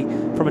happy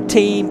from a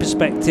team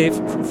perspective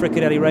from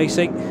Fricadelli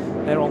Racing.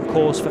 They're on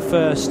course for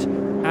first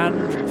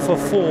and for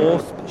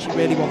fourth, but she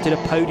really wanted a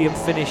podium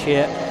finish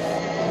here.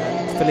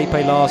 And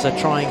Felipe Larza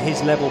trying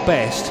his level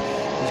best.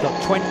 He's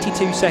got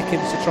 22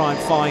 seconds to try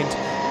and find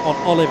on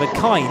Oliver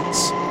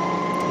Kainz.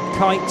 And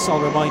Kainz,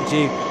 I'll remind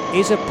you,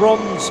 is a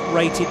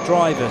bronze-rated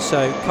driver,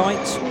 so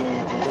Kainz,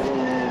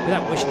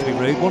 without wishing to be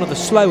rude, one of the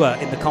slower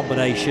in the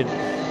combination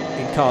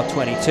in car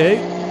 22,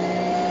 and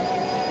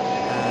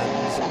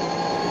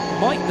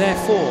might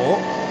therefore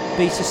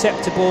be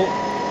susceptible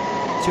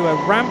to a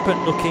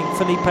rampant-looking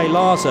Felipe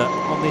Larza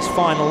on this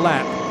final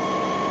lap.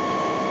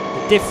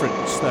 The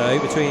difference, though,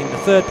 between the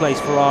third-place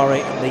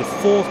Ferrari and the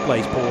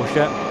fourth-place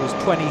Porsche was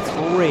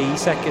 23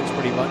 seconds,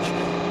 pretty much,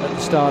 at the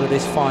start of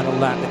this final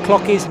lap. The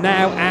clock is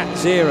now at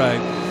 0,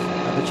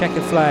 and the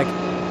checkered flag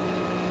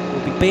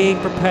will be being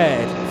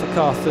prepared for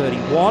car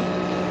 31.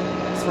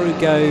 Through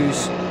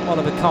goes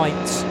Oliver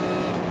Kainz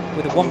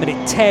with a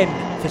 1:10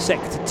 for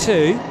sector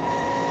 2.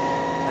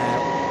 Now,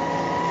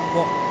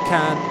 what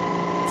can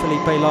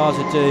Felipe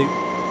Larza do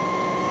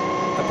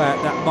about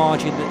that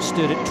margin that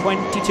stood at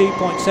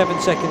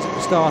 22.7 seconds at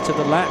the start of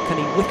the lap? Can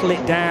he whittle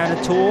it down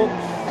at all?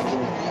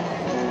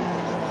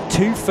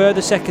 2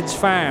 further seconds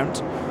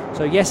found.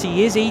 So yes,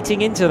 he is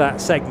eating into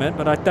that segment,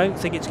 but I don't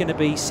think it's going to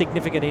be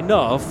significant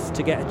enough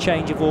to get a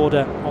change of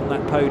order on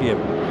that podium.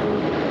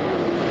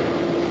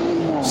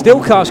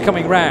 Still cars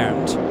coming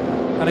round,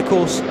 and of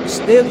course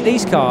still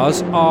these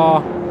cars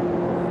are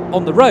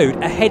on the road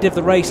ahead of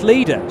the race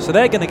leader, so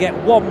they're going to get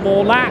one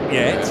more lap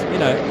yet, you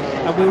know,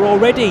 and we're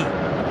already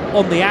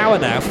on the hour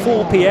now,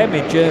 4 p.m.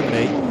 in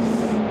Germany.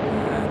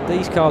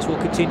 These cars will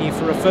continue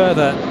for a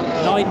further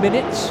 9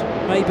 minutes,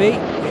 maybe.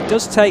 It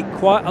does take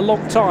quite a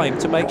long time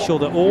to make sure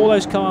that all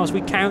those cars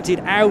we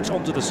counted out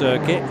onto the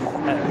circuit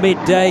at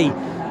midday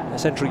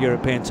Central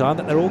European time,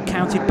 that they're all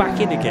counted back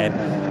in again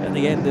at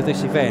the end of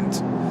this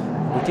event.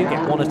 We do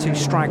get 1 or 2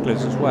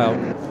 stragglers as well.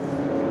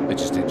 They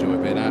just enjoy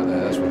being out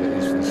there, that's what it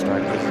is for the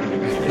stragglers.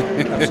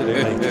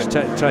 Absolutely, just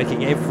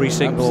taking every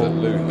single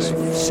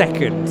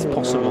second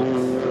possible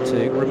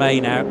to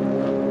remain out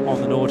on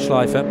the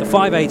Nordschleife. The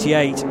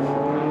 588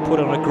 put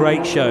on a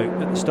great show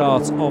at the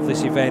start of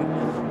this event,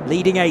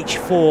 leading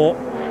H4,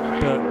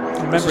 but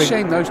remembering... It's a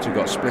shame those two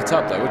got split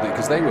up though, wasn't it?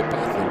 Because they were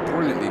battling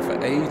brilliantly for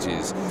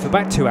ages. For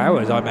about 2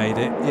 hours I made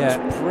it, yeah.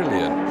 That's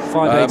brilliant.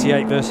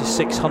 588 versus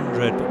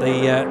 600, but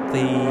the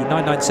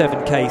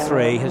 997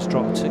 K3 has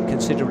dropped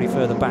considerably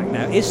further back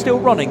now. It's still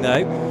running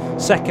though,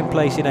 second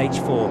place in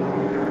H4.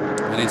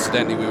 And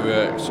incidentally, we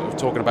were sort of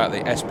talking about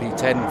the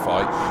SP10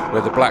 fight,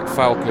 where the Black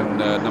Falcon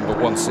number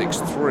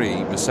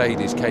 163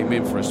 Mercedes came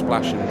in for a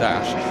splash and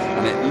dash,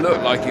 and it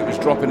looked like it was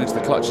dropping into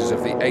the clutches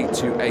of the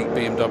 828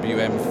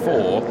 BMW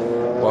M4.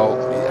 Well,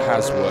 it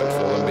has worked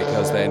for them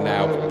because they're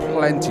now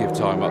plenty of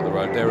time up the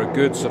road. They're a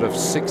good sort of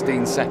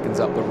 16 seconds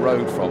up the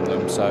road from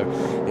them, so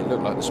it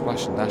looked like the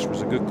splash and dash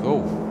was a good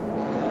call.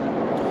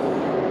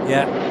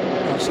 Yeah,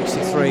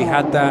 163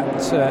 had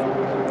that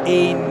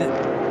in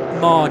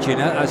margin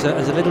as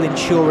a little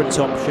insurance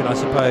option, I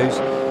suppose,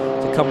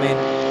 to come in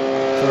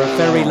for a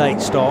very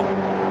late stop.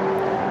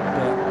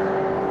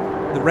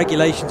 But the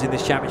regulations in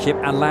this championship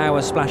allow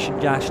a splash and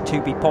dash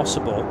to be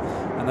possible,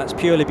 and that's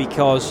purely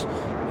because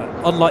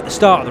unlike the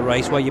start of the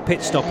race where your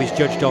pit stop is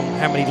judged on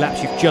how many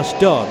laps you've just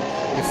done,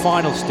 your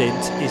final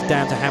stint is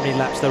down to how many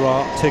laps there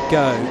are to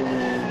go.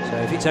 So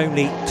if it's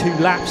only 2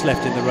 laps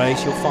left in the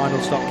race, your final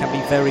stop can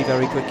be very,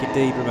 very quick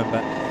indeed,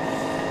 remember.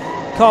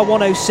 Car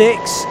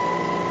 106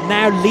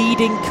 now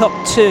leading Cup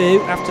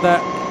 2 after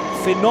that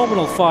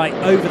phenomenal fight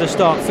over the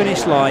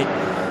start-finish line.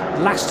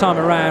 Last time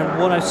around,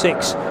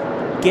 106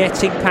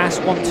 getting past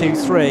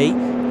 123.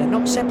 They're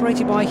not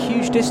separated by a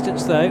huge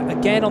distance though,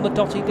 again on the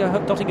Dottinger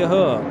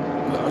Höhe.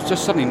 I was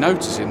just suddenly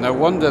noticing, no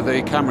wonder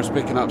the camera's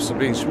picking up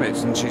Sabine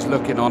Schmitz and she's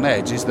looking on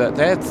edge, is that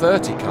their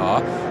 30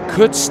 car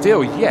could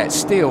still yet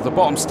steal the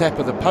bottom step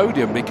of the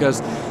podium,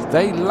 because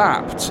they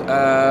lapped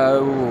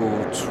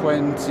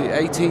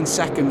 18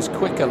 seconds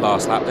quicker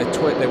last lap. They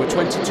were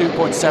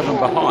 22.7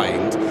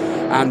 behind,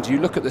 and you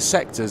look at the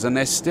sectors and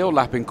they're still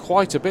lapping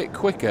quite a bit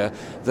quicker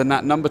than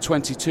that number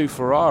 22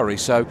 Ferrari,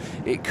 so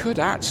it could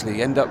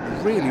actually end up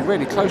really,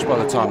 really close by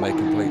the time they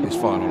complete this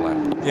final lap.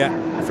 Yeah,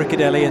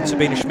 Fricadelli and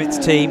Sabine Schmidt's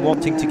team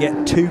wanting to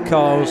get 2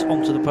 cars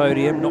onto the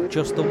podium, not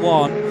just the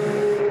one.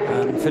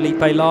 And Felipe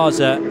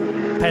Larza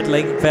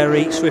pedalling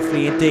very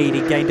swiftly indeed.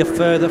 He gained a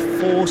further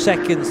 4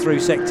 seconds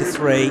through sector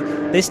 3.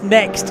 This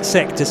next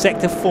sector,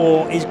 sector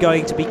 4, is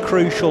going to be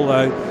crucial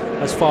though,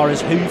 as far as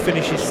who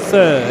finishes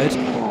third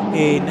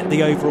in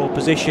the overall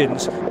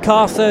positions.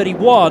 Car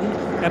 31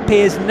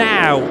 appears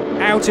now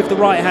out of the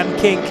right-hand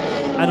kink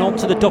and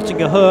onto the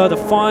Dottinger Höhe, the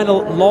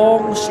final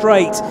long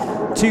straight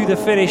to the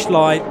finish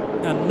line.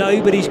 and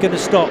nobody's going to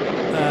stop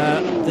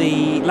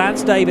the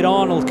Lance David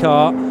Arnold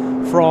car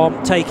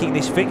from taking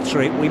this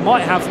victory. We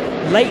might have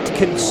late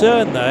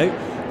concern though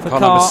for car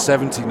number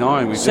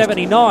 79,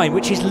 79,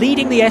 which is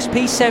leading the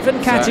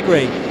SP7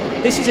 category.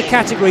 This is a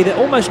category that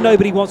almost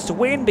nobody wants to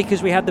win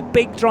because we had the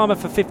big drama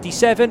for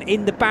 57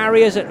 in the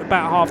barriers at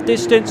about half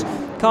distance.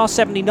 Car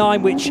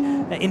 79, which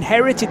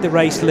inherited the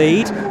race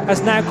lead,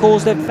 has now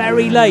caused a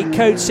very late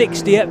code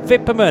 60 at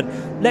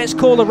Wipperman. Let's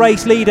call the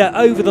race leader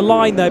over the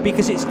line though,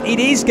 because it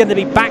is going to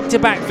be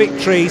back-to-back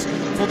victories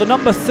for the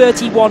number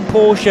 31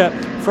 Porsche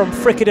from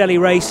Fricadelli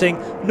Racing,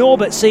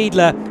 Norbert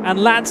Siedler and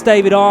Lance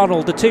David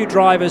Arnold, the two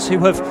drivers who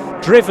have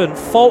driven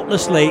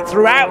faultlessly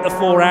throughout the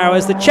 4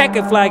 hours. The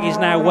checkered flag is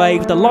now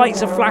waved, the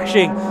lights are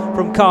flashing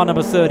from car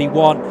number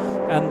 31,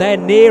 and their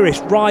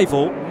nearest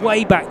rival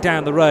way back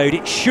down the road,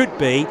 it should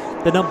be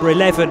the number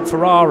 11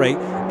 Ferrari,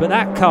 but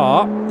that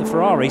car, the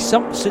Ferrari,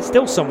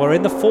 still somewhere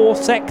in the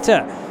fourth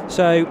sector.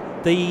 So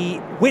the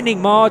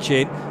winning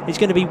margin is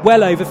going to be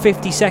well over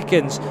 50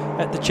 seconds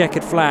at the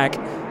checkered flag.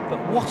 But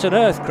what on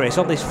earth, Chris,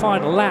 on this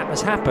final lap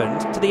has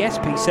happened to the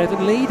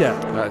SP7 leader?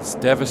 That's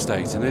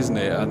devastating, isn't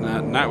it?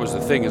 And that was the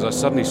thing, as I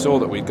suddenly saw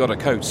that we'd got a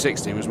code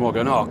 60, it was more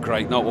going, oh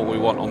great, not what we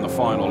want on the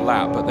final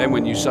lap. But then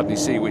when you suddenly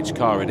see which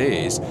car it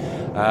is,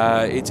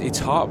 it's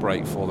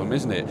heartbreak for them,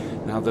 isn't it?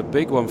 Now the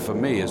big one for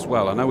me as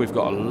well, I know we've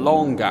got a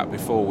long gap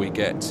before we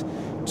get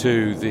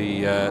to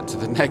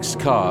the next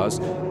cars.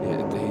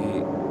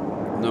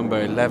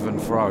 Number 11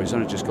 Ferrari's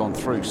only just gone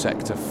through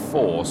sector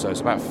 4, so it's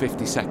about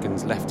 50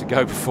 seconds left to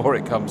go before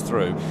it comes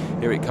through.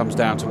 Here it comes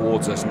down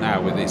towards us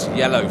now with its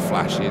yellow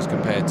flashes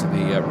compared to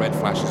the red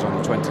flashes on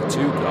the 22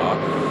 car.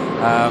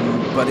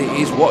 But it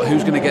is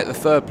who's going to get the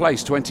third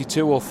place,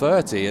 22 or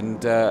 30,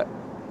 and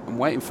I'm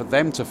waiting for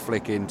them to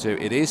flick into.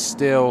 It is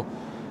still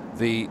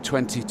the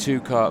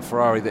 22 car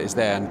Ferrari that is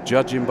there, and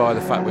judging by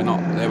the fact we're not,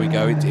 there we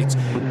go,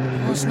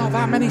 it's not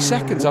that many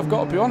seconds, I've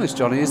got to be honest,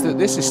 Johnny, is that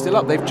this is still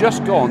up. They've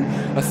just gone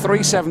a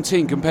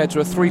 3:17 compared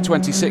to a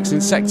 3:26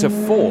 in sector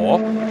 4,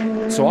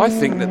 so I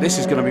think that this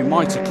is going to be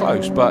mighty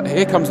close. But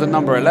here comes the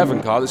number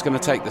 11 car that's going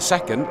to take the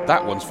second,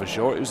 that one's for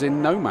sure. It was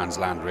in no man's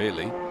land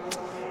really.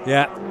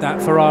 Yeah,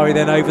 that Ferrari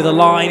then over the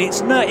line.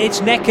 It's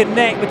neck and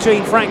neck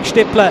between Frank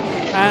Stippler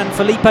and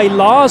Felipe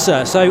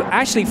Larza. So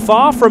actually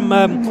far from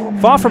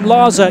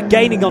Larza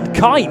gaining on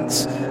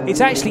Kynes.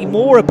 It's actually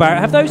more about,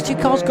 have those two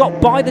cars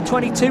got by the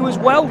 22 as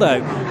well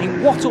though?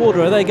 In what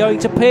order are they going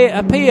to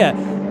appear?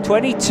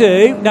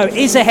 22, no,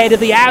 is ahead of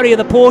the Audi and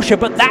the Porsche,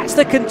 but that's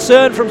the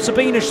concern from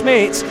Sabine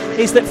Schmitz,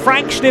 is that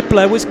Frank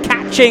Stippler was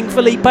catching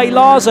Felipe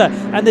Larza,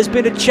 and there's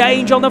been a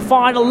change on the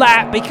final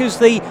lap because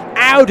the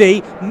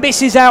Audi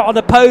misses out on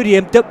the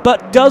podium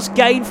but does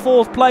gain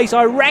fourth place,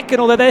 I reckon,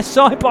 although they're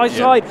side by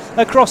side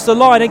across the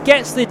line, and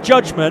gets the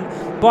judgment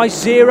by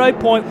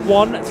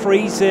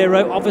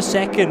 0.130 of a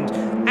second.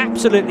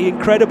 Absolutely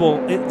incredible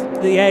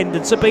at the end,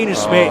 and Sabine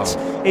Schmitz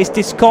is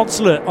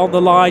disconsolate on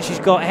the line. She's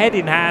got head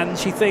in hand,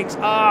 she thinks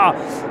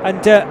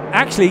and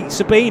actually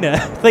Sabine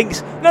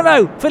thinks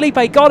no,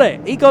 Felipe got it,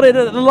 he got it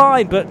at the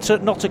line,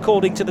 but not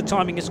according to the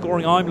timing and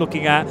scoring I'm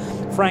looking at.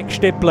 Frank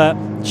Stippler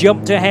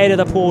jumped ahead of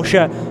the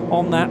Porsche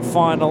on that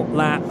final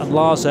lap, and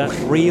Larza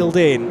reeled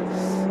in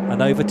and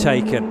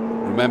overtaken.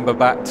 Remember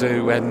back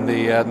to when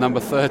the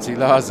number 30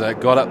 Larza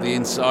got up the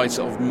inside,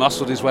 sort of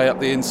muscled his way up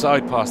the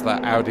inside past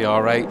that Audi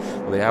R8.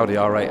 Well, the Audi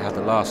R8 had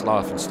the last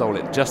laugh and stole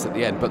it just at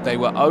the end, but they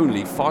were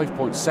only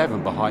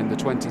 5.7 behind the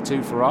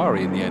 22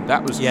 Ferrari in the end.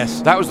 That was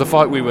the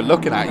fight we were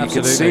looking at. Absolutely.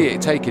 You could see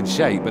it taking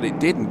shape, but it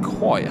didn't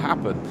quite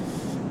happen.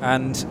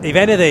 And if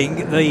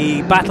anything,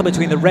 the battle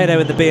between the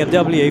Renault and the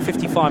BMW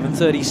 55 and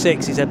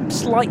 36 is a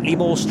slightly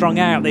more strung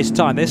out this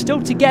time. They're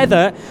still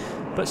together,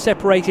 but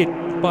separated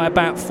by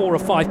about 4 or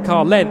 5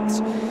 car lengths,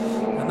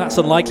 and that's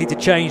unlikely to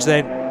change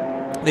then.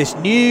 This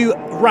new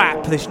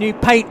wrap, this new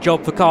paint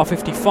job for car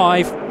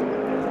 55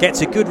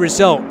 gets a good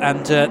result,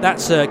 and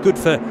that's good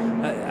for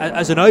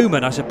as an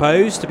omen, I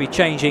suppose, to be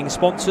changing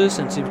sponsors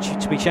and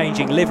to be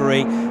changing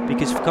livery,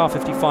 because car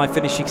 55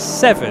 finishing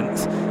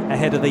 7th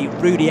ahead of the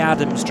Rudy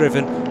Adams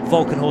driven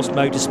Volkenhorst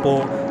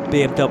Motorsport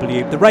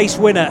BMW. The race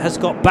winner has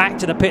got back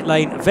to the pit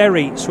lane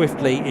very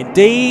swiftly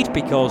indeed,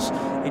 because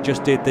it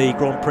just did the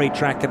Grand Prix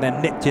track and then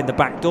nipped in the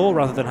back door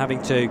rather than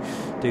having to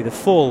do the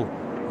full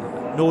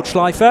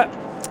Nordschleife.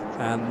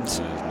 And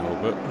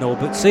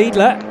Norbert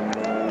Siedler,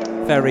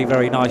 very,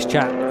 very nice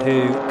chap,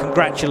 who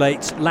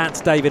congratulates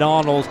Lance David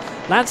Arnold.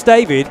 Lance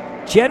David,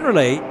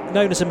 generally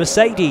known as a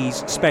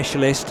Mercedes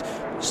specialist,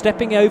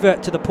 stepping over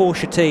to the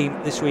Porsche team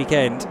this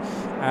weekend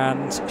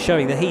and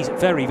showing that he's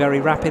very, very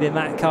rapid in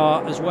that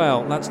car as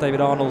well. Lance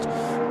David Arnold,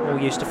 all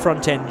used to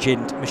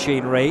front-engined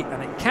machinery,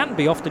 and it can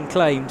be often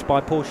claimed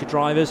by Porsche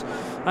drivers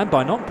and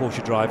by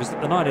non-Porsche drivers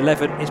that the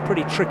 911 is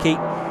pretty tricky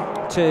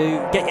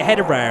to get your head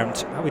around,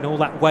 having all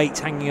that weight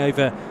hanging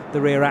over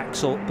the rear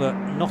axle, but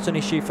not an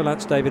issue for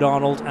Lance David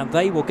Arnold, and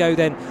they will go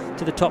then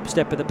to the top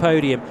step of the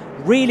podium.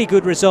 Really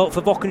good result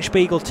for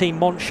Wochenspiegel Team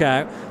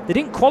Monschau. They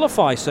didn't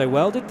qualify so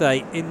well, did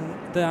they, in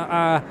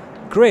the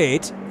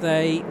grid,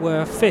 they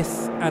were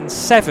 5th and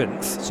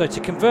 7th. So to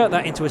convert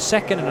that into a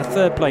 2nd and a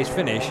 3rd place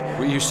finish.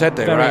 Well, you said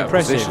they were out of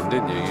position,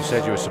 didn't you? You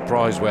said you were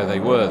surprised where they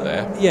were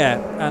there. Yeah,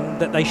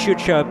 and that they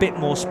should show a bit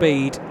more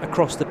speed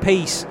across the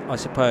piece, I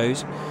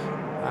suppose.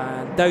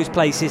 And those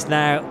places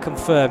now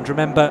confirmed.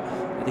 Remember,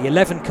 the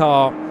 11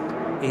 car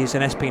is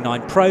an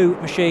SP9 Pro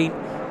machine.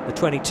 The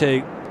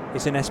 22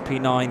 is an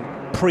SP9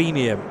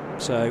 Premium.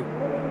 So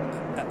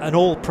an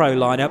all-pro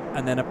lineup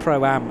and then a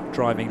Pro-Am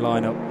driving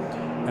lineup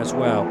as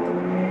well.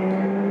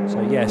 So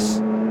yes,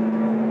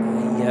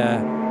 a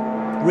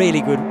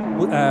really good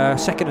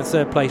 2nd and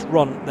 3rd place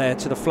run there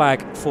to the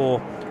flag for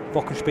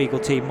Wochenspiegel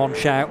team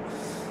Monschau.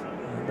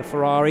 The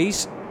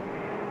Ferraris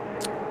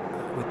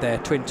with their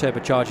twin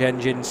turbocharged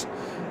engines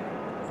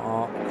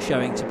are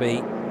showing to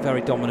be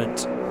very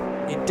dominant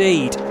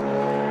indeed.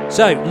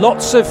 So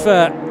lots of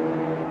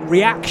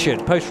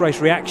reaction, post-race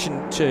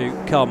reaction to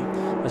come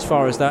as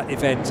far as that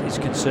event is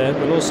concerned.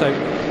 We'll also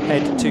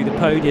head to the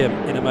podium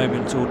in a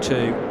moment or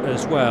two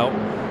as well.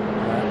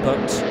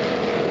 But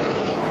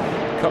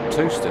Cup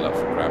 2 still up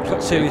for grabs.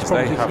 Cup 2 is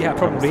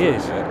probably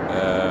is.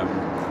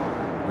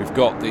 We've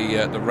got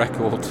the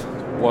record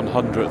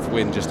 100th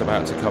win just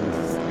about to come.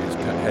 Is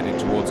heading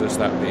towards us.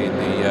 That being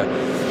the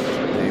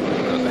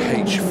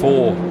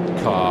H4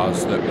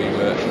 cars that we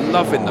were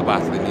loving the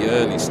battle in the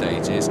early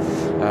stages.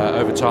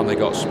 Over time they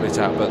got split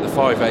out, but the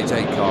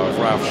 588 car of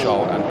Ralf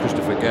Scholl and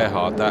Christopher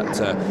Gerhard, that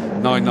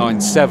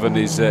 997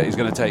 is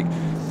going to take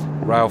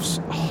Ralph's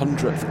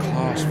 100th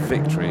class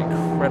victory.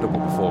 Incredible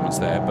performance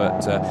there,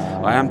 but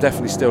I am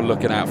definitely still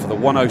looking out for the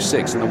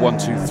 106 and the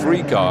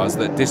 123 cars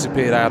that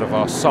disappeared out of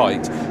our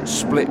sight,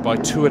 split by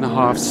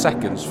 2.5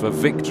 seconds for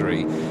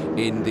victory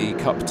in the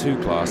Cup 2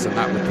 class, and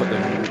that would put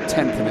them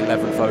 10th and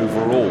 11th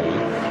overall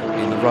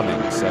in the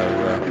running. So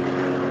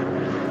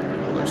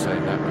although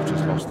saying that, we've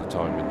just lost the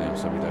time in there,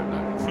 so we don't know.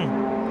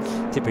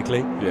 Typically,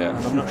 yeah.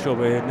 I'm not sure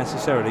we're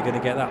necessarily going to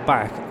get that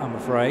back, I'm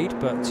afraid,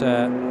 but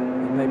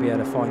we may be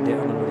able to find it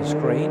on another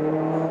screen.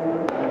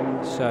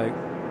 So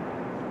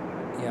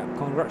yeah,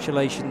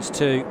 congratulations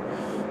to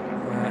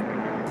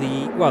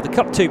the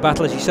Cup 2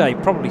 battle, as you say,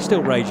 probably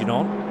still raging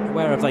on.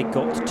 Where have they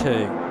got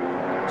to?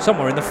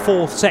 Somewhere in the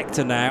 4th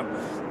sector now.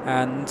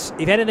 And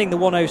if anything, the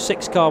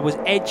 106 car was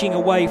edging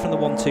away from the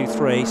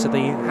 123. So the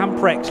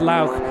Hamprecht,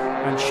 Lauch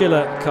and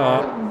Schiller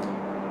car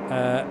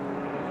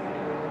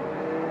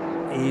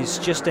is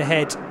just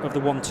ahead of the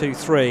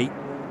 123.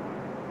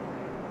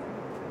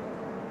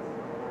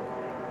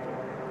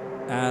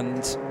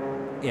 And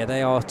yeah,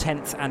 they are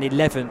 10th and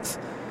 11th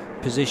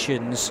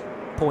positions.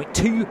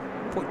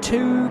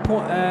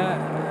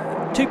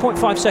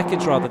 2.5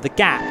 seconds rather. The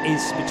gap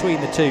is between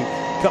the two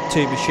Cup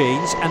 2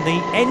 machines, and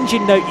the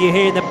engine note you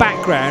hear in the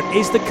background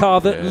is the car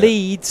that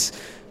leads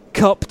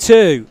Cup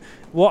 2.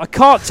 What I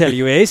can't tell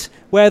you is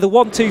where the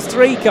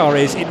 123 car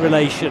is in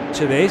relation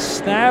to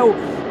this. Now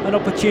an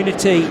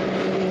opportunity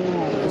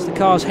as the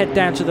cars head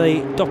down to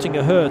the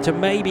Dottinger Höhe to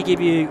maybe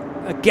give you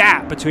a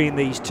gap between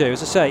these two.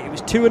 As I say, it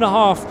was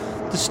 2.5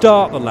 to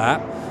start the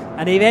lap,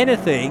 and if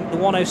anything, the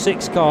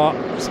 106 car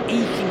is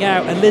eking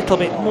out a little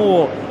bit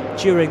more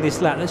during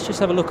this lap. Let's just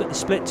have a look at the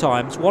split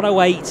times.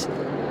 108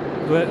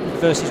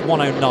 versus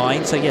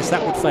 109, so yes,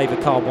 that would favour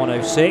car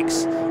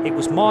 106. It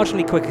was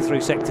marginally quicker through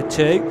sector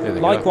 2,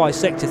 likewise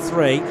sector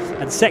 3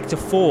 and sector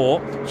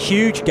 4,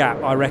 huge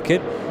gap I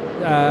reckon.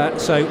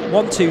 So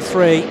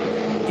 123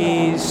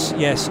 is,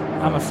 yes,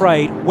 I'm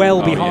afraid,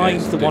 well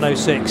behind the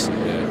 106.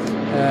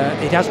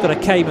 It has got a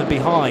Cayman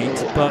behind,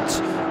 but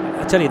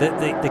I tell you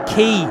that the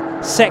key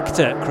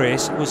sector,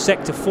 Chris, was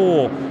sector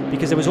 4,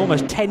 because there was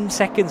almost 10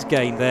 seconds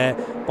gained there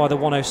by the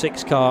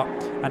 106 car,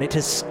 and it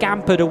has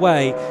scampered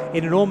away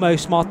in an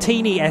almost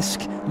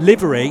Martini-esque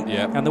livery.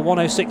 And the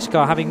 106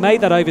 car, having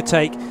made that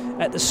overtake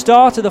at the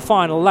start of the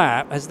final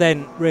lap, has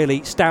then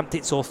really stamped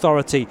its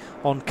authority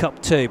on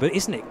Cup 2. But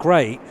isn't it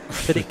great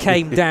that it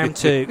came down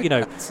to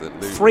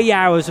 3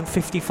 hours and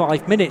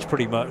 55 minutes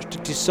pretty much to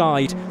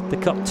decide the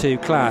Cup 2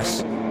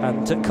 class?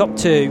 And Cup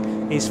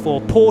 2 is for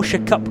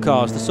Porsche Cup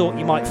cars, the sort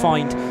you might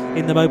find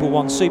in the Mobil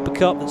 1 Super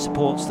Cup that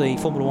supports the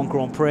Formula 1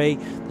 Grand Prix,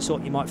 the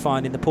sort you might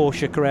find in the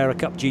Porsche Carrera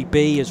Cup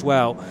GB as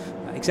well.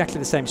 Exactly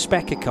the same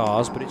spec of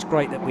cars, but it's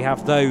great that we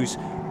have those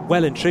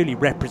well and truly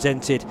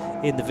represented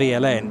in the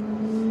VLN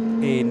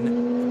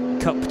in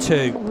Cup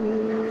 2.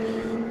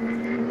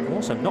 I'm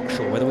also not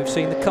sure whether we've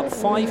seen the Cup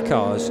 5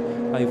 cars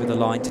over the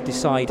line to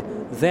decide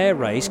their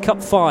race.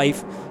 Cup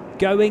 5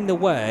 going the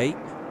way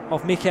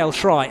of Michael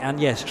Schrei, and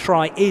yes,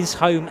 Schrei is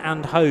home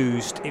and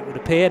hosed, it would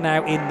appear,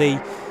 now in the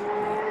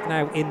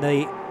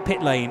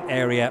pit lane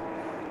area.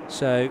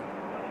 So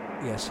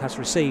yes, has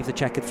received the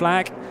checkered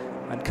flag,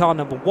 and car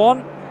number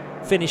 1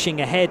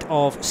 finishing ahead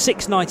of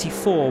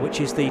 694,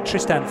 which is the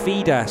Tristan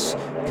Vidas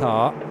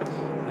car,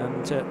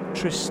 and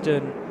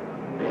Tristan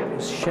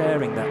was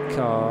sharing that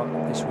car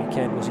this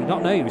weekend, was he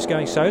not? No, he was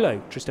going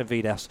solo, Tristan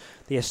Vidas,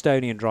 the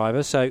Estonian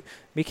driver. So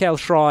Michael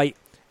Schrei,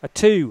 a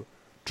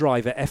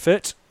 2-driver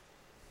effort.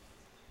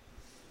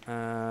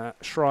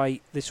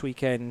 Schrei this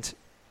weekend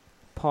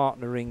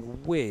partnering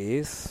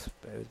with,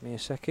 bear with me a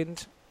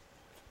second,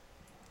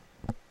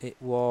 It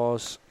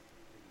was...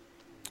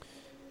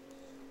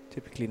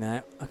 Typically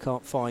now, I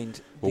can't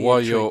find. Well,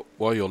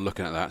 while you're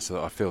looking at that, so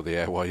that I feel the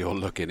air while you're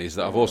looking, is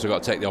that I've also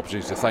got to take the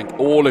opportunity to thank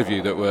all of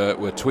you that were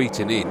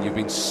tweeting in. You've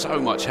been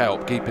so much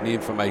help keeping the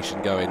information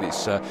going.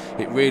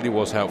 It really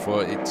was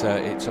helpful. It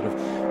sort of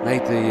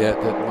made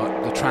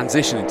the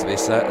transition into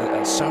this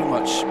so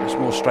much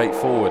more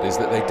straightforward. Is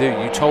that they do?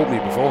 You told me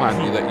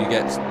beforehand that you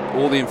get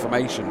all the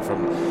information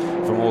from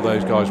all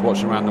those guys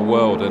watching around the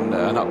world and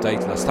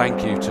updating us.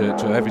 Thank you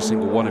to every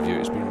single one of you.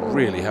 It's been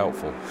really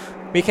helpful.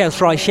 Michael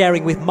Fry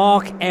sharing with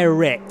Mark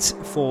Eret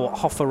for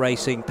Hoffa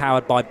Racing,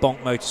 powered by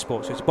Bonk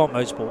Motorsport. So it's a Bonk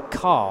Motorsport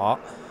car,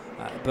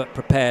 but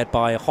prepared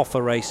by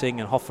Hoffa Racing,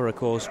 and Hoffa, of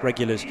course,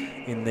 regulars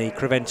in the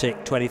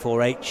Creventic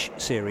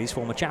 24H series,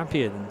 former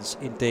champions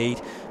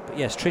indeed. But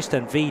yes,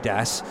 Tristan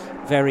Vidas,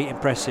 very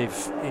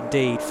impressive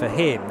indeed for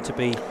him to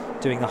be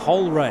doing the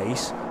whole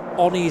race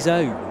on his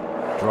own.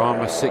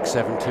 Drama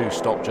 672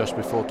 stopped just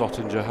before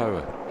Dottinger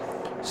Hoa.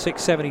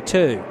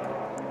 672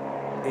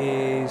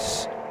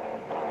 is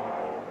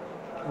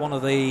one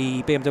of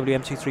the BMW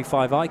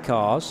M235i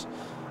cars.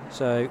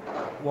 So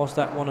was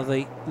that one of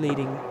the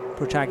leading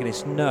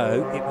protagonists?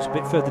 No, it was a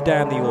bit further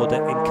down the order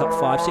in Cup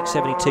 5.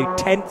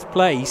 672, 10th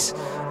place,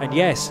 and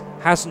yes,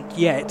 hasn't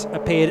yet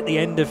appeared at the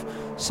end of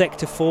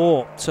Sector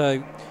 4,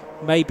 so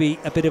maybe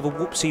a bit of a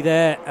whoopsie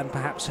there and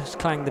perhaps has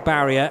clanged the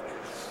barrier.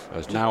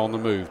 It's now on the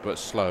move but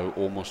slow.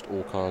 Almost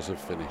all cars have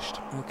finished.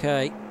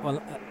 Okay,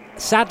 well,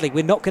 sadly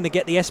we're not going to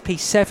get the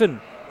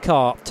SP7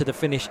 car to the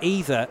finish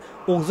either,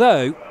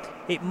 although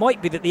it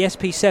might be that the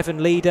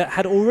SP7 leader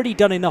had already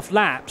done enough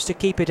laps to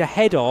keep it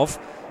ahead of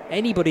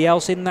anybody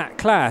else in that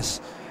class.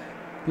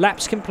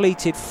 Laps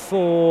completed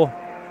for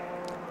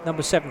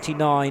number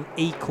 79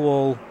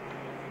 equal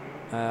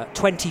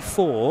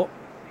 24.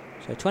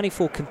 So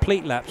 24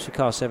 complete laps for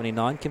car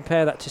 79.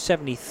 Compare that to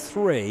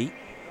 73,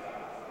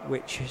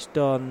 which has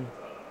done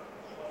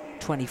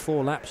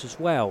 24 laps as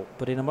well,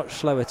 but in a much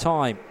slower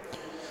time.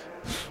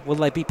 Will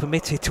they be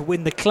permitted to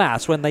win the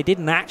class when they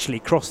didn't actually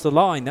cross the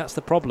line? That's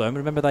the problem.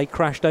 Remember, they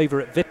crashed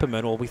over at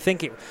Wipperman, or we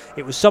think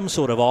it was some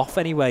sort of off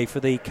anyway for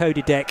the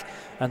Codidec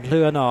and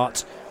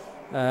Leonhardt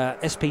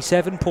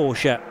SP7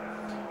 Porsche.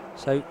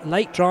 So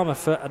late drama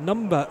for a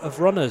number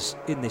of runners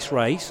in this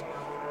race.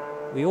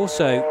 We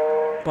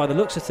also, by the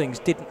looks of things,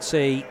 didn't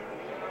see...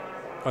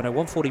 Oh no,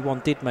 141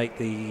 did make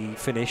the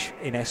finish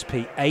in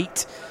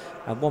SP8.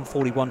 And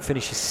 141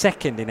 finishes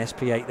second in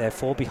SP8,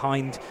 therefore,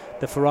 behind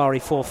the Ferrari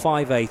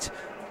 458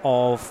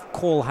 of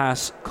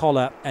Koolhaas,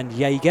 Koller and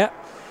Jaeger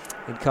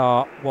in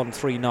car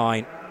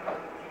 139.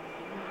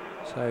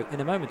 So in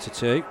a moment or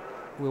two,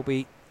 we'll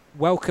be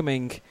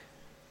welcoming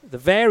the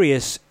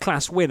various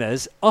class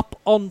winners up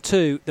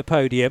onto the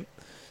podium.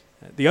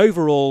 The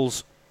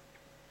overalls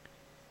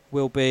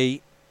will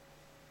be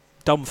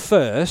done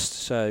first,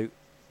 so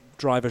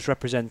drivers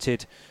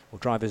represented, or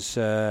drivers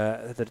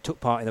that took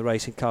part in the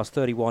race in cars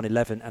 31,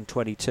 11 and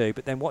 22.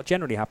 But then what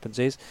generally happens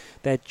is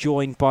they're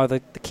joined by the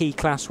key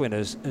class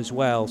winners as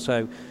well.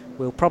 So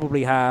we'll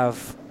probably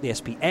have the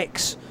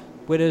SPX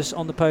winners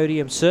on the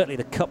podium, certainly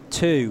the Cup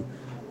 2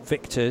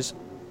 victors,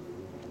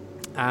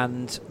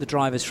 and the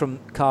drivers from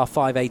car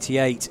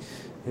 588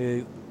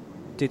 who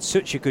did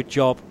such a good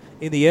job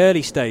in the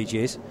early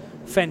stages,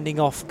 fending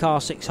off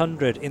car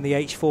 600 in the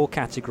H4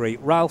 category.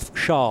 Ralph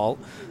Scharl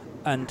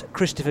and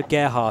Christopher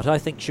Gerhardt, I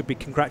think, should be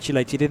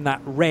congratulated in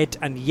that red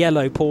and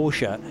yellow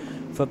Porsche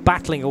for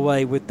battling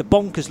away with the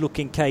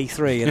bonkers-looking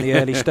K3 in the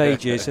early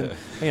stages.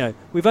 And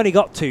we've only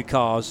got two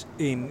cars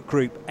in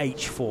Group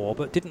H4,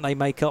 but didn't they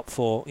make up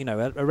for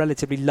a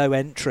relatively low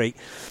entry?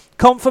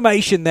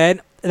 Confirmation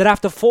then that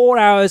after 4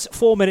 hours,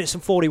 4 minutes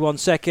and 41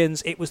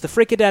 seconds, it was the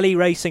Fricadelli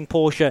Racing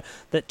Porsche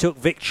that took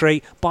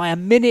victory by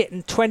 1 minute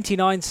and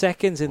 29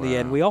 seconds in the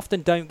end. We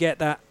often don't get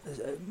that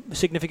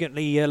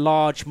significantly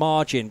large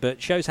margin, but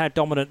it shows how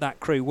dominant that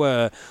crew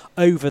were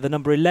over the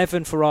number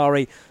 11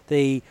 Ferrari,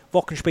 the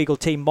Wochenspiegel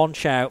Team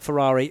Monschau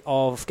Ferrari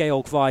of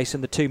Georg Weiss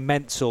and the two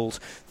Mentzels.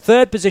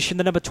 Third position,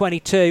 the number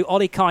 22,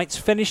 Ollie Kites,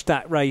 finished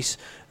that race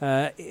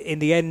in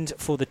the end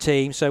for the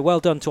team. So well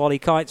done to Ollie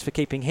Kites for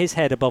keeping his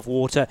head above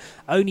water,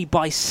 only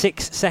by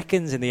 6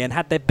 seconds in the end.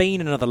 Had there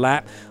been another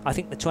lap, I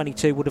think the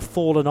 22 would have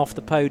fallen off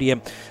the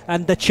podium.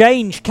 And the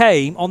change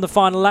came on the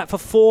final lap for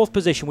fourth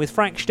position, with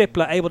Frank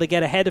Stippler able to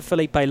get ahead of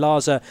Felipe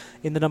Larza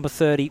in the number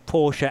 30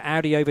 Porsche.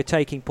 Audi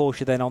overtaking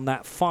Porsche then on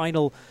that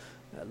final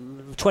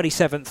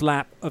 27th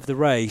lap of the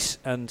race,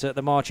 and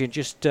the margin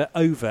just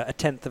over a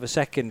tenth of a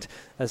second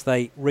as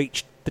they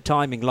reached the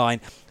timing line.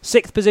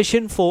 Sixth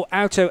position for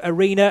Auto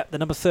Arena, the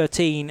number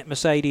 13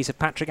 Mercedes of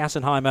Patrick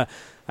Assenheimer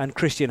and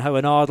Christian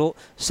Hohenadel.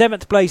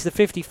 Seventh place, the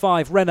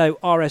 55 Renault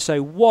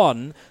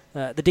RS01,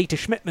 the Dieter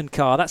Schmidtmann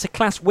car. That's a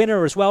class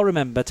winner as well,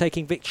 remember,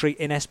 taking victory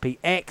in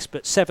SPX,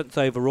 but seventh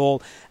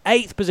overall.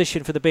 Eighth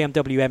position for the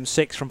BMW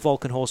M6 from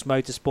Volkenhorst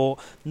Motorsport.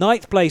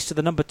 Ninth place to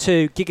the number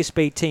 2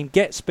 Gigaspeed Team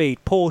GetSpeed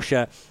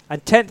Porsche.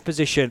 And 10th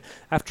position,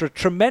 after a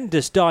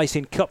tremendous dice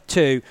in Cup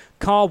 2,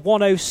 car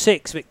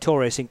 106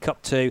 victorious in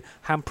Cup 2,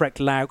 Hamprecht,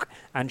 Lauk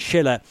and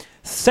Schiller.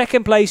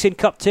 Second place in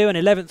Cup 2 and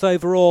 11th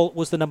overall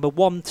was the number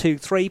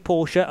 123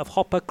 Porsche of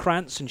Hopper,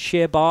 Krantz and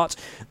Scheerbart.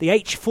 The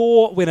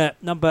H4 winner,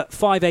 number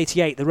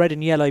 588, the red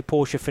and yellow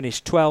Porsche,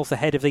 finished 12th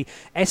ahead of the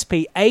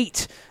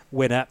SP8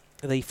 winner,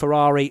 the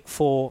Ferrari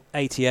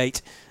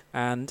 488.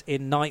 And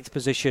in 14th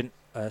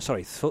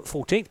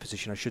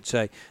position, I should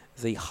say,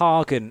 the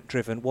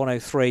Hagen-driven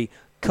 103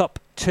 Cup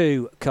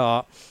 2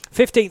 car.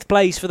 15th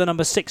place for the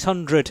number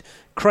 600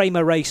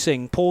 Kramer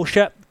Racing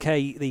Porsche,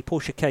 the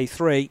Porsche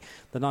K3,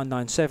 the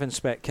 997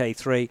 spec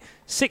K3.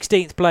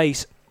 16th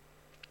place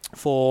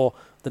for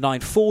the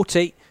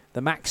 940,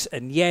 the Max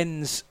and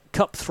Jens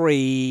Cup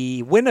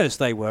 3 winners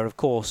they were, of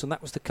course, and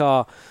that was the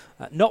car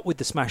not with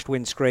the smashed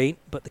windscreen,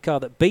 but the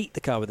car that beat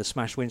the car with the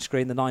smashed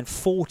windscreen, the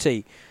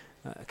 940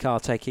 car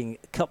taking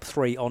Cup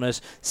 3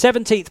 honours.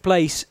 17th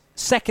place,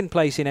 second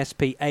place in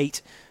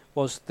SP8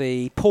 was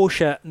the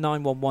Porsche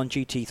 911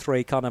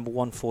 GT3, car number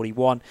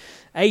 141.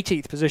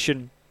 18th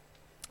position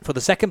for the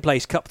second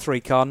place Cup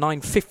 3 car,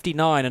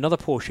 959, another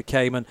Porsche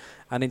Cayman,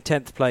 and in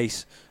 19th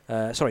place,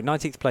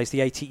 the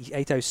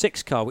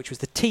 806 car, which was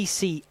the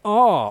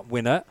TCR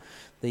winner,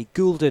 the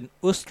Gulden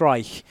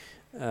Österreich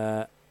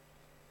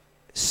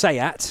Seat.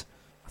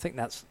 I think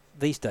that's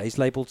these days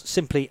labelled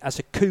simply as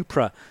a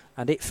Cupra,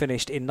 and it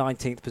finished in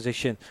 19th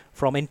position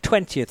from, in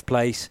 20th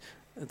place,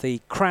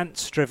 the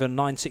Krantz-driven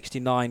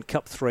 969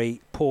 Cup 3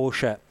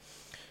 Porsche.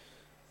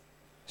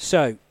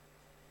 So,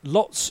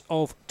 lots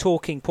of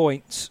talking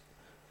points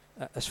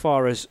as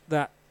far as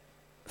that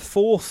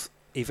fourth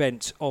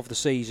event of the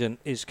season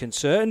is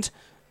concerned,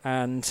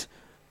 and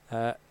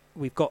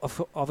we've got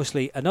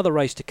obviously another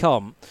race to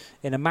come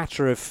in a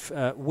matter of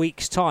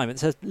weeks' time.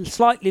 It's a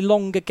slightly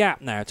longer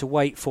gap now to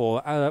wait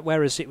for,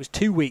 whereas it was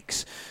 2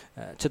 weeks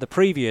to the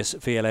previous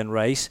VLN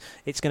race.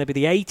 It's going to be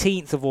the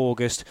 18th of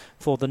August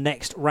for the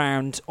next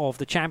round of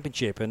the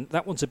championship, and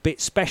that one's a bit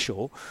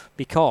special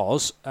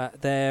because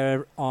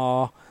this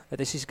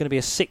is going to be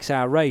a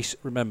 6-hour race,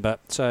 remember,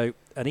 so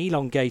an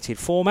elongated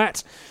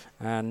format,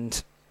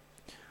 and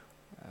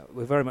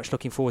we're very much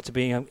looking forward to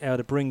being able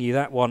to bring you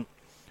that one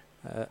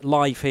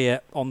live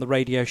here on the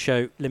Radio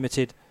Show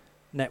Limited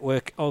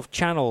network of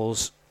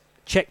channels.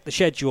 Check the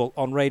schedule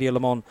on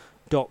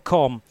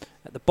radiolemans.com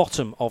at the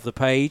bottom of the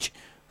page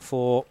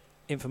for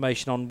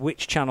information on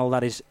which channel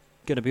that is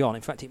going to be on.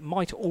 In fact, it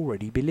might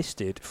already be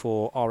listed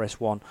for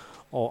RS1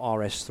 or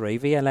RS3.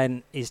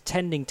 VLN is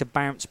tending to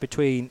bounce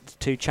between the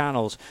two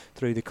channels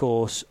through the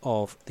course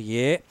of the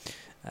year.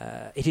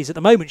 It is at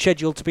the moment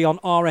scheduled to be on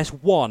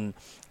RS1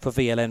 for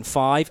VLN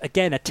 5.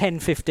 Again, a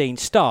 10:15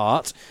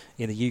 start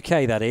in the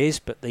UK, that is,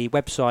 but the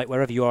website,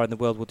 wherever you are in the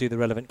world, will do the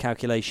relevant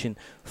calculation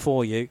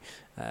for you.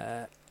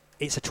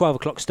 It's a 12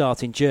 o'clock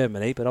start in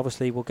Germany, but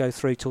obviously we'll go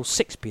through till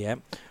 6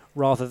 p.m.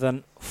 rather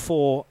than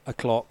 4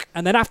 o'clock.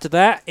 And then after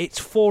that, it's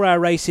 4-hour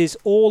races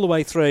all the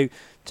way through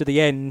to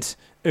the end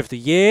of the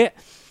year.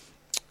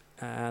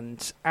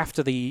 And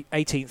after the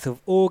 18th of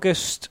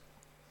August,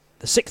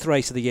 the 6th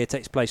race of the year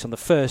takes place on the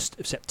 1st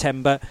of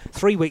September.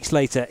 3 weeks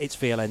later, it's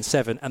VLN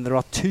 7, and there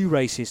are 2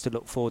 races to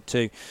look forward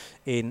to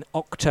in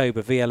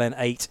October, VLN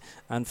 8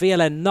 and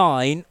VLN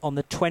 9 on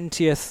the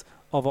 20th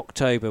of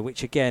October,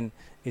 which again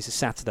is a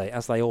Saturday,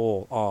 as they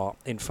all are,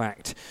 in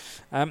fact.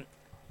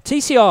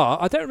 TCR,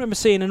 I don't remember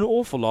seeing an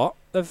awful lot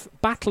of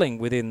battling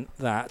within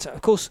that.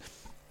 Of course,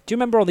 do you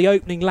remember on the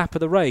opening lap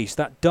of the race,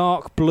 that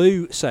dark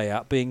blue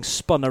Seat being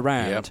spun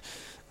around? Yep.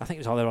 I think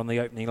it was either on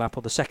the opening lap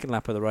or the second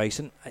lap of the race.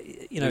 And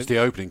it was the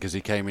opening because he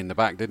came in the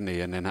back, didn't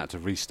he, and then had to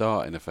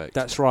restart, in effect.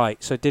 That's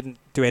right. So didn't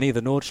do any of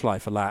the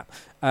Nordschleife lap.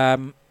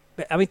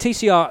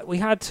 TCR, we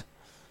had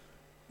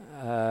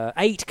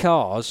 8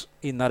 cars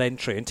in that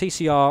entry, and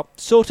TCR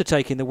sort of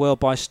taking the world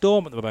by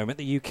storm at the moment.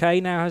 The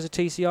UK now has a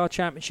TCR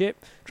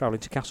championship, travelling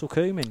to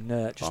Castlecombe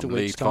in just a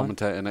week's time. I'm lead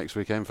commentator next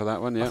weekend for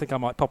that one, yeah. I think I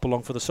might pop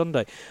along for the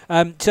Sunday.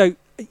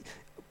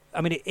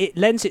 It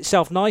lends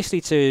itself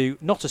nicely to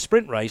not a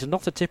sprint race and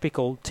not a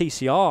typical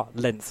TCR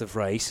length of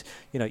race.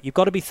 You've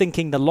got to be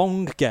thinking the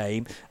long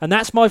game, and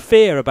that's my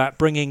fear about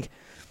bringing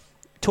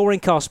touring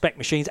car spec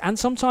machines and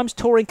sometimes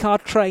touring car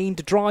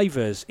trained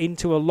drivers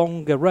into a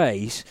longer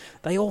race.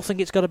 They all think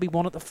it's got to be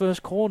one at the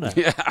first corner.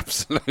 Yeah,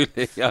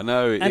 absolutely. I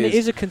know it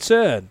is a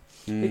concern.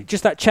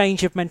 Just that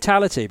change of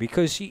mentality,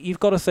 because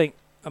you've got to think.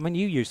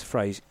 You used the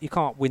phrase, you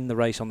can't win the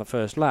race on the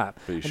first lap.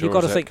 But and you've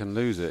got to think can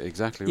lose it,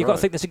 exactly. You've got to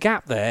think there's a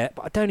gap there,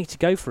 but I don't need to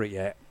go for it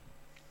yet.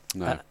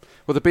 No.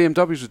 Well, the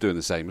BMWs were doing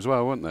the same as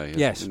well, weren't they?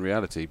 Yes. In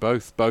reality,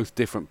 both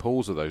different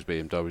pools of those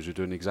BMWs were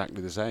doing exactly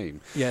the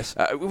same. Yes.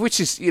 Which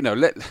is,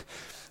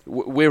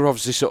 we're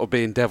obviously sort of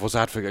being devil's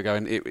advocate,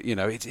 going,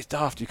 it's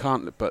daft, you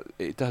can't, but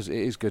it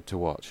is good to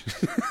watch.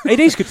 It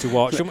is good to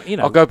watch.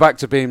 I'll go back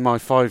to being my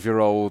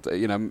 5-year-old,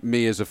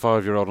 me as a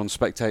 5-year-old on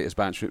spectators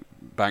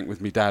bank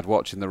with me dad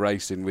watching the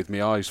racing with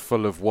my eyes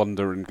full of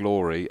wonder and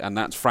glory, and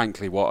that's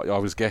frankly what I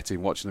was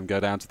getting watching them go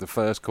down to the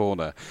first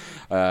corner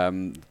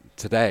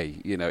today.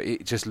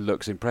 It just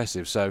looks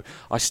impressive, so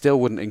I still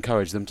wouldn't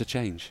encourage them to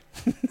change.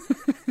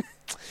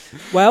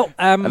 Well,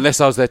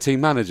 unless I was their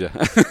team manager.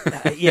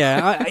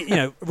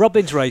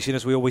 Robbins Racing,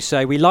 as we always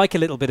say, we like a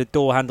little bit of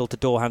door handle to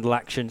door handle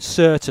action,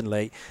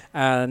 certainly,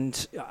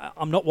 and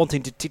I'm not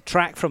wanting to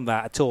detract from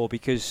that at all,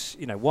 because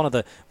one of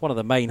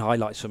the main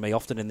highlights for me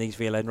often in these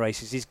VLN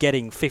races is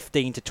getting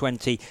 15 to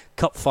 20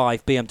 Cup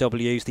 5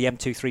 BMWs, the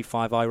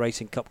M235i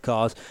iRacing Cup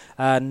cars,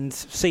 and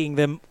seeing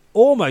them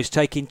almost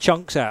taking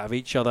chunks out of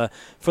each other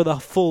for the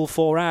full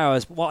 4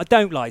 hours. What I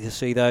don't like to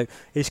see, though,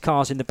 is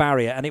cars in the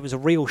barrier, and it was a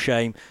real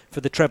shame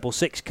for the Treble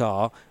 6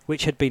 car,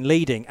 which had been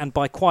leading, and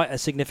by quite a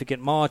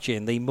significant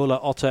margin, the Muller,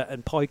 Otter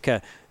and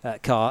Poiker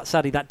car.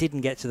 Sadly, that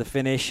didn't get to the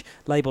finish,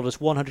 labelled as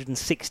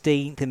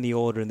 116th in the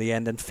order in the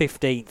end, and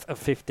 15th of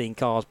 15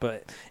 cars,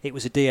 but it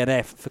was a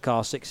DNF for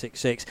car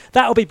 666.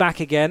 That'll be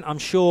back again, I'm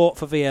sure,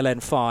 for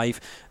VLN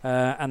 5,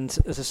 and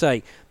as I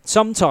say,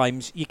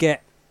 sometimes you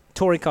get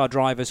touring car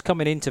drivers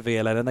coming into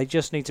VLN and they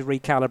just need to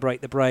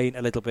recalibrate the brain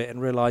a little bit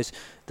and realise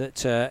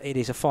that it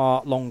is a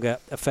far longer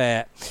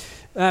affair.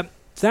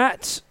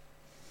 That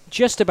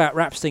just about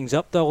wraps things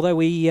up, though, although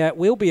we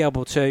will be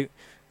able to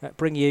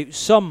bring you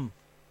some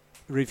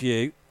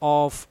review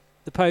of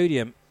the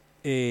podium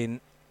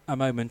in a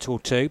moment or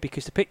two,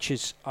 because the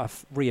pictures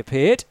have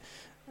reappeared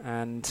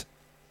and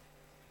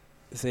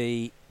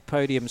the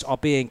podiums are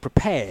being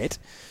prepared,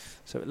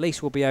 so at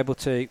least we'll be able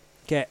to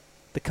get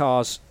the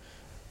cars,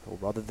 or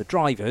rather the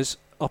drivers,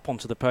 up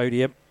onto the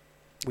podium.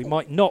 We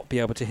might not be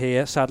able to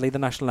hear, sadly, the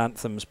national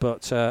anthems,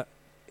 but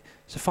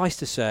suffice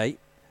to say,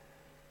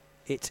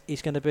 it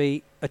is going to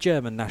be a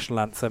German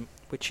national anthem,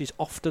 which is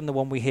often the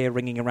one we hear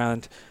ringing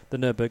around the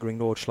Nürburgring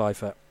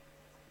Nordschleife.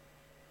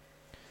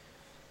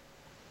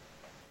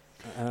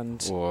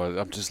 And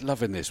I'm just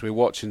loving this. We're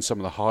watching some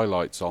of the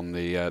highlights on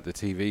the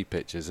TV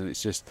pictures, and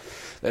it's just,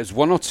 there's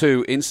one or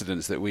two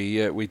incidents that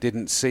we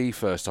didn't see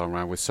first time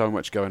around, with so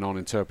much going on,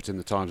 interpreting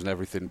the times and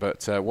everything.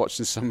 But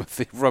watching some of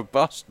the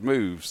robust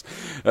moves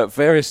at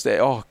various,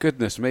 oh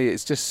goodness me,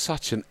 it's just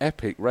such an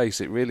epic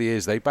race. It really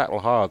is. They battle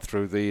hard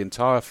through the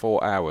entire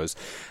 4 hours.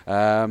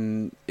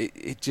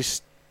 It's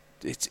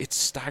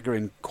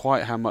staggering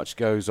quite how much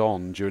goes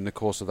on during the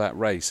course of that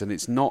race, and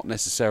it's not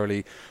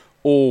necessarily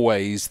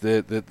always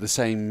the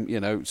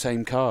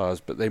same cars,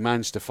 but they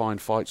managed to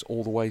find fights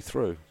all the way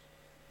through.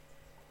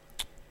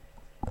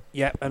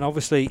 Yeah, and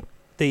obviously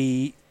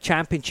the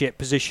championship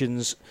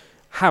positions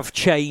have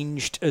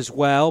changed as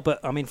well, but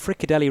I mean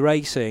Fricadelli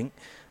Racing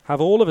have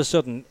all of a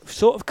sudden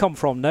sort of come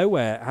from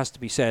nowhere, it has to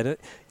be said.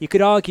 You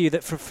could argue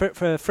that for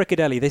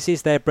Fricadelli, this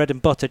is their bread and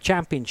butter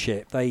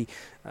championship. They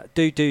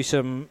do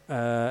some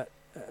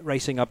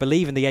racing, I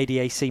believe, in the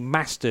ADAC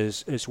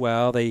Masters as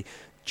well, the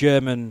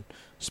German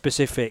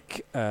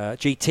specific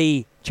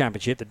GT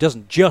championship that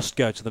doesn't just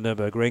go to the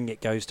Nürburgring,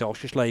 it goes to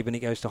Oschersleben, it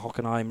goes to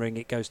Hockenheimring,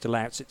 it goes to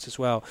Lausitz as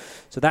well.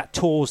 So that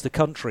tours the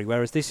country,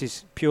 whereas this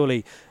is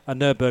purely a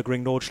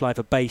Nürburgring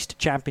Nordschleife based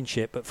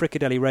championship. But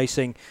Fricadelli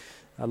Racing,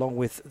 along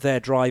with their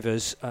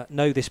drivers,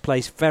 know this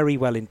place very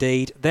well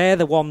indeed. They're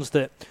the ones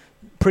that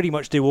pretty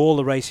much do all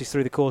the races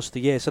through the course of the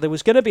year. So there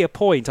was going to be a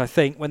point, I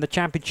think, when the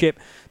championship,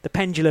 the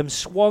pendulum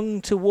swung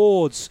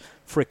towards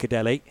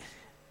Fricadelli.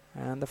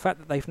 And the fact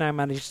that they've now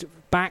managed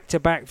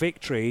back-to-back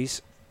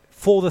victories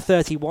for the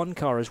 31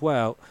 car as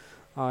well,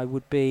 I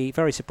would be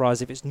very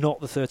surprised if it's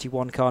not the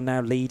 31 car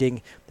now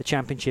leading the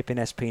championship in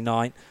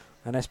SP9,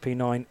 and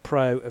SP9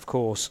 Pro, of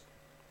course.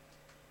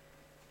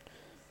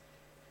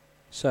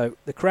 So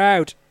the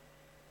crowd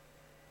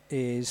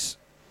is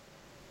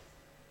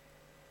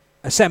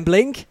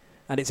assembling,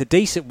 and it's a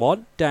decent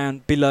one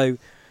down below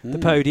the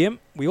podium.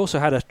 We also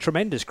had a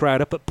tremendous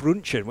crowd up at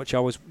Brunchen, which I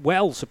was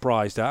well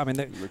surprised at. I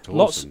mean,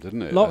 lots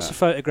of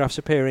photographs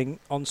appearing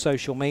on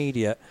social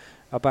media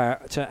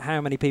about how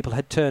many people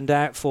had turned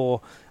out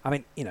for. I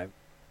mean,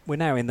 we're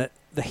now in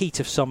the heat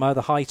of summer,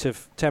 the height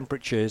of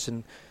temperatures,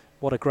 and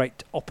what a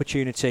great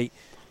opportunity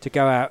to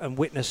go out and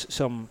witness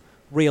some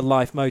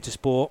real-life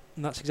motorsport,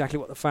 and that's exactly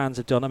what the fans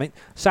have done. I mean,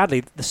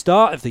 sadly, the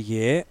start of the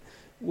year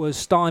was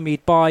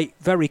stymied by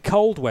very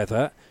cold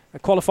weather.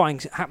 Qualifying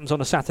happens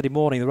on a Saturday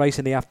morning, the race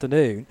in the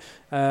afternoon.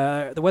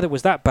 The weather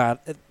was that bad,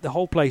 the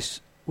whole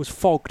place was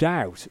fogged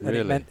out. Really?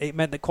 And it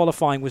meant that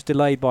qualifying was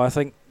delayed by, I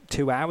think,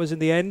 2 hours in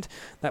the end.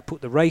 That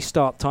put the race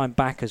start time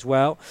back as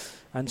well.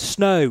 And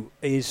snow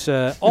is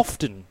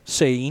often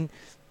seen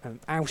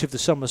out of the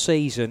summer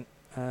season.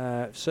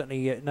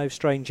 Certainly no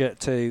stranger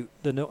to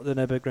the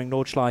Nürburgring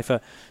Nordschleife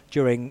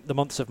during the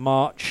months of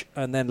March,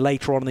 and then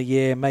later on in the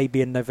year,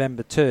 maybe in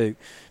November too,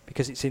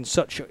 because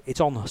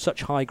it's on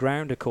such high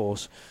ground, of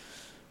course.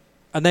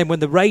 And then when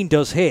the rain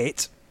does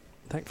hit,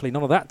 thankfully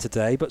none of that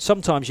today, but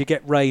sometimes you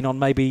get rain on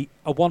maybe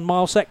a 1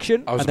 mile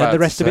section, and then the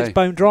rest of it's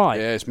bone dry.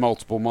 Yeah, it's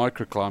multiple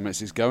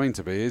microclimates it's going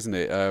to be, isn't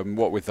it?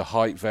 What with the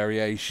height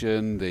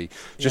variation, the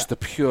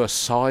pure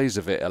size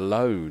of it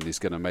alone is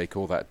going to make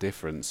all that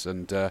difference.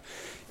 And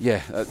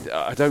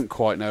I don't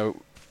quite know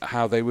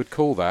how they would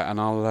call that, and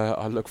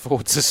I look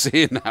forward to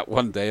seeing that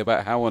one day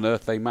about how on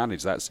earth they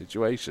manage that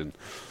situation.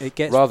 It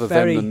gets rather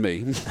them than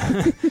me.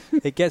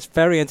 It gets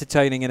very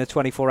entertaining in a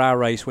 24-hour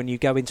race when you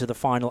go into the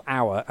final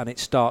hour and it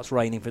starts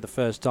raining for the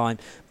first time,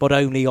 but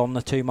only on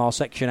the 2-mile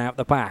section out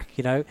the back,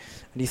 and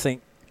you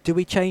think, do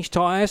we change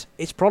tyres?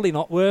 It's probably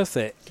not worth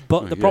it.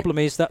 But the problem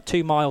is that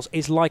 2 miles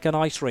is like an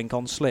ice rink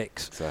on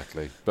slicks.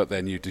 Exactly. But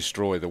then you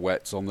destroy the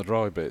wets on the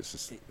dry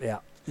bits.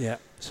 Yeah.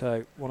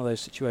 So one of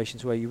those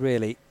situations where you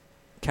really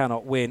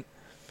cannot win.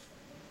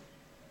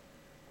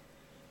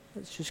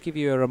 Let's just give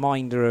you a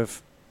reminder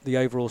of the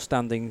overall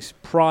standings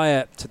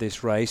prior to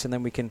this race, and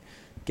then we can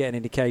get an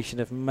indication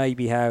of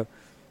maybe how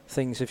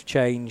things have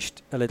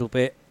changed a little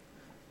bit.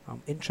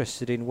 I'm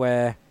interested in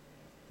where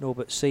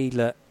Norbert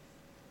Siedler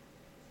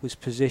was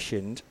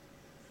positioned.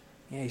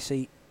 Yeah, you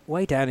see,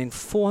 way down in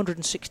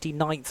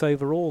 469th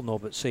overall,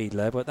 Norbert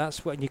Siedler, but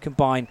that's when you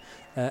combine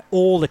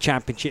all the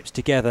championships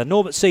together.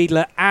 Norbert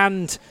Siedler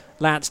and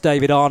Lance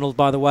David Arnold,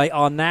 by the way,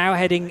 are now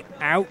heading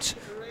out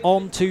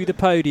onto the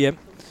podium,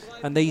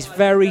 and these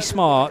very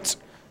smart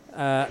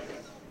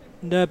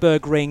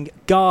Nürburgring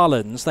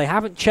garlands, they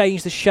haven't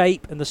changed the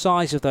shape and the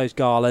size of those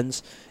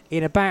garlands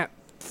in about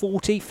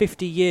 40,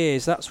 50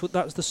 years. That's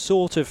the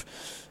sort of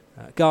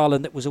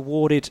garland that was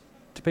awarded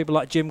to people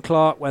like Jim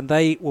Clark when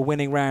they were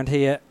winning round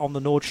here on the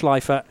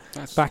Nordschleife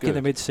back in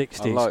the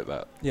mid-60s. I like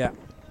that. Yeah.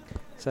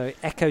 So it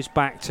echoes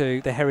back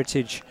to the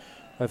heritage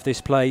of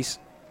this place.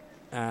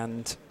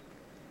 And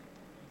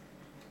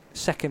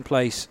second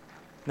place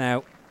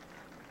now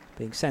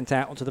being sent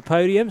out onto the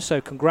podium. So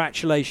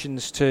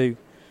congratulations to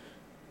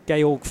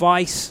Georg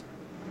Weiss,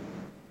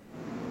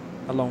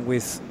 along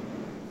with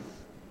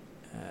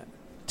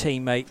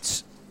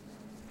teammates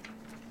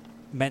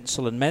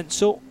Menzel and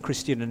Menzel,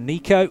 Christian and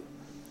Nico.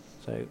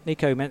 So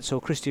Nico Menzel,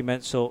 Christian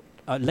Menzel,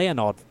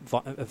 Leonard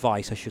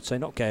Weiss, I should say,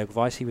 not Georg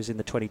Weiss. He was in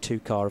the 22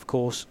 car, of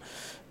course.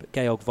 But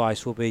Georg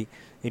Weiss will be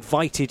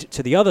invited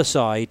to the other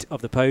side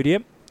of the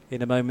podium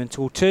in a moment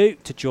or two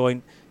to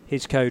join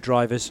his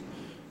co-drivers,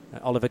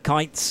 Oliver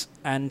Keitz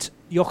and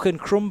Jochen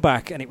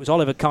Krumbach. And it was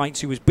Oliver Keitz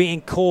who was being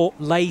caught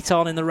late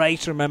on in the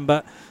race,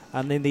 remember,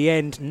 and in the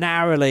end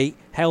narrowly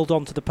held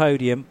on to the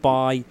podium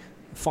by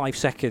 5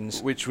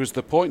 seconds. Which was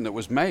the point that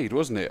was made,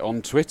 wasn't it,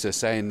 on Twitter,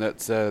 saying that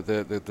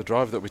the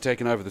driver that we're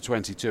taking over the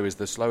 22 is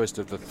the slowest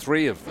of the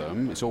three of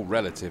them. It's all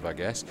relative, I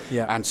guess.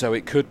 Yeah. And so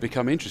it could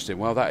become interesting.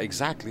 Well, that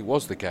exactly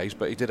was the case,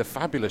 but he did a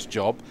fabulous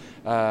job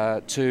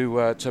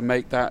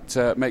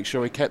to make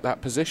sure he kept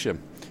that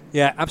position.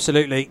 Yeah,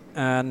 absolutely.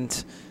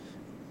 And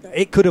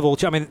it could have all...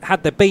 I mean,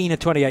 had there been a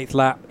 28th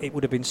lap, it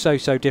would have been so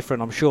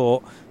different, I'm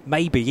sure.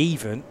 Maybe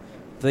even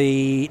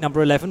the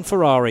number 11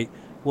 Ferrari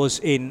was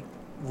in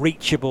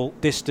reachable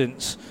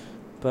distance,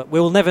 but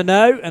we'll never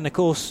know. And of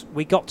course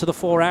we got to the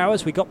 4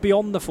 hours, we got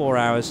beyond the 4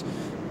 hours.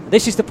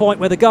 This is the point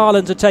where the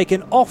garlands are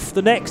taken off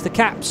the necks, the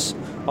caps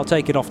are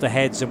taken off the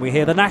heads, and we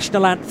hear the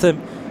national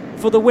anthem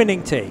for the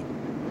winning team.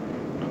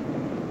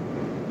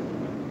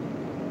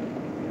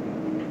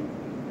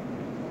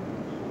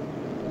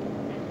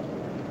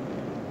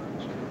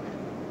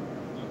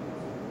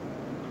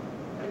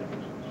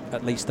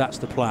 At least that's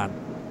the plan.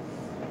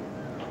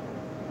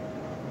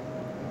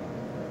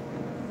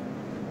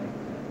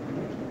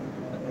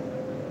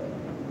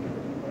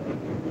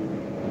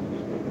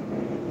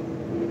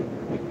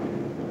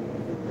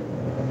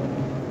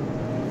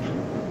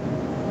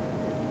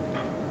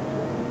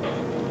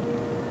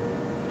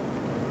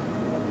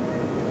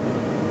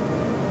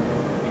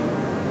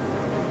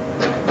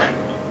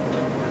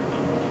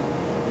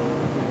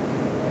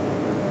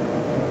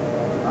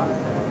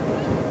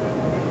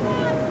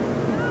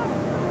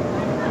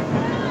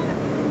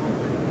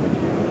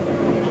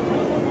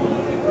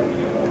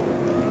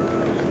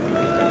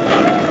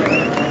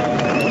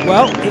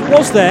 Well, it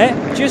was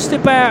there, just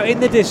about in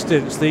the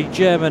distance, the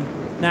German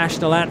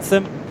national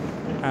anthem,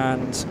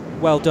 and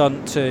well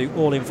done to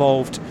all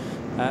involved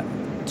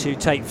to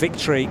take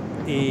victory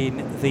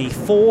in the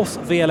fourth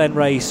VLN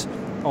race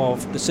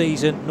of the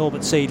season,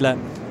 Norbert Siedler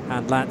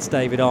and Lance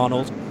David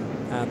Arnold,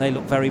 and they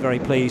look very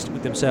pleased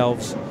with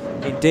themselves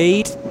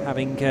indeed,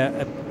 having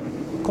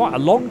quite a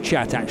long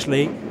chat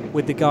actually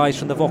with the guys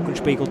from the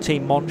Wochenspiegel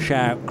Team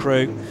Monschau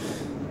crew.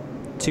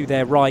 To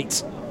their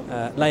right,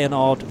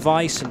 Leonard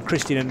Weiss and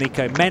Christian and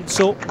Nico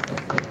Menzel,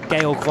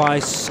 Georg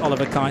Weiss,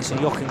 Oliver Keitz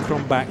and Jochen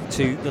Krumbach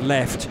to the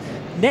left.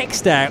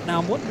 Next out, now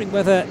I'm wondering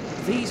whether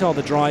these are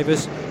the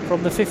drivers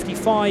from the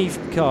 55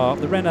 car,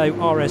 the Renault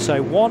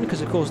RS01,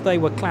 because of course they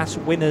were class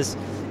winners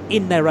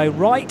in their own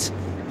right.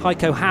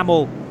 Heiko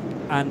Hammel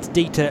and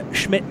Dieter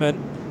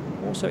Schmidtmann,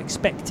 also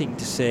expecting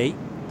to see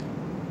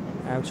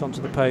out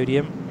onto the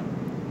podium.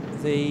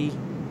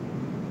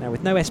 Now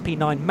with no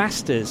SP9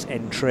 Masters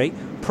entry,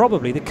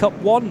 probably the Cup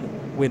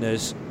 1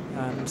 winners,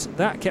 and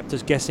that kept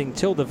us guessing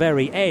till the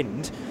very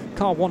end.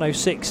 Car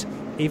 106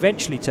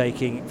 eventually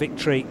taking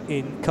victory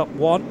in Cup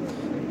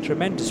 1.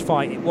 Tremendous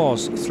fight it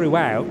was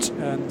throughout,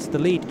 and the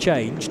lead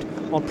changed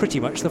on pretty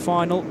much the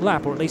final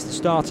lap, or at least the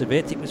start of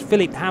it. It was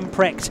Philipp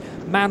Hamprecht,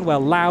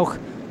 Manuel Lauch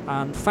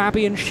and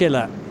Fabian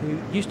Schiller, who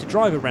used to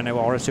drive a Renault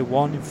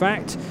RS01, in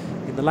fact,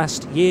 in the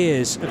last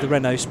years of the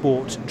Renault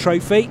Sport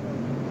Trophy.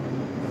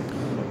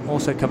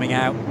 Also coming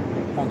out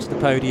onto the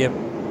podium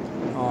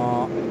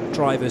are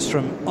drivers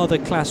from other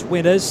class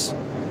winners.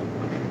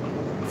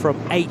 From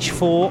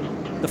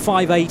H4, the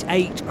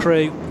 588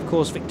 crew, of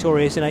course,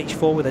 victorious in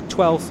H4 with a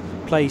 12th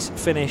place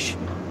finish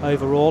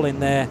overall in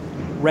their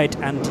red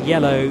and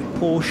yellow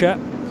Porsche.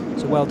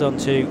 So well done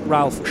to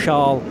Ralph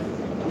Schall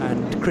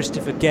and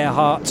Christopher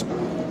Gerhardt.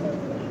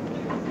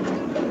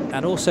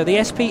 And also the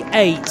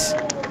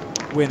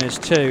SP8 winners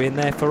too in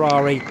their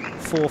Ferrari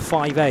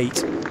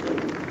 458.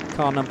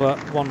 Car number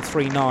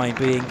 139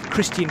 being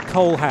Christian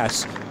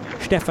Kohlhaas,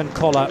 Stefan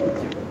Koller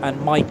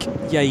and Mike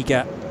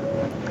Jaeger.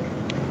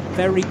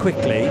 Very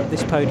quickly,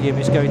 this podium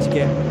is going to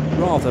get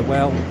rather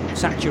well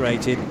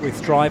saturated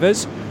with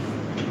drivers.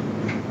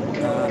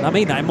 And I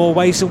mean that in more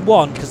ways than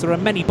one, because there are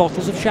many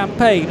bottles of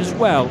champagne as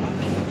well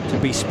to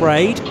be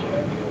sprayed,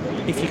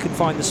 if you can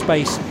find the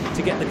space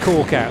to get the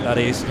cork out, that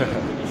is.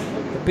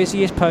 The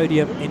busiest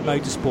podium in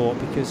motorsport,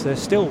 because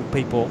there's still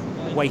people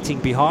waiting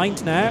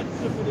behind now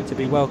to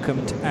be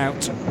welcomed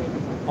out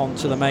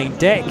onto the main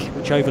deck,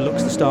 which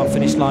overlooks the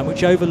start-finish line,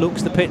 which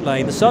overlooks the pit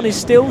lane. The sun is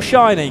still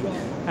shining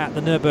at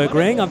the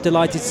Nürburgring, I'm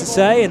delighted to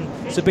say,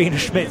 and Sabina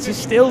Schmitz is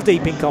still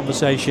deep in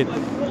conversation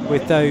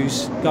with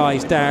those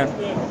guys down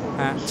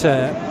at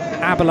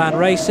Abelan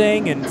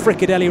Racing and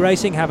Fricadelli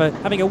Racing,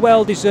 having a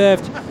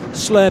well-deserved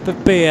slurp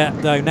of beer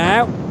though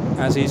now,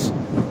 as is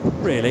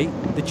really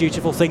the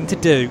dutiful thing to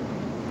do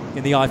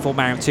in the Eifel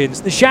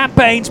Mountains. The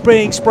champagne's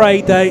being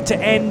sprayed though to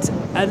end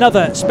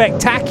another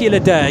spectacular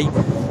day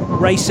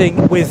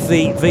racing with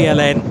the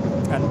VLN.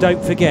 And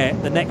don't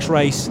forget, the next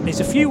race is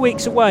a few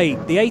weeks away,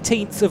 the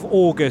 18th of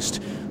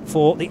August,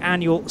 for the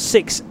annual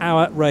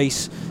 6-hour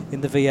race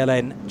in the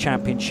VLN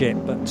Championship.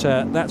 But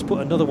that's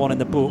put another one in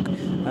the book,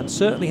 and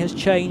certainly has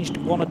changed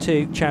one or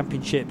two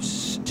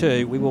championships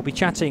too. We will be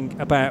chatting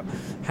about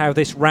how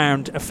this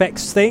round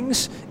affects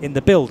things in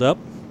the build-up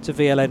to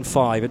VLN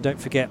 5. And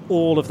don't forget,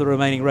 all of the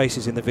remaining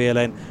races in the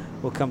VLN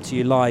will come to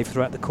you live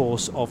throughout the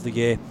course of the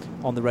year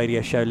on the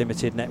Radio Show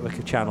Limited network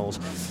of channels.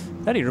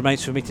 Only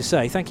remains for me to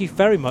say thank you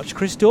very much,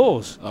 Chris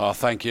Dawes. Oh,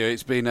 thank you.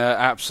 It's been an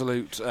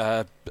absolute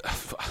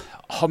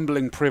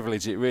humbling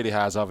privilege. It really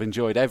has. I've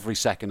enjoyed every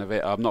second of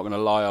it. I'm not going to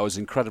lie, I was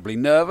incredibly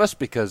nervous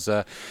because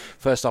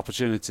first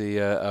opportunity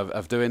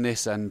of doing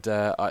this, and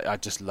I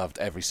just loved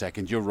every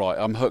second. You're right,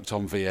 I'm hooked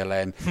on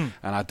VLN,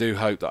 and I do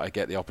hope that I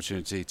get the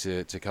opportunity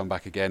to come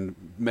back again.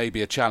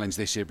 Maybe a challenge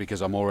this year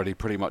because I'm already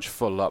pretty much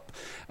full up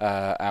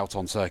out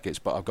on circuits,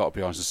 but I've got to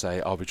be honest to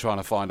say I'll be trying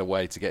to find a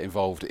way to get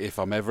involved if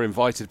I'm ever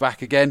invited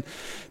back again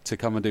to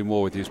come and do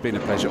more with you. It's been a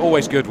pleasure.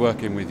 Always good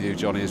working with you,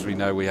 Johnny. As we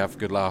know, we have a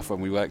good laugh when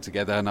we work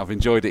together, and I've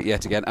enjoyed it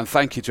yet again. And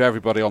thank you to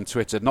everybody on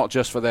Twitter, not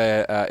just for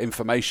their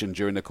information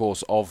during the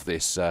course of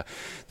this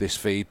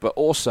feed, but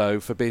also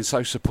for being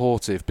so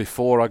supportive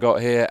before I got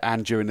here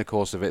and during the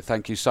course of it.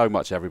 Thank you so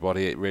much,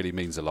 everybody. It really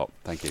means a lot.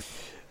 Thank you.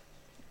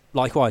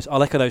 Likewise,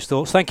 I'll echo those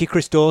thoughts. Thank you,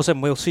 Chris Dawes,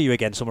 and we'll see you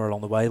again somewhere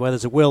along the way. Where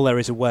there's a will, there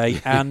is a way.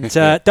 And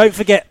don't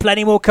forget,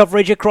 plenty more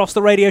coverage across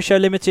the Radio Show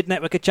Limited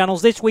network of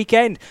channels this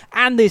weekend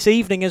and this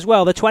evening as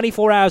well. The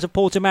 24 Hours of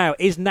Portimao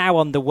is now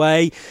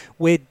underway.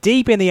 We're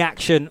deep in the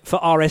action for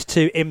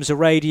RS2 IMSA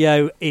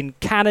Radio in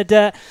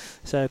Canada.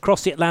 So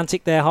across the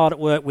Atlantic, they're hard at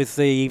work with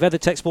the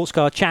WeatherTech Sports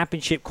Car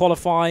Championship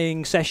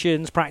qualifying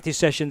sessions, practice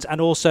sessions,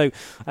 and also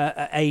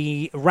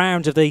a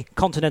round of the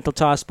Continental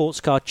Tire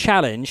Sports Car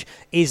Challenge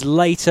is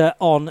later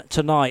on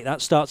tonight.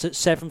 That starts at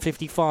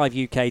 7:55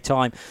 UK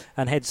time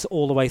and heads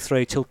all the way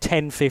through till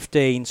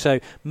 10:15.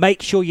 So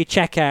make sure you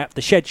check out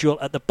the schedule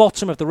at the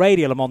bottom of the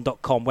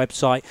RadioLeMans.com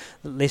website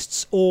that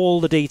lists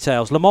all the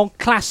details. Le Mans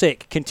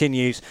Classic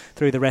continues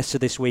through the rest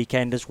of this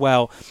weekend as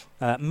well.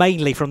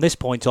 Mainly from this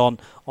point on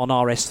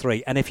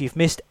RS3. And if you've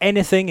missed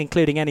anything,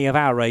 including any of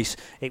our race,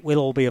 it will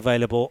all be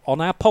available on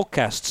our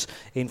podcasts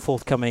in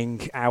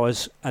forthcoming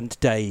hours and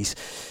days.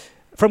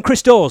 From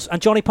Chris Dawes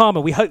and Johnny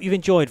Palmer, we hope you've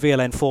enjoyed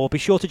VLN 4. Be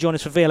sure to join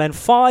us for VLN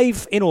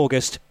 5 in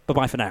August.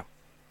 Bye-bye for now.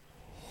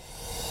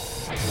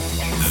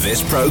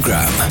 This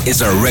programme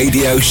is a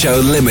Radio Show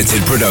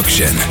Limited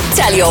production.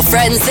 Tell your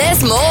friends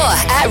there's more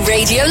at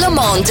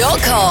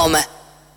RadioLeMans.com.